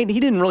 Right? He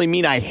didn't really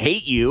mean I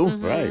hate you.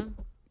 Right.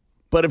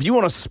 But if you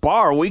want to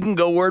spar, we can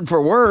go word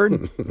for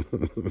word.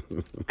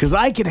 Because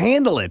I can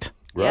handle it.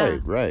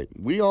 Right, right.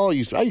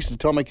 I used to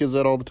tell my kids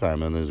that all the time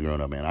when they was growing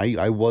up, man.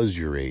 I was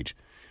your age.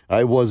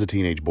 I was a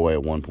teenage boy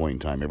at one point in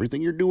time.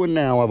 Everything you're doing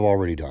now, I've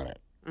already done it.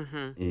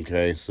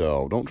 Okay,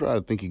 so don't try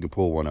to think you can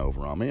pull one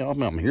over on me.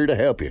 I'm here to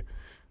help you.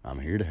 I'm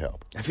here to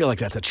help. I feel like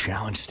that's a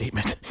challenge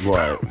statement.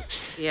 What?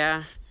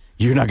 Yeah.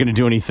 You're not going to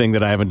do anything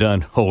that I haven't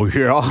done. Oh,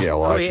 yeah. Yeah, Oh,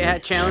 watch yeah. me.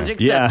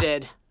 Challenge Yeah.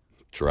 accepted.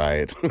 Try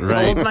it.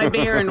 Right. Hold my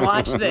beer and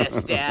watch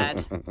this,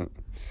 Dad.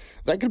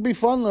 That could be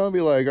fun, though. Be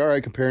like, all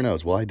right, compare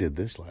notes. Well, I did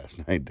this last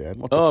night, Dad.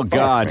 What the Oh, fuck,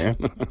 God. man?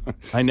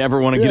 I never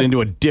want to get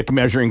into a dick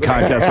measuring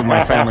contest with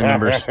my family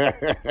members.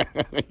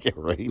 Yeah,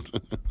 right.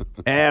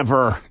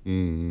 Ever.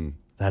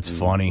 That's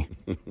funny.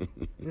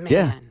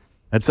 Yeah.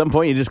 At some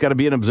point, you just got to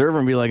be an observer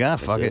and be like,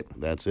 fuck it.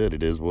 That's it.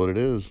 It is what it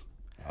is.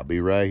 I'll be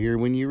right here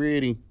when you're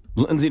ready.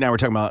 Lindsay and I were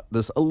talking about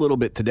this a little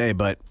bit today,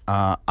 but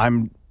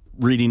I'm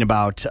reading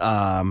about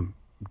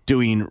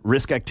doing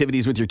risk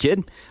activities with your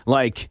kid,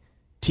 like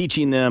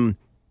teaching them,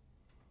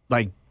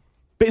 like,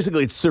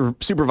 basically it's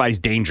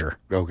supervised danger.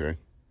 Okay.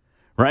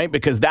 Right?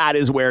 Because that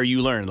is where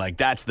you learn. Like,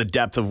 that's the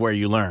depth of where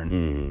you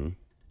learn.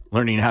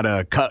 Learning how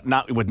to cut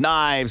not with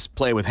knives,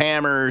 play with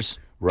hammers,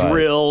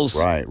 drills.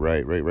 Right.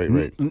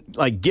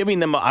 Like, giving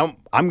them, I'm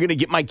going to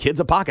get my kids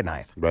a pocket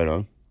knife. Right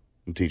on.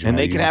 And teach them And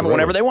how they to can use have it the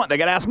whenever right they want. They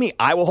got to ask me.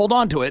 I will hold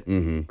on to it.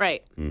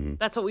 Right.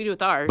 That's what we do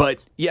with ours.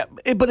 But, yeah,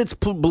 but it's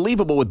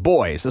believable with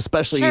boys,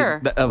 especially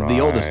Sure. of the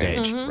oldest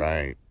age.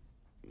 Right.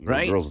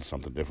 Right? Girls, it's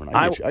something different.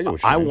 I get what you're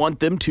I saying. want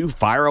them to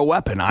fire a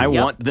weapon. I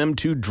Yep. want them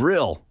to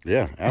drill.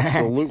 Yeah,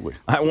 absolutely.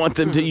 I want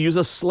them to use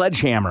a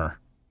sledgehammer.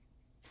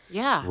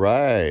 Yeah.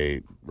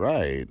 Right.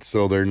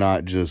 So they're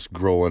not just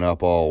growing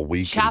up all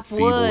weak Chop and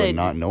feeble wood. and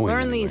not knowing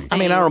Learn anything. these I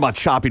mean, I don't know things. about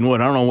chopping wood.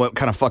 I don't know what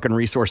kind of fucking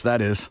resource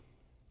that is.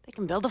 They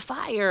can build a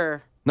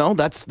fire. No,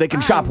 they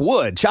can chop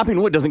wood. Chopping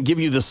wood doesn't give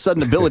you the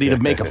sudden ability to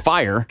make a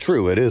fire.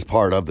 True, it is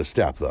part of the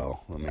step, though.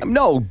 I mean,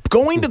 No,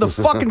 going to the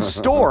fucking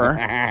store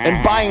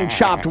and buying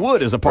chopped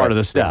wood is a part of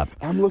the step.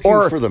 I'm looking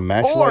for the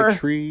matchlight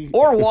tree.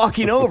 Or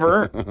walking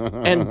over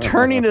and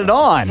turning it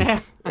on.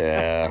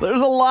 Yeah.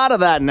 There's a lot of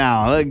that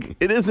now. Like,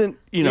 it isn't,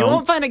 You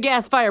won't find a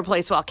gas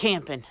fireplace while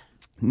camping.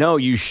 No,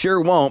 you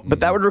sure won't. But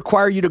that would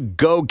require you to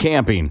go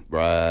camping.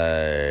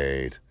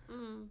 Right.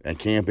 And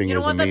camping You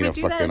don't doesn't want them mean to a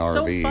do that? fucking It's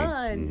so RV.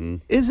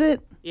 fun. Is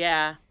it?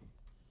 Yeah.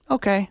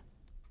 Okay.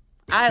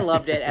 I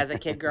loved it as a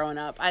kid growing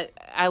up.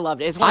 I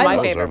loved it. It's one of I my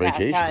loved favorite our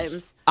vacations.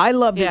 pastimes. I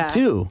loved Yeah. it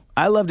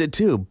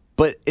too.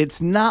 But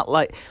it's not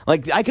like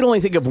I can only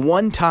think of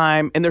one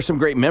time, and there's some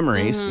great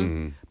memories.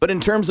 But in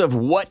terms of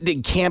what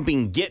did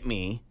camping get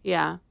me,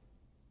 Yeah.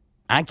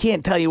 I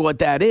can't tell you what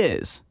that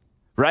is,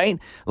 right?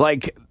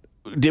 Like,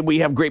 did we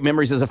have great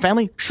memories as a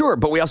family? Sure,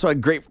 but we also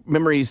had great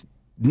memories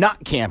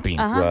not camping.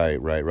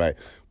 Right.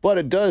 But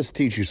it does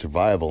teach you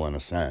survival in a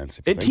sense.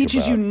 if you It think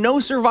teaches you about no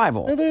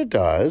survival. It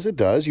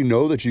does. You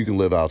know that you can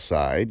live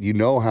outside. You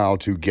know how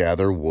to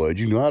gather wood.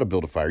 You know how to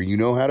build a fire. You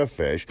know how to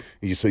fish.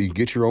 So you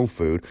get your own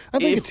food. I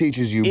think it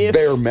teaches you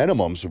bare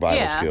minimum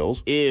survival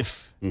skills.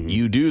 If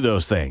you do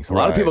those things. A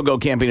lot of Right. people go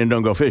camping and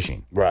don't go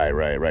fishing. Right.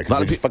 Because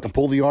they just fucking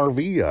pull the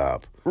RV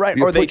up. Right,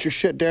 You or put they your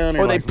shit down.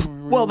 Or And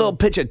they'll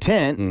pitch a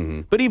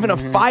tent, but even a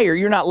fire,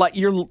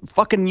 you're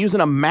fucking using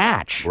a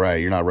match.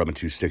 right. You're not rubbing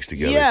two sticks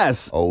together.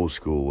 Yes. Old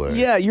school way.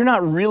 Yeah, you don't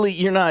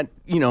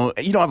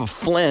have a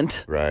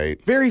flint.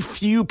 Right. Very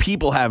few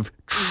people have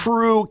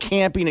true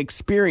camping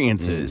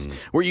experiences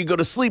where you go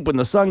to sleep when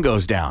the sun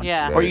goes down.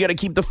 Yeah. Or you got to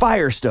keep the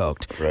fire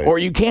stoked. Right. Or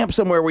you camp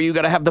somewhere where you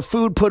got to have the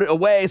food put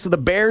away so the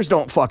bears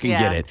don't fucking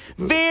Yeah. get it.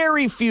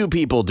 Very few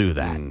people do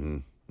that.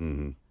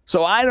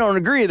 So I don't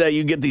agree that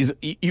you get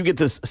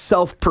this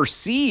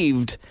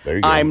self-perceived There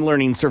you go. I'm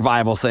learning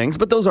survival things,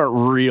 but those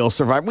aren't real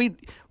survival. We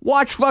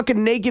watch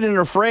fucking Naked and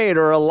Afraid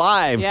or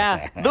Alive.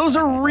 Yeah. Those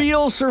are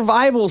real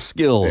survival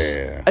skills.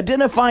 Yeah.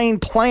 Identifying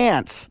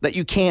plants that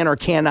you can or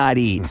cannot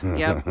eat.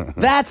 Yep.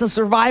 That's a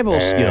survival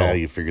Yeah, skill.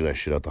 you figure that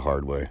shit out the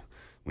hard way.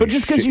 But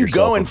just because you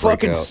go and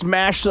fucking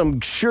smash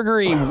some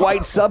sugary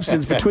white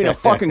substance between a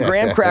fucking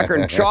graham cracker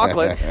and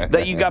chocolate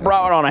that you got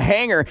brought on a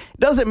hanger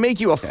doesn't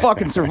make you a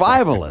fucking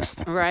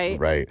survivalist.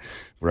 Right.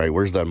 Right.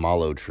 Where's that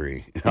mallow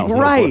tree? Out in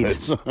the Right.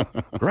 woods.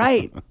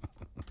 Right.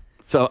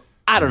 So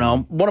I don't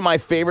know. One of my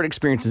favorite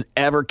experiences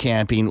ever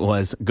camping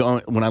was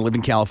going when I lived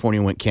in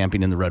California. Went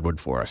camping in the redwood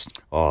forest.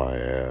 Oh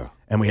yeah.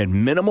 And we had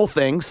minimal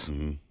things,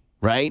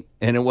 right?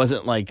 And it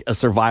wasn't like a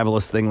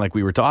survivalist thing like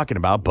we were talking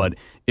about, but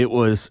it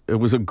was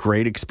a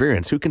great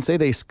experience. Who can say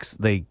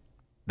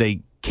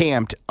they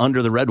camped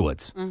under the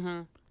redwoods?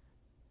 Mm-hmm.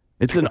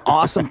 It's an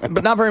awesome,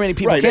 but not very many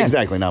people Right. can.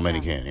 Exactly. Not many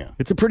can. Yeah.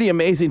 It's a pretty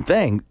amazing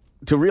thing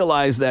to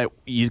realize that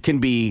you can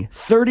be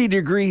 30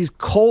 degrees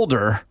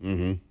colder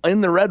in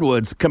the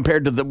redwoods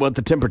compared to what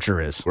the temperature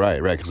is.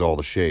 Right. Right. Because all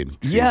the shade.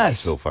 Yes. It's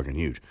so fucking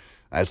huge.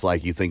 That's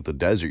like you think the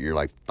desert. You're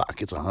like,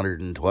 fuck. It's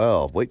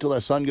 112. Wait till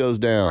that sun goes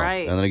down,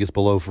 Right. and then it gets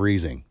below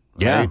freezing.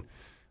 Yeah. Right?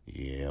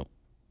 Yep.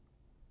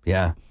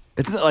 Yeah.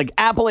 It's not like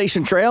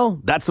Appalachian Trail.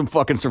 That's some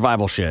fucking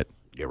survival shit.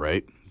 Yeah.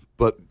 Right.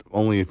 But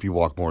only if you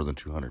walk more than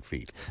 200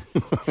 feet.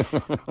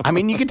 I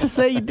mean, you get to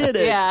say you did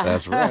it. Yeah.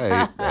 That's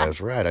right. That's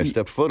right. I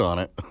stepped foot on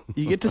it.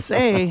 You get to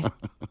say,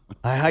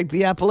 I hiked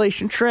the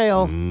Appalachian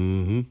Trail.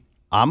 Mm-hmm.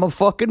 I'm a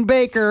fucking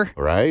baker.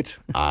 Right.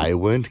 I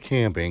went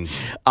camping.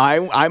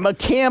 I'm a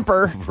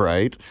camper.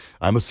 Right.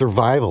 I'm a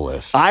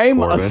survivalist. I'm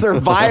Corbin. a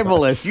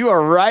survivalist. You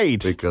are right.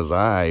 Because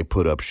I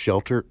put up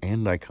shelter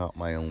and I caught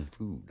my own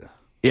food.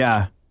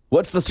 Yeah.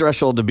 What's the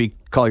threshold to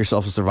call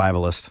yourself a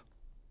survivalist?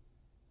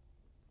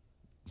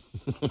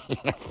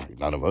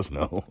 None of us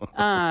know.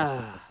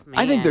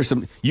 I think there's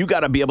some. You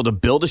got to be able to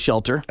build a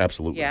shelter.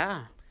 Absolutely.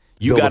 Yeah.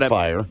 You Build got a to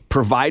fire.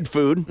 provide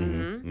food,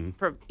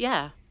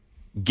 Yeah.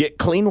 get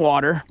clean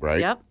water, Right.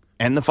 Yep.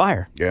 and the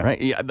fire. Yeah.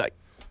 Right. Yeah.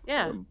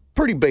 Yeah.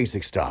 Pretty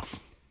basic stuff.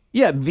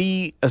 Yeah.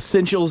 The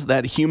essentials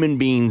that human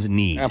beings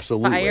need.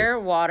 Absolutely. Fire,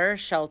 water,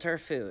 shelter,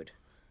 food.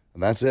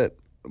 And that's it.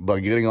 But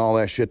getting all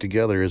that shit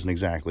together isn't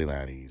exactly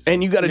that easy.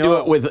 And you got to do No.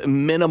 it with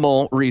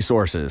minimal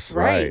resources.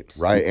 Right.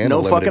 Right. And No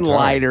a limited fucking time.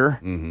 lighter.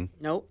 Mm-hmm.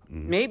 Nope.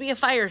 Maybe a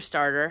fire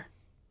starter.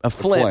 A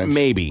flint,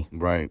 maybe.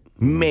 Right.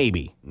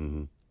 Maybe.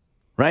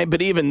 Right?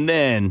 But even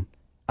then,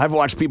 I've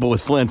watched people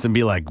with flints and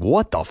be like,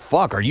 what the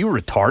fuck? Are you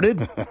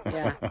retarded?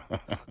 Yeah.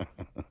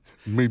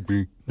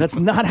 Maybe. That's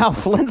not how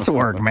flints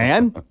work,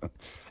 man.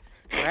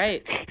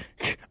 Right.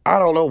 I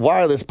don't know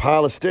why this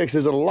pile of sticks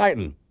isn't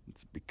lighting.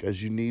 It's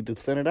because you need to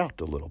thin it out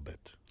a little bit.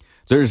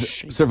 There's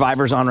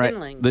survivors on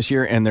Kindling. this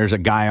year, and there's a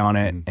guy on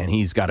it, and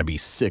he's got to be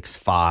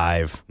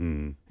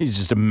 6'5". He's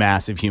just a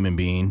massive human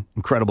being,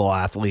 incredible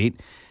athlete,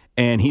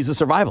 and he's a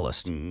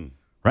survivalist,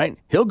 right?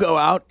 He'll go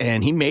out,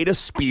 and he made a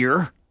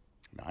spear,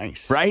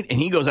 Nice. right? And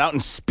he goes out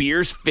and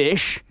spears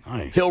fish.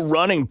 Nice. He'll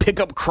run and pick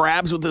up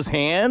crabs with his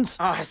hands,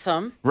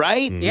 Awesome.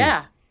 right?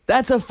 Yeah.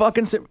 That's a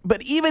fucking...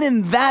 But even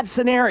in that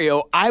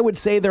scenario, I would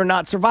say they're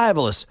not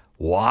survivalists.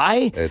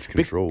 Why? It's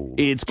controlled.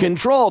 It's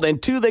controlled.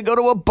 And two, they go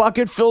to a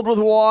bucket filled with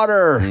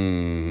water.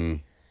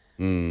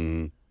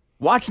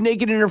 Watch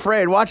Naked and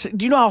Afraid.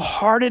 Do you know how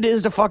hard it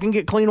is to fucking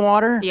get clean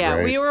water? Yeah,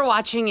 Right. we were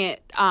watching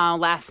it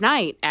last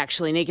night,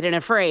 actually, Naked and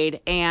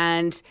Afraid,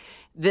 and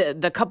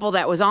the couple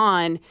that was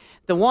on,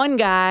 the one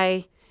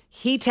guy,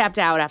 he tapped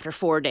out after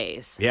 4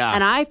 days. Yeah.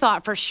 And I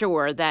thought for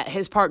sure that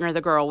his partner,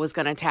 the girl, was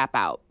going to tap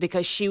out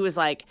because she was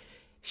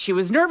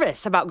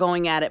nervous about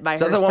going at it by Is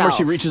that herself. the one where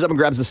she reaches up and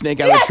grabs the snake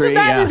out of Yes, the tree?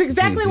 that is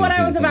exactly what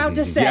I was about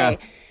to say. Yeah.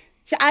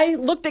 I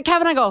looked at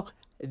Kevin, I go,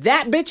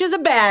 that bitch is a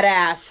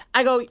badass.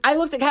 I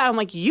looked at Kevin, I'm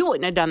like, you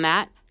wouldn't have done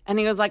that. And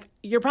he was like,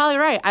 you're probably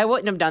right. I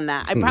wouldn't have done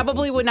that. I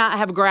probably would not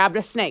have grabbed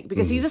a snake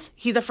because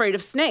he's afraid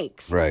of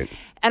snakes. Right.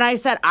 And I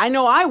said, I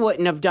know I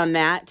wouldn't have done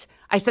that.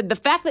 I said, the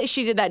fact that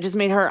she did that just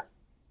made her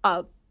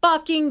a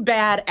fucking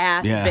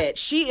badass Yeah. bitch.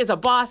 She is a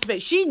boss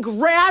bitch. She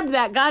grabbed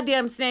that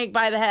goddamn snake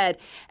by the head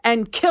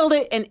and killed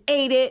it and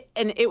ate it.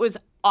 And it was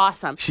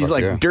awesome. She's Fuck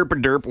like yeah.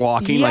 derp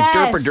walking, like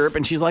Yes. derp,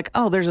 and she's like,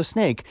 oh, there's a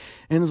snake.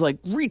 And it's like,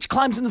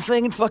 climbs in the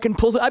thing and fucking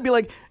pulls it. I'd be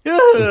like,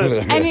 ugh.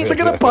 And It's like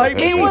in a pipe.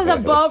 It was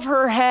above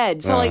her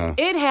head. So like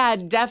it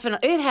had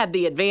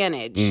the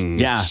advantage.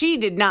 Yeah. She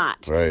did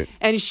not. Right.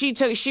 And she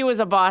was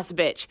a boss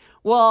bitch.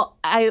 Well,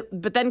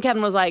 but then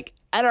Kevin was like,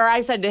 or I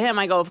said to him,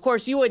 I go, of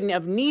course you wouldn't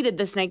have needed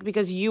the snake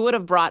because you would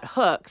have brought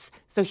hooks.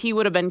 So he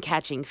would have been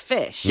catching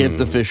fish. If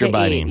the fish are to eat.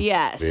 biting.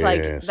 Yes. Yes.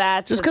 Like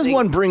that's Just the because thing.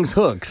 one brings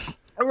hooks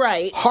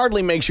Right.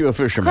 hardly makes you a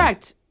fisherman.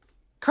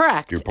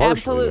 Correct. You're partially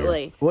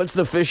Absolutely. What's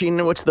the fishing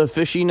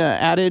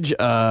adage?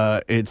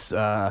 It's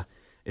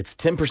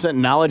 10%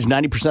 knowledge,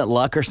 90%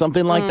 luck or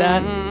something like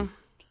that.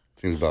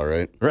 Seems about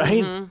right.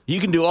 Right? You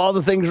can do all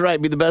the things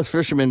right, be the best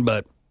fisherman,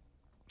 but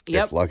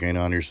Yep. If luck ain't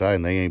on your side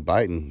and they ain't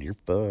biting, you're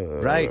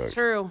fucked. Right. It's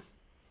true.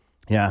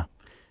 yeah.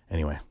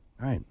 Anyway,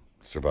 all right.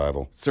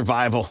 Survival.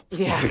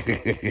 Yeah.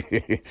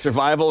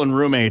 Survival and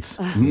roommates.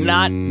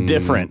 Not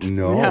different.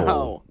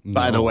 No.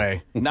 By the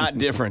way, not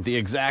different. The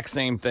exact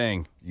same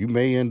thing. You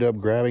may end up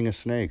grabbing a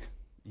snake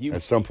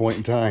at some point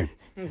in time.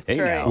 Hey,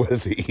 now.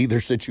 With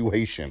either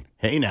situation.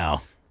 Hey,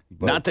 now.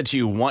 Not that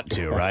you want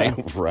to, right?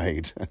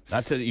 Right.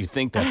 Not that you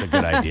think that's a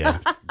good idea.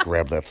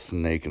 Grab that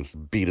snake and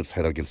beat its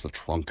head against the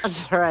trunk.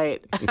 That's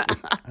right. I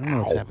don't know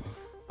what's happening.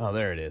 Oh,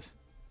 there it is.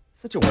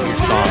 Such a weird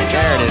song.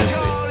 There it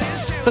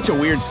is. Such a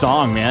weird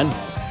song, man.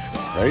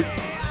 Right?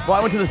 Well, I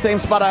went to the same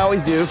spot I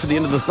always do for the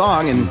end of the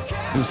song, and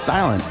it was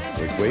silent.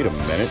 Like, wait a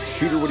minute.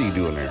 Shooter, what are you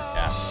doing there?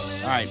 Yeah.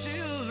 All right.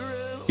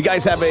 You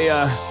guys have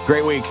a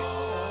great week.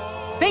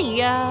 See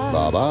ya.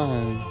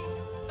 Bye-bye.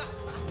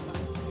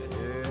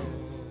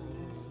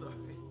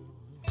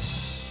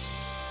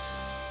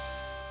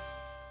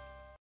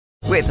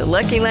 With the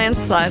Lucky Land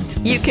Slots,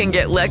 you can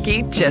get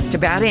lucky just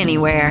about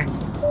anywhere.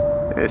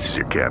 This is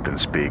your captain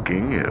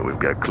speaking. We've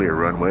got clear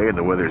runway and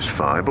the weather's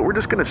fine, but we're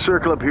just going to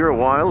circle up here a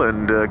while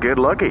and get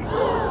lucky.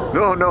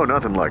 No,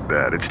 nothing like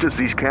that. It's just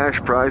these cash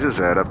prizes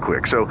add up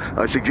quick. So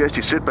I suggest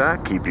you sit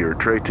back, keep your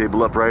tray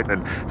table upright,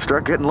 and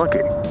start getting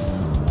lucky.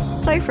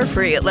 Play for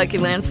free at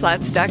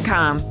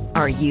LuckyLandSlots.com.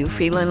 Are you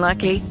feeling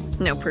lucky?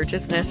 No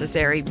purchase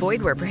necessary.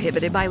 Void where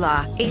prohibited by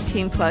law.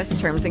 18+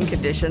 terms and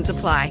conditions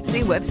apply.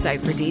 See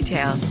website for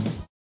details.